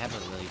 They have a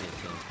really good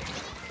team.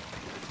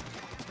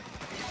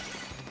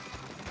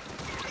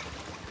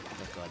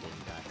 Let's go, I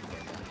didn't die.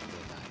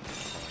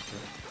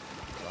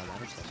 Well,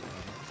 that is such a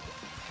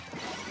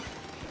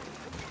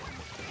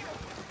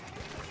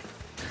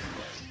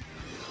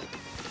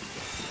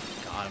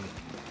got him.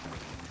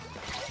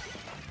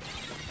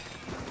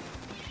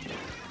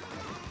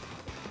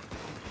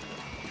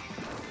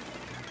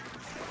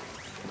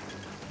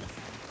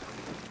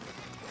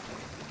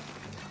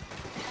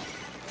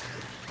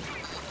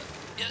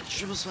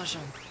 Triple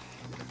splashdown.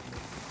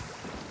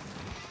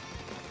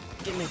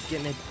 Get mid,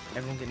 get mid.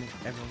 Everyone get mid,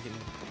 everyone get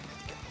mid.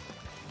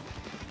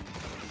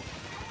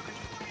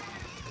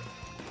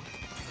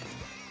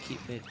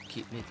 Keep mid,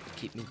 keep mid,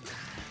 keep mid.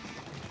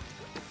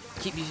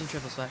 Keep using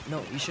triple splash.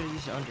 No, you should have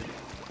used it under.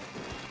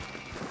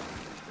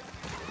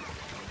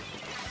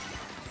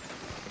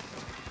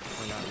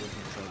 We're not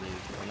losing control, baby.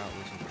 We're not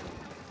losing control.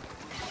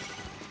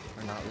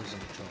 We're not losing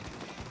control.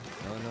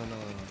 No, no, no,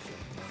 no, sir.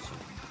 No, sir.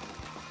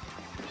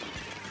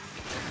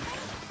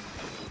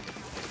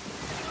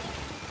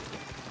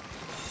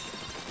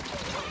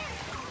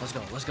 Let's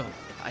go, let's go.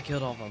 I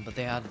killed all of them, but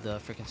they had the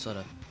freaking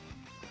soda.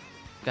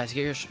 Guys,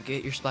 get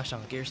your splash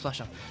down. Get your splash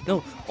down.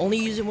 No, only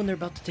use it when they're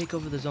about to take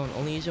over the zone.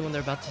 Only use it when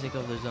they're about to take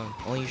over the zone.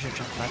 Only use your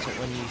that's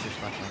when you use your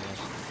splash down, guys.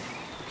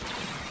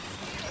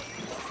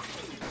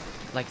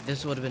 Like,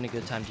 this would have been a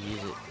good time to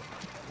use it.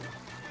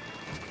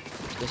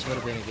 This would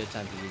have been a good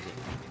time to use it.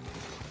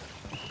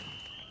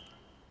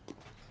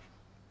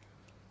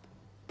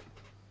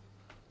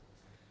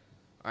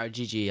 Alright,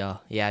 GG,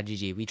 y'all. Yeah,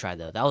 GG. We tried,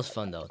 though. That was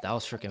fun, though. That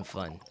was freaking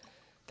fun.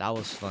 That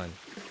was fun.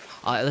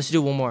 Alright, let's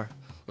do one more.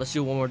 Let's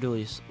do one more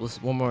duelies.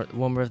 One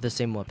more of the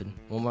same weapon.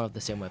 One more of the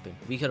same weapon.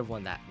 We could have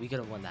won that. We could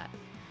have won that.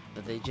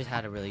 But they just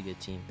had a really good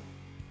team.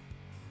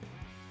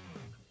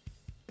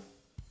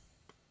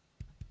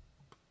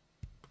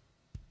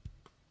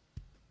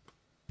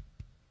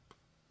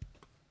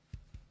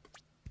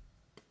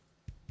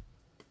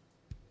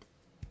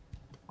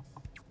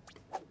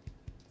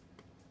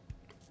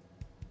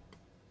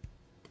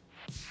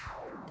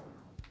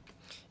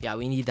 Yeah,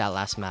 we need that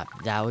last map.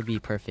 That would be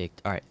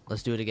perfect. All right,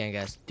 let's do it again,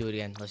 guys. Do it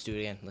again. Let's do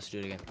it again. Let's do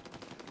it again.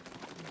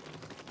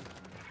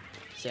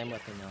 Same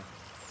weapon,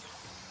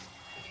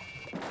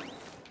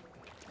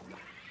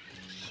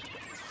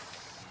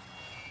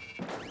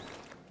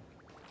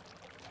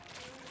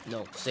 though.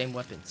 No, same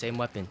weapon. Same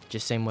weapon.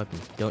 Just same weapon.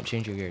 Don't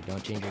change your gear.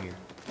 Don't change your gear.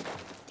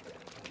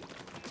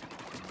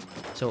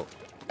 So,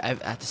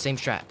 at the same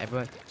strat,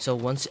 everyone. So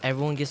once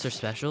everyone gets their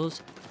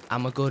specials,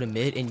 I'm gonna go to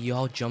mid and you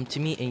all jump to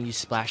me and you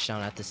splash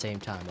down at the same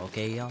time,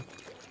 okay, y'all?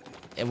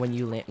 And when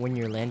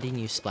you're landing,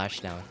 you splash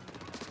down.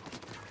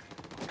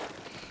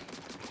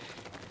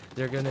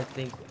 They're gonna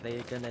think.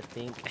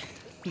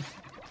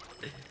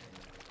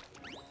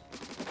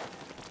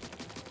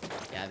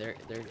 Yeah, they're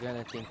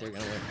gonna think they're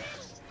gonna win.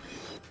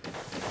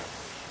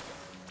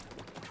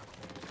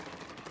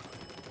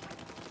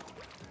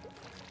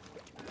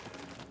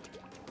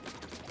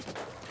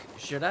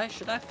 Should I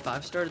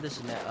 5-star this?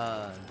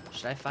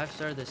 Should I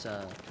 5-star this?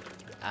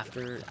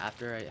 After I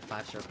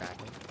 5-star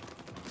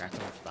Kraken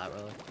with Flat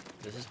Roller.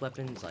 This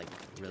weapon's like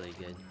really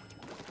good.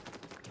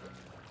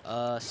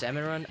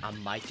 Salmon Run. I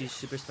might do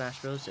Super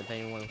Smash Bros. If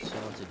anyone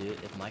still wants to do it.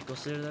 If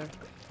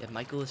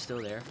Michael's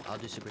still there, I'll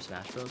do Super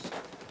Smash Bros.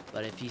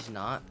 But if he's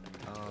not,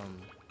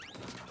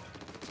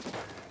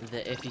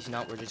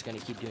 we're just gonna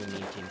keep doing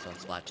meme teams on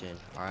Splatoon.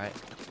 All right.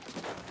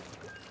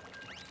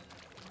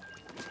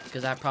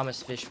 Because I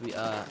promised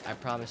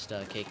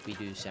Cake we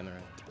do Salmon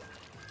Run.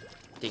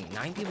 Dang,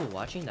 9 people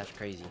watching? That's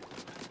crazy.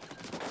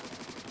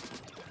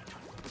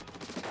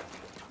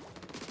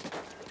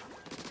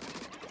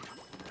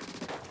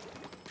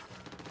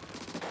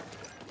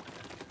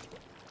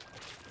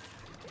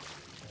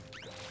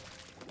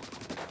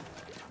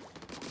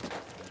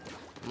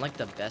 I'm like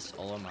the best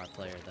Olimar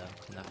player though,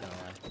 I'm not gonna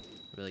lie.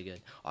 Really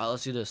good. Alright,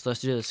 let's do this.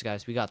 Let's do this,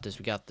 guys. We got this.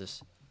 We got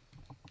this.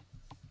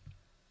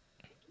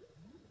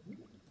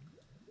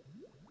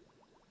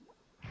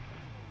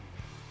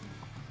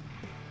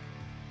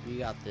 We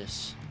got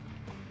this.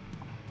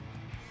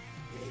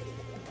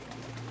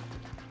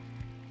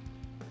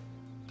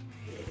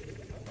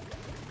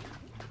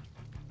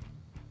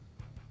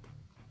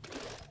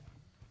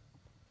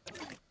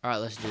 Alright,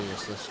 let's do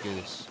this. Let's do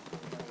this.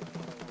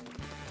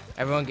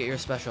 Everyone get your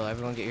special.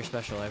 Everyone get your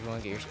special.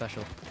 Everyone get your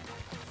special.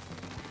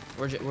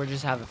 We're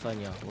just having fun,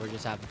 y'all. We're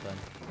just having fun.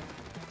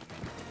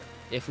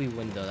 If we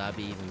win, though, that'd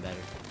be even better.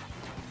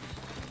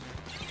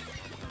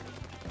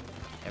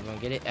 Everyone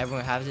get it?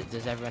 Everyone has it?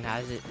 Does everyone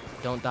has it?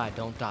 Don't die.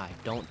 Don't die.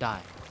 Don't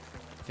die.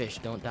 Fish,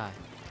 don't die.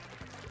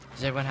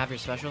 Does everyone have your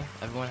special?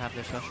 Everyone have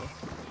their special?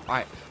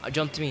 Alright,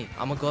 jump to me.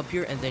 I'm gonna go up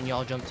here and then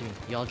y'all jump to me.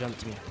 Y'all jump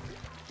to me.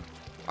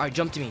 Alright,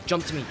 jump to me.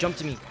 Jump to me. Jump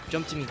to me.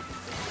 Jump to me.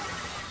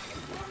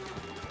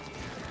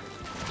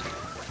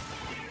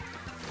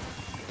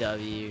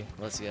 W.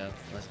 Let's go.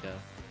 Let's go.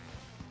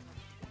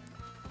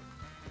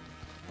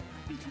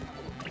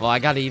 Well, I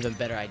got an even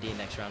better idea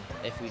next round.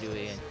 If we do it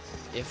again.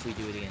 If we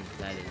do it again,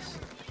 that is.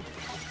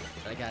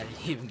 I got an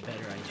even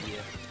better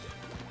idea.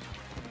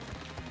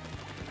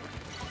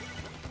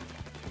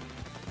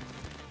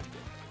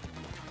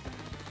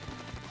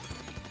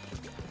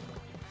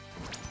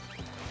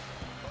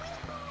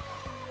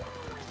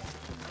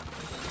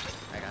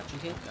 I got you,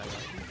 kid. I got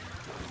you.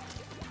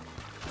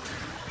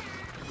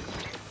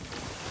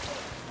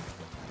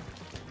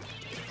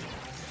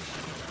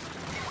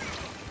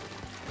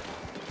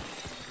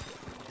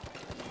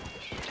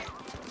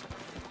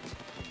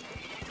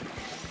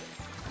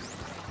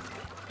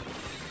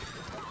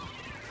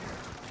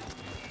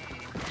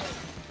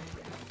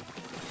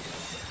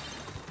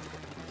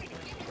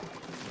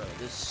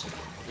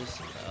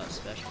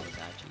 special is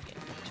actually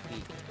getting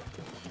tweaked.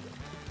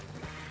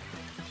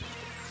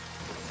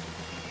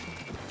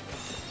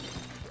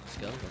 Let's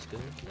go, let's go,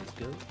 let's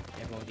go.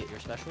 Everyone get your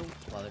special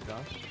while they're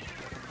gone.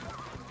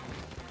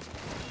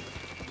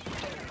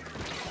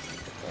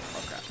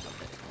 Oh crap,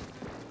 okay.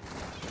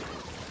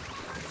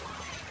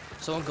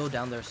 Someone go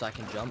down there so I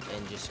can jump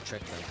and just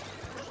trick them.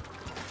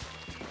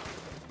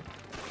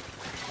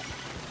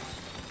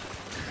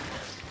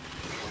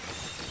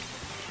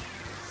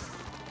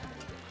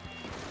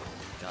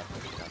 Got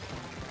them, got them.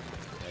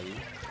 Ready?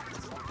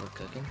 We're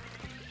cooking.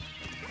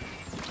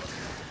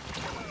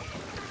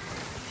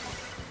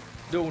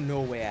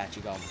 No way I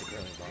actually got him with the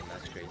curling bomb.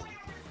 That's crazy.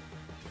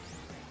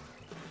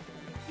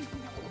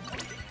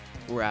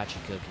 We're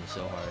actually cooking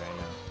so hard right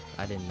now.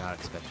 I did not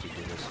expect to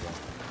do this well.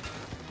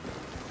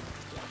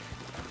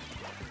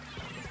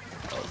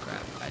 Oh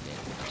crap, I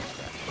didn't.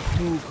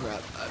 Oh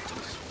crap, I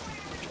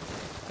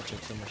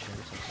took so much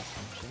damage.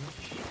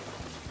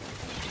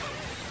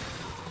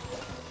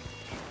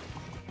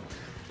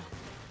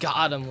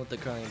 Got him with the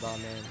curling ball,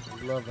 man. I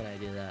love when I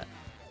do that.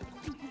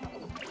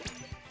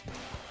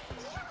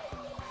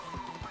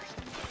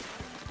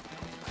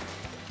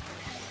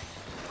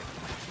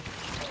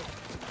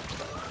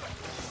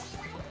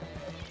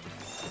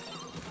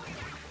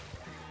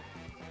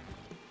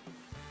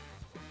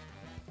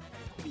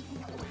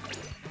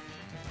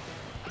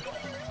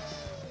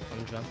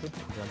 I'm jumping.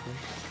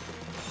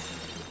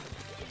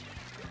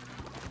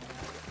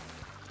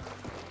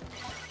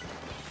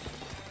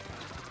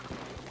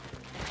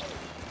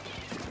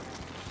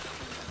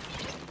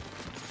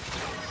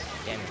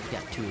 Damn it, we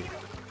got two.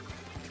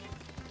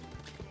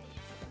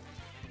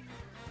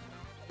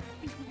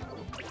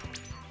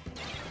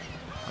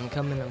 I'm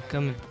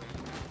coming.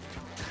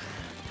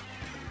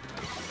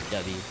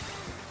 W.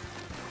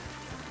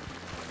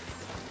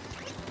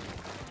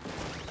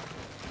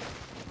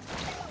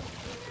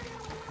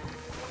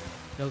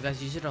 No,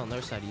 guys, use it on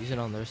their side.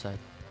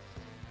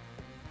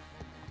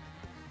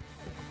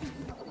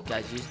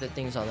 Guys, use the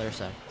things on their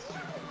side.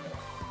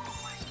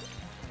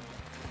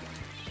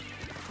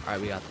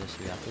 Alright, we got this.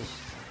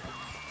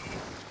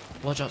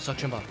 Watch out,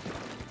 suction bomb.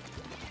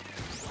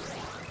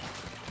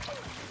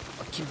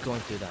 I'll keep going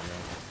through that,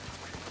 man.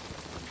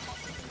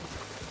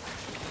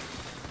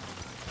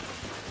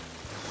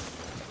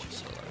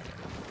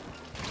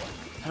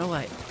 How do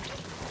I...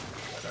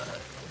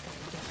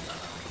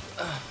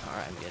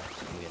 Alright, I'm good.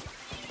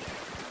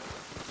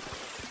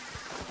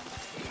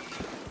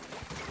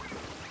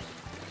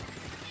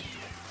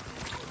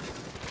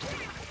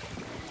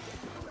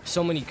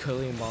 So many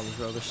curling bombs,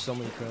 bro. There's so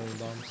many curling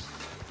bombs.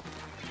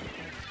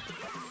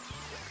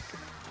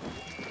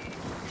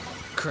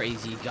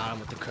 Crazy. Got him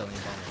with the curling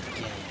bomb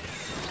again.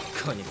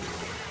 Couldn't be.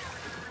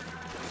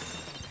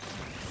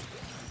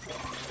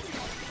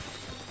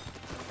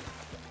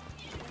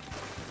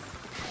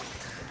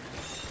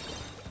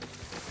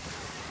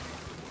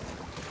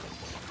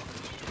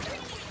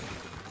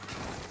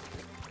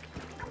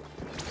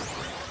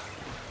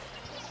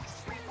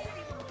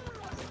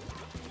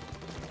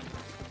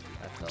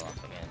 Fell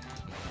off again.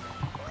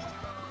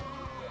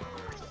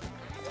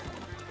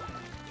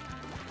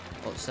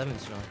 Oh,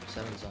 seven's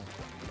on.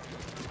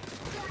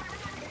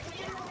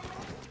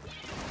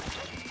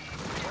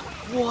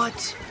 What?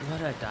 What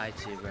did I die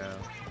to, bro?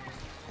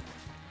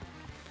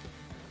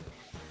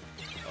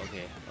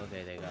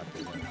 Okay, they got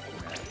this one.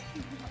 Right.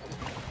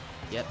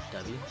 Yep,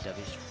 W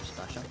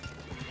splash up.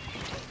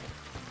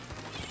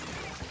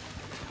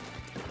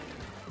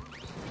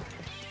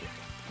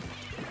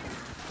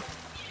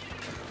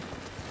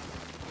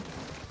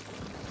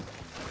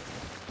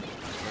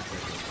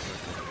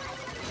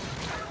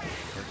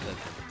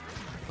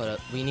 But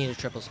we need a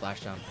triple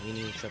splashdown.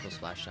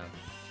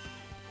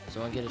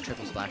 Someone get a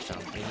triple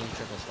splashdown. We need a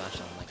triple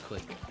splashdown, like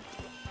quick.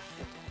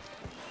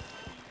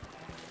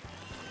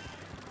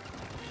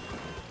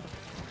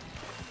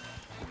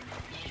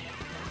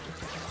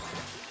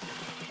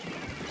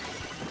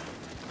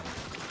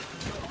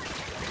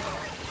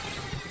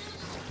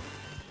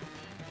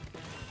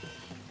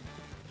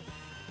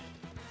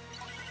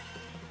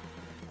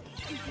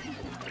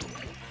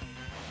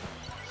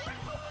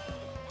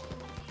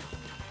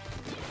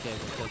 Okay,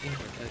 we're cooking.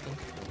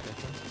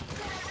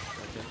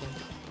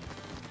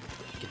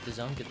 Get the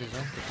zone.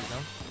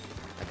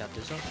 I got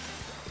this one.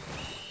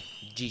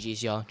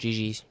 GG's, y'all.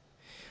 GG's.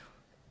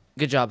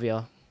 Good job,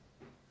 y'all.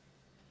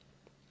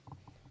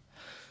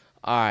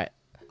 Alright.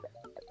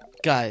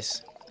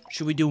 Guys,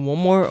 should we do one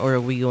more or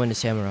are we going to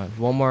salmon run?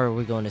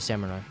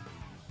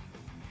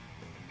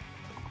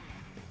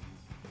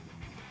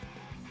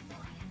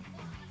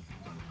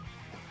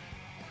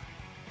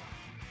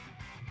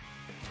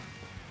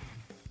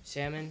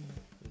 Salmon.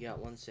 We got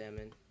one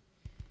salmon.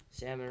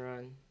 Salmon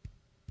run.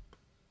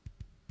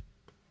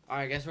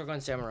 Alright, I guess we're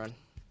going salmon run.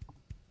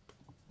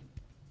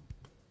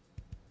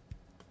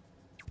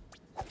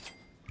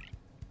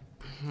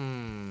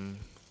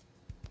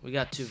 We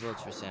got 2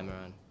 votes for salmon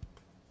run.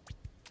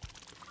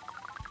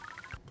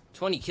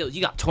 20 kills.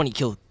 You got 20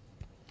 kills.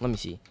 Let me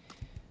see.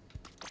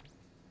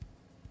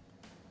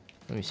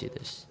 Let me see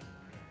this.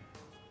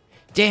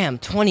 Damn,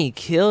 20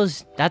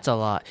 kills? That's a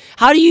lot.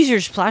 How do you use your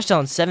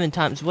splashdown 7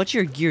 times? What's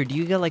your gear? Do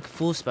you get like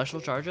full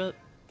special charge up?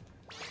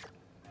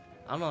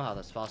 I don't know how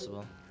that's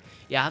possible.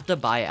 Yeah, I have to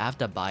buy it. I have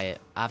to buy it.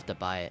 I have to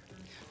buy it.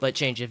 But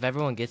change, if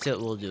everyone gets it,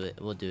 we'll do it.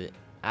 We'll do it.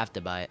 I have to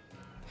buy it.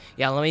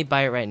 Yeah, let me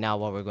buy it right now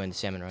while we're going to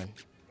Salmon Run.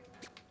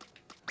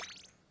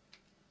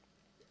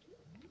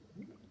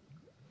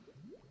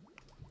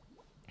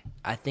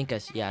 I think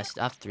yeah,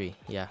 I have 3.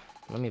 Yeah,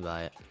 let me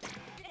buy it.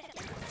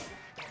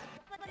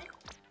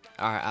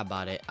 Alright, I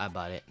bought it. I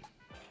bought it.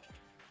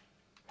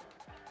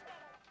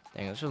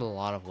 Dang, those are a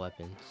lot of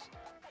weapons.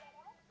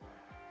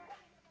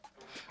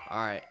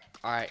 Alright,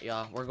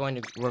 y'all. We're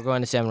going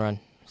to Salmon Run.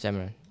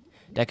 Salmon Run.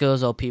 That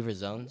goes OP for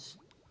zones.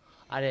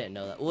 I didn't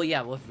know that. Well,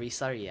 yeah, with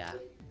restart, yeah.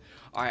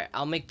 Alright,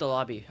 I'll make the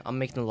lobby. I'm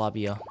making the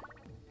lobby, y'all.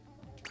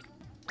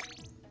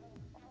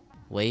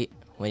 Wait.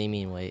 What do you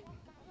mean, wait?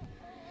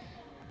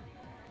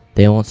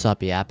 They won't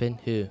stop yapping?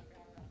 Who?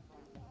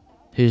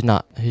 Who's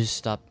not? Who's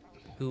stop?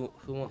 Who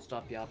won't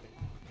stop yapping?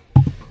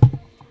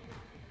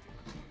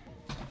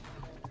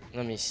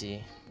 Let me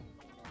see.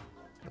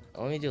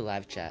 Let me do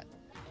live chat.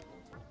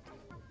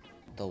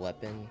 The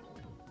weapon.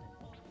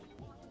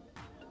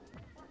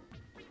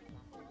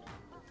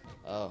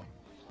 Oh.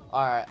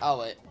 Alright,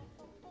 I'll wait.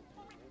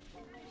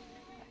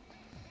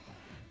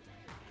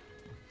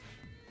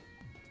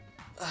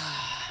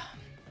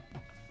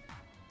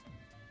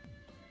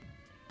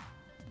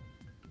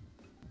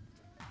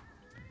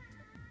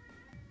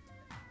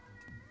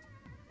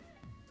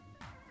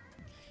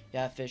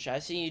 Yeah, Fish, I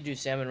see you do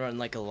Salmon Run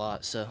like a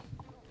lot, so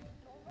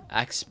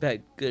I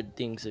expect good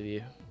things of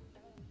you.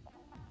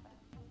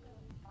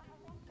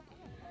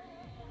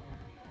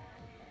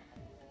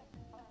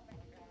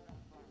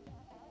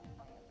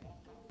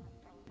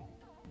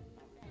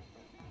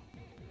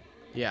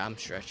 Yeah, I'm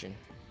stretching.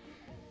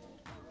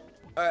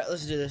 Alright,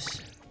 let's do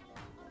this.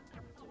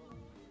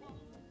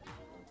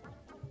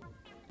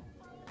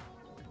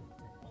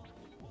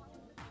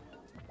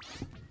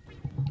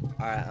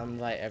 Alright, I'm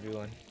invite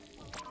everyone.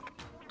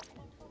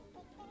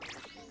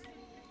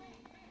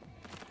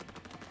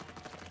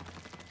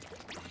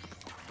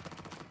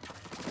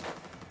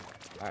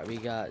 Alright, we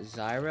got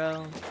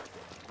Zyro.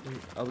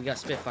 Oh, we got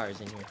Spitfires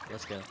in here.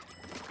 Let's go.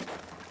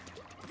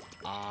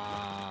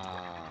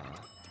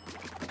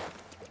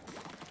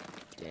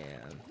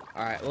 Damn.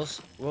 Alright,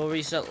 we'll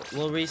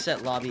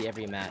reset lobby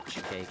every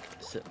match, Cake.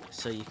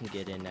 So you can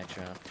get in next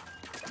round.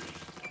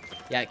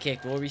 Yeah,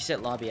 Cake, we'll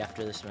reset lobby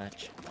after this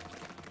match.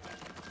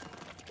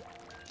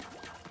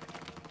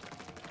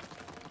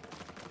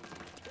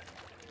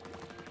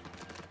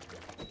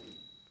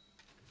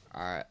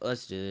 Alright,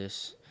 let's do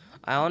this.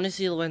 I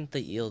honestly want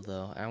the eel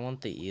though. I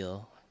want the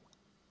eel.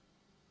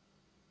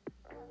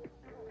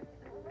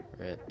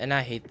 Rip. And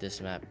I hate this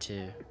map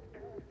too.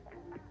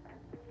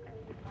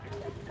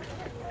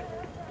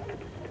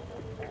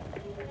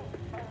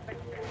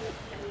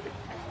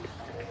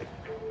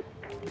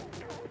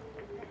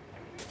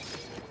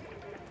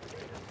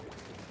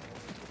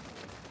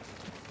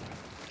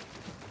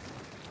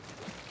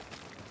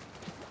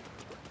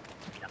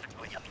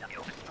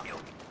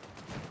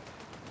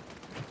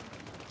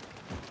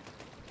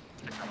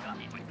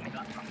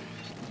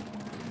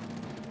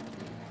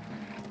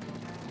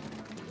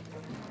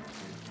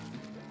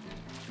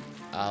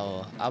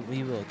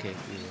 We will kick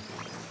you.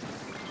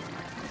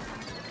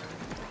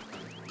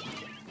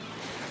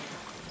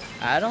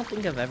 I don't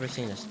think I've ever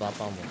seen a splat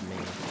bomb with me.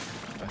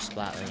 Or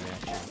splatling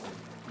actually.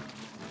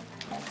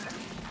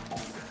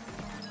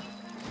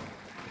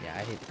 Yeah, I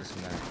hate this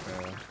map,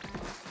 bro.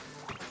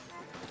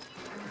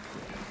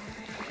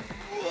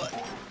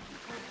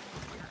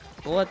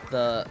 What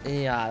the?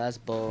 Yeah, that's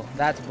bull.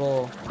 That's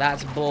bull.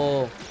 That's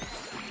bull.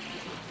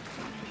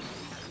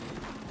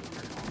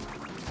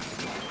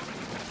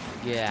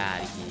 Get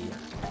out of here.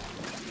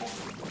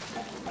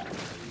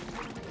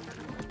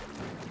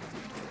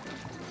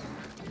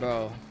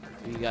 Bro,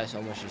 you guys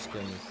almost just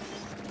killed me.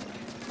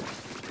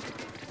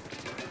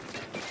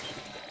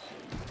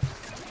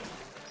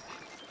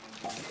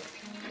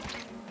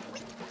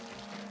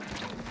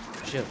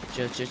 Chill.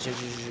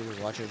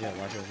 Watch your jet.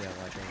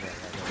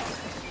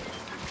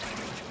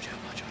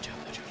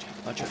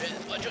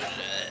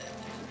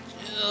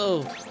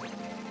 Chill.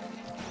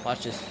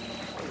 Watch this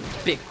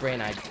big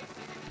brain eye.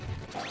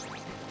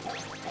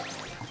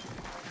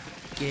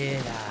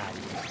 Get out of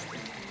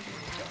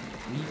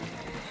here.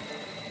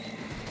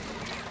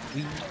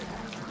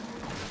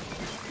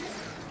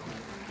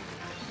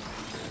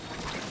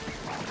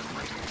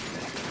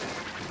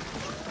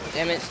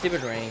 Damn it,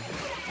 stupid rain.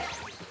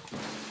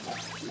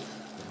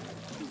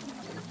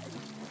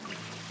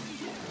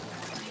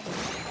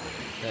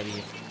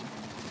 W.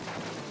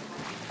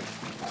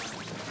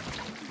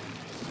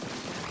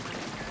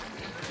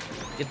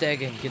 Get that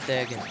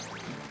again.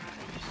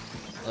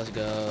 Let's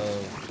go.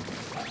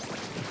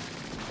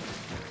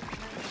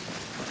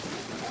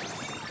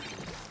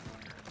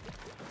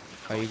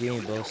 Are you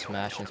doing both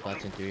Smash and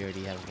Splatoon 3 or do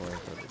you have more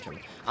info?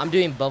 I'm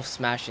doing both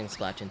Smash and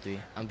Splatoon 3.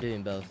 I'm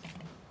doing both.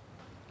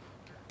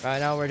 Right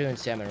now we're doing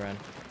Salmon Run.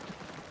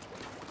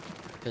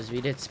 Because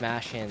we did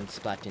Smash and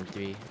Splatoon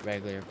 3,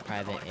 regular,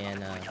 private,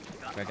 and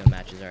regular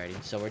matches already.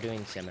 So we're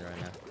doing salmon right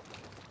now.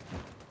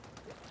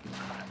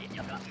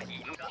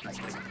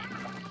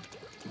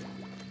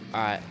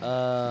 Alright,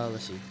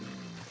 let's see.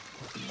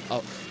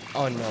 Oh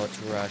no, it's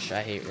Rush.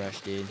 I hate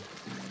Rush, dude.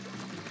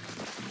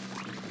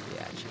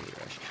 Yeah, I actually hate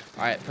Rush.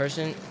 Alright,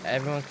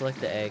 everyone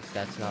collect the eggs.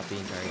 That's not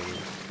being targeted.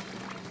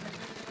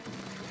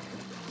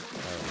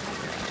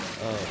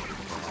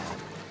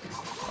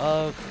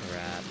 Oh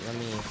crap. Let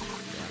me...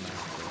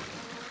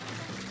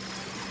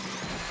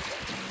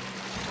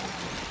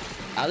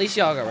 At least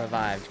y'all got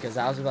revived, because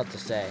I was about to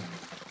say.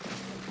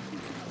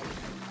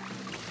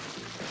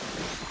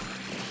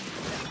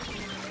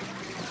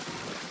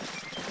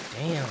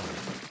 Damn.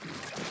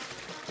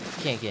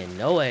 Can't get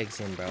no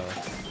eggs in, bro.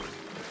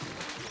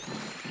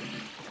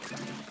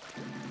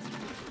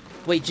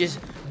 Wait, just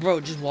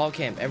wall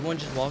camp. Everyone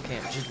just wall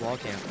camp. Just wall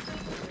camp.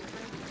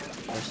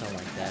 Or something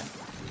like that.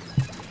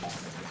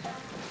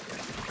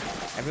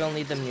 Everyone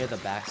leave them near the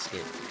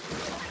basket.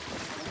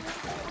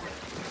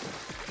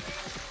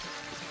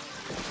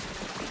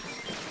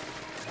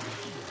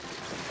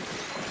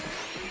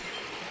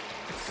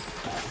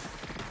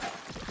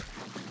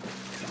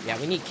 Yeah,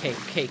 we need Cake.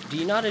 Cake, do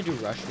you know how to do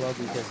rush well?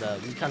 Because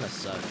we kind of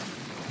suck.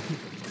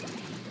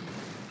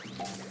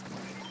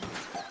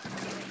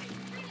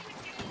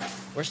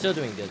 We're still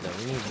doing good though.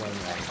 We need one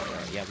more.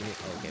 Yeah, we need.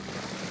 Oh, okay.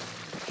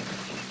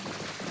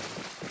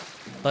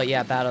 But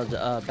yeah, Battle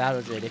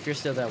Dread. If you're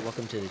still there,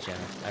 welcome to the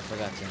channel. I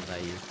forgot to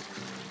invite you.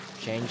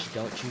 Change.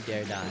 Don't you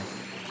dare die.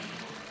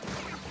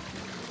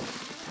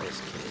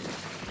 This kid.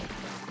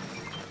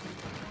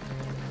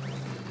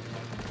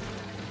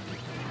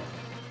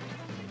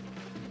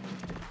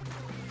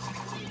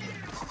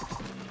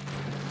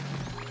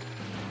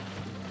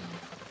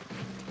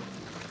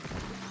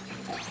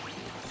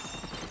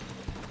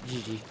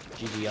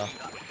 GG, y'all.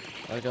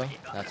 There we go.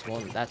 That's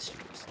one. That's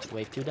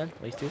wave 2 done.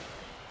 Wave 2.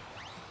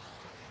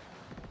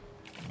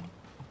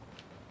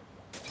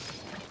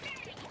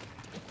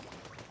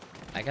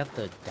 I got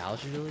the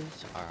Douse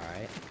release.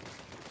 Alright.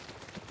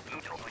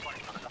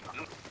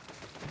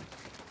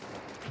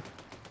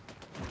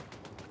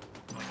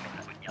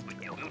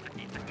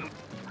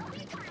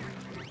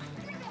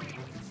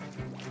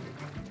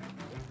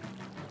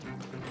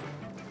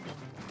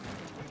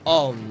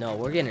 Oh no,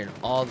 we're getting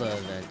all the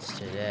events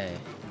today.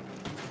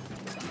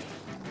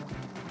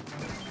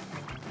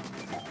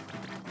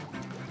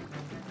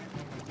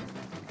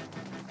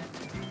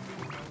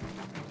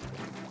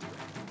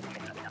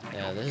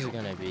 Yeah, this is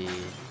gonna be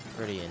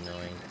pretty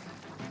annoying.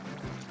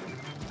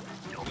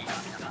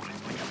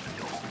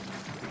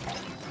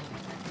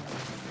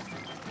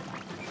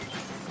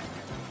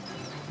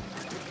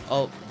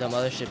 Oh, the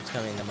mothership's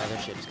coming, the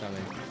mothership's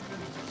coming.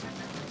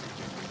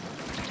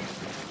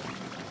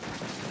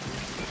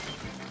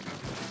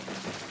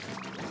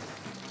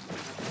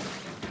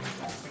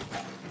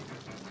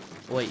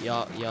 Wait,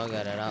 y'all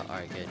got it out?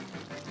 Alright, good.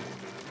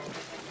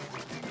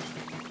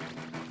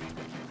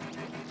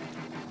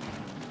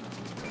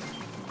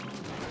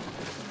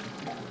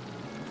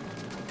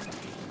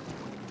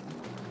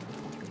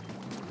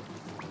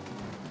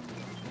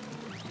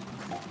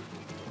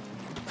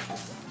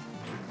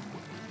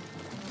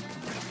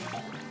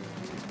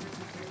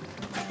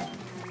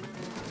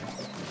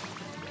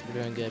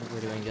 We're doing good,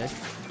 we're doing good.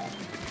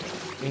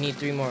 We need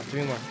three more.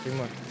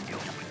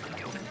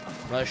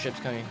 Mothership's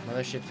coming,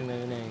 mothership's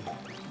moving in.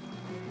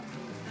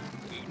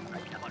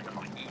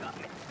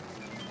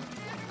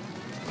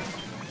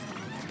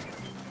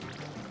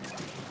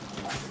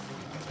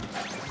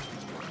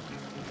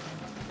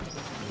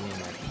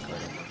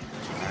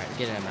 Alright,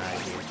 get him out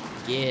of here.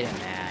 Get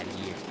him out of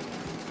here.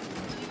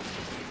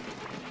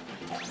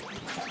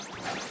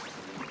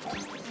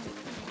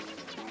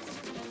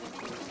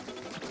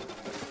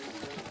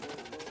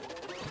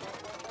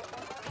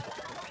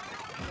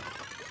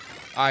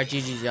 Alright,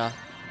 GG's, y'all.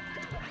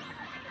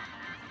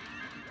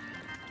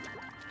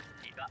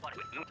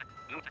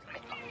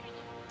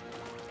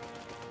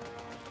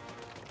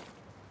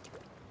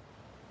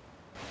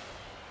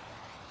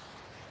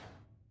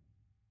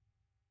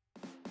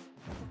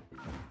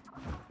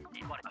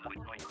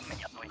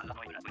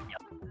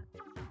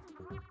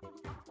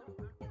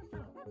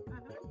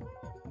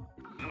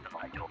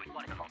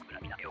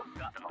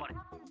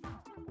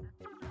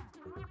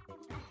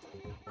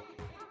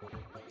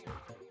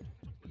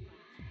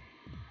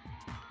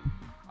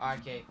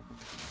 Alright, Kate.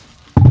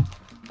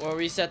 We'll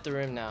reset the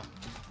room now.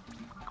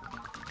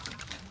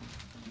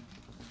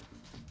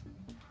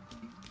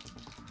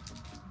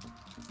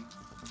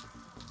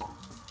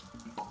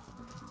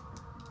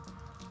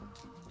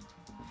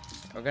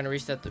 We're gonna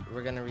reset the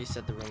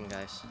room,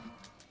 guys.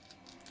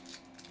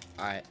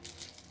 Alright.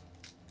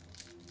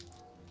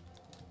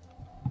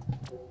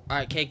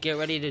 Alright, Kate, get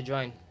ready to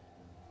join.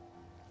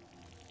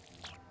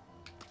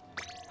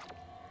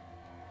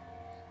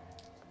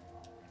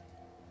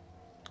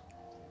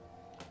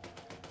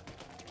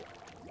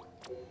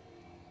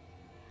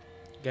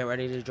 Get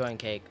ready to join,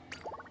 Cake.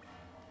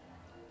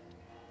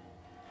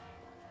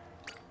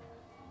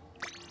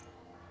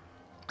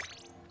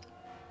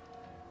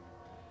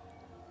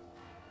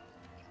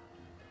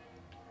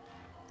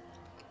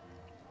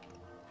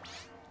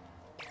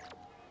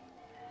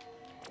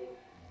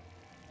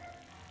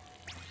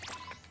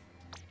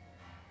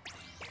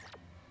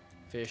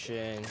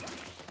 Fishing.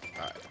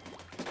 Alright.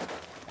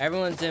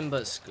 Everyone's in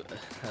but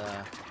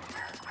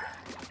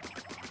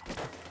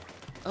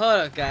hold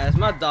up, guys.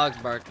 My dog's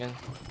barking.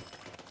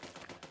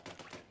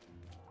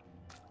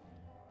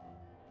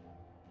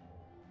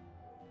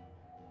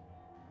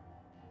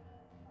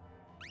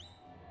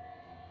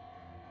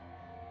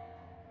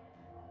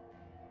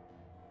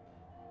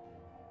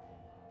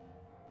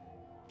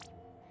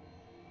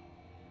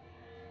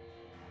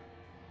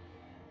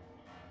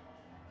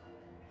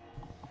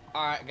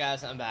 Alright,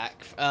 guys, I'm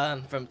back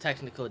from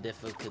technical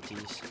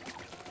difficulties.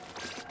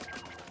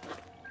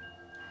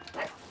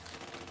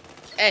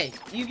 Hey,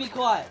 you be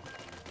quiet.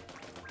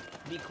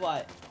 Be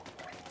quiet.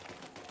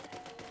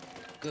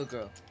 Good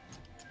girl.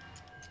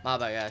 My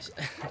bad, guys.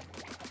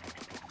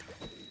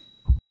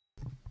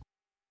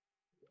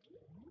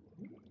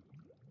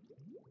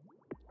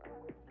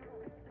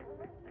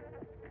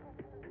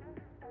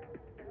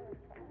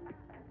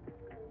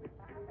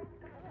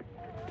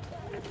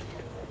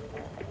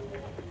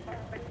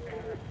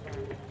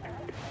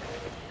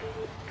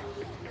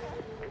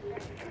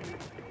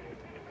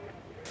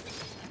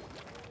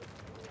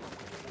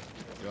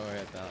 Don't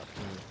worry about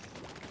me.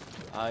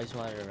 I always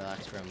wanted to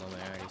relax for a moment.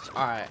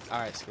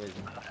 Alright, Squiddy.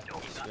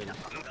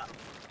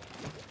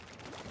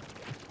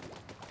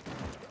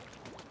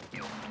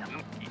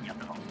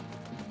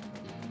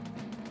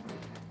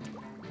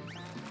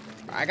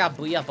 I got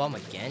booyah up on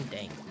again,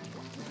 dang.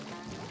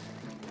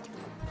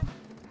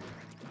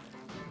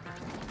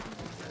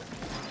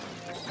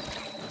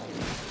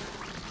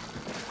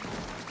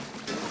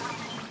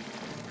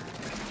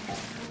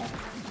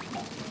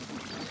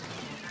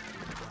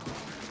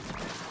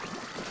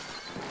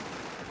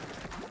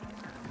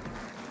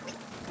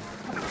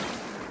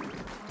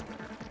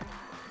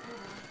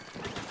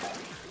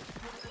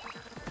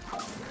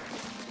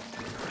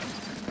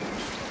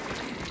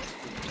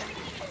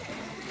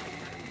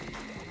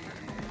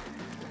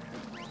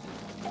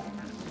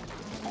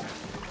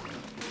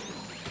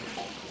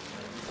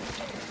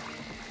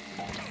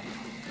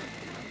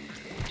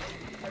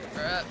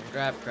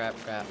 Crap.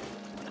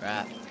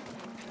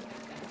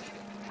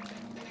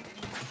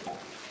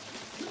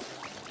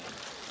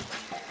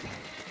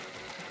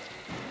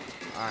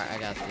 Alright, I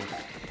got this.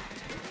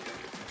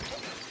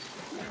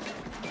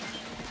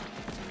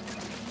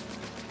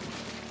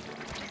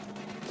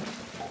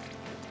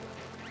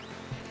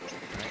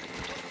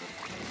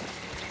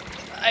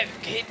 I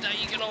hate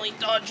that you can only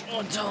dodge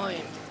one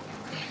time.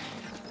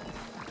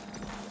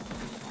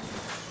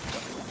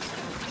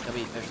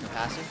 W fish for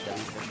passing.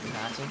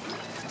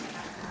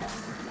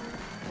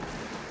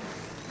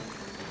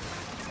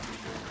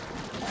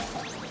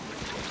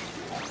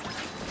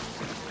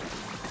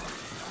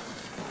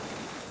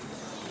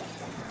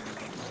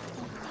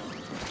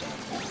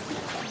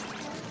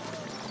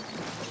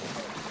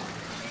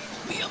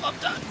 I'm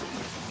done.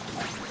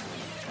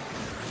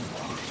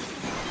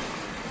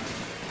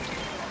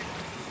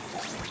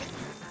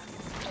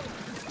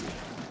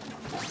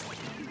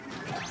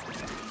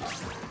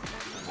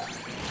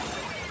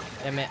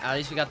 Yeah, man, at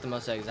least we got the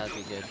most eggs. That'd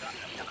be good.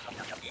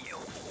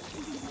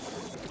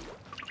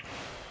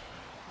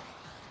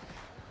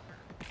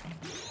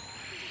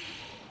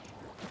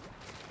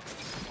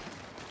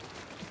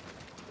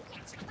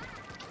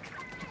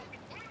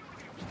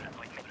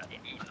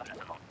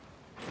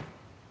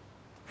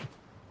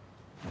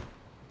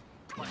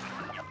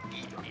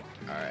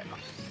 Alright.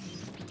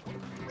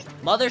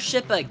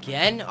 Mothership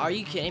again? Are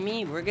you kidding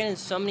me? We're getting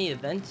so many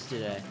events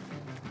today.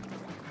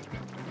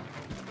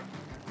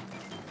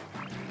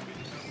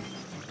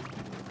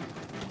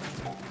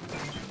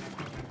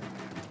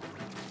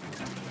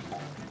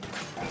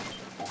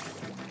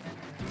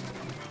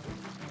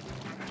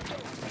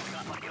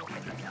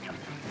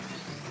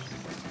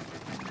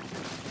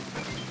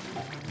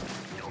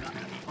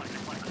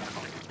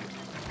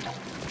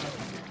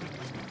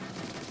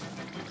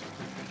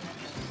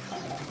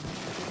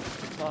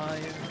 Fire.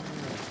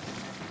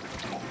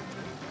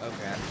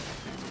 Okay.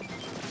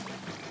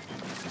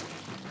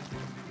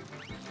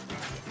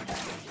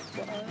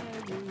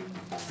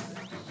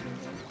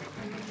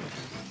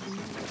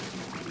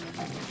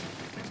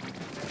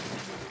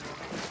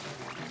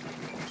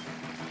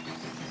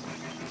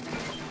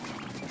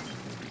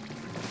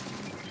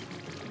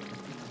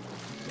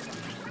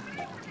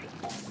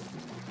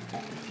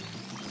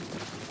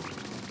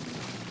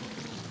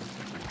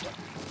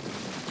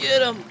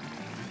 Get him!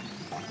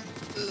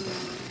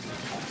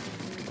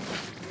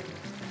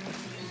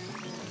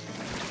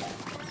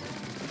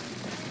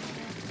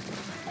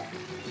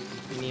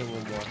 We need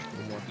one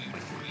more.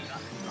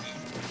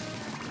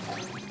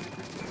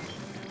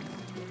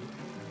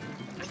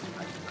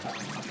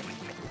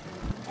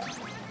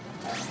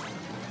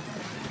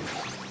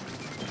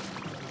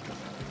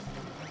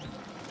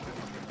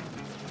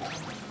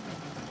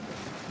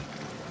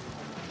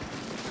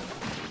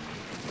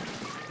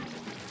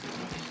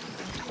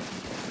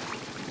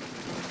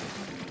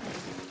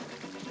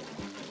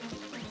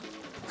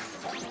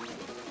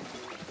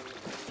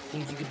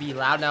 Think you could be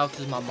loud now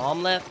because my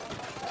mom left?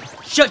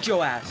 Shut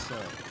your ass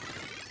up.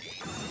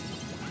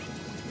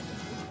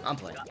 I'm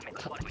playing.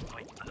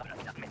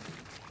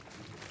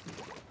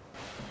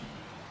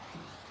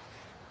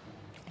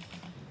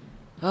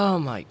 Oh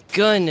my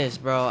goodness,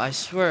 bro. I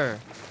swear.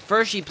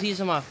 First she peed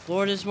on my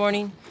floor this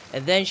morning,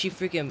 and then she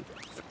freaking...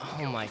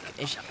 Oh my...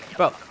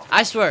 Bro,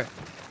 I swear.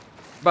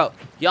 Bro,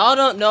 y'all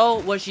don't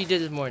know what she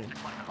did this morning.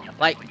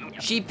 Like,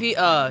 she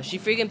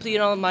freaking peed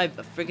on my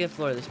freaking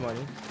floor this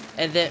morning.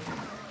 And then...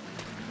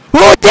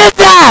 Who did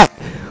that?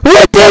 Who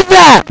did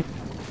that?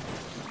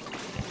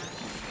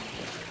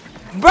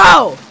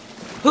 Bro!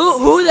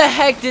 Who the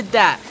heck did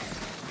that?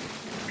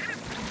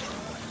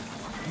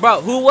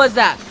 Bro, who was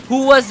that?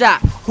 Who was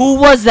that? Who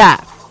was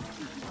that?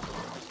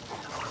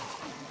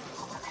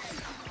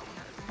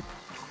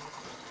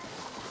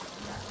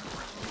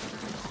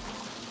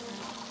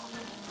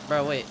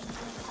 Bro, wait.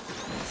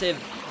 Save.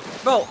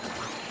 Bro.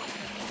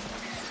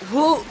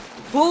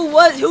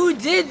 Who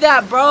did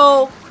that,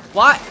 bro?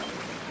 What?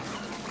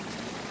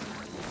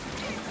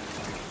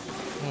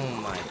 Oh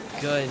my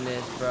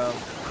goodness, bro.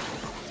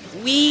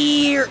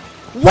 Weird.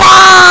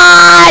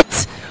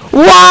 What?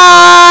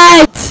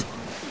 What?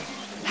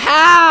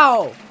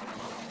 How?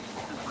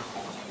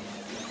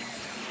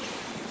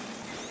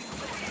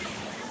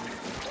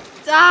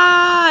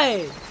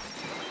 Die!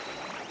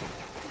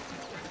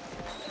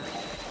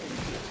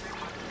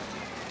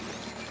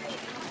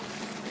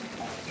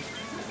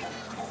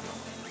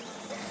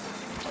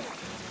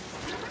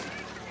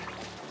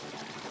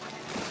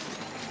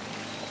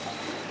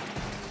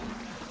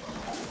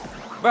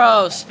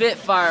 Bro,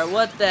 Spitfire,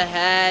 what the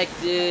heck,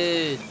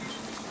 dude?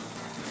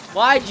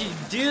 Why'd you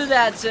do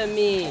that to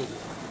me?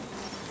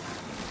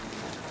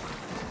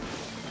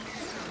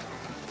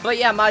 But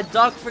yeah, my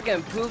dog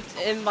freaking pooped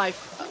in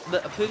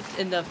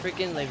the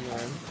freaking living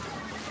room,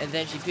 and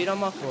then she peed on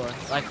my floor.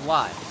 Like,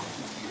 why?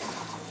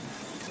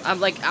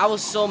 I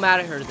was so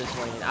mad at her this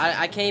morning.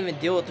 I can't even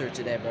deal with her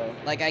today, bro.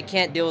 Like, I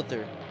can't deal with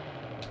her.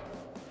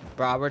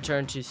 Bro, I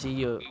returned to see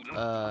you,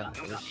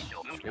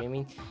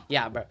 screaming.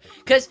 Yeah, bro.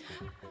 Cause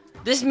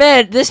this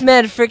man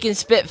freaking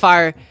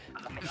Spitfire,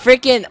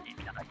 freaking,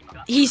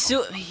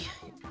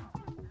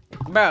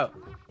 bro,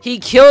 he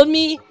killed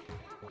me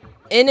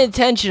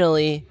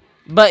unintentionally.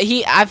 But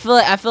I feel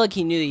like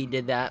he knew he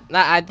did that.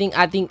 I think,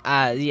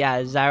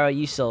 yeah, Zyro,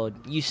 you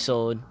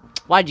sold.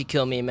 Why'd you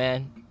kill me,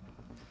 man?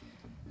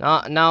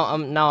 Now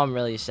I'm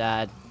really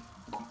sad.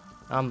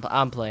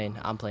 I'm playing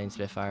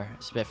Spitfire.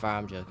 Spitfire,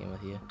 I'm joking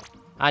with you.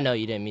 I know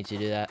you didn't mean to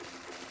do that.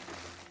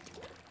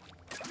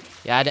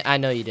 Yeah, I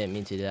know you didn't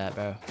mean to do that,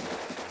 bro.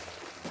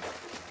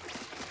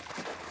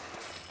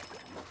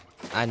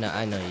 I know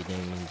you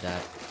didn't mean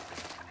that.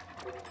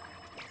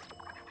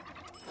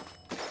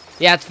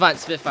 Yeah, it's fine.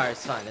 Spitfire,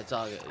 it's fine. It's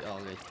all good. All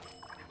good.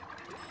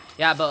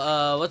 Yeah,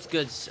 but what's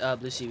good,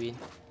 Blue Seaweed?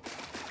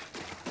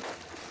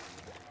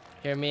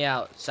 Hear me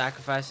out.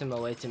 Sacrifice him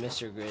away to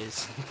Mr.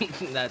 Grizz.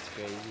 That's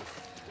crazy.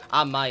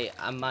 I might.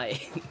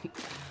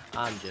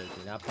 I'm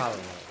joking. I probably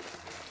won't.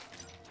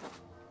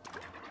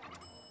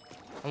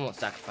 I won't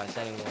sacrifice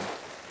anyone.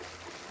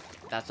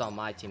 That's on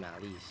my team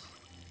at least.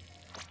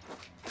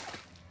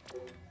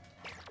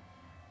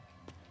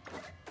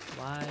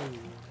 Why you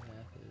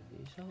have to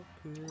be so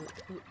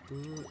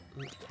cruel?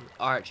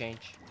 Alright,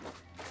 change.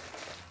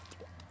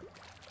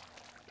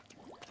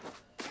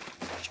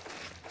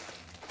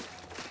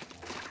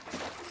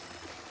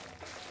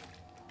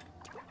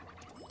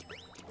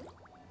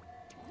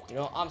 You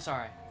know, I'm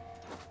sorry.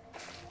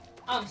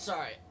 I'm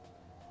sorry.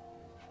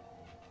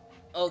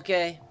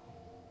 Okay.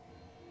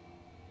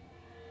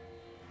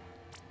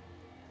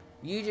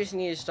 You just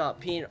need to stop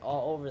peeing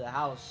all over the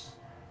house.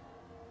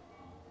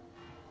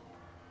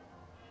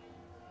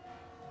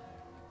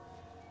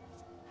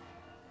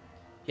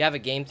 You have a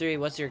game 3?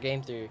 What's your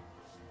game 3?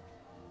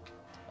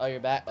 Oh, you're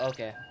back?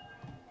 Okay.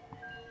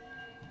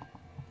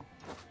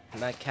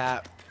 My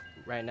cat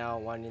right now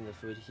wanting the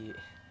food he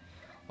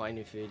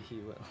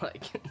would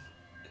like.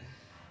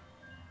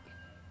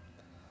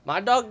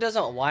 My dog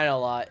doesn't whine a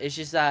lot. It's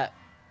just that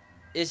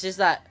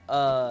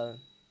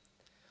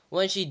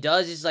when she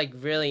does, it's like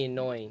really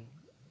annoying.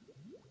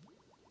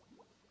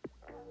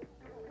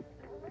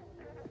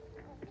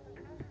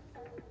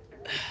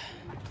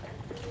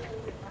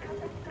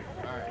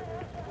 Alright.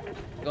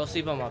 Go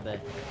sleep on my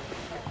bed.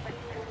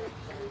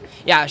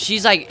 Yeah,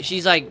 she's like,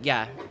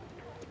 yeah.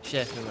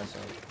 Shit, for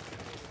myself.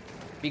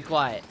 Be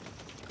quiet.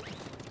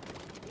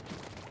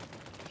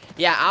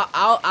 Yeah,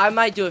 I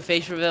might do a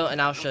face reveal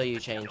and I'll show you,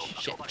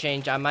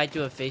 change. I might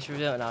do a face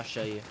reveal and I'll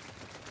show you.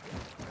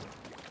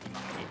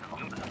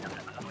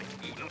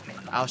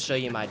 I'll show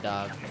you my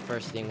dog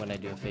first thing when I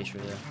do a face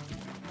reveal.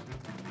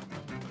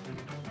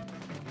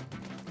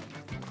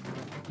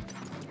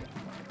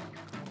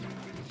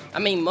 I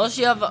mean, most of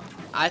you have,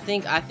 I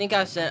think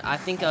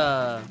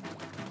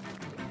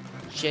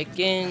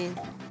chicken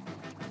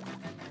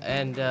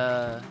and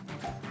how'd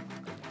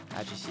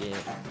you see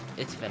it?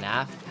 It's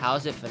FNAF. How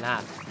is it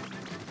FNAF?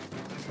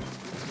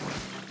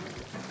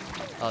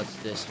 Oh, it's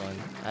this one.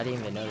 I didn't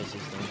even notice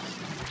these things.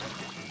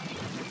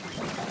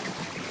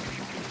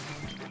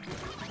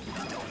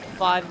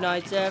 Five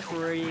Nights at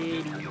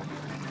Freddy's.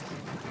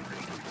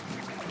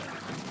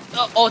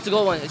 Oh, it's a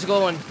good one. It's a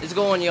good one. It's a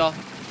good one, y'all.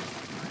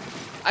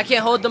 I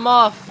can't hold them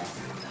off.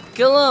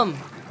 Kill them.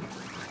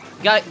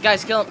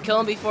 Guys, kill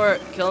him before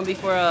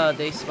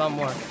they spawn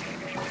more.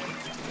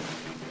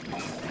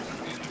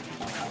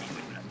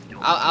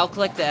 I'll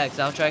collect the eggs.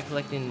 I'll try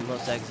collecting the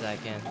most eggs that I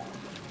can.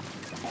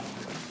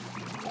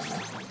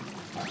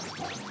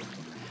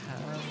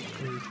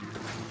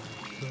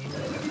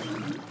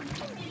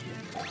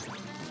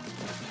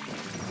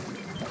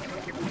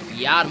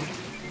 Got him.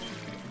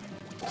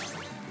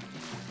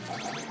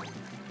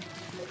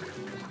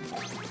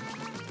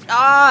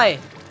 Die!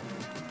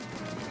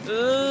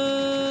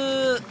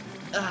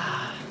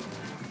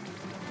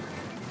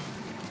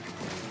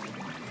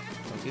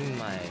 Give me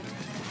my...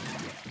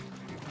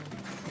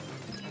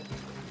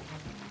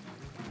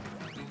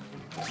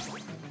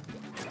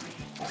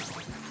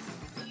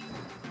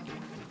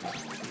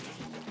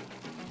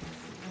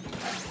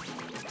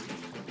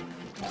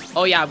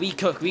 Oh yeah, we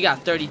cook. We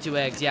got 32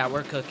 eggs. Yeah,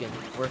 we're cooking.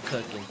 We're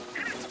cooking.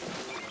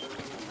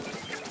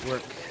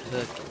 We're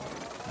cooking.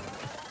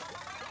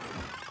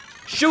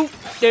 Shoot!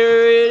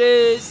 There it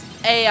is.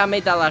 Hey, I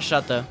made that last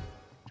shot though.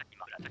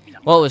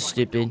 What was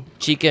stupid?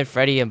 Chica,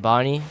 Freddy, and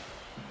Bonnie.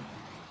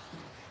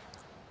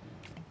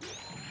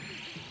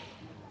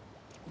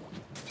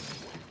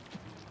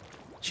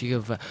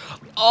 Chica.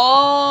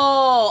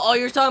 Oh,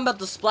 you're talking about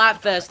the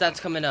Splatfest that's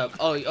coming up.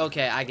 Oh,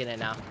 okay, I get it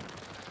now.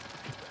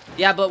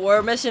 Yeah, but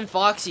we're missing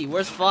Foxy.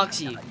 Where's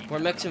Foxy? We're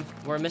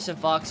missing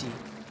Foxy.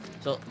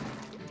 So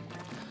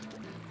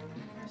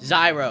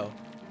Zyro.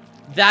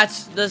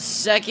 That's the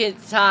second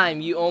time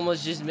you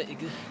almost just It's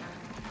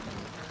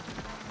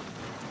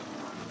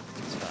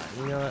fine.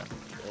 You know what?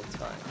 It's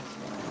fine.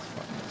 It's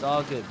fine. It's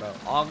all good, bro.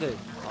 All good.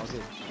 All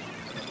good.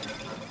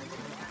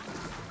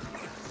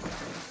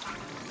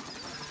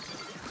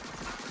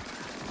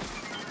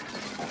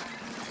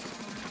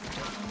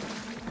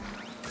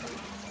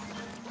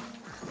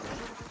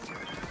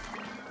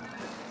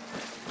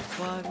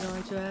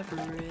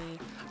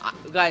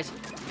 Guys,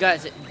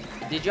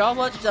 did y'all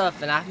watch the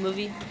FNAF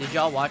movie? Did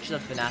y'all watch the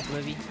FNAF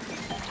movie?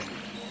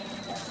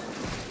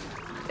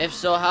 If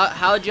so,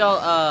 how'd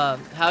y'all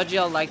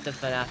like the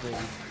FNAF movie?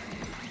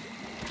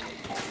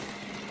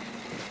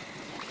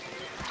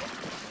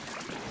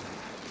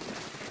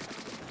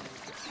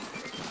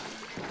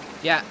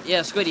 Yeah,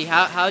 Squiddy,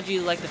 how'd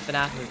you like the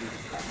FNAF movie?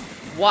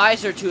 Why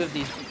is there two of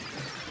these?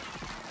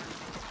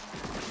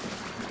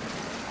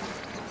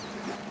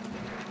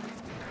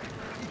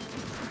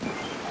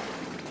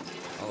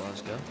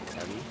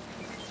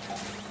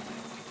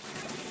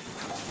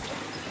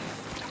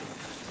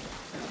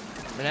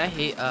 I mean, I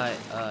hate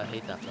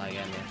that flag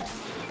at me.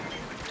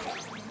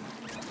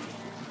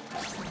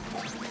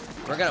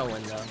 We're gonna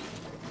win though.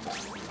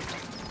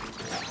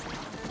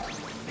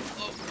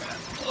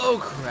 Oh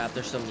crap,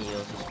 there's so many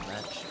eels this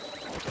match.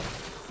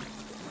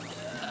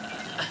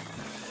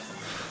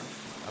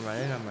 I'm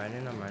running.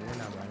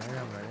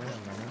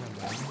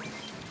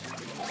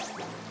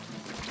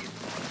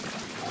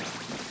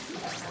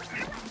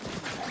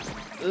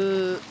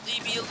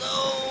 Leave me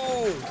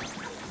alone!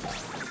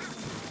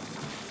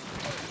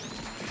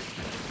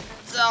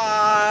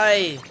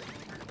 Die!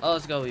 Oh,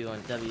 let's go. We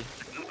won. W.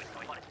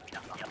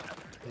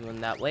 We won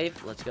that wave.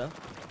 Let's go.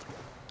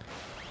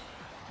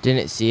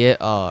 Didn't see it.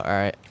 Oh,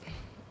 alright.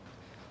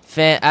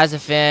 As a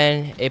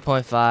fan,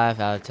 8.5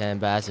 out of 10.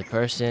 But as a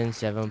person,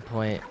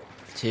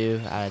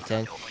 7.2 out of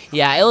 10.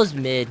 Yeah, it was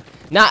mid.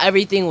 Not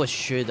everything was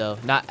true, though.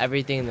 Not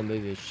everything in the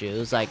movie was true. It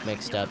was, like,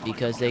 mixed up.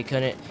 Because they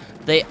couldn't...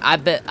 I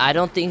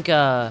think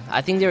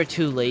they were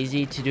too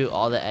lazy to do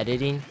all the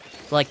editing.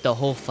 Like, the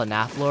whole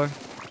FNAF lore.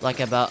 Like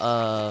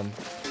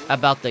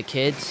about the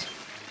kids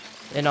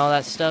and all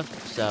that stuff,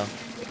 so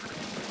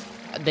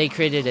they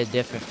created a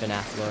different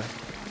FNAF lore.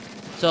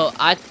 So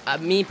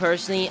me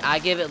personally, I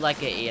give it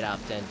like an 8 out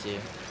of 10 too.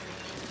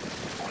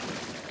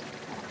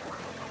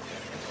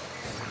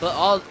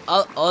 But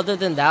other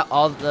than that,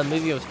 the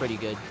movie was pretty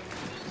good.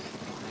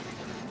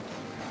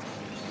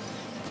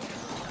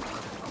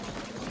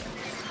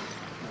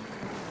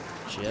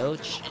 Chill.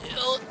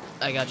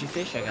 I got you,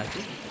 fish. I got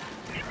you.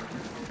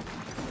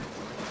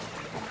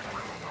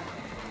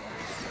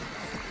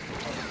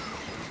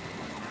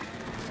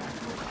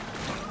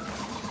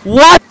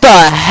 What the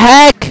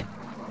heck?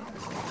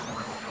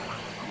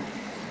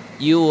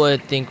 You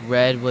would think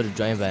Red would have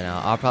joined by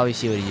now. I'll probably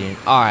see what he's doing.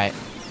 Alright.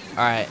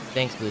 Alright.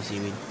 Thanks, Blue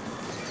Seaweed.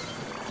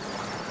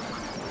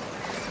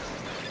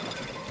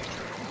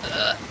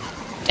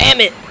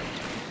 Damn it!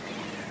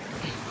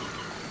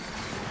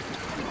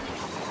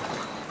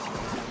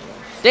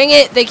 Dang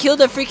it! They killed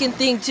the freaking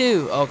thing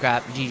too! Oh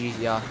crap.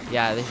 GG's, y'all.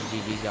 Yeah, this is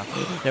GG's, y'all.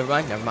 Never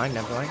mind.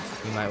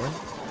 You might win.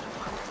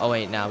 Oh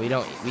wait, no, we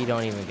don't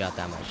even got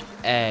that much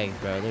eggs,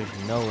 bro. There's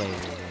no way we're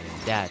winning.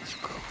 That's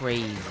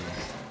crazy.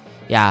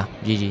 Yeah,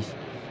 GG's.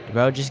 Did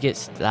bro just get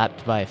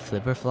slapped by a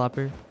flipper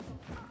flopper?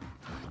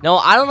 No,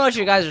 I don't know what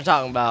you guys are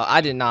talking about.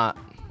 I did not.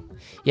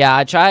 Yeah,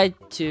 I tried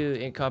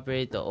to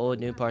incorporate the old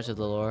new parts of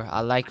the lore.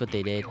 I liked what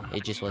they did.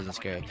 It just wasn't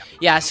scary.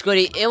 Yeah,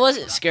 Squiddy, it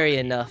wasn't scary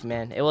enough,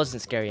 man. It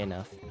wasn't scary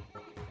enough.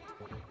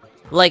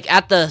 Like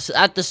at the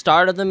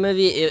start of the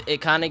movie,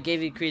 it kind of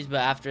gave you creeps,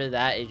 but after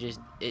that,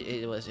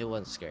 it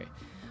wasn't scary.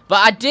 But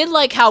I did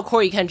like how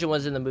Corey Kenshin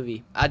was in the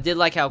movie.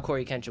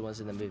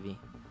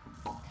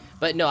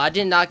 But no, I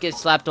did not get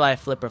slapped by a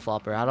flipper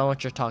flopper. I don't know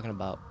what you're talking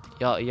about.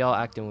 Y'all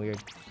acting weird.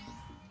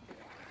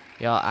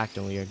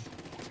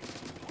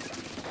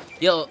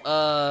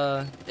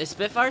 Yo, is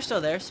Spitfire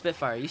still there?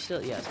 Spitfire, you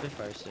still? Yeah,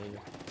 Spitfire's still here.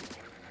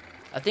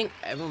 I think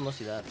everyone must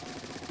see that.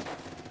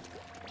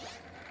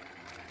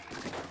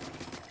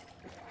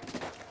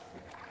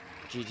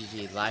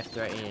 GGG,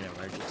 life-threatening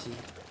emergency.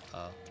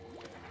 Oh.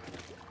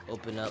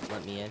 Open up,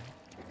 let me in.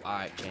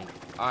 Alright, change.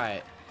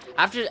 Alright.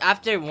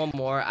 After one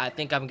more, I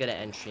think I'm gonna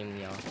end stream,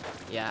 y'all.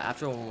 Yeah,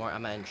 after one more,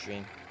 I'm gonna end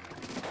stream.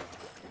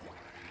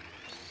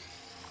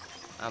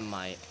 I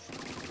might.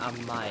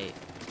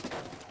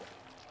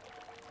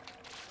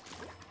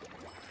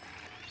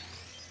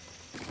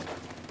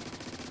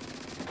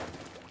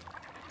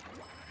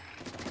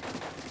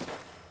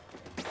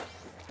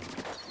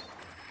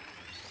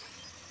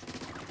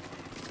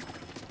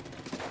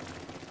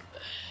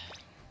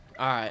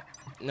 Alright.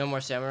 No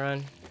more Samurai.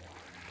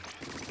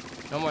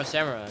 No more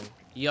Samurai.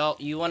 Y'all,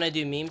 you wanna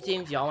do meme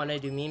teams? Y'all wanna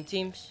do meme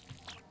teams?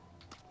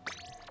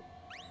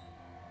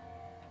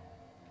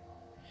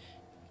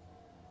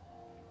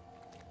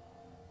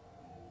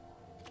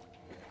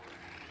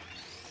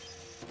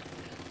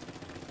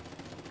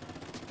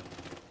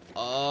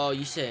 Oh,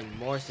 you said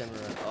more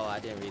Samurai. Oh,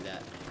 I didn't read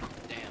that.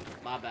 Damn,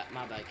 my bad,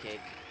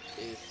 Cake.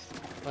 Dude.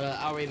 But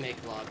I'll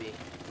remake lobby.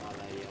 My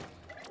bad, yo.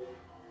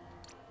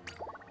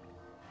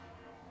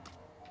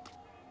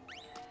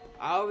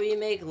 I'll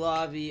remake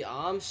lobby.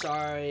 I'm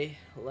sorry.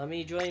 Let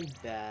me join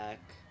back.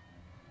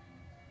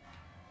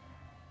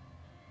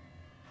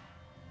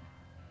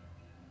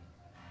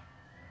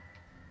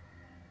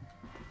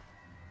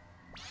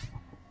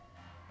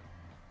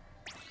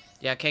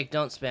 Yeah, Cake,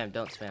 don't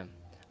spam.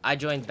 I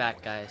joined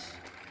back, guys.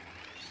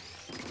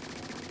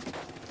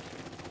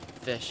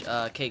 Fish,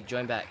 Cake,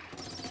 join back.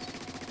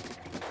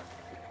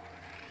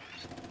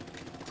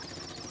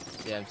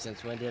 Damn,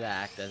 since when did I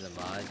act as a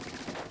mod?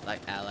 Like,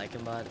 act like a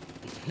mod?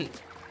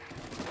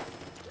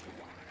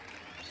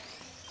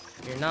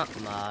 You're not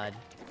mod.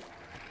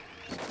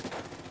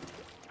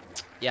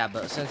 Yeah,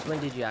 but since when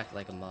did you act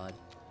like a mod?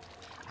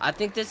 I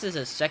think this is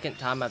the second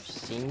time I've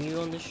seen you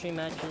on the stream,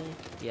 actually.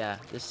 Yeah,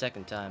 this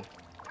second time.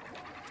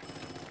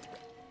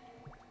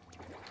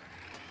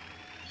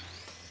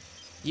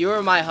 You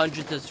were my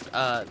 100th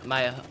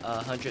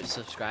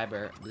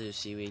subscriber, Blue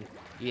Seaweed.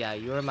 Yeah,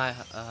 you were my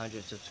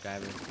 100th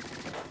subscriber.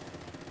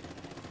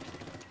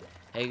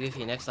 Hey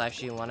Goofy, next live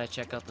stream, wanna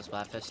check out the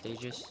Splatfest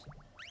stages?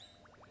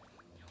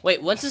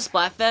 Wait, when's the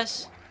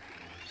Splatfest?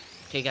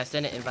 Okay, guys,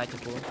 send an invite to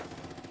pool.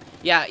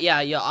 Yeah,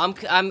 yo, I'm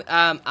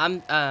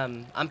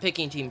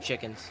picking Team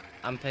Chickens.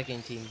 I'm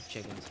picking Team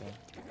Chickens, man.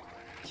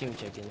 Team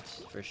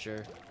Chickens, for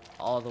sure.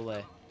 All the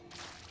way.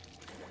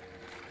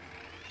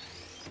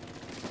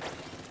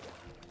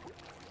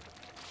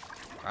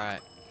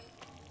 Alright.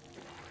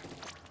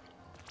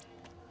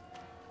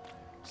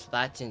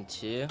 Splatoon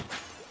 2?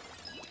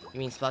 You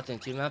mean Splatoon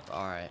 2 map?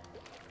 Alright.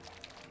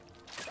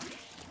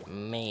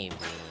 Maybe.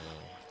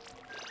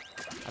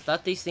 I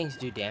thought these things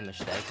do damage.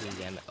 They actually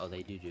damage. Oh,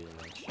 they do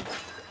damage.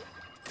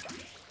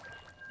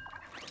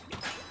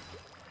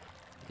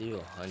 They do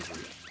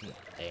 100.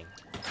 Dang.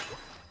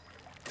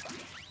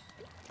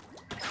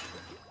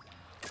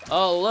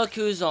 Oh, look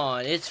who's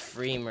on. It's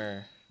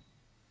Freemer.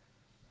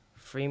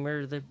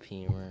 Freemer the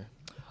Peemer.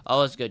 Oh,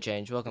 let's go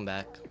change. Welcome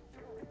back.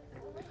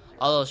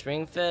 Although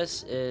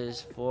Springfest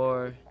is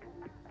from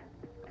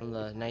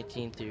the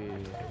 19th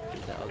through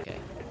the, okay.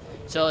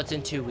 So it's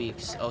in 2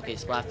 weeks. Okay,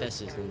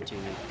 Splatfest is in 2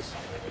 weeks.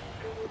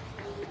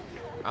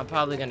 I'm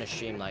probably gonna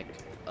stream like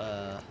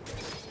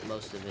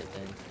most of it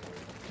then.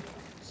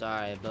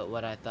 Sorry, but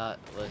what I thought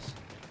was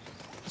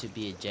to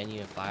be a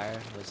genuine fire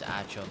was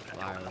actual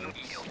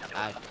fireworks.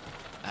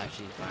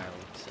 Actually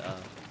fireworks.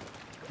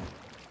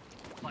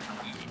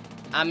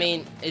 I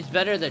mean, it's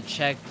better to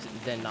check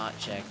than not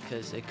check,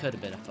 because it could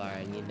have been a fire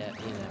and you never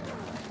know.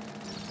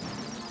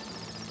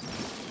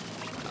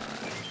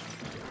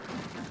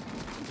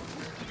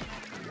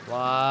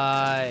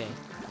 Why?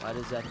 Why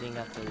does that thing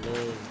have to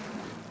live?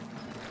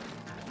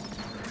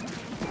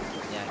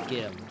 Yeah,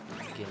 get him.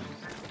 Get him.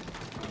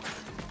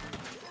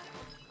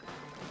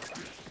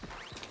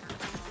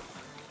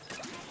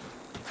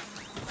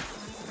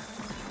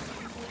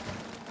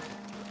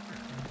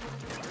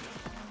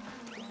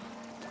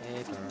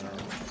 Hey, girl.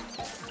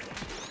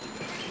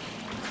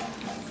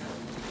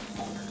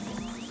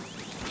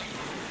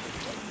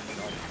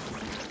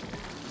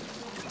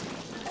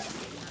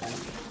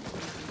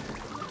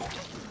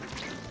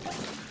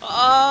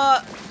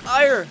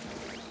 Fire!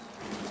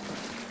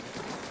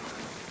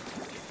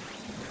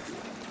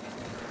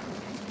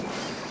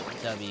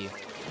 W.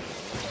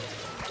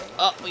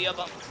 Oh, we have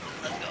up.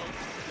 Let's go.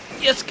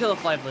 Yes, kill a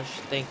fly bush.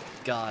 Thank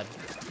God.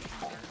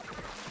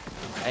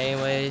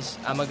 Anyways,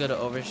 I'm gonna go to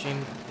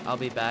overstream. I'll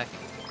be back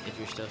if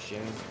you're still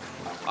streaming.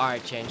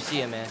 Alright, change. See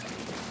ya, man.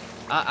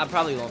 I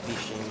probably won't be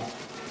streaming.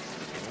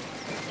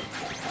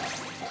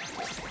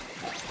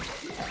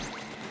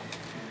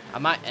 I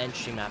might end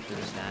stream after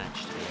this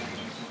match, to be honest.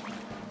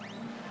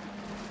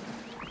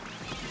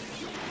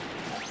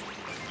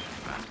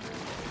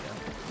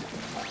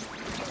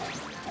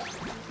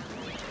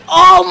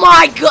 Oh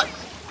my god!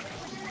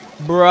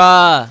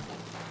 Bruh.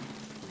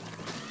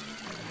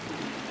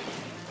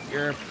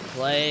 You're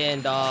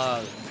playing,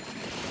 dog.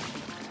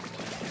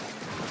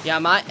 Yeah, I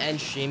might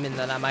end stream and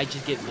then I might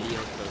just get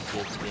videos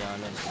posted, to be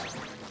honest.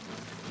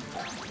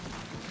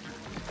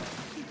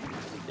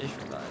 Fish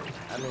revive.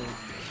 I mean,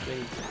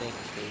 straight, thank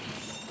you, straight.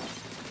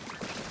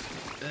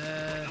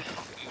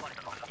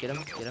 Get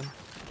him, get him.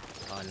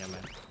 Oh, never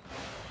mind.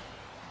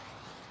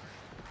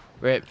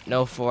 Rip,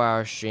 no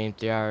 4-hour stream,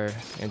 3 hour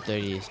and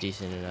 30 is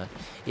decent enough.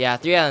 Yeah,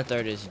 3 hour and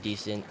 30 is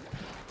decent.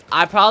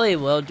 I probably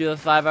will do a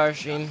 5-hour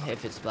stream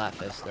if it's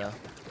Splatfest though.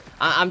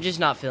 I'm just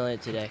not feeling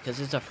it today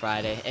because it's a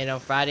Friday, and on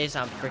Fridays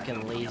I'm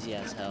freaking lazy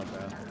as hell,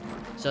 bro.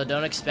 So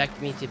don't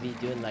expect me to be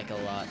doing like a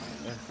lot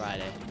on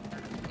Friday.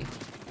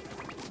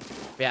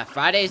 But yeah,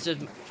 Fridays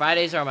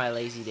are my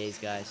lazy days,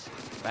 guys.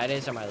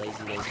 Fridays are my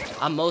lazy days.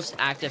 I'm most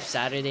active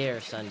Saturday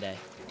or Sunday.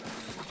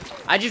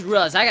 I just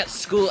realized I got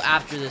school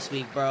after this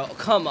week, bro.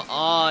 Come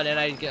on, and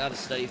I gotta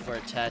study for a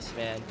test,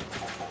 man.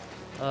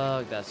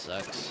 Oh, that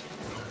sucks.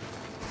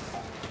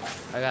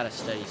 I gotta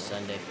study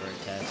Sunday for a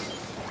test.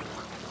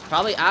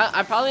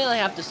 I probably only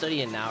have to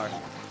study an hour,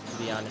 to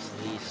be honest,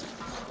 at least.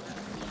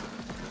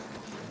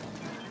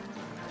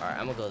 Alright,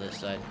 I'm gonna go this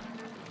side.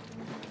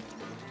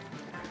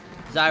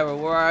 Zyra,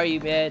 where are you,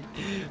 man?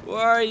 Where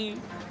are you?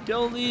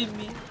 Don't leave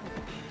me.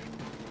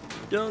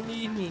 Don't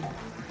leave me.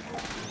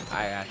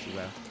 I got you,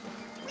 bro.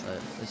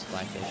 Let's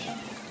fly fish.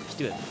 Let's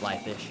do it, fly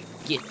fish.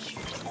 Get you.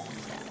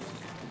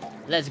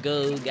 Let's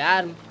go.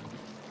 Got him.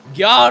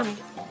 Got him.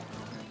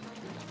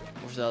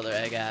 Where's the other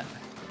egg at?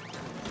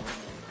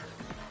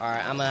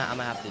 Alright, I'm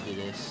gonna have to do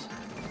this.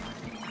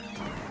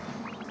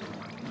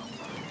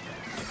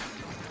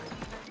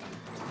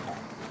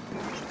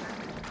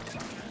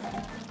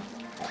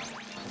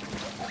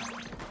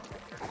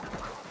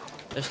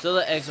 There's still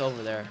the eggs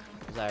over there,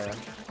 Zyra.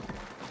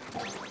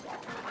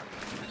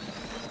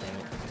 Damn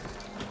it.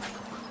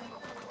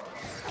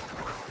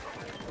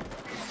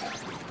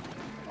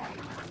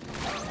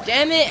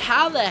 Damn it,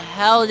 how the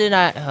hell did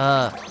I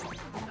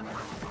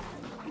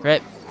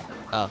Rip.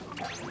 Oh.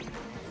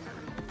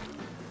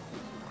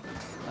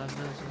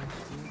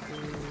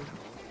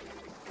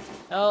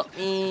 Help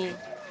me.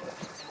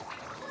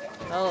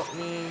 Help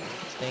me.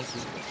 Thank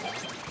you.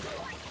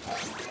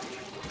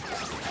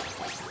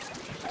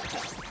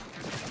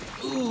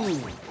 Ooh.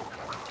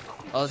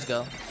 Oh, let's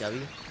go.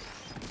 W.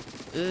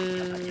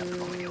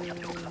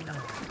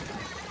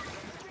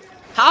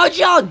 How'd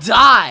y'all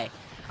die?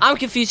 I'm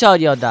confused how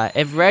y'all die.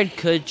 If Red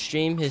could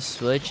stream his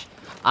Switch,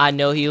 I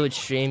know he would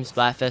stream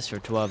Splatfest for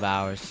 12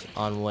 hours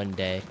on one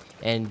day.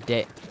 And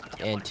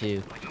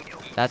two.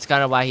 That's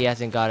kind of why he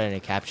hasn't gotten a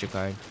capture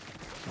card.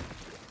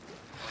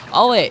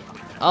 Oh, wait.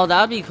 Oh,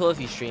 that would be cool if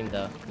he streamed,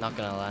 though. Not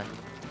gonna lie.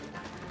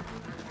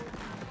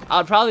 I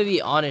would probably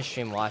be on his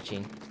stream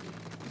watching.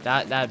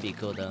 That'd be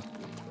cool, though.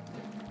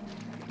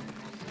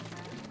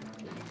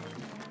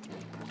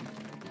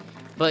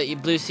 But you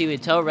Blue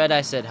Seaweed, tell Red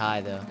I said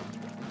hi, though.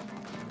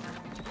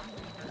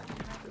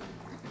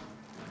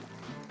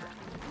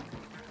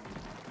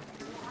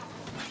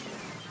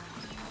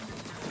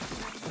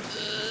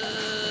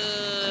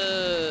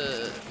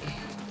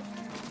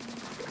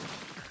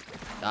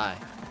 Die.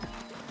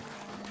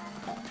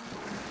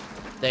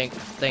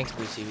 Thanks,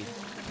 Blue Seaweed.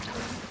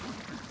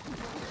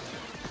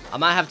 I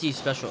might have to use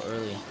special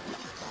early.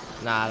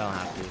 Nah, I don't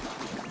have to.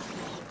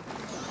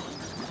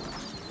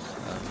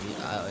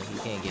 He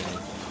can't get me.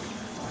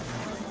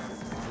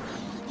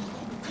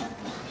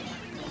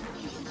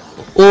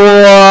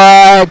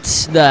 What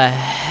the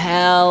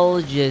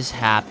hell just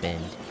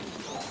happened?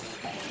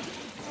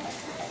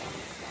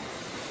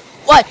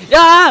 What?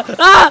 Ah!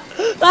 Ah!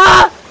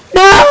 Ah!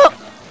 No!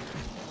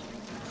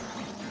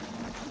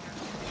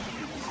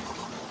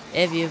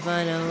 If you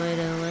find a way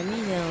to let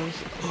me know.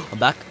 I'm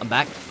back. I'm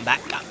back. I'm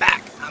back. I'm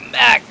back. I'm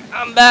back.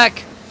 I'm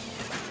back.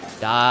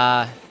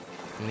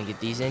 Let me get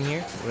these in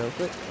here real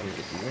quick. Let me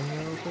get these in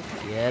here real quick.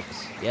 Yep.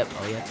 Yep.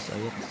 Oh, yep. Oh,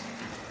 yep.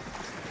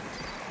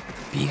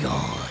 Be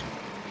gone.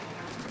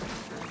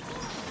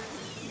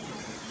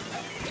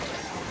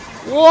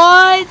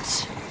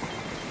 What?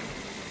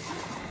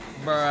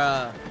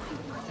 Bruh.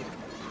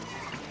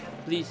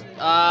 Please.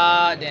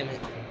 Ah, damn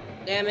it.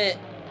 Damn it.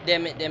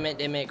 Damn it. Damn it.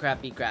 Damn it.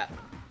 Crappy crap.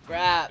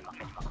 Crap.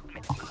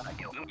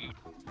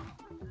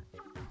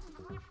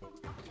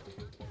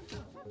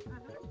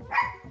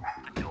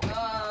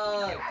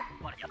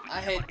 I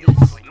hate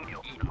this.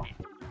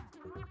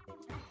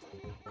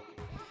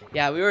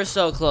 Yeah, we were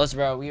so close,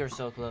 bro. We were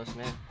so close,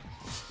 man.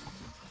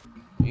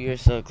 We were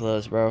so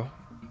close, bro.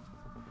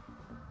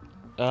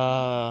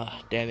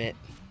 Damn it.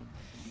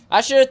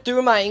 I should have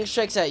threw my ink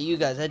strikes at you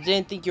guys. I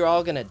didn't think you're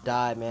all gonna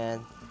die,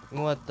 man.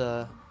 What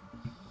the?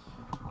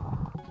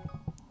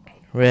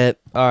 Rip.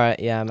 Alright,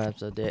 yeah, I'm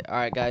episode dead.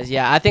 Alright, guys.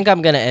 Yeah, I think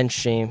I'm gonna end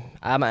stream.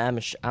 I'm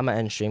gonna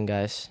end stream,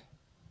 guys.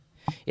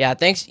 Yeah,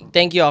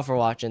 thank you all for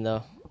watching,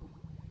 though.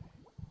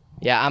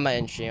 Yeah, I'm gonna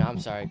end stream. I'm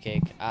sorry,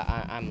 Cake.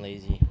 I'm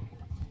lazy.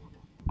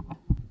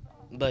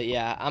 But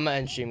yeah, I'm gonna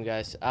end stream,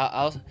 guys.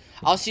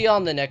 I'll see you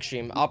on the next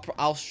stream.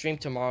 I'll stream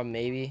tomorrow,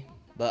 maybe.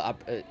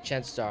 but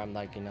chances are I'm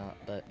likely not.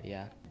 But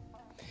yeah,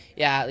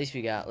 yeah. At least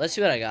we got. Let's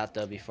see what I got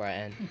though before I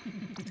end.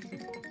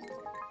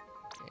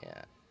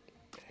 Yeah.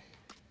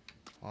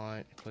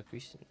 On quick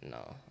reset.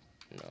 No,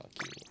 no.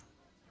 Keep it.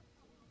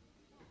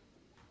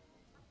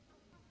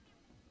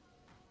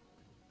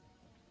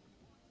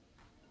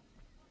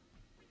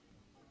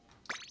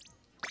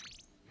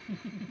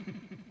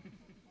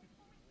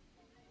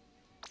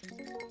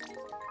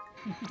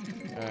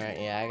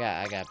 Alright,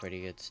 yeah, I got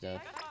pretty good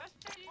stuff.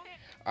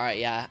 Alright,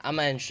 yeah, I'm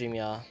gonna end stream,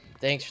 y'all.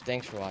 Thanks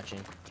for watching.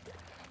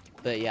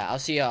 But yeah, I'll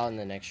see y'all in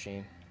the next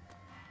stream.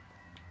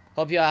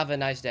 Hope y'all have a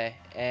nice day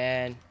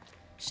and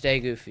stay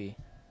goofy.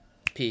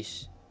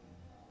 Peace.